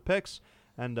run through the picks,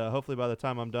 And hopefully by the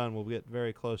time I'm done, we'll get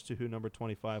very close to who number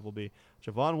 25 will be.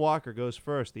 Javon Walker goes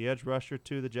first, the edge rusher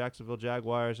to the Jacksonville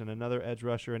Jaguars, and another edge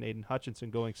rusher in Aiden Hutchinson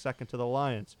going second to the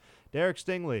Lions. Derek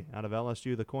Stingley out of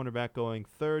LSU, the cornerback, going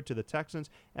third to the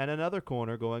Texans, and another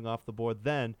corner going off the board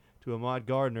then to Ahmad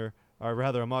Gardner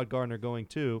going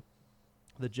to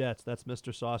the Jets. That's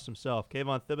Mr. Sauce himself.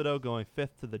 Kayvon Thibodeau going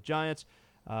fifth to the Giants.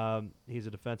 He's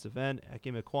a defensive end.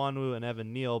 Hakeem Ekwonu and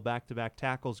Evan Neal, back-to-back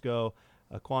tackles go.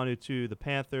 Ekwonu to the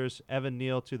Panthers, Evan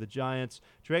Neal to the Giants.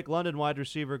 Drake London, wide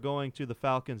receiver, going to the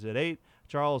Falcons at 8.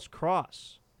 Charles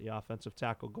Cross, the offensive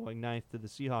tackle, going 9th to the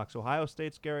Seahawks. Ohio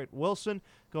State's Garrett Wilson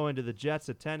going to the Jets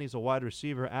at 10. He's a wide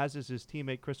receiver, as is his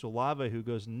teammate Chris Olave, who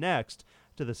goes next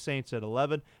to the Saints at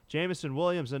 11. Jameson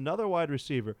Williams, another wide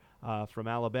receiver from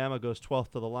Alabama, goes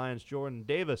 12th to the Lions. Jordan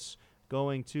Davis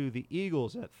going to the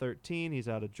Eagles at 13. He's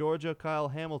out of Georgia. Kyle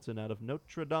Hamilton out of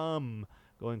Notre Dame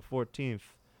going 14th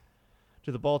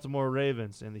to the Baltimore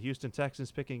Ravens. And the Houston Texans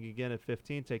picking again at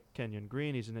 15. Take Kenyon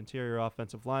Green. He's an interior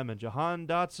offensive lineman. Jahan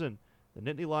Dotson, the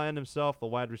Nittany Lion himself, the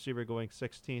wide receiver, going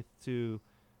 16th to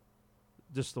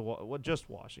just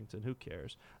Washington. Who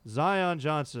cares? Zion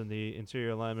Johnson, the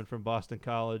interior lineman from Boston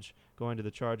College, going to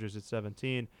the Chargers at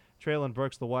 17. Treylon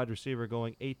Burks, the wide receiver,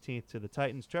 going 18th to the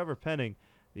Titans. Trevor Penning,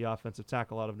 the offensive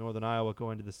tackle out of Northern Iowa,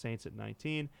 going to the Saints at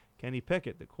 19. Kenny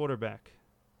Pickett, the quarterback,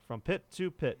 from Pitt to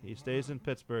Pitt. He stays in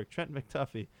Pittsburgh. Trent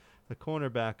McDuffie, the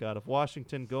cornerback out of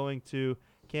Washington, going to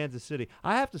Kansas City.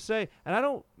 I have to say, and I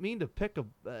don't mean to pick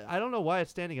I don't know why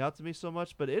it's standing out to me so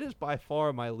much, but it is by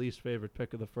far my least favorite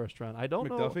pick of the first round. I don't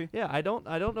McDuffie? know. Yeah, I don't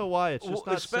know why it's just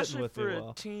not especially sitting with for me a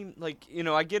well. team like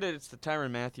I get it. It's the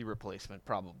Tyrann Mathieu replacement,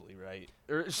 probably, right?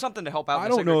 Or something to help out. I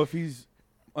don't know if he's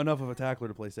enough of a tackler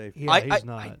to play safety. Yeah, he's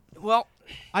not.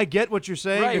 I get what you're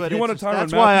saying, Right. but If you want a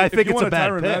that's Tyrann why I Mathieu- think if you it's a want bad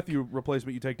Tyrann pick. Mathieu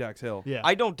replacement, you take Dax Hill. Yeah.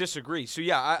 I don't disagree. So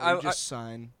yeah, I just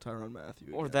sign Tyrann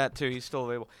Mathieu. or that too. He's still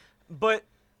available. But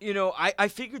I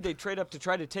figured they'd trade up to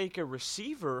try to take a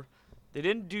receiver. They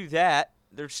didn't do that.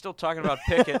 They're still talking about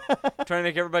Pickett, trying to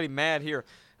make everybody mad here.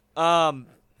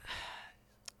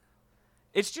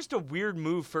 It's just a weird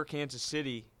move for Kansas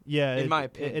City. Yeah, in my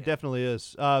opinion, it definitely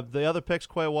is. The other picks,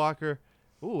 Quay Walker.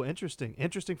 Ooh, interesting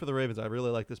for the Ravens. I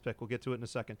really like this pick. We'll get to it in a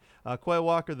second. Quay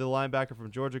Walker, the linebacker from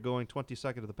Georgia, going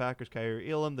 22nd to the Packers.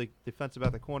 Kyrie Elam, the defensive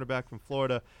back, the cornerback from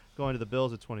Florida, going to the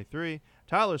Bills at 23.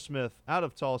 Tyler Smith, out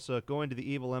of Tulsa, going to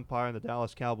the Evil Empire and the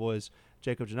Dallas Cowboys.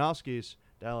 Jacob Janowski's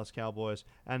Dallas Cowboys.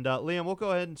 And Liam, we'll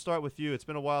go ahead and start with you. It's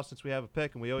been a while since we have a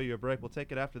pick, and we owe you a break. We'll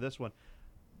take it after this one.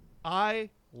 I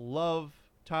love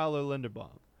Tyler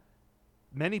Linderbaum.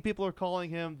 Many people are calling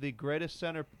him the greatest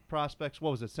center prospects.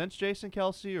 What was it, since Jason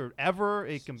Kelce or ever?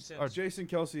 Jason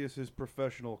Kelce is his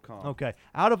professional comp. Okay.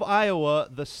 Out of Iowa,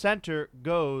 the center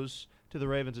goes to the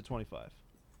Ravens at 25.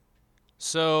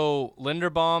 So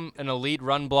Linderbaum, an elite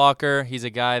run blocker. He's a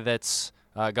guy that's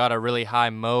got a really high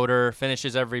motor,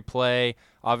 finishes every play.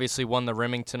 Obviously won the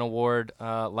Remington Award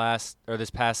this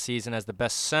past season as the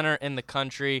best center in the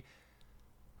country.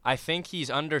 I think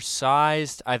he's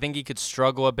undersized. I think he could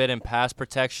struggle a bit in pass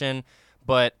protection.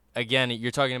 But, again, you're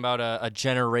talking about a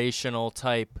generational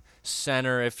type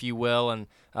center, if you will, and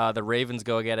the Ravens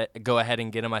go ahead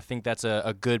and get him. I think that's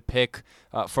a good pick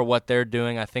for what they're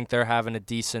doing. I think they're having a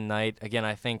decent night. Again,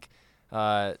 I think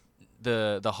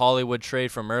the Hollywood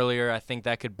trade from earlier, I think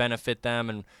that could benefit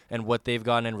them and what they've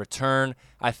gotten in return.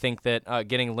 I think that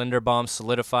getting Linderbaum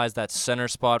solidifies that center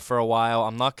spot for a while.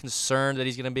 I'm not concerned that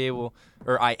he's going to be able –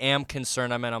 or I am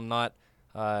concerned. I'm not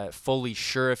fully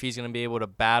sure if he's going to be able to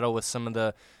battle with some of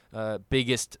the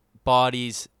biggest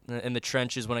bodies in the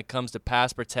trenches when it comes to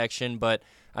pass protection. But,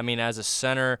 I mean, as a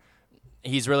center –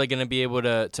 he's really going to be able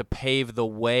to pave the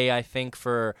way, I think,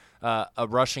 for a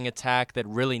rushing attack that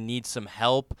really needs some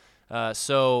help.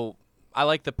 So I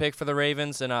like the pick for the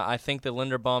Ravens, and I think that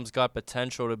Linderbaum's got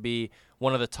potential to be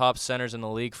one of the top centers in the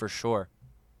league for sure.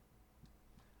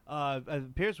 It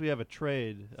appears we have a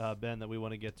trade, Ben, that we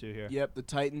want to get to here. Yep, the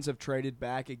Titans have traded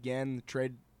back again.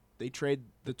 They trade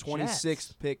the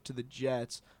 26th pick to the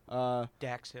Jets.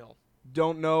 Dax Hill.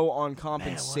 Don't know on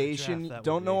compensation. Man, what a draft that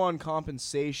Don't would know be. on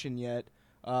compensation yet.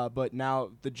 But now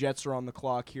the Jets are on the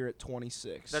clock here at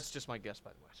 26. That's just my guess,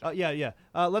 by the way. Yeah.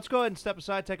 Let's go ahead and step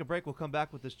aside, take a break. We'll come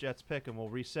back with this Jets pick, and we'll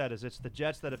reset as it's the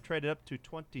Jets that have traded up to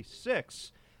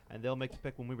 26, and they'll make the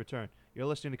pick when we return. You're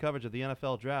listening to coverage of the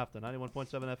NFL Draft on 91.7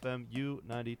 FM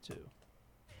U92.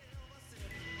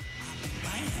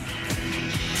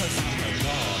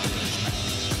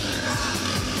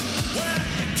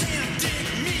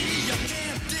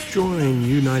 Join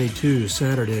U92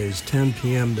 Saturdays 10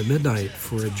 p.m. to midnight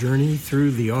for a journey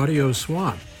through the audio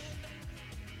swamp.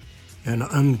 an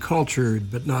uncultured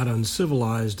but not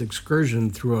uncivilized excursion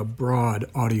through a broad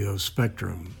audio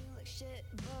spectrum.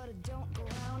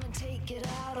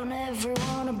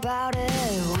 Everyone about it,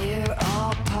 we're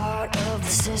all part of the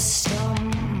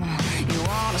system. You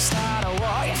wanna start a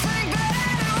war, you think that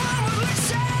anyone would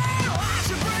listen? Why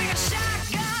should bring a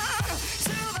shotgun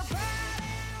to the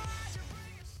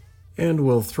And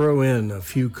we'll throw in a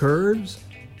few curves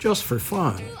just for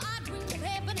fun.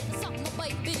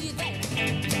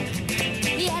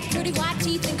 He had pretty white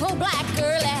teeth and coal black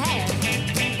curly hair.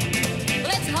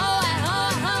 Let's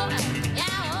ho,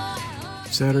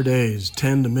 Saturdays,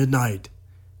 10 to midnight,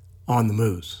 on the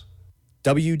Moose.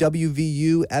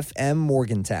 WWVU FM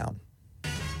Morgantown.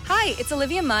 Hi, it's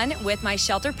Olivia Munn with my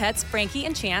shelter pets, Frankie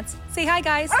and Chance. Say hi,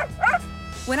 guys.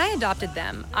 When I adopted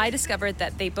them, I discovered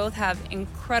that they both have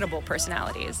incredible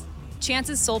personalities.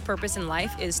 Chance's sole purpose in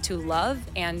life is to love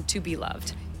and to be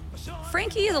loved.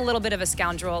 Frankie is a little bit of a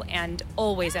scoundrel and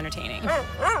always entertaining.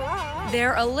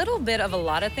 They're a little bit of a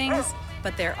lot of things,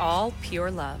 but they're all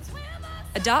pure love.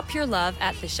 Adopt pure love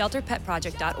at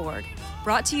theshelterpetproject.org.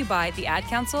 Brought to you by the Ad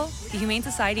Council, the Humane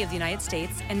Society of the United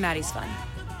States, and Maddie's Fund.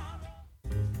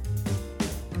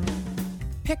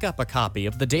 Pick up a copy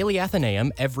of the Daily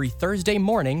Athenaeum every Thursday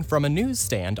morning from a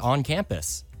newsstand on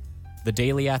campus. The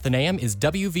Daily Athenaeum is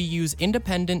WVU's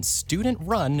independent,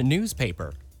 student-run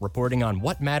newspaper, reporting on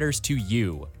what matters to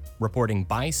you, reporting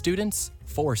by students,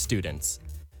 for students.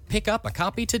 Pick up a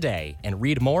copy today and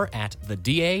read more at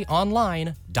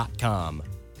thedaonline.com.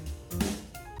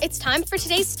 It's time for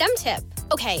today's STEM tip.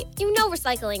 Okay, you know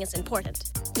recycling is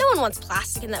important. No one wants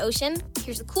plastic in the ocean.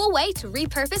 Here's a cool way to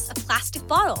repurpose a plastic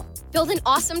bottle. Build an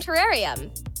awesome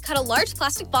terrarium. Cut a large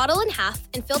plastic bottle in half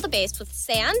and fill the base with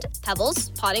sand, pebbles,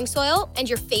 potting soil, and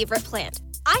your favorite plant.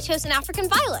 I chose an African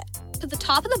violet. Put the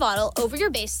top of the bottle over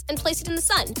your base and place it in the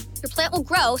sun. Your plant will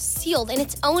grow sealed in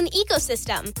its own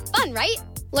ecosystem. Fun, right?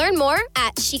 Learn more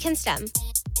at She Can STEM.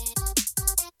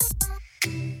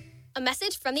 A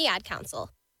message from the Ad Council.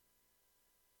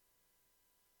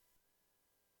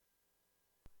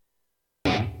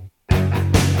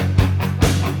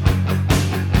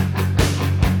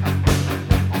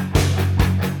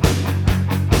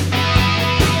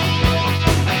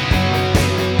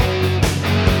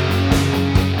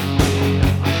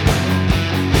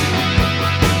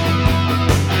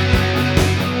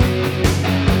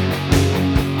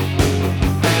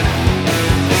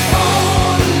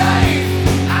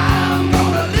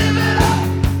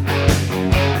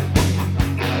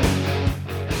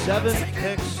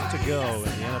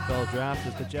 Draft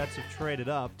as the Jets have traded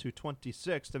up to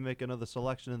 26 to make another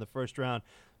selection in the first round,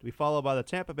 to be followed by the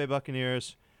Tampa Bay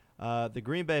Buccaneers, the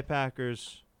Green Bay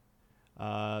Packers,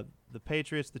 the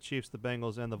Patriots, the Chiefs, the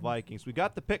Bengals, and the Vikings. We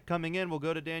got the pick coming in. We'll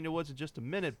go to Daniel Woods in just a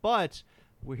minute, but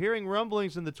we're hearing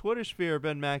rumblings in the Twitter sphere,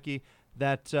 Ben Mackey,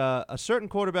 that a certain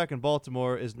quarterback in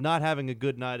Baltimore is not having a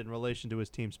good night in relation to his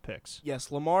team's picks. Yes,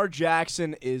 Lamar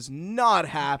Jackson is not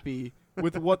happy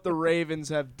with what the Ravens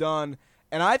have done.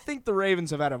 And I think the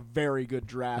Ravens have had a very good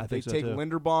draft. They take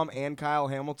Linderbaum and Kyle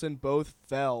Hamilton. Both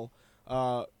fell.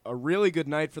 A really good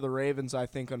night for the Ravens, I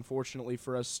think, unfortunately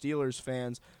for us Steelers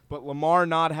fans. But Lamar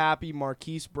not happy.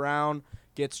 Marquise Brown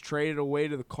gets traded away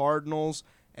to the Cardinals.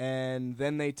 And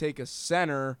then they take a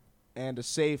center and a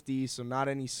safety, so not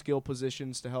any skill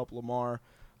positions to help Lamar.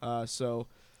 So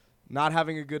not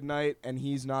having a good night, and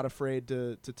he's not afraid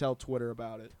to tell Twitter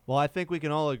about it. Well, I think we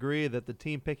can all agree that the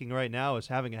team picking right now is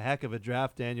having a heck of a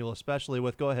draft, Daniel, especially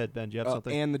with – go ahead, Ben. Do you have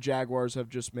something? And the Jaguars have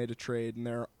just made a trade,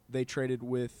 and they traded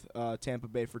with Tampa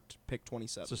Bay for pick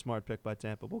 27. It's a smart pick by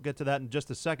Tampa. We'll get to that in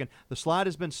just a second. The slide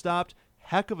has been stopped.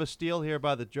 Heck of a steal here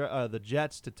by the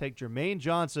Jets to take Jermaine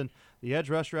Johnson, the edge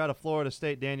rusher out of Florida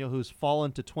State, Daniel, who's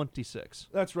fallen to 26.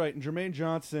 That's right, and Jermaine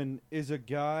Johnson is a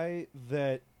guy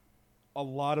that – a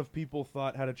lot of people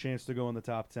thought had a chance to go in the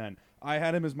top 10. I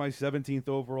had him as my 17th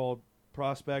overall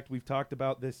prospect. We've talked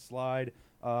about this slide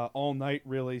all night,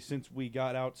 really, since we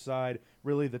got outside,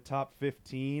 really the top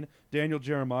 15. Daniel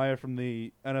Jeremiah from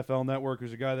the NFL Network,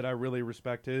 who's a guy that I really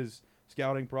respect his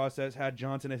scouting process, had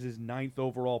Johnson as his 9th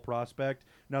overall prospect.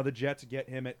 Now the Jets get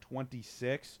him at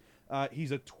 26.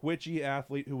 He's a twitchy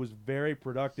athlete who was very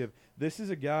productive. This is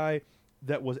a guy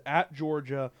that was at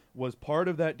Georgia, was part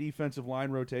of that defensive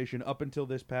line rotation up until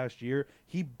this past year.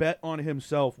 He bet on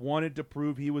himself, wanted to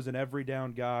prove he was an every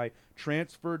down guy,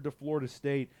 transferred to Florida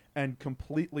State, and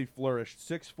completely flourished.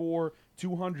 6'4",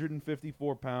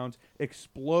 254 pounds,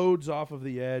 explodes off of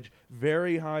the edge,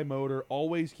 very high motor,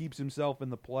 always keeps himself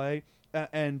in the play,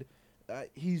 and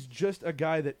he's just a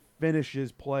guy that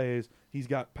finishes plays. He's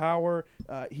got power.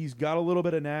 He's got a little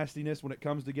bit of nastiness when it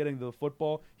comes to getting the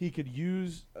football. He could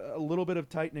use a little bit of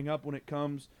tightening up when it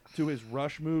comes to his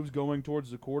rush moves going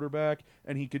towards the quarterback,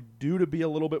 and he could do to be a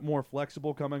little bit more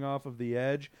flexible coming off of the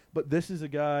edge. But this is a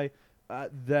guy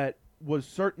that was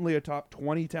certainly a top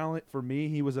 20 talent for me.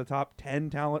 He was a top 10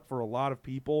 talent for a lot of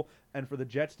people. And for the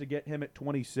Jets to get him at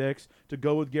 26, to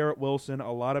go with Garrett Wilson,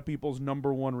 a lot of people's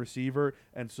number one receiver,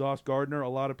 and Sauce Gardner, a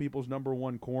lot of people's number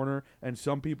one corner, and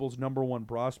some people's number one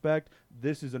prospect,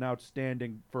 this is an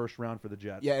outstanding first round for the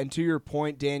Jets. Yeah, and to your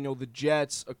point, Daniel, the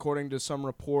Jets, according to some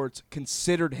reports,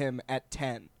 considered him at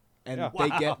 10. And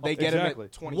they get him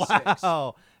at 26.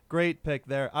 Wow. Great pick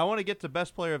there. I want to get to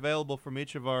best player available from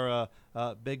each of our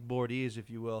big boardies, if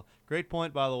you will. Great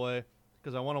point, by the way,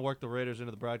 because I want to work the Raiders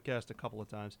into the broadcast a couple of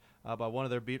times by one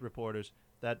of their beat reporters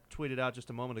that tweeted out just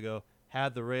a moment ago,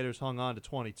 had the Raiders hung on to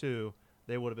 22,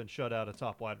 they would have been shut out of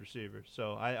top wide receivers.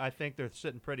 So I think they're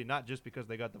sitting pretty, not just because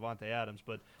they got Devontae Adams,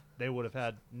 but they would have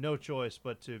had no choice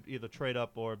but to either trade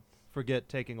up or forget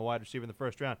taking a wide receiver in the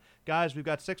first round. Guys, we've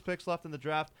got 6 picks left in the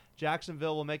draft.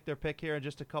 Jacksonville will make their pick here in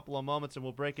just a couple of moments, and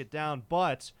we'll break it down.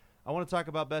 But I want to talk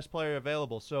about best player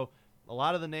available. So a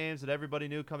lot of the names that everybody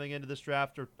knew coming into this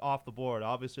draft are off the board.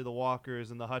 Obviously the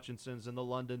Walkers and the Hutchinsons and the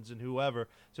Londons and whoever.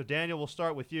 So, Daniel, we'll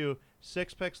start with you.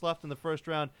 6 picks left in the first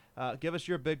round. Give us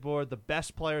your big board, the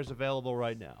best players available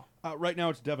right now. Right now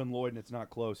it's Devin Lloyd, and it's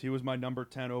not close. He was my number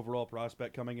 10 overall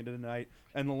prospect coming into tonight,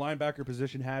 and the linebacker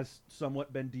position has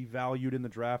somewhat been devalued in the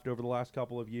draft over the last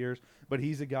couple of years, but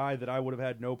he's a guy that I would have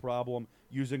had no problem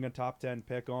using a top 10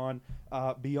 pick on.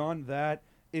 Beyond that,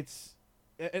 it's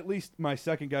at least my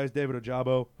second guy is David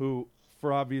Ojabo, who,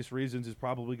 for obvious reasons, is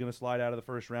probably going to slide out of the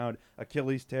first round.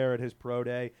 Achilles tear at his pro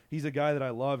day. He's a guy that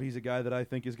I love. He's a guy that I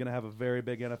think is going to have a very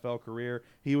big NFL career.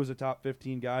 He was a top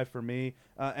 15 guy for me.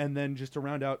 And then just to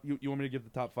round out, you want me to give the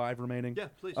top 5 remaining? Yeah,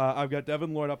 please. I've got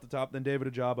Devin Lloyd up the top, then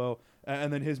David Ojabo,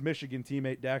 and then his Michigan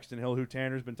teammate Daxton Hill, who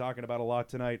Tanner's been talking about a lot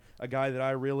tonight. A guy that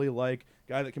I really like,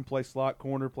 guy that can play slot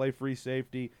corner, play free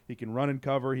safety. He can run and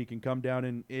cover. He can come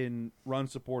down in run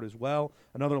support as well.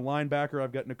 Another linebacker,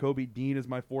 I've got Nakobe Dean as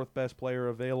my 4th best player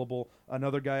available.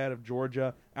 Another guy out of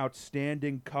Georgia,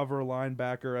 outstanding cover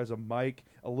linebacker as a Mike,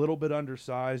 a little bit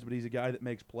undersized, but he's a guy that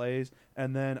makes plays.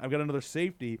 And then I've got another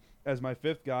safety as my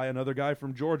 5th guy, another guy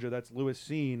from Georgia, that's Lewis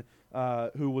Seen,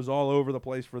 who was all over the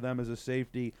place for them as a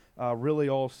safety really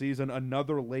all season.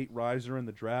 Another late riser in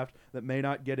the draft that may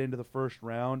not get into the first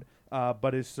round,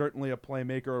 but is certainly a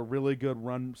playmaker, a really good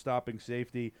run-stopping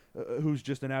safety who's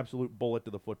just an absolute bullet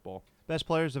to the football. Best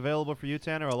players available for you,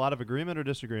 Tanner? A lot of agreement or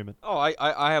disagreement? Oh,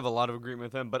 I have a lot of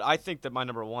agreement with him, but I think that my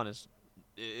number 1 is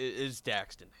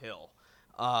Daxton Hill.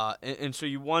 And so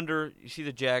you wonder, you see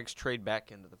the Jags trade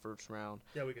back into the first round.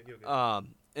 Yeah, we could.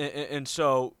 And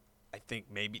so I think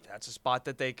maybe that's a spot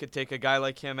that they could take a guy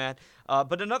like him at.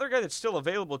 But another guy that's still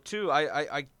available too,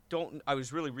 I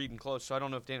was really reading close, so I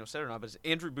don't know if Daniel said it or not, but it's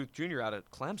Andrew Booth Jr. out of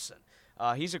Clemson.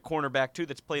 He's a cornerback too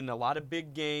that's played in a lot of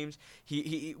big games.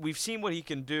 We've seen what he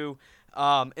can do.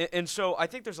 And so I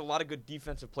think there's a lot of good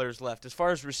defensive players left. As far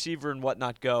as receiver and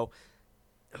whatnot go,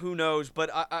 who knows? But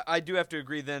I do have to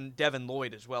agree then Devin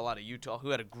Lloyd as well out of Utah, who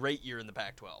had a great year in the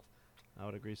Pac-12. I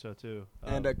would agree so too.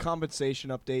 And a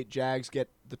compensation update: Jags get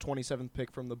the 27th pick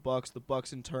from the Bucs. The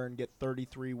Bucs in turn get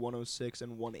 33, 106,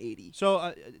 and 180.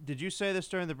 So, did you say this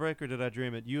during the break, or did I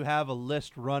dream it? You have a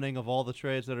list running of all the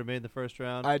trades that are made in the first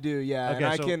round. I do, yeah. Okay,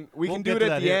 and so we can do it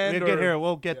at the end.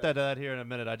 We'll get to that here in a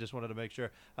minute. I just wanted to make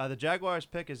sure. The Jaguars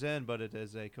pick is in, but it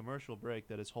is a commercial break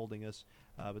that is holding us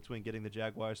between getting the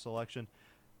Jaguars selection.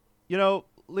 You know,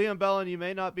 Liam Bellin, you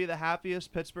may not be the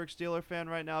happiest Pittsburgh Steelers fan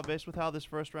right now based with how this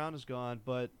first round has gone,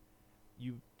 but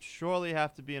you surely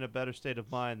have to be in a better state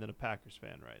of mind than a Packers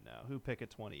fan right now, who pick at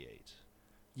 28.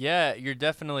 Yeah, you're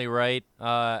definitely right.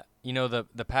 You know,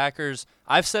 the Packers,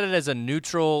 I've said it as a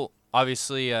neutral,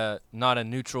 obviously not a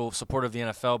neutral supporter of the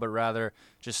NFL, but rather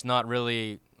just not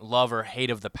really love or hate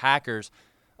of the Packers.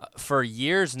 For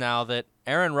years now that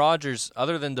Aaron Rodgers,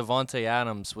 other than Devontae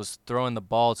Adams, was throwing the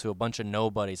ball to a bunch of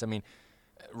nobodies. I mean,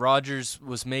 Rodgers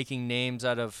was making names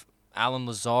out of Alan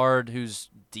Lazard,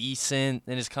 who's decent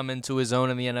and has come into his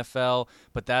own in the NFL,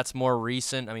 but that's more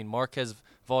recent. I mean, Marquez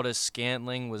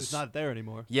Valdes-Scantling was... He's not there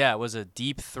anymore. Yeah, was a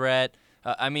deep threat.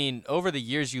 I mean, over the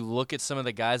years, you look at some of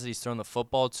the guys that he's thrown the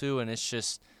football to, and it's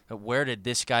just, where did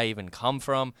this guy even come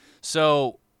from?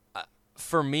 So...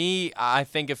 For me, I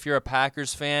think if you're a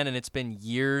Packers fan and it's been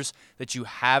years that you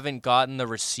haven't gotten the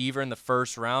receiver in the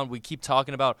first round, we keep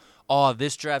talking about,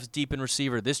 this draft's deep in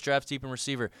receiver, this draft's deep in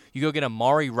receiver. You go get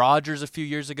Amari Rodgers a few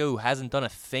years ago who hasn't done a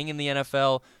thing in the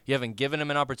NFL. You haven't given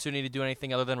him an opportunity to do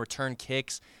anything other than return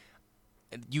kicks.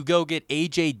 you go get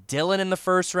A.J. Dillon in the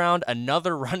first round,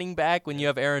 another running back when you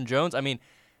have Aaron Jones. I mean,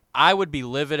 I would be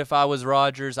livid if I was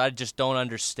Rodgers. I just don't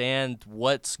understand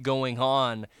what's going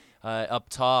on up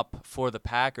top for the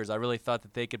Packers. I really thought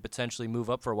that they could potentially move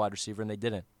up for a wide receiver, and they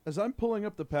didn't. As I'm pulling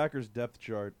up the Packers depth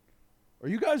chart, are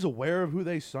you guys aware of who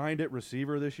they signed at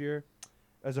receiver this year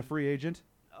as a free agent?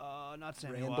 Not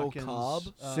Sammy Randall Watkins. Cobb?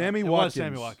 Sammy it Watkins. was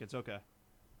Sammy Watkins, okay.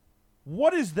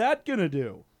 What is that going to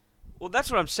do? Well,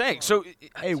 that's what I'm saying. So,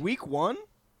 hey, week 1?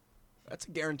 That's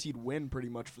a guaranteed win pretty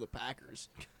much for the Packers.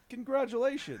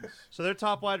 Congratulations. So their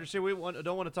top wide receiver,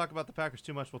 don't want to talk about the Packers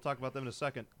too much. We'll talk about them in a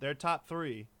second. Their top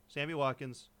 3, Sammy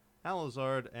Watkins, Alan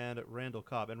Lazard, and Randall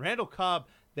Cobb. And Randall Cobb,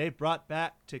 they brought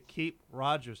back to keep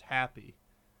Rodgers happy.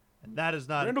 And that is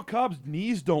not... Randall Cobb's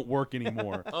knees don't work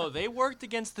anymore. Oh, they worked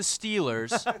against the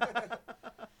Steelers.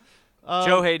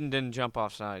 Joe Hayden didn't jump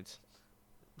off sides,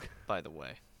 by the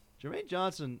way. Jermaine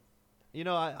Johnson,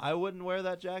 I wouldn't wear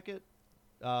that jacket.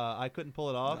 I couldn't pull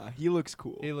it off. He looks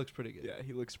cool. He looks pretty good. Yeah,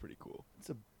 he looks pretty cool.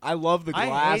 I love the I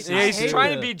glasses. hate- He's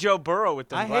trying to be Joe Burrow with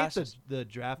the glasses. hate the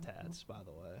draft hats, by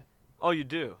the way. Oh, you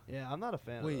do? Yeah, I'm not a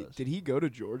fan of Wait, those. did he go to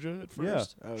Georgia at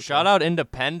first? Yeah. Oh, okay. Shout out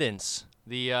Independence.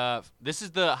 This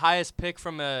is the highest pick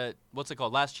from what's it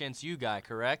called? Last Chance U guy,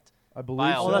 correct? I believe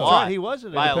By a so. Oh, that's lot. right. He was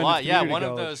at By a Independence lot. Yeah,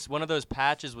 Community one of those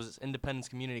patches was Independence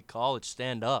Community College.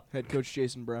 Stand up. Head coach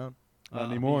Jason Brown. Not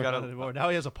anymore. Not anymore. Now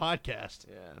he has a podcast.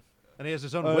 Yeah. And he has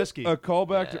his own whiskey. A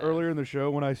callback to earlier in the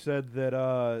show when I said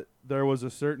that there was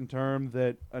a certain term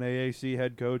that an AAC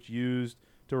head coach used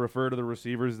to refer to the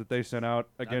receivers that they sent out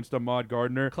against Ahmad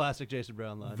Gardner. Classic Jason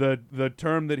Brown line. The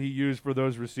term that he used for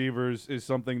those receivers is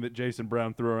something that Jason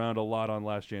Brown threw around a lot on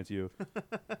Last Chance U.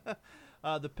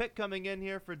 The pick coming in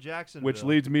here for Jacksonville. Which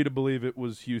leads me to believe it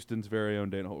was Houston's very own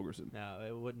Dana Holgerson. No,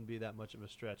 it wouldn't be that much of a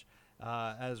stretch.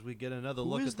 As we get another Who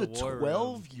look is at the War Room.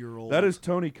 12-year-old? That is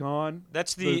Tony Khan.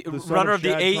 That's the son runner of the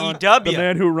Shad Khan, AEW. the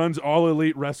man who runs All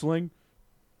Elite Wrestling.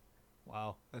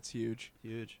 Wow. That's huge.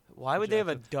 Huge. Why would they have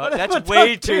a Jackson. Doug? That's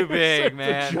way too big, The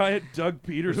man. giant Doug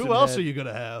Peterson. Who else head. are you going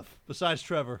to have besides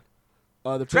Trevor?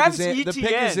 The pick Travis is in. The pick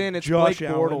Etienne. is in. It's Josh Blake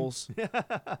Allen. Bortles.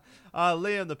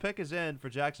 Liam, the pick is in for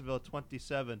Jacksonville at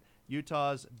 27.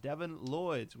 Utah's Devin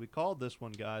Lloyd. We called this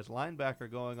one, guys. Linebacker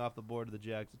going off the board of the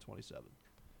Jags at 27.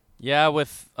 Yeah,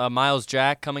 with Miles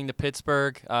Jack coming to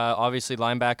Pittsburgh, obviously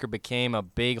linebacker became a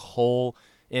big hole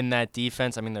in that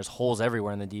defense. I mean, there's holes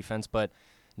everywhere in the defense, but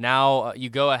now you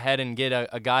go ahead and get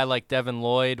a guy like Devin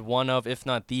Lloyd, one of, if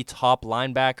not the top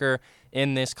linebacker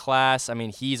in this class. I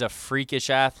mean, he's a freakish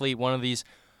athlete, one of these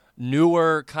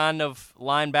newer kind of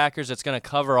linebackers that's going to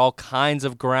cover all kinds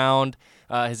of ground.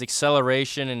 His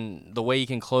acceleration and the way he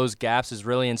can close gaps is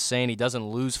really insane. He doesn't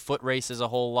lose foot races a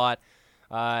whole lot.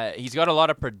 He's got a lot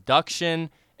of production,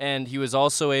 and he was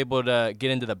also able to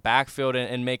get into the backfield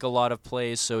and make a lot of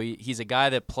plays. So he's a guy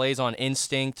that plays on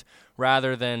instinct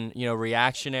rather than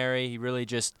reactionary. He really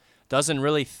just doesn't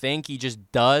really think. He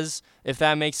just does, if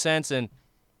that makes sense. And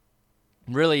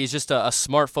really, he's just a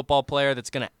smart football player that's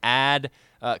going to add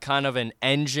kind of an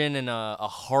engine and a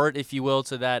heart, if you will,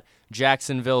 to that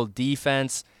Jacksonville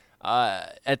defense.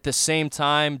 At the same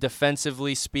time,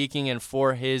 defensively speaking, and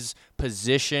for his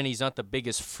position, he's not the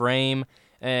biggest frame,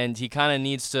 and he kind of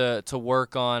needs to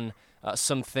work on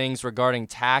some things regarding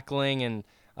tackling and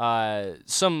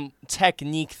some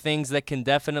technique things that can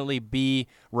definitely be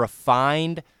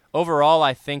refined. Overall,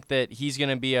 I think that he's going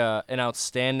to be an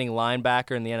outstanding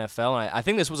linebacker in the NFL, and I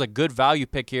think this was a good value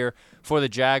pick here for the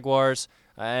Jaguars,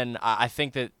 and I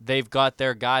think that they've got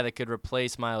their guy that could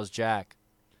replace Miles Jack.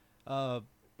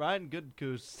 Brian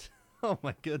Goodgoose. Oh,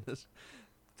 my goodness.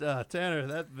 Tanner,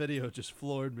 that video just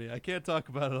floored me. I can't talk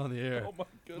about it on the air. Oh, my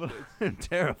goodness. I'm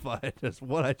terrified as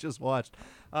what I just watched.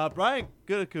 Brian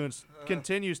Goodgoose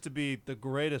continues to be the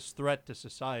greatest threat to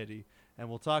society, and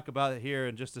we'll talk about it here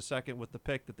in just a second with the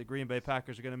pick that the Green Bay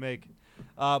Packers are going to make.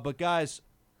 But, guys,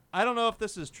 I don't know if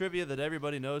this is trivia that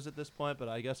everybody knows at this point, but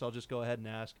I guess I'll just go ahead and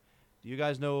ask. Do you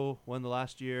guys know when the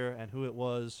last year and who it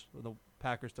was when the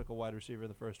Packers took a wide receiver in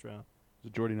the first round? Is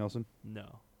it Jordy Nelson?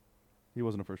 No. He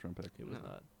wasn't a first-round pick. He was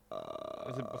not.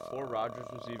 Was it before Rodgers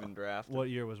was even drafted? What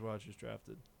year was Rodgers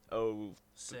drafted? Oh,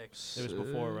 6. It was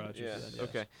before Rodgers. Yeah. then, yes.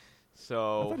 Okay. I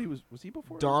So thought he was he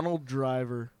before? Donald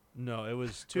Driver. No, it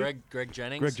was Greg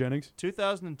Jennings? Greg Jennings?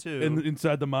 2002.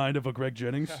 Inside the mind of a Greg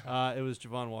Jennings? It was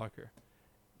Javon Walker.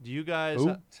 Do you guys...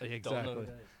 Who? Exactly.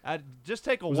 Just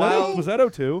take a Was wild...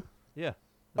 that 02? Yeah.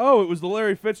 Oh, it was the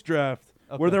Larry Fitz draft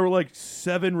where Okay. there were like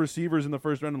 7 receivers in the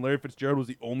first round, and Larry Fitzgerald was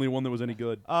the only one that was any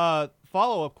good.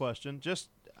 Follow-up question. Just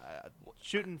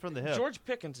shooting from the hip. George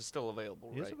Pickens is still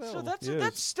available, He's right? available. So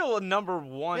that's still a number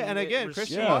one. Yeah, and again, receiver.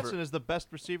 Christian Watson is the best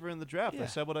receiver in the draft. I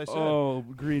said what I said. Oh,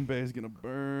 Green Bay's gonna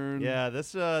burn. Yeah,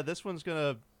 this one's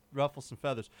gonna ruffle some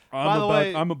feathers.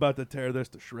 I'm about to tear this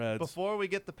to shreds. Before we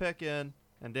get the pick in,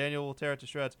 and Daniel will tear it to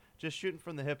shreds, just shooting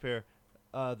from the hip here,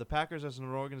 the Packers as an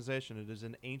organization, it is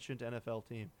an ancient NFL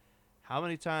team. How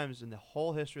many times in the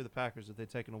whole history of the Packers have they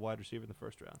taken a wide receiver in the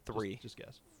first round? 3. Just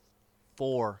guess.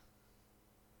 4.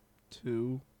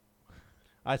 2.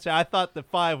 I thought that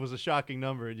 5 was a shocking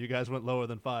number, and you guys went lower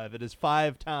than 5. It is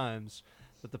 5 times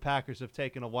that the Packers have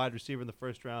taken a wide receiver in the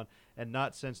first round, and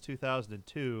not since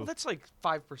 2002. Well, that's like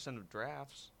 5% of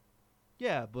drafts.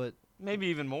 Yeah, but maybe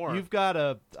even more. You've got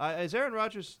is Aaron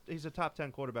Rodgers? He's a top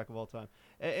 10 quarterback of all time.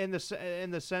 In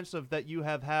the sense of that, you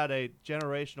have had a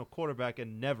generational quarterback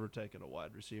and never taken a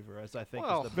wide receiver, as I think.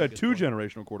 Well, is the We've had biggest 2 point.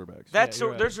 generational quarterbacks.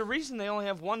 Right. There's a reason they only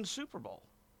have 1 Super Bowl.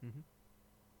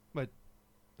 But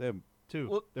they have 2.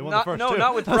 Well, they won not, the first no, 2.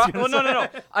 not with no.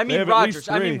 I mean Rodgers.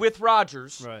 I mean with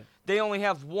Rodgers. Right. They only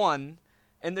have 1,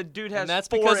 and the dude has. And that's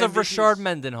 4 because of MVPs. Rashard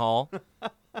Mendenhall.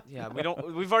 Yeah,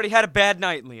 we've already had a bad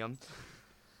night, Liam.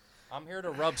 I'm here to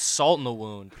rub salt in the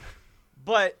wound.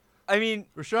 But I mean,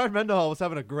 Rashard Mendenhall was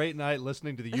having a great night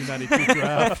listening to the U92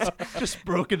 draft. Just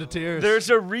broke into tears. There's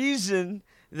a reason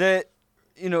that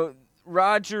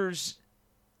Rodgers,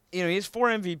 he has 4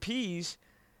 MVPs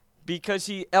because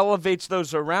he elevates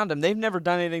those around him. They've never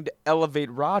done anything to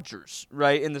elevate Rodgers,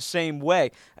 right, in the same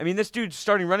way. I mean, this dude's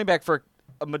starting running back for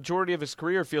a majority of his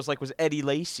career feels like was Eddie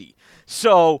Lacy.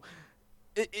 So,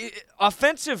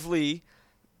 offensively,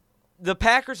 the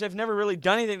Packers have never really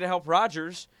done anything to help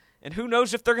Rodgers, and who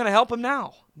knows if they're going to help him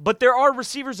now. But there are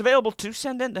receivers available to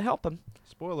send in to help him.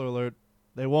 Spoiler alert,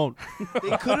 they won't.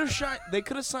 They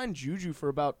could have signed Juju for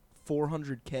about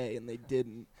 $400K, and they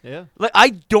didn't. Yeah. Like, I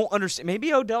don't understand.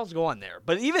 Maybe Odell's going there,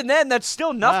 but even then, that's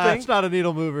still nothing. It's not a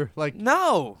needle mover. Like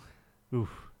no. Oof.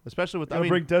 Especially with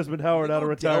bring Desmond Howard out of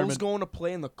retirement. Odell's going to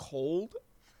play in the cold.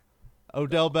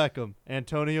 Odell Beckham,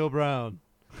 Antonio Brown,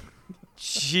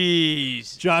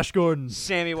 Jeez, Josh Gordon,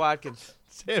 Sammy Watkins,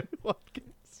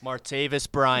 Martavis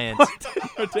Bryant.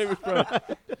 Martavis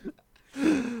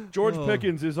Bryant. George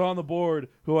Pickens is on the board,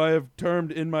 who I have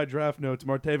termed in my draft notes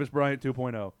Martavis Bryant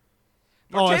 2.0.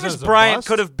 Martavis Bryant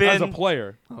could have been as a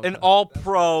player, an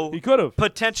All-Pro. He could have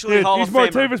potentially Hall of Famer.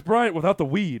 He's Martavis Bryant without the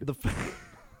weed.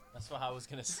 That's what I was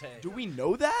gonna say. Do we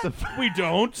know that? We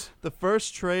don't. The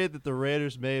first trade that the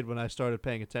Raiders made when I started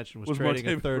paying attention was trading a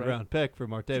Martavis third-round pick for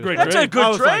Martavis. Great That's trade. a good I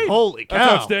was trade. Like, holy cow!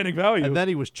 That's outstanding value. And then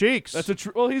he was Cheeks. That's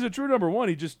he's a true number 1.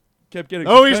 He just kept getting.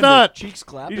 No, he's not. Cheeks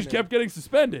clapping. He just kept getting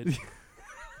suspended.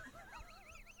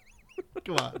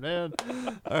 Come on, man.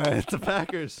 All right, the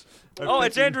Packers. Oh,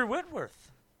 it's Andrew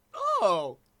Whitworth.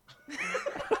 Oh.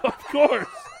 Of course.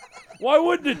 Why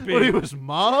wouldn't it be? What, he was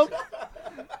mom?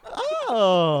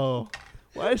 Oh.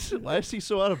 Why is he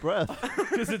so out of breath?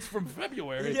 Because it's from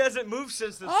February. He hasn't moved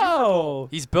since the Super Oh.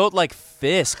 He's built like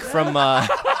Fisk from.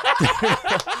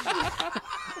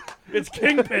 It's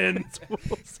Kingpin. It's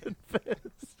Wilson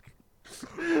Fisk.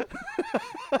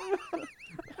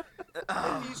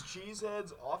 Get these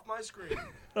cheeseheads off my screen.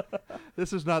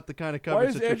 This is not the kind of Why coverage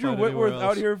is that you Andrew find Whitworth anywhere out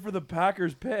else. here for the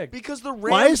Packers pick? Because the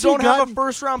Why Rams has he don't have gotten- a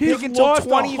first-round He's pick until lost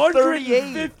 2038.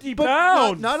 150 But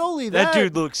pounds. not only that, That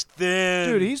dude looks thin.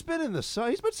 dude, he's been in the sun.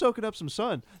 He's been soaking up some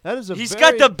sun. That is a. He's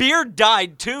very, got the beard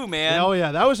dyed too, man. Oh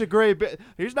yeah, that was a great bit.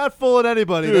 He's not fooling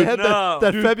anybody. They had no.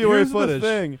 that Dude, February here's footage. The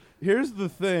thing. Here's the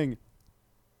thing.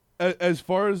 As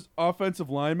far as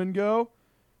offensive linemen go,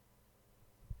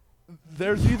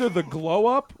 there's either the glow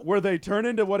up where they turn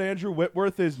into what Andrew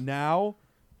Whitworth is now,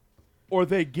 or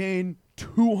they gain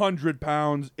 200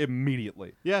 pounds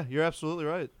immediately. Yeah, you're absolutely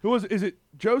right. Is it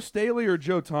Joe Staley or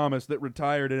Joe Thomas that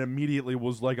retired and immediately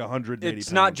was like 180 It's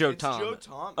pounds? not Joe It's Thomas. Joe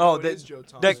Thomas. Oh, No, it is Joe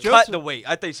Thomas. That Joe cut Th- the weight.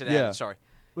 I thought you said Yeah. added. Sorry.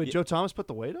 Wait, Joe Thomas put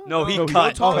the weight on? No, he No,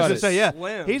 cut. Joe Thomas I was is gonna say, yeah.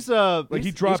 slim. He's Like, he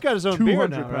he's dropped got his own beer 200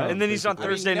 now, right? pounds. And then he's on I mean,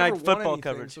 Thursday he night never won football anything,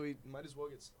 coverage. So he might as well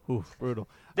get. Oof, brutal.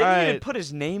 They didn't All even right. put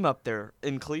his name up there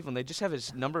in Cleveland. They just have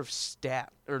his number of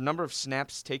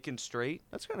snaps taken straight,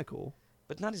 That's kind of cool.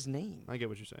 but not his name. I get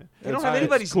what you're saying. They don't That's- have it's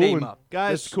anybody's cool name and- up.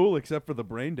 Guys, That's cool except for the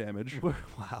brain damage.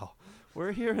 Wow.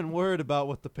 We're hearing word about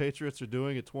what the Patriots are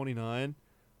doing at 29,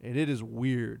 and it is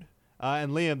weird.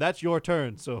 And Liam, that's your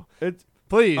turn, so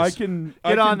please I can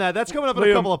get on that. That's coming up in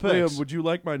a couple of picks. Liam, would you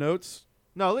like my notes?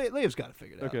 No, Liam's got to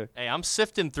figure it out. Okay. Hey, I'm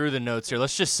sifting through the notes here.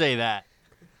 Let's just say that.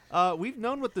 We've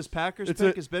known what this Packers It's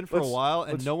pick a- has been for a let's- while,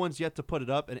 and let's- no one's yet to put it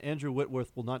up, and Andrew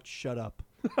Whitworth will not shut up.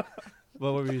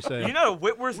 What were you saying? You're not a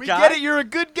Whitworth We guy. get it. You're a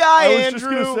good guy, I was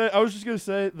Andrew. just gonna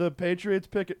say the Patriots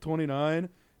pick at 29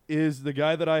 is the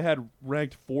guy that I had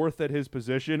ranked 4th at his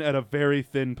position at a very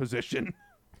thin position.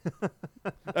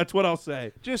 That's what I'll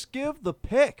say. Just give the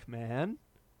pick, man.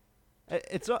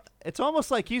 It's almost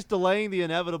like he's delaying the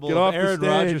inevitable Get of off the Aaron stage.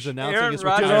 Rodgers announcing Aaron his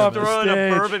Rodgers retirement. throwing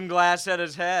a bourbon glass at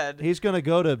his head. He's going to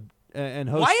go to and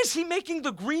host. Why is he making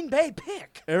the Green Bay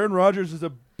pick? Aaron Rodgers is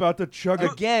about to chug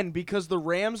again because the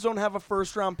Rams don't have a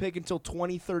first-round pick until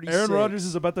 2036. Aaron Rodgers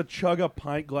is about to chug a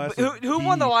pint glass. Who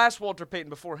won the last Walter Payton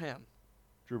before him?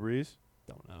 Drew Brees?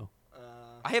 Don't know.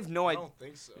 I have no idea. I don't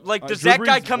think so. Like, does Drew that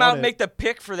guy Brees come won out and it. make the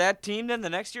pick for that team then the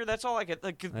next year? That's all I get.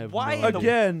 Like, why? no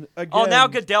Again. Oh, now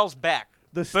Goodell's back.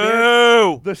 The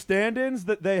Boo! The stand-ins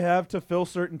that they have to fill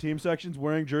certain team sections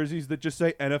wearing jerseys that just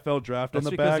say NFL Draft That's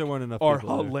on the because back there weren't enough are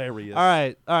people there. hilarious.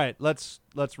 All right. Let's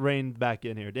rein back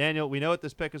in here. Daniel, we know what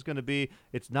this pick is going to be.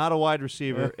 It's not a wide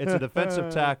receiver. It's a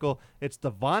defensive tackle. It's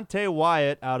Devontae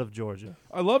Wyatt out of Georgia.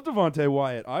 I love Devontae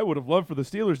Wyatt. I would have loved for the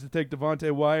Steelers to take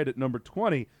Devontae Wyatt at number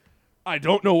 20. I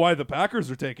don't know why the Packers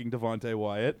are taking Devontae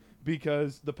Wyatt,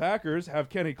 because the Packers have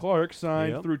Kenny Clark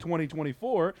signed through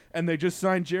 2024, and they just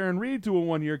signed Jaron Reed to a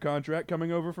 1-year contract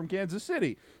coming over from Kansas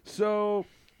City. So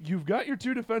you've got your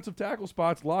 2 defensive tackle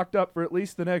spots locked up for at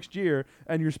least the next year,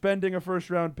 and you're spending a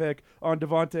first-round pick on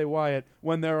Devontae Wyatt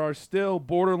when there are still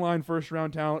borderline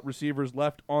first-round talent receivers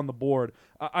left on the board.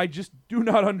 I just do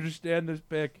not understand this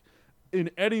pick in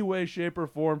any way, shape, or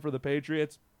form for the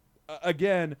Patriots.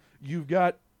 Again, you've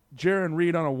got Jaron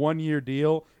Reed on a 1-year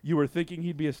deal. You were thinking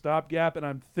he'd be a stopgap, and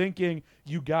I'm thinking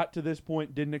you got to this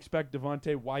point, didn't expect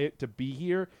Devontae Wyatt to be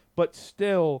here, but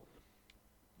still,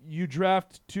 you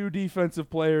draft 2 defensive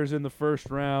players in the first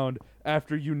round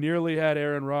after you nearly had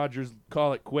Aaron Rodgers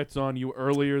call it quits on you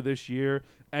earlier this year,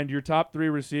 and your top 3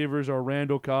 receivers are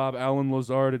Randall Cobb, Allen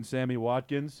Lazard, and Sammy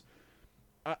Watkins.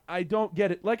 I don't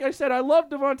get it. Like I said, I love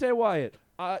Devontae Wyatt.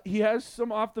 He has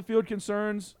some off-the-field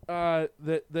concerns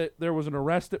that there was an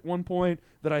arrest at one point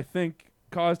that I think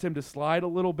caused him to slide a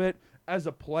little bit. As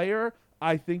a player,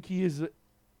 I think he is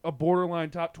a borderline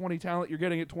top 20 talent you're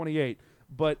getting at 28.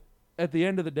 But at the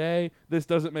end of the day, this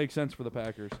doesn't make sense for the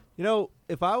Packers. You know,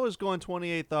 if I was going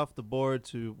 28th off the board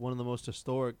to one of the most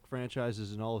historic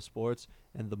franchises in all of sports,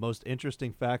 and the most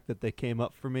interesting fact that they came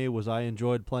up for me was I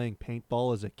enjoyed playing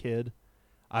paintball as a kid,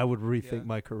 I would rethink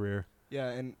my career. Yeah,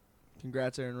 and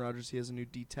congrats, Aaron Rodgers. He has a new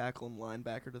D tackle and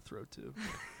linebacker to throw to.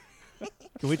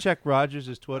 Can we check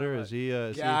Rodgers' Twitter? Is he?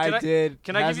 I did.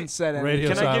 Can I give you? said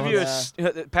Radio Can I give you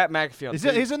silence. a Pat McAfee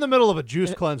on? He's in the middle of a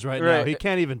juice cleanse right now. He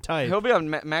can't even type. He'll be on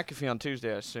McAfee on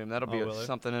Tuesday, I assume. That'll be really?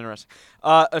 something interesting.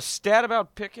 A stat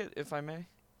about Pickett, if I may,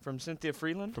 from Cynthia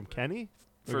Freeland. From Kenny?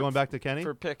 We're going back to Kenny?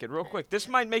 For Pickett, real quick. This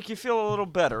might make you feel a little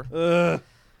better.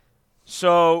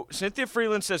 So, Cynthia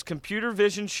Freeland says computer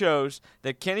vision shows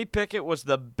that Kenny Pickett was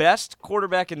the best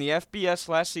quarterback in the FBS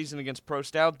last season against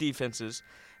pro-style defenses,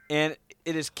 and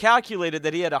it is calculated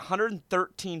that he had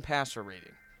 113 passer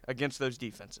rating against those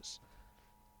defenses.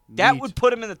 That would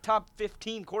put him in the top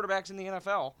 15 quarterbacks in the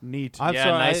NFL. Neat.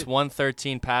 Nice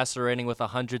 113 passer rating with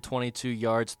 122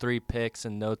 yards, 3 picks,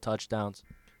 and no touchdowns.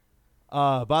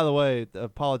 By the way,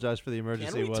 apologize for the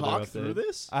emergency Can we weather talk update. through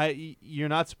this? You're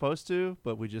not supposed to,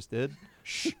 but we just did.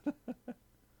 Shh.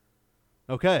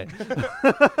 Okay.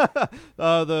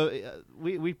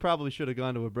 We probably should have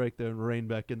gone to a break there and reined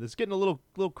back in. This is getting a little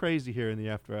crazy here in the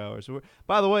after hours. So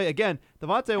by the way, again,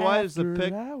 Devontae Wyatt is the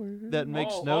pick that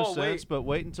makes no sense. But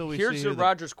wait until we Here's see a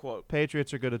Rodgers quote.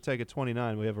 Patriots are going to take at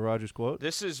 29. We have a Rodgers quote.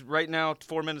 This is right now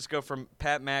 4 minutes ago from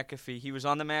Pat McAfee. He was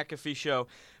on the McAfee show.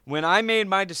 When I made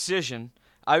my decision,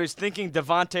 I was thinking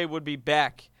Devontae would be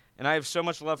back, and I have so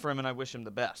much love for him, and I wish him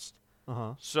the best.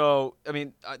 So, I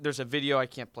mean, there's a video. I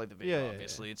can't play the video,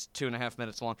 obviously. It's 2.5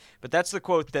 minutes long. But that's the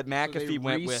quote that McAfee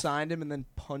went with. They re-signed him and then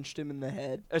punched him in the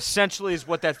head? Essentially is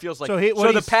what that feels like. So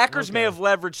the Packers may have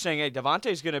leveraged saying, hey,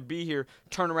 Devontae's going to be here,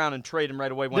 turn around and trade him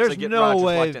right away once they get Rodgers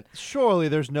locked in. Surely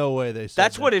there's no way they said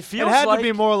That's that. what it feels like. It had like. to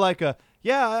be more like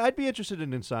I'd be interested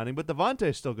in signing, but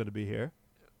Devontae's still going to be here.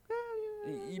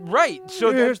 Right.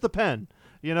 So here's the pen.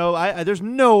 You know, there's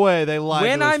no way they lied.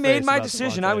 When to his I made face my about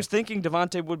decision, Devontae. I was thinking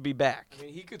Devontae would be back. I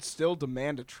mean, he could still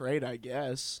demand a trade, I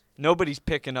guess. Nobody's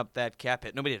picking up that cap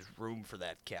hit. Nobody has room for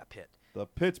that cap hit. The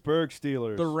Pittsburgh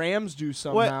Steelers. The Rams do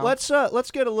somehow. Wait,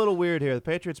 let's get a little weird here. The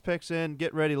Patriots picks in.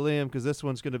 Get ready, Liam, because this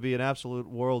one's going to be an absolute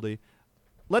worldie.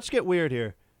 Let's get weird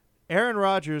here. Aaron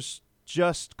Rodgers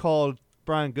just called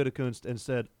Brian Gutekunst and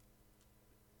said,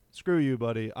 "Screw you,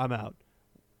 buddy. I'm out."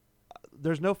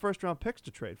 There's no first-round picks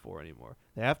to trade for anymore.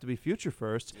 They have to be future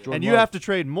firsts, and you have to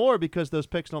trade more because those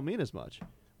picks don't mean as much.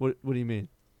 What do you mean?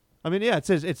 I mean, yeah,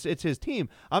 it's his team.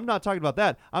 I'm not talking about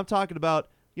that. I'm talking about,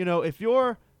 if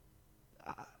you're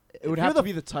It would have to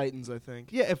be the Titans, I think.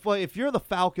 Yeah, if you're the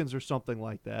Falcons or something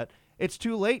like that, it's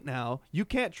too late now. You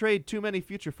can't trade too many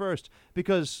future firsts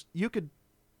because you could.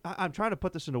 I'm trying to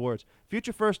put this into words.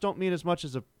 Future firsts don't mean as much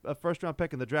as a first-round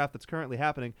pick in the draft that's currently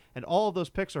happening, and all of those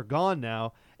picks are gone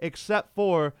now, except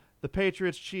for the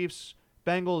Patriots, Chiefs,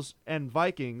 Bengals, and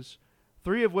Vikings,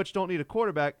 3 of which don't need a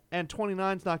quarterback, and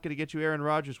 29's not going to get you Aaron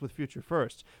Rodgers with future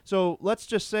firsts. So let's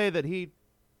just say that he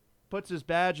puts his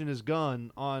badge and his gun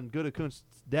on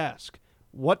Gutekunst's desk.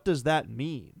 What does that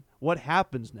mean? What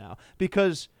happens now?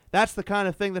 Because that's the kind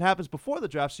of thing that happens before the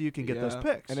draft, so you can get those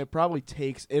picks. And it probably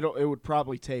takes it would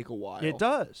probably take a while. It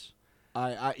does.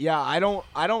 I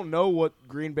don't know what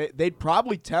Green Bay. They'd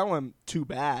probably tell him too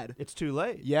bad. It's too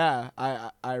late. Yeah,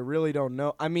 I really don't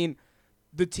know. I mean,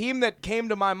 the team that came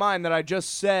to my mind that I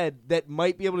just said that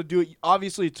might be able to do it.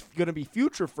 Obviously, it's going to be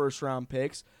future first round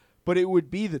picks, but it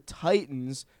would be the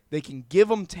Titans. They can give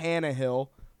them Tannehill.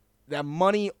 That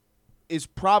money is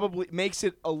probably makes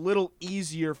it a little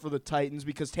easier for the Titans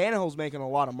because Tannehill's making a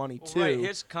lot of money too. Right,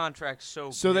 his contract's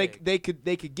so big. big.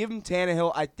 they could give him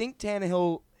Tannehill. I think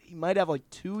Tannehill, he might have like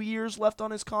 2 years left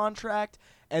on his contract,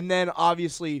 and then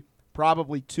obviously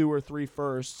probably 2 or 3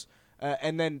 firsts,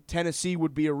 and then Tennessee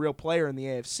would be a real player in the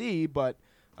AFC. But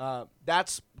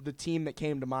that's the team that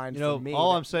came to mind for me.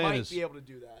 All I'm saying might is be able to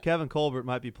do that. Kevin Colbert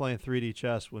might be playing 3D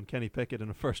chess when Kenny Pickett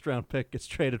in a first-round pick gets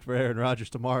traded for Aaron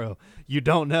Rodgers tomorrow. You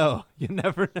don't know. You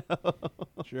never know.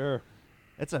 Sure.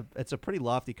 It's a pretty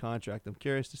lofty contract. I'm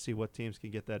curious to see what teams can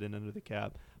get that in under the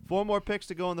cap. 4 more picks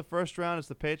to go in the first round. It's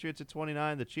the Patriots at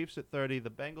 29, the Chiefs at 30,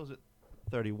 the Bengals at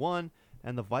 31,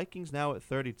 and the Vikings now at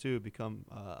 32 become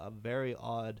a very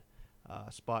odd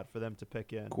spot for them to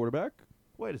pick in. Quarterback?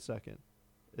 Wait a second.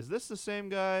 Is this the same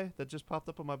guy that just popped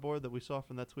up on my board that we saw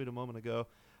from that tweet a moment ago?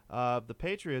 The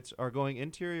Patriots are going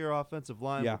interior offensive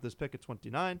line with this pick at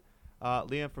 29.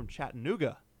 Liam from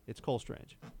Chattanooga, it's Cole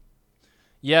Strange.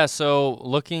 Yeah, so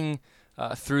looking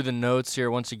through the notes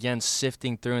here, once again,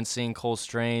 sifting through and seeing Cole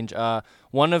Strange,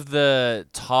 one of the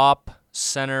top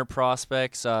center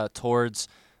prospects towards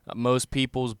most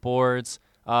people's boards.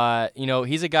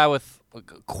 He's a guy with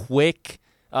quick,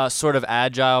 sort of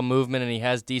agile movement, and he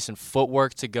has decent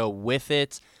footwork to go with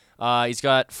it. He's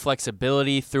got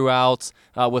flexibility throughout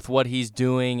with what he's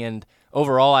doing, and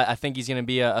overall, I think he's going to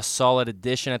be a solid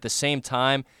addition. At the same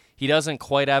time, he doesn't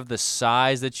quite have the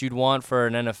size that you'd want for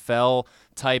an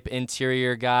NFL-type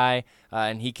interior guy,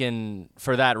 and he can,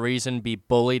 for that reason, be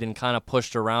bullied and kind of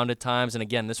pushed around at times. And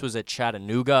again, this was at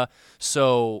Chattanooga,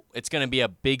 so it's going to be a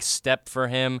big step for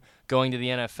him going to the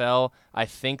NFL. I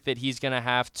think that he's going to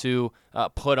have to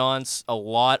put on a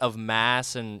lot of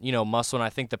mass and muscle, and I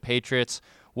think the Patriots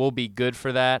will be good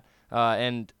for that.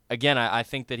 And again, I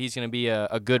think that he's going to be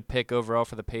a good pick overall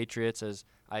for the Patriots as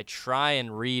I try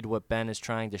and read what Ben is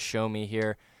trying to show me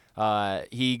here.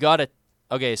 He got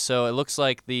okay, so it looks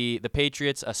like the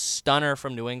Patriots, a stunner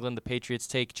from New England. The Patriots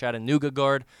take Chattanooga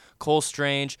guard Cole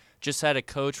Strange. Just had a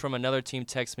coach from another team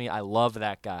text me, I love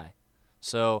that guy.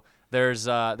 So there's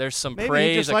some Maybe praise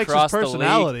he just likes across his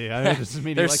personality. the I league. mean, it doesn't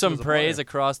mean he There's likes some him as a praise player.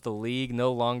 across the league.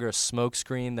 No longer a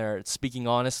smokescreen. They're speaking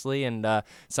honestly, and it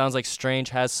sounds like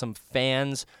Strange has some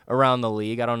fans around the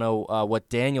league. I don't know what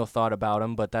Daniel thought about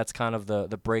him, but that's kind of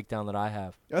the breakdown that I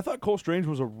have. I thought Cole Strange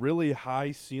was a really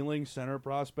high-ceiling center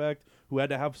prospect who had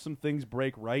to have some things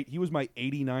break right. He was my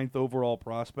 89th overall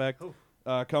prospect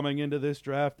coming into this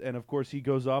draft, and of course he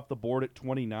goes off the board at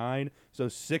 29, so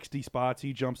 60 spots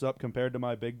he jumps up compared to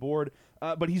my big board.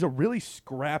 But he's a really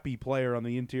scrappy player on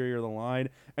the interior of the line,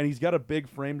 and he's got a big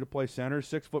frame to play center,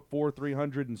 6'4",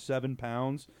 307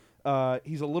 pounds.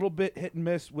 He's a little bit hit and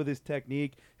miss with his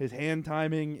technique. His hand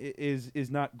timing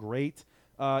is not great.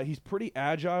 He's pretty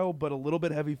agile, but a little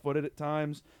bit heavy-footed at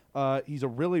times. He's a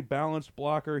really balanced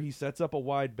blocker. He sets up a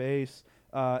wide base,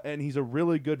 and he's a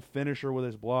really good finisher with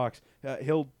his blocks.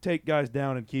 He'll take guys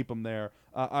down and keep them there,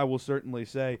 I will certainly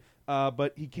say.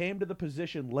 But he came to the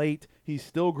position late. He's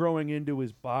still growing into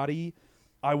his body.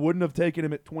 I wouldn't have taken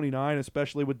him at 29,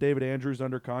 especially with David Andrews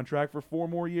under contract for 4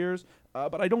 more years.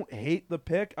 But I don't hate the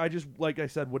pick. I just, like I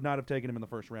said, would not have taken him in the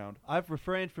first round. I've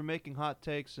refrained from making hot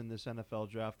takes in this NFL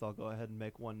draft. I'll go ahead and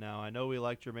make one now. I know we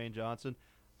like Jermaine Johnson.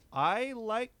 I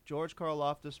like George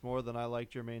Karlaftis more than I like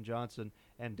Jermaine Johnson.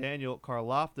 And Daniel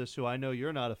Karlaftis, who I know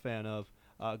you're not a fan of,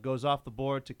 goes off the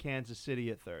board to Kansas City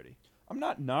at 30. I'm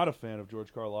not a fan of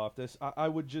George Karlaftis. I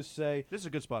would just say this is a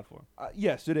good spot for him.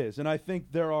 Yes, it is, and I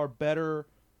think there are better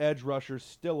edge rushers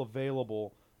still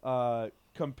available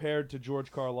compared to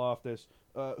George Karlaftis,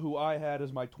 who I had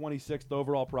as my 26th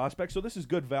overall prospect. So this is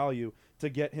good value to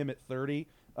get him at 30.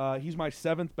 He's my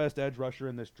 7th best edge rusher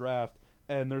in this draft,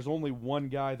 and there's only one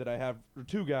guy that I have, or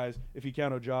two guys, if you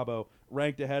count Ojabo,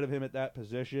 ranked ahead of him at that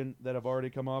position that have already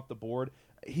come off the board.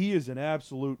 He is an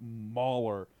absolute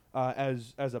mauler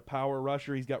as a power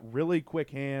rusher. He's got really quick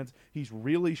hands. He's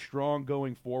really strong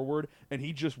going forward, and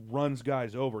he just runs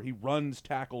guys over. He runs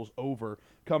tackles over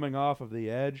coming off of the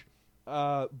edge.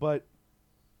 But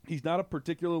he's not a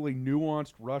particularly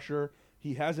nuanced rusher.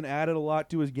 He hasn't added a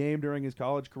lot to his game during his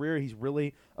college career. He's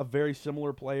really a very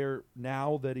similar player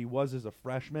now that he was as a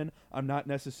freshman. I'm not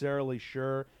necessarily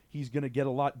sure he's going to get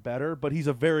a lot better, but he's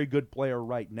a very good player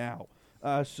right now.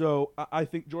 So I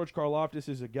think George Karlaftis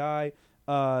is a guy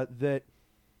that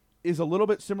is a little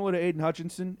bit similar to Aiden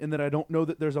Hutchinson in that I don't know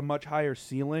that there's a much higher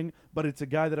ceiling, but it's a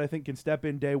guy that I think can step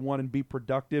in day one and be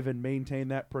productive and maintain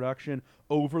that production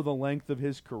over the length of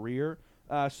his career.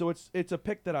 So it's a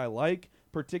pick that I like,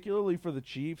 particularly for the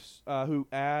Chiefs, who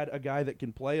add a guy that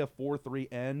can play a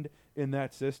 4-3 end in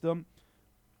that system.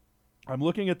 I'm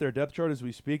looking at their depth chart as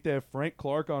we speak. They have Frank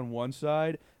Clark on one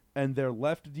side, and their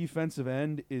left defensive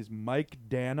end is Mike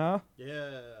Dana.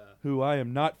 Yeah. Who I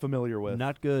am not familiar with.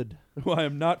 Not good. Who I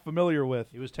am not familiar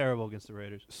with. He was terrible against the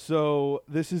Raiders. So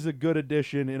this is a good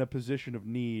addition in a position of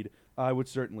need, I would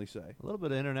certainly say. A little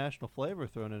bit of international flavor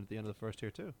thrown in at the end of the first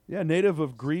here, too. Yeah, native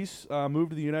of Greece,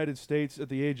 moved to the United States at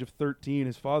the age of 13.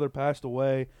 His father passed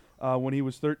away when he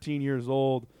was 13 years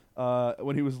old,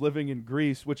 when he was living in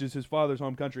Greece, which is his father's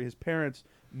home country. His parents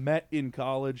met in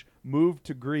college, moved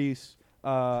to Greece,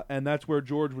 and that's where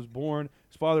George was born.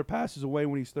 His father passes away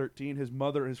when he's 13. His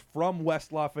mother is from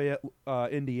West Lafayette,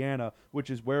 Indiana, which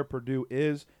is where Purdue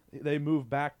is. They move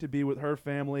back to be with her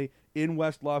family in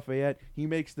West Lafayette. He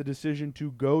makes the decision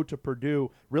to go to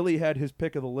Purdue. Really had his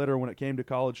pick of the litter when it came to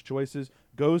college choices.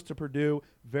 Goes to Purdue,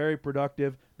 very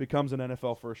productive, becomes an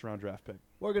NFL first-round draft pick.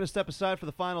 We're going to step aside for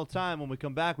the final time. When we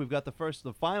come back, we've got the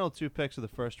final two picks of the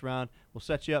first round. We'll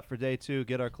set you up for day two,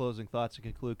 get our closing thoughts, and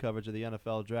conclude coverage of the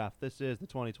NFL draft. This is the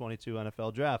 2022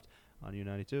 NFL draft on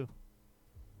U92.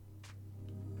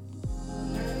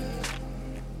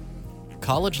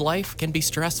 College life can be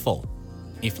stressful.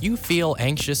 If you feel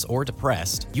anxious or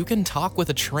depressed, you can talk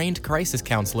with a trained crisis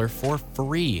counselor for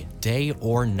free, day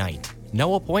or night.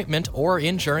 No appointment or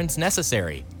insurance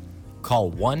necessary.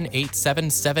 Call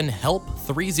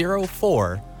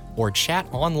 1-877-HELP-304 or chat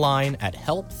online at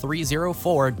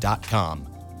help304.com.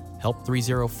 Help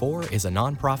 304 is a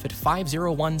nonprofit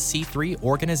 501c3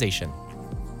 organization.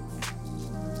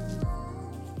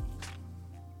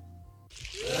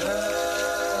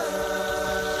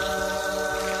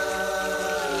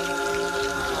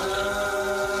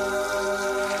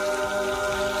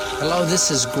 Hello, this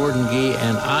is Gordon Gee,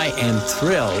 and I am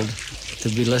thrilled to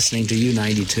be listening to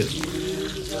U92.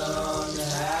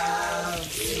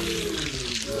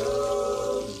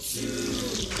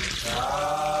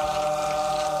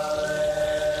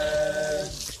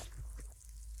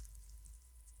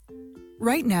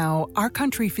 Right now, our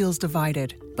country feels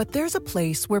divided, but there's a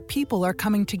place where people are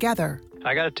coming together.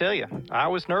 I gotta tell you, I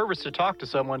was nervous to talk to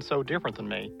someone so different than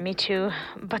me. Me too,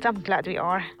 but I'm glad we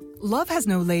are. Love Has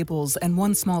No Labels and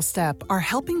One Small Step are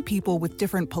helping people with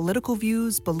different political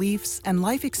views, beliefs, and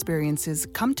life experiences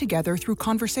come together through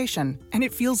conversation, and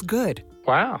it feels good.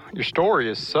 Wow, your story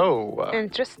is so...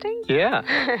 Interesting? Yeah.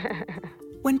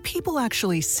 When people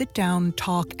actually sit down,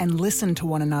 talk, and listen to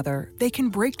one another, they can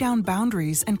break down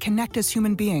boundaries and connect as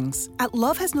human beings. At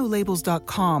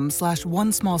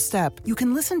lovehasnolabels.com/onesmallstep, you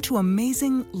can listen to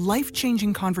amazing,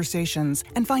 life-changing conversations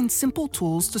and find simple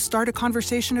tools to start a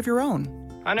conversation of your own.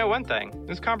 I know one thing.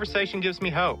 This conversation gives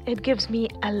me hope. It gives me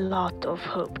a lot of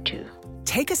hope, too.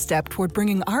 Take a step toward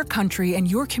bringing our country and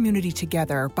your community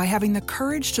together by having the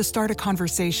courage to start a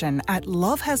conversation at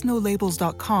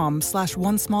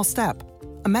lovehasnolabels.com/onesmallstep.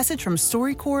 A message from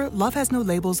StoryCorps, Love Has No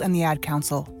Labels, and the Ad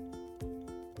Council.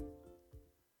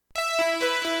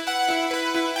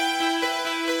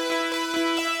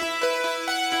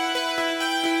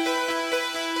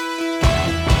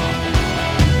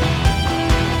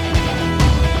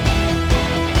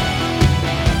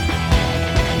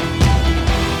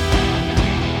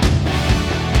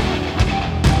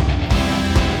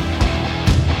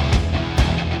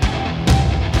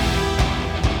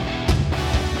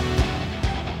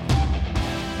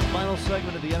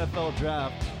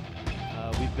 Draft.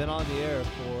 We've been on the air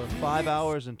for 5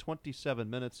 hours and 27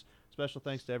 minutes. Special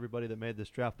thanks to everybody that made this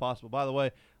draft possible. By the way,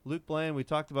 Luke Blaine, we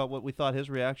talked about what we thought his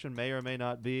reaction may or may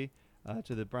not be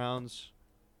to the Browns,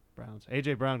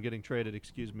 A.J. Brown getting traded,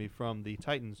 from the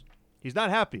Titans. He's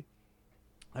not happy.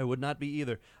 I would not be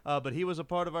either. But he was a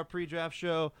part of our pre-draft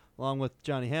show, along with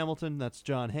Johnny Hamilton. That's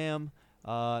John Hamm.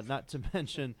 Not to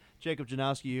mention Jacob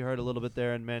Janowski, you heard a little bit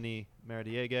there, and Manny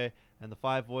Maradiege. And the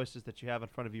 5 voices that you have in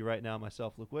front of you right now,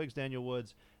 myself, Luke Wiggs, Daniel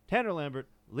Woods, Tanner Lambert,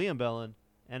 Liam Bellin,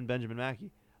 and Benjamin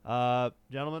Mackey.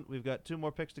 Gentlemen, we've got 2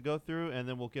 more picks to go through, and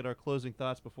then we'll get our closing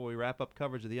thoughts before we wrap up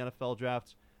coverage of the NFL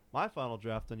drafts. My final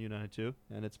draft on U92,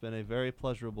 and it's been a very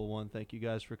pleasurable one. Thank you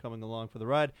guys for coming along for the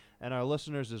ride, and our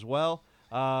listeners as well.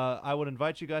 I would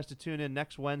invite you guys to tune in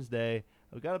next Wednesday.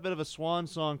 We've got a bit of a swan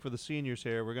song for the seniors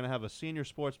here. We're going to have a senior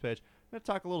sports page. We're going to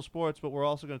talk a little sports, but we're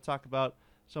also going to talk about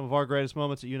some of our greatest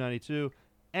moments at U92.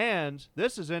 And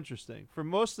this is interesting. For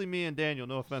mostly me and Daniel,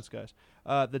 no offense, guys.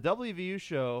 The WVU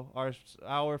show, our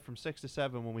hour from 6 to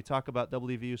 7, when we talk about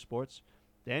WVU sports,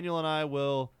 Daniel and I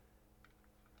will,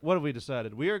 what have we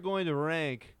decided? We are going to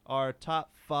rank our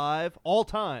top 5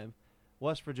 all-time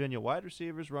West Virginia wide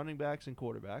receivers, running backs, and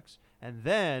quarterbacks. And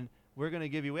then we're going to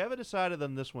give you, we haven't decided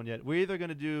on this one yet. We're either going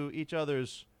to do each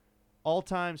other's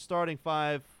all-time starting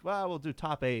 5, well, we'll do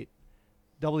top 8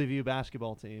 WVU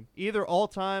basketball team, either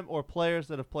all-time or players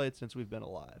that have played since we've been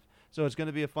alive. So it's going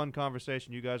to be a fun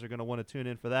conversation. You guys are going to want to tune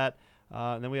in for that.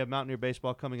 And then we have Mountaineer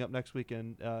baseball coming up next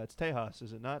weekend. It's Tejas,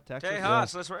 is it not? Texas?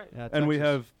 Tejas, that's right. Yeah, and we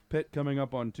have Pitt coming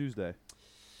up on Tuesday.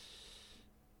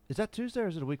 Is that Tuesday or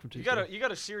is it a week from Tuesday? You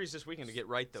got a series this weekend to get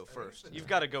right though. First, you've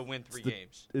got to go win 3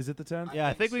 games. Is it the 10th? Yeah,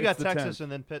 I think we got Texas and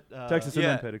then Pitt. Texas and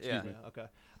then Pitt. Excuse me. Okay.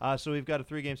 So we've got a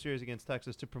 3-game series against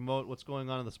Texas to promote what's going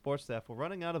on in the sports staff. We're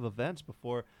running out of events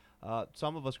before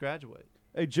some of us graduate.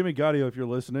 Hey, Jimmy Gaudio, if you're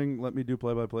listening, let me do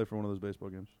play-by-play for one of those baseball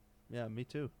games. Yeah, me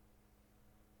too.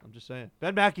 I'm just saying.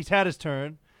 Ben Mackey's had his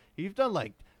turn. You've done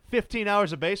like 15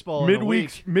 hours of baseball in a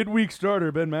week. Midweek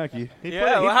starter, Ben Mackey.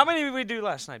 Well, how many did we do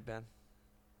last night, Ben?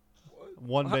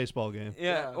 One baseball game.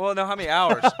 Yeah. Well, no, how many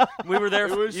hours? We were there.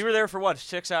 You were there for what?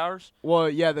 6 hours? Well,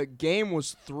 yeah, the game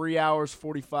was 3 hours,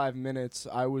 45 minutes.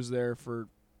 I was there for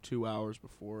 2 hours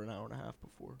before, an hour and a half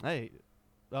before. Hey,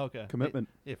 okay. Commitment.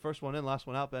 Yeah, first one in, last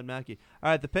one out, Ben Mackey.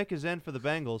 All right, the pick is in for the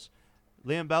Bengals.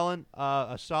 Liam Bellin,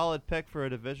 a solid pick for a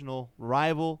divisional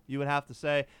rival, you would have to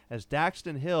say, as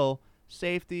Daxton Hill,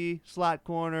 safety, slot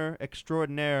corner,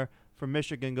 extraordinaire from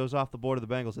Michigan, goes off the board of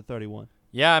the Bengals at 31.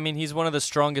 Yeah, I mean, he's one of the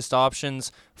strongest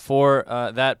options for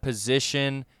that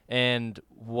position. And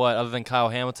what, other than Kyle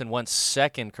Hamilton, went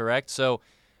second, correct? So,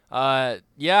 yeah,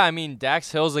 I mean,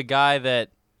 Dax Hill's a guy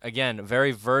that, again,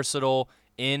 very versatile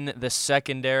in the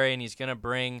secondary, and he's going to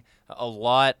bring a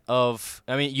lot of –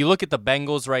 I mean, you look at the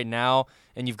Bengals right now,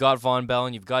 and you've got Von Bell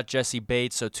and you've got Jesse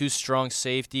Bates, so 2 strong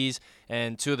safeties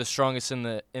and 2 of the strongest in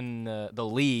the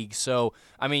league. So,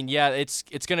 I mean, yeah, it's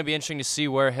going to be interesting to see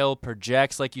where Hill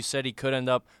projects. Like you said, he could end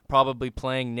up probably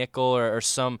playing nickel or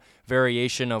some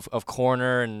variation of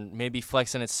corner and maybe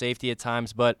flexing at safety at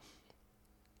times, but –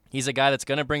 he's a guy that's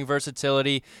going to bring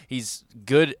versatility. He's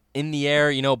good in the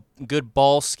air, good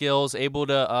ball skills, able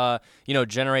to,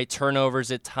 generate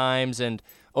turnovers at times. And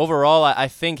overall, I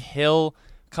think Hill,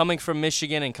 coming from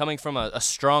Michigan and coming from a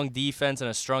strong defense and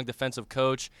a strong defensive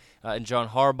coach in John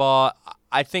Harbaugh,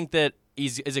 I think that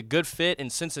he's a good fit in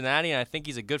Cincinnati, and I think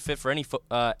he's a good fit for any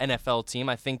NFL team.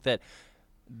 I think that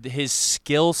his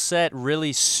skill set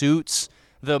really suits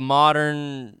the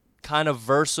modern kind of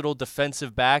versatile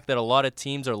defensive back that a lot of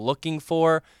teams are looking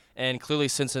for, and clearly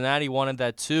Cincinnati wanted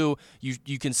that too.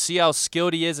 You can see how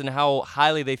skilled he is and how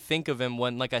highly they think of him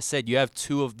when, like I said, you have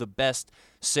 2 of the best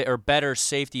or better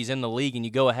safeties in the league, and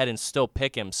you go ahead and still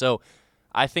pick him. So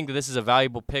I think that this is a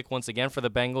valuable pick once again for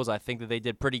the Bengals. I think that they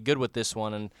did pretty good with this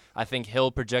one, and I think Hill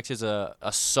projects as a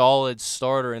solid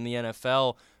starter in the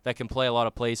NFL that can play a lot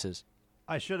of places.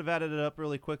 I should have added it up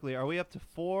really quickly. Are we up to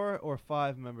 4 or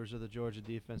 5 members of the Georgia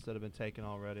defense that have been taken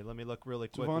already? Let me look really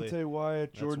quickly. Devontae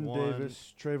Wyatt, Jordan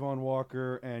Davis, Trayvon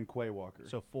Walker, and Quay Walker.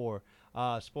 So 4.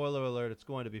 Spoiler alert, it's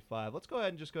going to be 5. Let's go ahead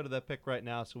and just go to that pick right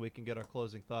now so we can get our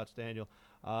closing thoughts, Daniel.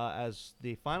 As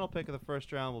the final pick of the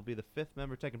first round will be the 5th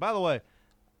member taken. By the way,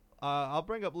 I'll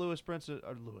bring up Will Brinson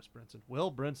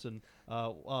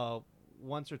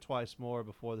once or twice more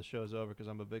before the show's over because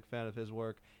I'm a big fan of his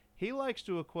work. He likes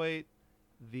to equate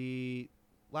the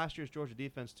last year's Georgia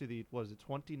defense to the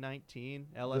 2019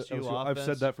 LSU offense. I've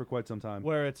said that for quite some time.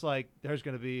 Where it's like there's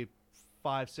going to be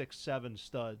 5, 6, 7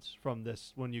 studs from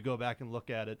this when you go back and look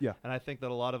at it. Yeah. And I think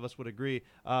that a lot of us would agree.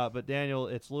 But Daniel,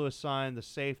 it's Lewis Sign, the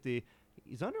safety.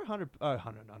 He's under 100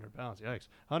 pounds. Yikes.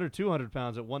 200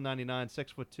 pounds at 199,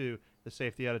 6'2". The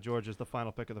safety out of Georgia is the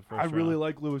final pick of the first round. I really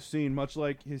like Lewis Sign, much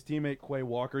like his teammate Quay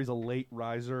Walker. He's a late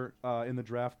riser in the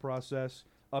draft process,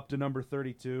 up to number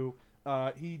 32.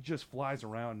 He just flies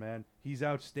around, man. He's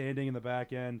outstanding in the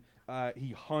back end.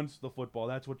 He hunts the football.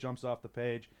 That's what jumps off the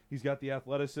page. He's got the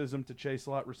athleticism to chase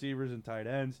slot receivers and tight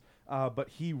ends, but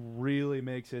he really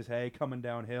makes his hay coming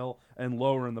downhill and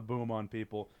lowering the boom on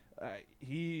people.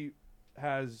 He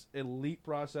has elite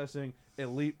processing,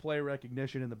 elite play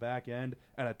recognition in the back end,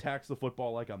 and attacks the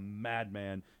football like a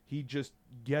madman. He just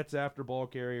gets after ball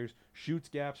carriers, shoots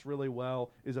gaps really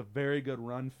well, is a very good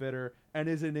run fitter, and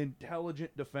is an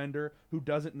intelligent defender who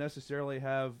doesn't necessarily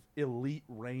have elite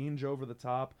range over the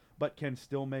top, but can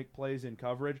still make plays in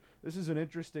coverage. This is an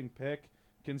interesting pick,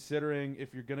 considering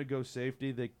if you're going to go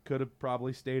safety, they could have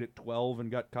probably stayed at 12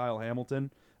 and got Kyle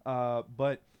Hamilton.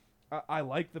 But I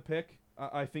like the pick.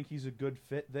 I think he's a good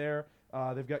fit there.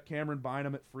 They've got Cameron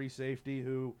Bynum at free safety,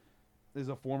 who is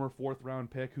a former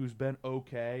fourth-round pick who's been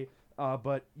okay.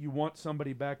 But you want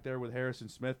somebody back there with Harrison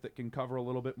Smith that can cover a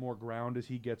little bit more ground as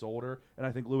he gets older, and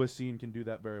I think Lewis Cine can do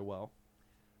that very well.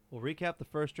 We'll recap the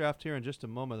first draft here in just a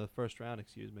moment, the first round,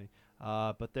 excuse me.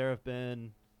 But there have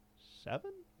been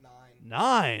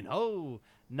 9. Oh,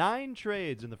 9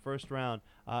 trades in the first round.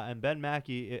 And Ben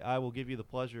Mackey, I will give you the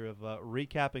pleasure of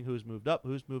recapping who's moved up,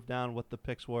 who's moved down, what the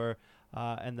picks were,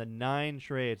 and the 9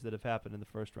 trades that have happened in the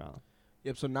first round.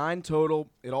 Yep, so 9 total.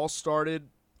 It all started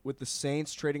with the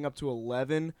Saints trading up to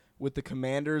 11. With the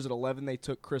Commanders at 11, they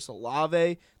took Chris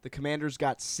Olave. The Commanders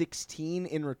got 16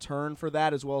 in return for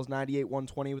that, as well as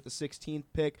 98-120 with the 16th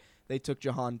pick. They took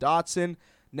Jahan Dotson.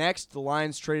 Next, the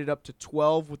Lions traded up to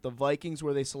 12 with the Vikings,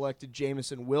 where they selected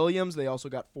Jamison Williams. They also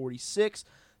got 46.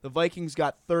 The Vikings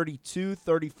got 32,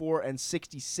 34, and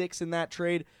 66 in that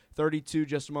trade. 32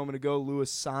 just a moment ago,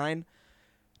 Lewis Cine.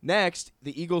 Next,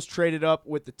 the Eagles traded up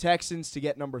with the Texans to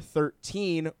get number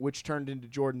 13, which turned into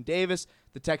Jordan Davis.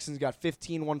 The Texans got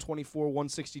 15, 124,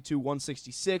 162,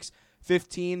 166.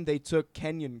 15, they took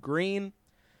Kenyon Green.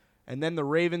 And then the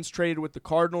Ravens traded with the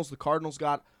Cardinals. The Cardinals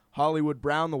got Hollywood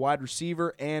Brown, the wide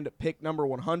receiver, and pick number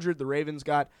 100. The Ravens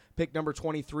got pick number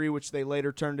 23, which they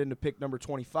later turned into pick number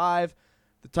 25.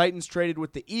 The Titans traded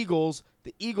with the Eagles.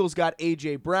 The Eagles got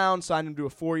A.J. Brown, signed him to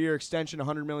a 4-year extension,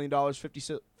 $100 million,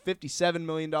 $57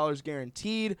 million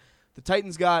guaranteed. The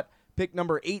Titans got pick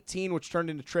number 18, which turned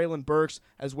into Treylon Burks,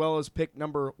 as well as pick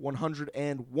number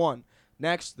 101.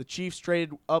 Next, the Chiefs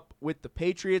traded up with the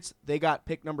Patriots. They got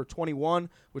pick number 21,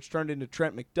 which turned into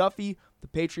Trent McDuffie. The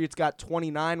Patriots got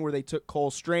 29, where they took Cole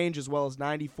Strange, as well as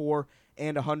 94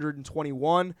 and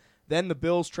 121. Then the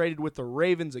Bills traded with the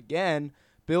Ravens again.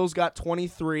 Bills got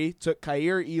 23, took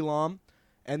Kaiir Elam.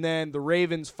 And then the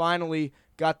Ravens finally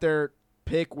got their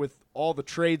pick with all the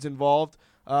trades involved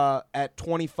at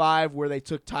 25, where they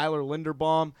took Tyler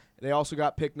Linderbaum. They also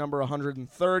got pick number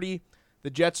 130. The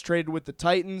Jets traded with the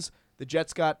Titans. The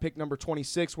Jets got pick number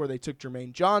 26, where they took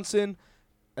Jermaine Johnson,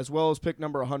 as well as pick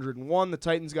number 101. The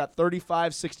Titans got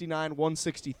 35, 69,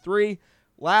 163.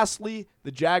 Lastly,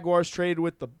 the Jaguars traded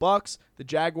with the Bucks. The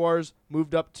Jaguars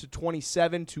moved up to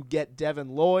 27 to get Devin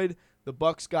Lloyd. The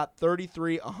Bucks got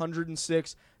 33,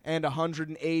 106, and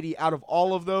 180. Out of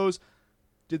all of those,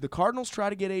 did the Cardinals try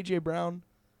to get A.J. Brown?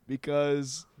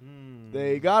 Because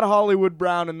they got Hollywood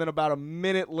Brown, and then about a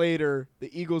minute later, the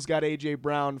Eagles got A.J.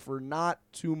 Brown for not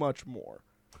too much more.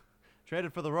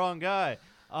 Traded for the wrong guy.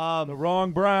 The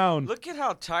wrong Brown. Look at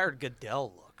how tired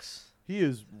Goodell looks. He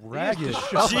is ragged.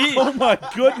 Gee, oh, my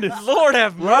goodness. Lord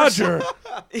have mercy. Roger.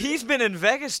 He's been in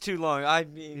Vegas too long. I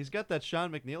mean, he's got that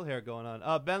Sean McNeil hair going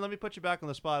on. Ben, let me put you back on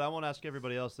the spot. I won't ask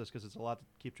everybody else this because it's a lot to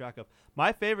keep track of.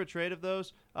 My favorite trade of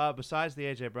those, besides the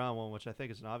A.J. Brown one, which I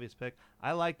think is an obvious pick,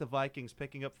 I like the Vikings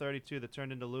picking up 32 that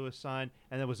turned into Lewis Cine,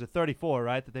 and there was a 34,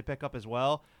 right, that they pick up as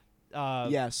well.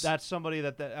 Yes. That's somebody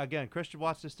that, again, Christian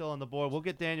Watson is still on the board. We'll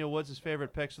get Daniel Woods'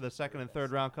 favorite picks for the second and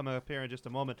third round coming up here in just a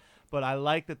moment. But I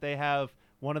like that they have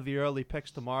one of the early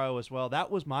picks tomorrow as well.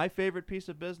 That was my favorite piece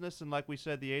of business. And like we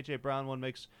said, the A.J. Brown one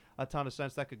makes a ton of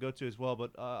sense. That could go to as well.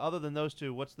 But other than those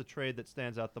two, what's the trade that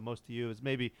stands out the most to you? Is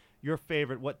maybe your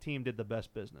favorite? What team did the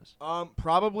best business?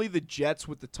 Probably the Jets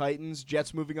with the Titans.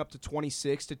 Jets moving up to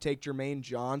 26 to take Jermaine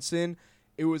Johnson.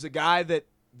 It was a guy that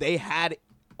they had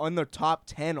on their top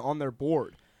 10 on their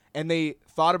board, and they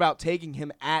thought about taking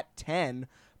him at 10,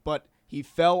 but he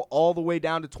fell all the way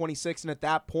down to 26, and at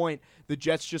that point, the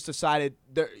Jets just decided,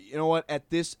 you know what,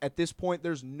 at this point,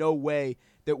 there's no way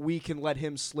that we can let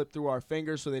him slip through our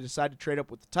fingers, so they decided to trade up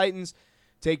with the Titans,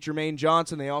 take Jermaine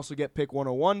Johnson. They also get pick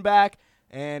 101 back,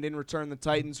 and in return, the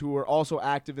Titans, who are also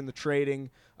active in the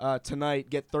trading tonight,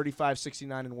 get 35,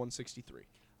 69, and 163.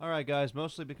 All right, guys,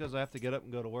 mostly because I have to get up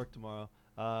and go to work tomorrow.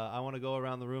 I want to go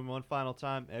around the room one final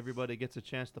time. Everybody gets a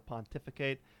chance to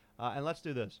pontificate. And let's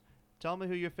do this. Tell me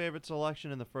who your favorite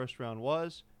selection in the first round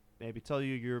was. maybe tell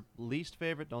you your least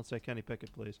favorite. Don't say Kenny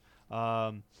Pickett, please.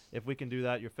 If we can do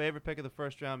that, your favorite pick of the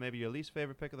first round, maybe your least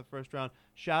favorite pick of the first round.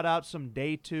 Shout out some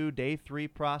day 2, day 3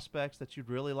 prospects that you'd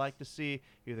really like to see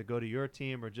either go to your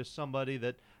team or just somebody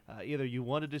that either you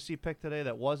wanted to see pick today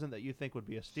that wasn't, that you think would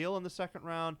be a steal in the second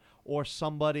round, or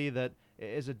somebody that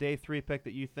is a day 3 pick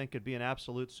that you think could be an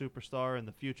absolute superstar in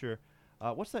the future.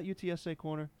 What's that UTSA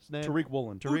corner's name? Tariq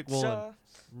Woolen. Tariq Woolen.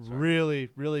 Really,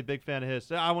 really big fan of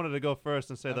his. I wanted to go first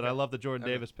and say that I love the Jordan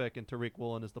Davis pick, and Tariq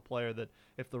Woolen is the player that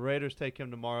if the Raiders take him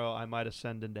tomorrow, I might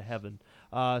ascend into heaven.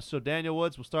 So Daniel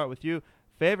Woods, we'll start with you.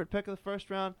 Favorite pick of the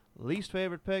first round, least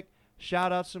favorite pick.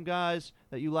 Shout out some guys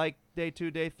that you like day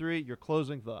 2, day 3. Your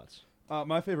closing thoughts.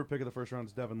 My favorite pick of the first round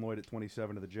is Devin Lloyd at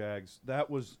 27 of the Jags. That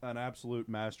was an absolute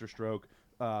masterstroke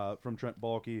from Trent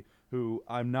Baalke, who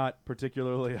I'm not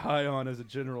particularly high on as a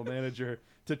general manager,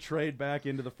 to trade back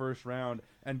into the first round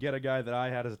and get a guy that I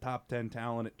had as a top 10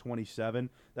 talent at 27.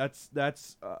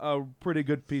 That's a pretty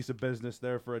good piece of business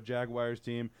there for a Jaguars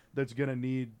team that's going to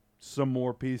need some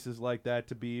more pieces like that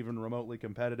to be even remotely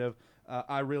competitive.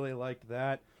 I really liked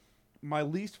that. My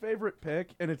least favorite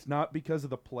pick, and it's not because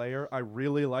of the player. I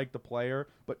really like the player,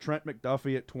 but Trent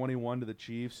McDuffie at 21 to the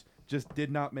Chiefs just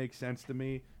did not make sense to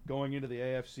me going into the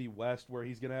AFC West, where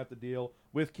he's going to have to deal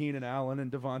with Keenan Allen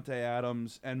and Devontae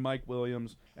Adams and Mike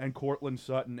Williams and Cortland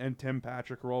Sutton and Tim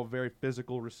Patrick are all very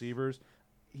physical receivers.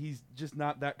 He's just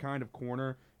not that kind of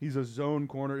corner. He's a zone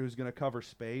corner who's going to cover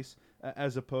space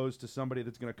as opposed to somebody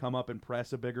that's going to come up and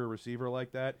press a bigger receiver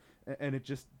like that, and it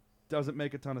just doesn't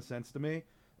make a ton of sense to me.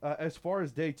 As far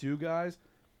as day 2 guys,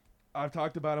 I've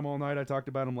talked about him all night. I talked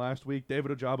about him last week.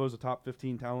 David Ojabo is a top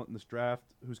 15 talent in this draft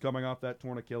who's coming off that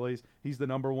torn Achilles. He's the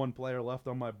number 1 player left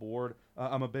on my board.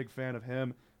 I'm a big fan of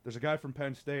him. There's a guy from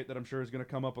Penn State that I'm sure is going to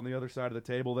come up on the other side of the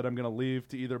table that I'm going to leave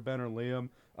to either Ben or Liam.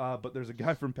 But there's a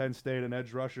guy from Penn State, an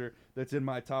edge rusher, that's in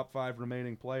my top 5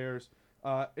 remaining players.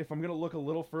 If I'm going to look a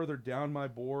little further down my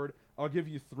board, I'll give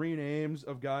you 3 names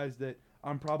of guys that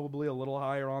I'm probably a little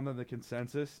higher on than the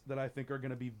consensus that I think are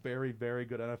going to be very, very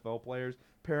good NFL players.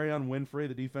 Perrion Winfrey,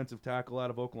 the defensive tackle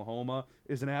out of Oklahoma,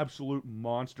 is an absolute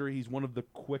monster. He's one of the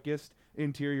quickest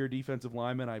interior defensive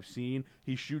linemen I've seen.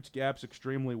 He shoots gaps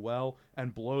extremely well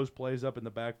and blows plays up in the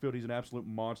backfield. He's an absolute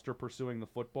monster pursuing the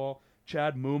football.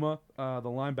 Chad Muma, the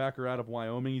linebacker out of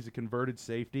Wyoming, he's a converted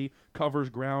safety,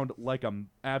 covers ground like an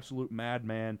absolute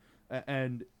madman,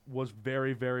 and was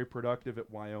very, very productive at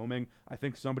Wyoming. I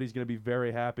think somebody's going to be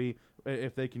very happy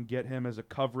if they can get him as a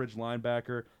coverage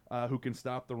linebacker who can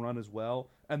stop the run as well.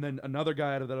 And then another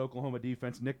guy out of that Oklahoma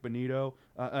defense, Nick Bonito,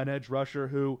 an edge rusher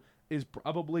who is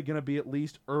probably going to be, at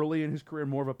least early in his career,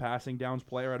 more of a passing downs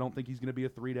player. I don't think he's going to be a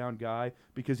 3-down guy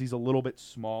because he's a little bit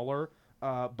smaller.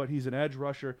 But he's an edge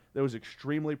rusher that was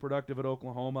extremely productive at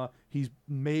Oklahoma. He's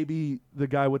maybe the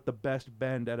guy with the best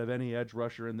bend out of any edge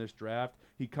rusher in this draft.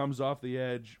 He comes off the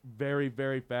edge very,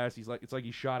 very fast. It's like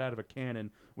he's shot out of a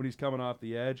cannon when he's coming off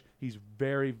the edge. He's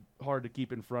very hard to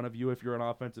keep in front of you if you're an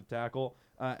offensive tackle.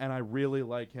 And I really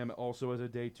like him also as a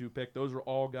day 2 pick. Those are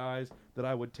all guys that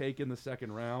I would take in the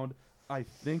second round. I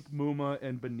think Muma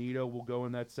and Bonito will go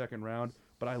in that second round.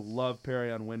 But I love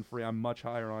Perrion Winfrey. I'm much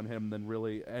higher on him than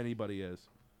really anybody is.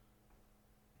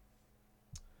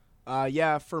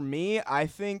 Yeah, for me, I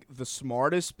think the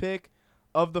smartest pick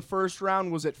of the first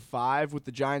round was at 5 with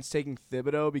the Giants taking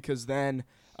Thibodeau, because then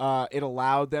it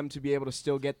allowed them to be able to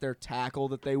still get their tackle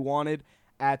that they wanted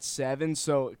at 7.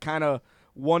 So kind of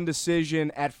one decision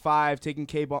at 5, taking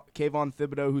Kayvon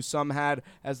Thibodeau, who some had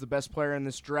as the best player in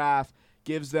this draft,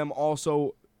 gives them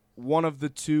also one of the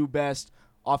 2 best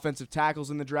offensive tackles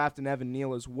in the draft, and Evan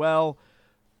Neal as well.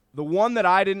 The one that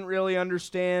I didn't really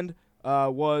understand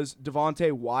was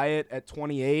Devontae Wyatt at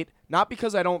 28. Not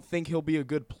because I don't think he'll be a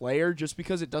good player, just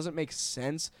because it doesn't make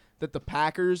sense that the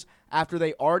Packers, after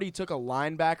they already took a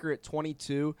linebacker at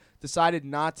 22, decided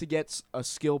not to get a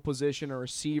skill position or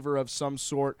receiver of some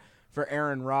sort for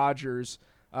Aaron Rodgers.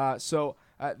 So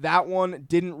that one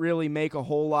didn't really make a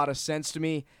whole lot of sense to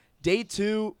me. Day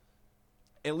 2,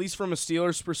 at least from a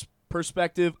Steelers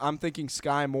perspective, I'm thinking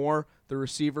Sky Moore, the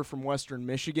receiver from Western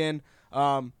Michigan.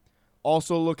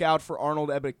 Also look out for Arnold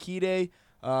Ebiketie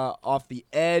off the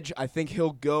edge. I think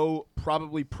he'll go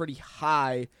probably pretty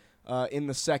high in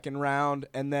the second round,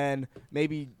 and then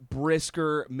maybe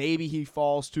Brisker, maybe he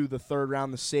falls to the third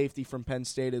round, the safety from Penn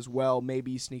State as well.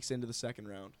 Maybe he sneaks into the second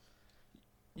round.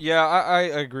 Yeah, I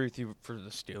agree with you for the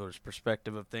Steelers'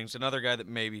 perspective of things. Another guy that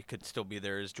maybe could still be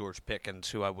there is George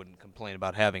Pickens, who I wouldn't complain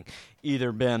about having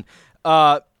either been.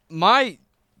 My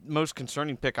most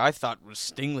concerning pick, I thought, was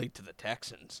Stingley to the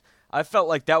Texans. I felt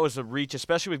like that was a reach,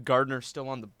 especially with Gardner still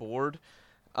on the board.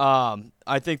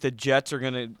 I think the Jets are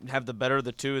going to have the better of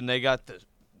the two, and they got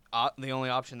the only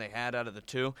option they had out of the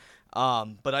two.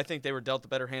 But I think they were dealt the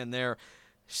better hand there.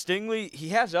 Stingley, he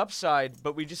has upside,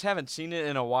 but we just haven't seen it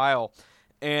in a while.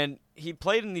 And he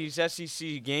played in these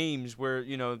SEC games where,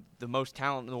 the most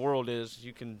talent in the world is.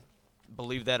 You can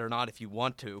believe that or not if you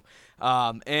want to.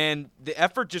 And the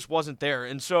effort just wasn't there.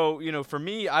 And so, for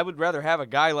me, I would rather have a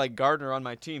guy like Gardner on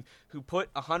my team who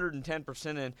put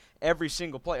 110% in every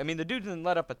single play. I mean, the dude didn't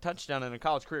let up a touchdown in a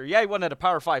college career. Yeah, he wasn't at a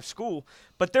Power 5 school,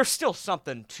 but there's still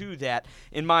something to that,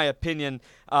 in my opinion.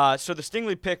 So the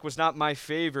Stingley pick was not my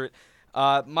favorite.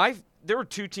 There were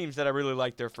two teams that I really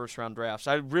liked their first-round drafts.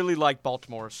 I really liked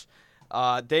Baltimore's.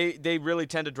 They really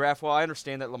tend to draft well. I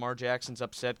understand that Lamar Jackson's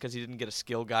upset because he didn't get a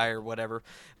skill guy or whatever,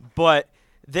 but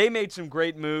they made some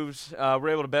great moves. Were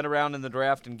able to bend around in the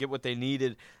draft and get what they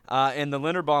needed. And the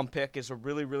Linderbaum pick is a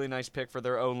really, really nice pick for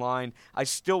their own line. I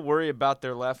still worry about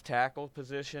their left tackle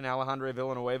position. Alejandro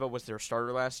Villanueva was their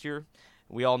starter last year.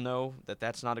 We all know that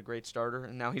that's not a great starter,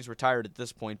 and now he's retired at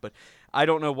this point. But I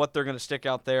don't know what they're going to stick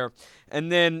out there.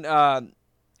 And then,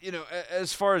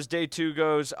 as far as day two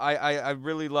goes, I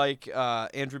really like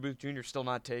Andrew Booth Jr. still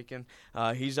not taken.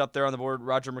 He's up there on the board.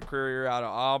 Roger McCreary out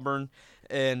of Auburn.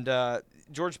 And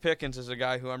George Pickens is a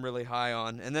guy who I'm really high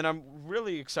on. And then I'm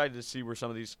really excited to see where some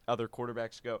of these other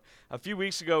quarterbacks go. A few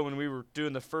weeks ago when we were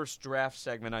doing the first draft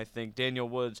segment, I think, Daniel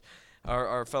Woods,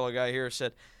 our fellow guy here,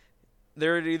 said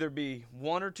there would either be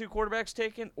one or two quarterbacks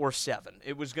taken or seven.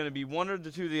 It was going to be one or the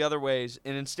two the other ways,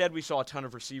 and instead we saw a ton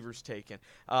of receivers taken.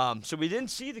 So we didn't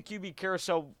see the QB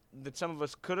carousel that some of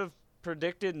us could have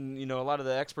predicted and, a lot of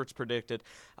the experts predicted,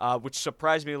 which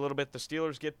surprised me a little bit. The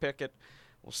Steelers get Pickett.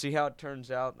 We'll see how it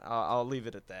turns out. I'll leave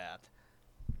it at that.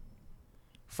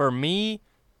 For me,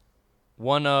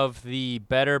 one of the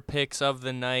better picks of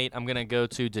the night, I'm going to go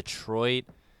to Detroit.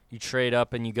 You trade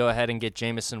up and you go ahead and get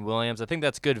Jameson Williams. I think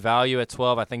that's good value at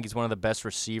 12. I think he's one of the best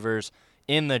receivers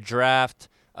in the draft.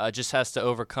 Just has to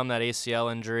overcome that ACL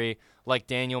injury. Like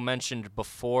Daniel mentioned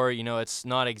before, it's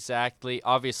not exactly –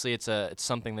 obviously it's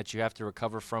something that you have to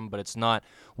recover from, but it's not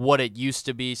what it used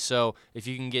to be. So if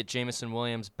you can get Jameson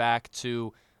Williams back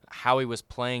to how he was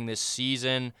playing this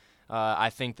season, I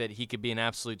think that he could be an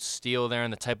absolute steal there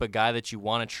and the type of guy that you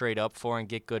want to trade up for and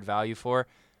get good value for.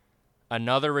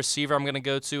 Another receiver I'm going to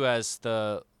go to as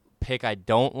the pick I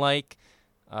don't like,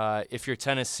 if you're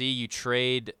Tennessee, you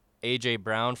trade A.J.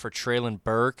 Brown for Treylon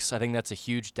Burks. I think that's a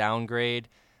huge downgrade.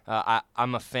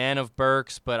 I'm a fan of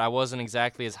Burks, but I wasn't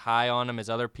exactly as high on him as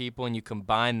other people, and you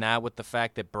combine that with the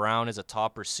fact that Brown is a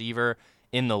top receiver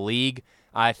in the league.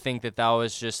 I think that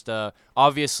was just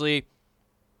obviously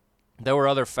there were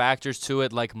other factors to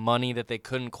it, like money that they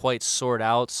couldn't quite sort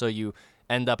out, so you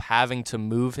end up having to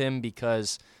move him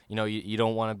because you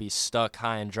don't want to be stuck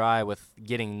high and dry with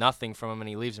getting nothing from him and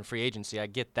he leaves in free agency. I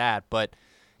get that, but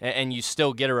and you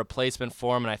still get a replacement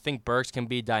for him, and I think Burks can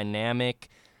be dynamic.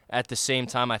 At the same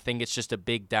time, I think it's just a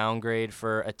big downgrade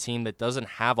for a team that doesn't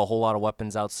have a whole lot of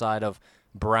weapons outside of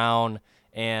Brown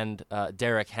and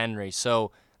Derrick Henry.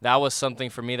 So that was something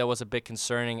for me that was a bit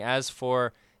concerning. As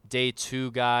for day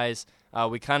two, guys,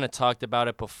 we kind of talked about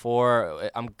it before.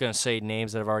 I'm going to say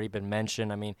names that have already been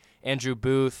mentioned. I mean, Andrew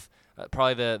Booth,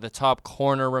 probably the top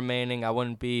corner remaining. I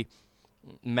wouldn't be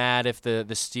mad if the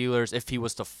Steelers, if he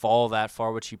was to fall that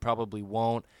far, which he probably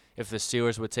won't, if the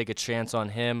Steelers would take a chance on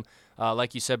him.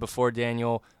 Like you said before,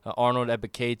 Daniel, Arnold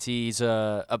Ebiketie, he's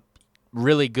a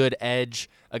really good edge,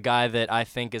 a guy that I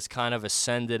think is kind of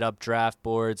ascended up draft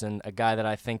boards and a guy that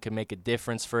I think can make a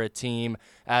difference for a team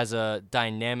as a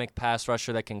dynamic pass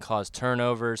rusher that can cause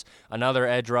turnovers. Another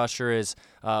edge rusher is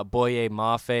Boye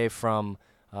Mafe from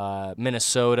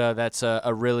Minnesota. That's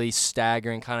a really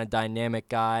staggering kind of dynamic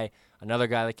guy. Another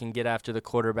guy that can get after the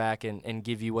quarterback and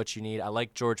give you what you need. I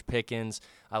like George Pickens.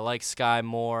 I like Sky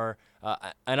Moore.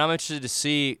 And I'm interested to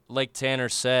see, like Tanner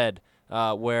said,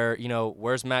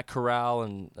 where's Matt Corral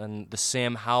and the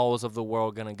Sam Howells of the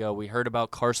world going to go? We heard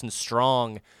about Carson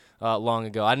Strong long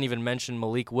ago. I didn't even mention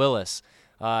Malik Willis.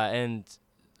 And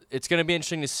it's going to be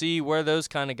interesting to see where those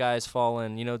kind of guys fall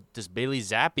in. Does Bailey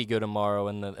Zappi go tomorrow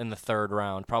in the third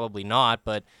round? Probably not,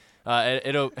 but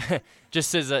it'll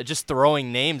just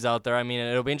throwing names out there. I mean,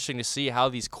 it'll be interesting to see how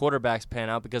these quarterbacks pan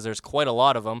out because there's quite a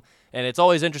lot of them, and it's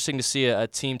always interesting to see a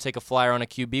team take a flyer on a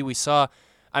QB. We saw,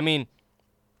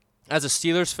 as a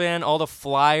Steelers fan, all the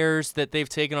flyers that they've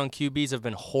taken on QBs have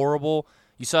been horrible.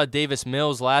 You saw Davis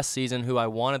Mills last season, who I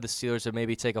wanted the Steelers to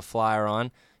maybe take a flyer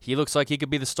on. He looks like he could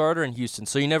be the starter in Houston,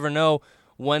 so you never know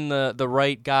when the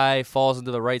right guy falls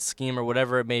into the right scheme or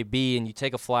whatever it may be, and you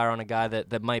take a flyer on a guy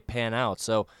that might pan out.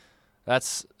 So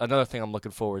that's another thing I'm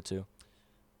looking forward to.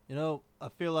 I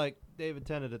feel like David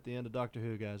Tennant at the end of Doctor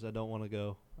Who, guys. I don't want to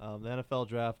go. The NFL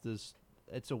draft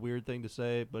it's a weird thing to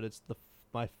say, but it's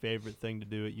my favorite thing to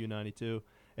do at U92.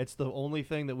 It's the only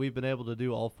thing that we've been able to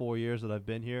do all 4 years that I've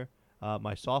been here.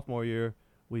 My sophomore year,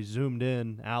 we zoomed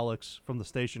in Alex from the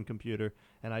station computer,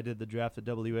 and I did the draft at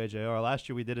WAJR. Last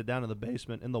year, we did it down in the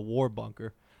basement in the war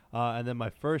bunker. And then my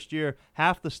first year,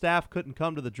 half the staff couldn't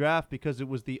come to the draft because it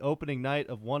was the opening night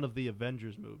of one of the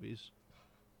Avengers movies.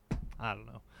 I don't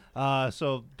know.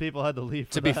 So people had to leave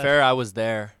for To be that. fair, I was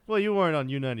there. Well, you weren't on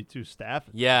U92 staff.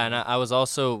 Yeah, and I was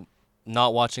also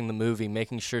not watching the movie,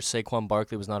 making sure Saquon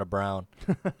Barkley was not a Brown.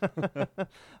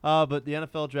 But the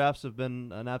NFL drafts have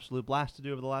been an absolute blast to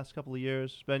do over the last couple of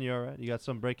years. Ben, you all right? You got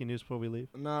some breaking news before we leave?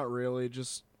 Not really,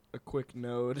 just a quick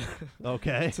note.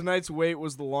 Okay. Tonight's wait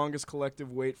was the longest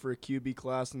collective wait for a QB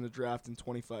class in the draft in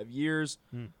 25 years.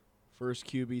 First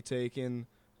QB taken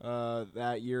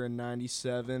that year in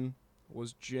 97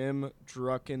 was Jim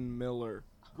Druckenmiller.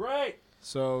 Great.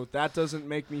 So that doesn't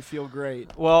make me feel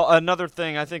great. Well, another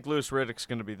thing, I think Louis Riddick's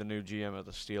going to be the new GM of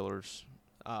the Steelers.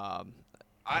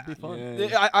 That'd be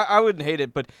fun. I wouldn't hate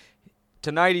it, but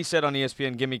tonight he said on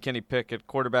ESPN, "Give me Kenny Pickett.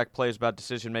 Quarterback plays about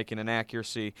decision making and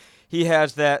accuracy. He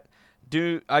has that.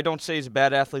 I don't say he's a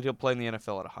bad athlete. He'll play in the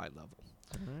NFL at a high level.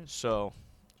 All right. So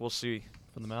we'll see."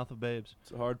 From the mouth of babes.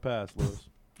 It's a hard pass, Louis.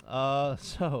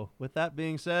 So with that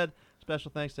being said,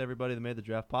 special thanks to everybody that made the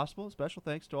draft possible. Special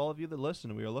thanks to all of you that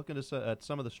listened. We were looking at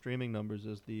some of the streaming numbers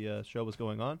as the show was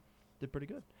going on. Did pretty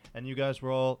good. And you guys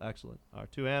were all excellent. Our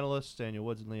two analysts, Daniel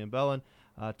Woods and Liam Bellin.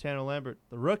 Tanner Lambert,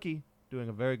 the rookie, doing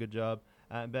a very good job.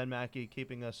 And Ben Mackey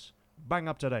keeping us bang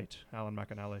up to date, Alan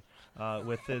McAnally,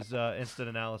 with his instant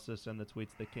analysis and the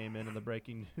tweets that came in and the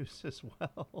breaking news as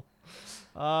well.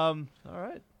 All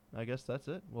right. I guess that's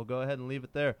it. We'll go ahead and leave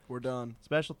it there. We're done.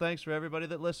 Special thanks for everybody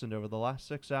that listened over the last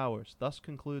 6 hours. Thus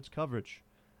concludes coverage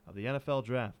of the NFL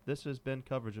Draft. This has been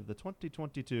coverage of the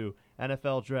 2022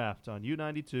 NFL Draft on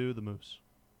U92 The Moose.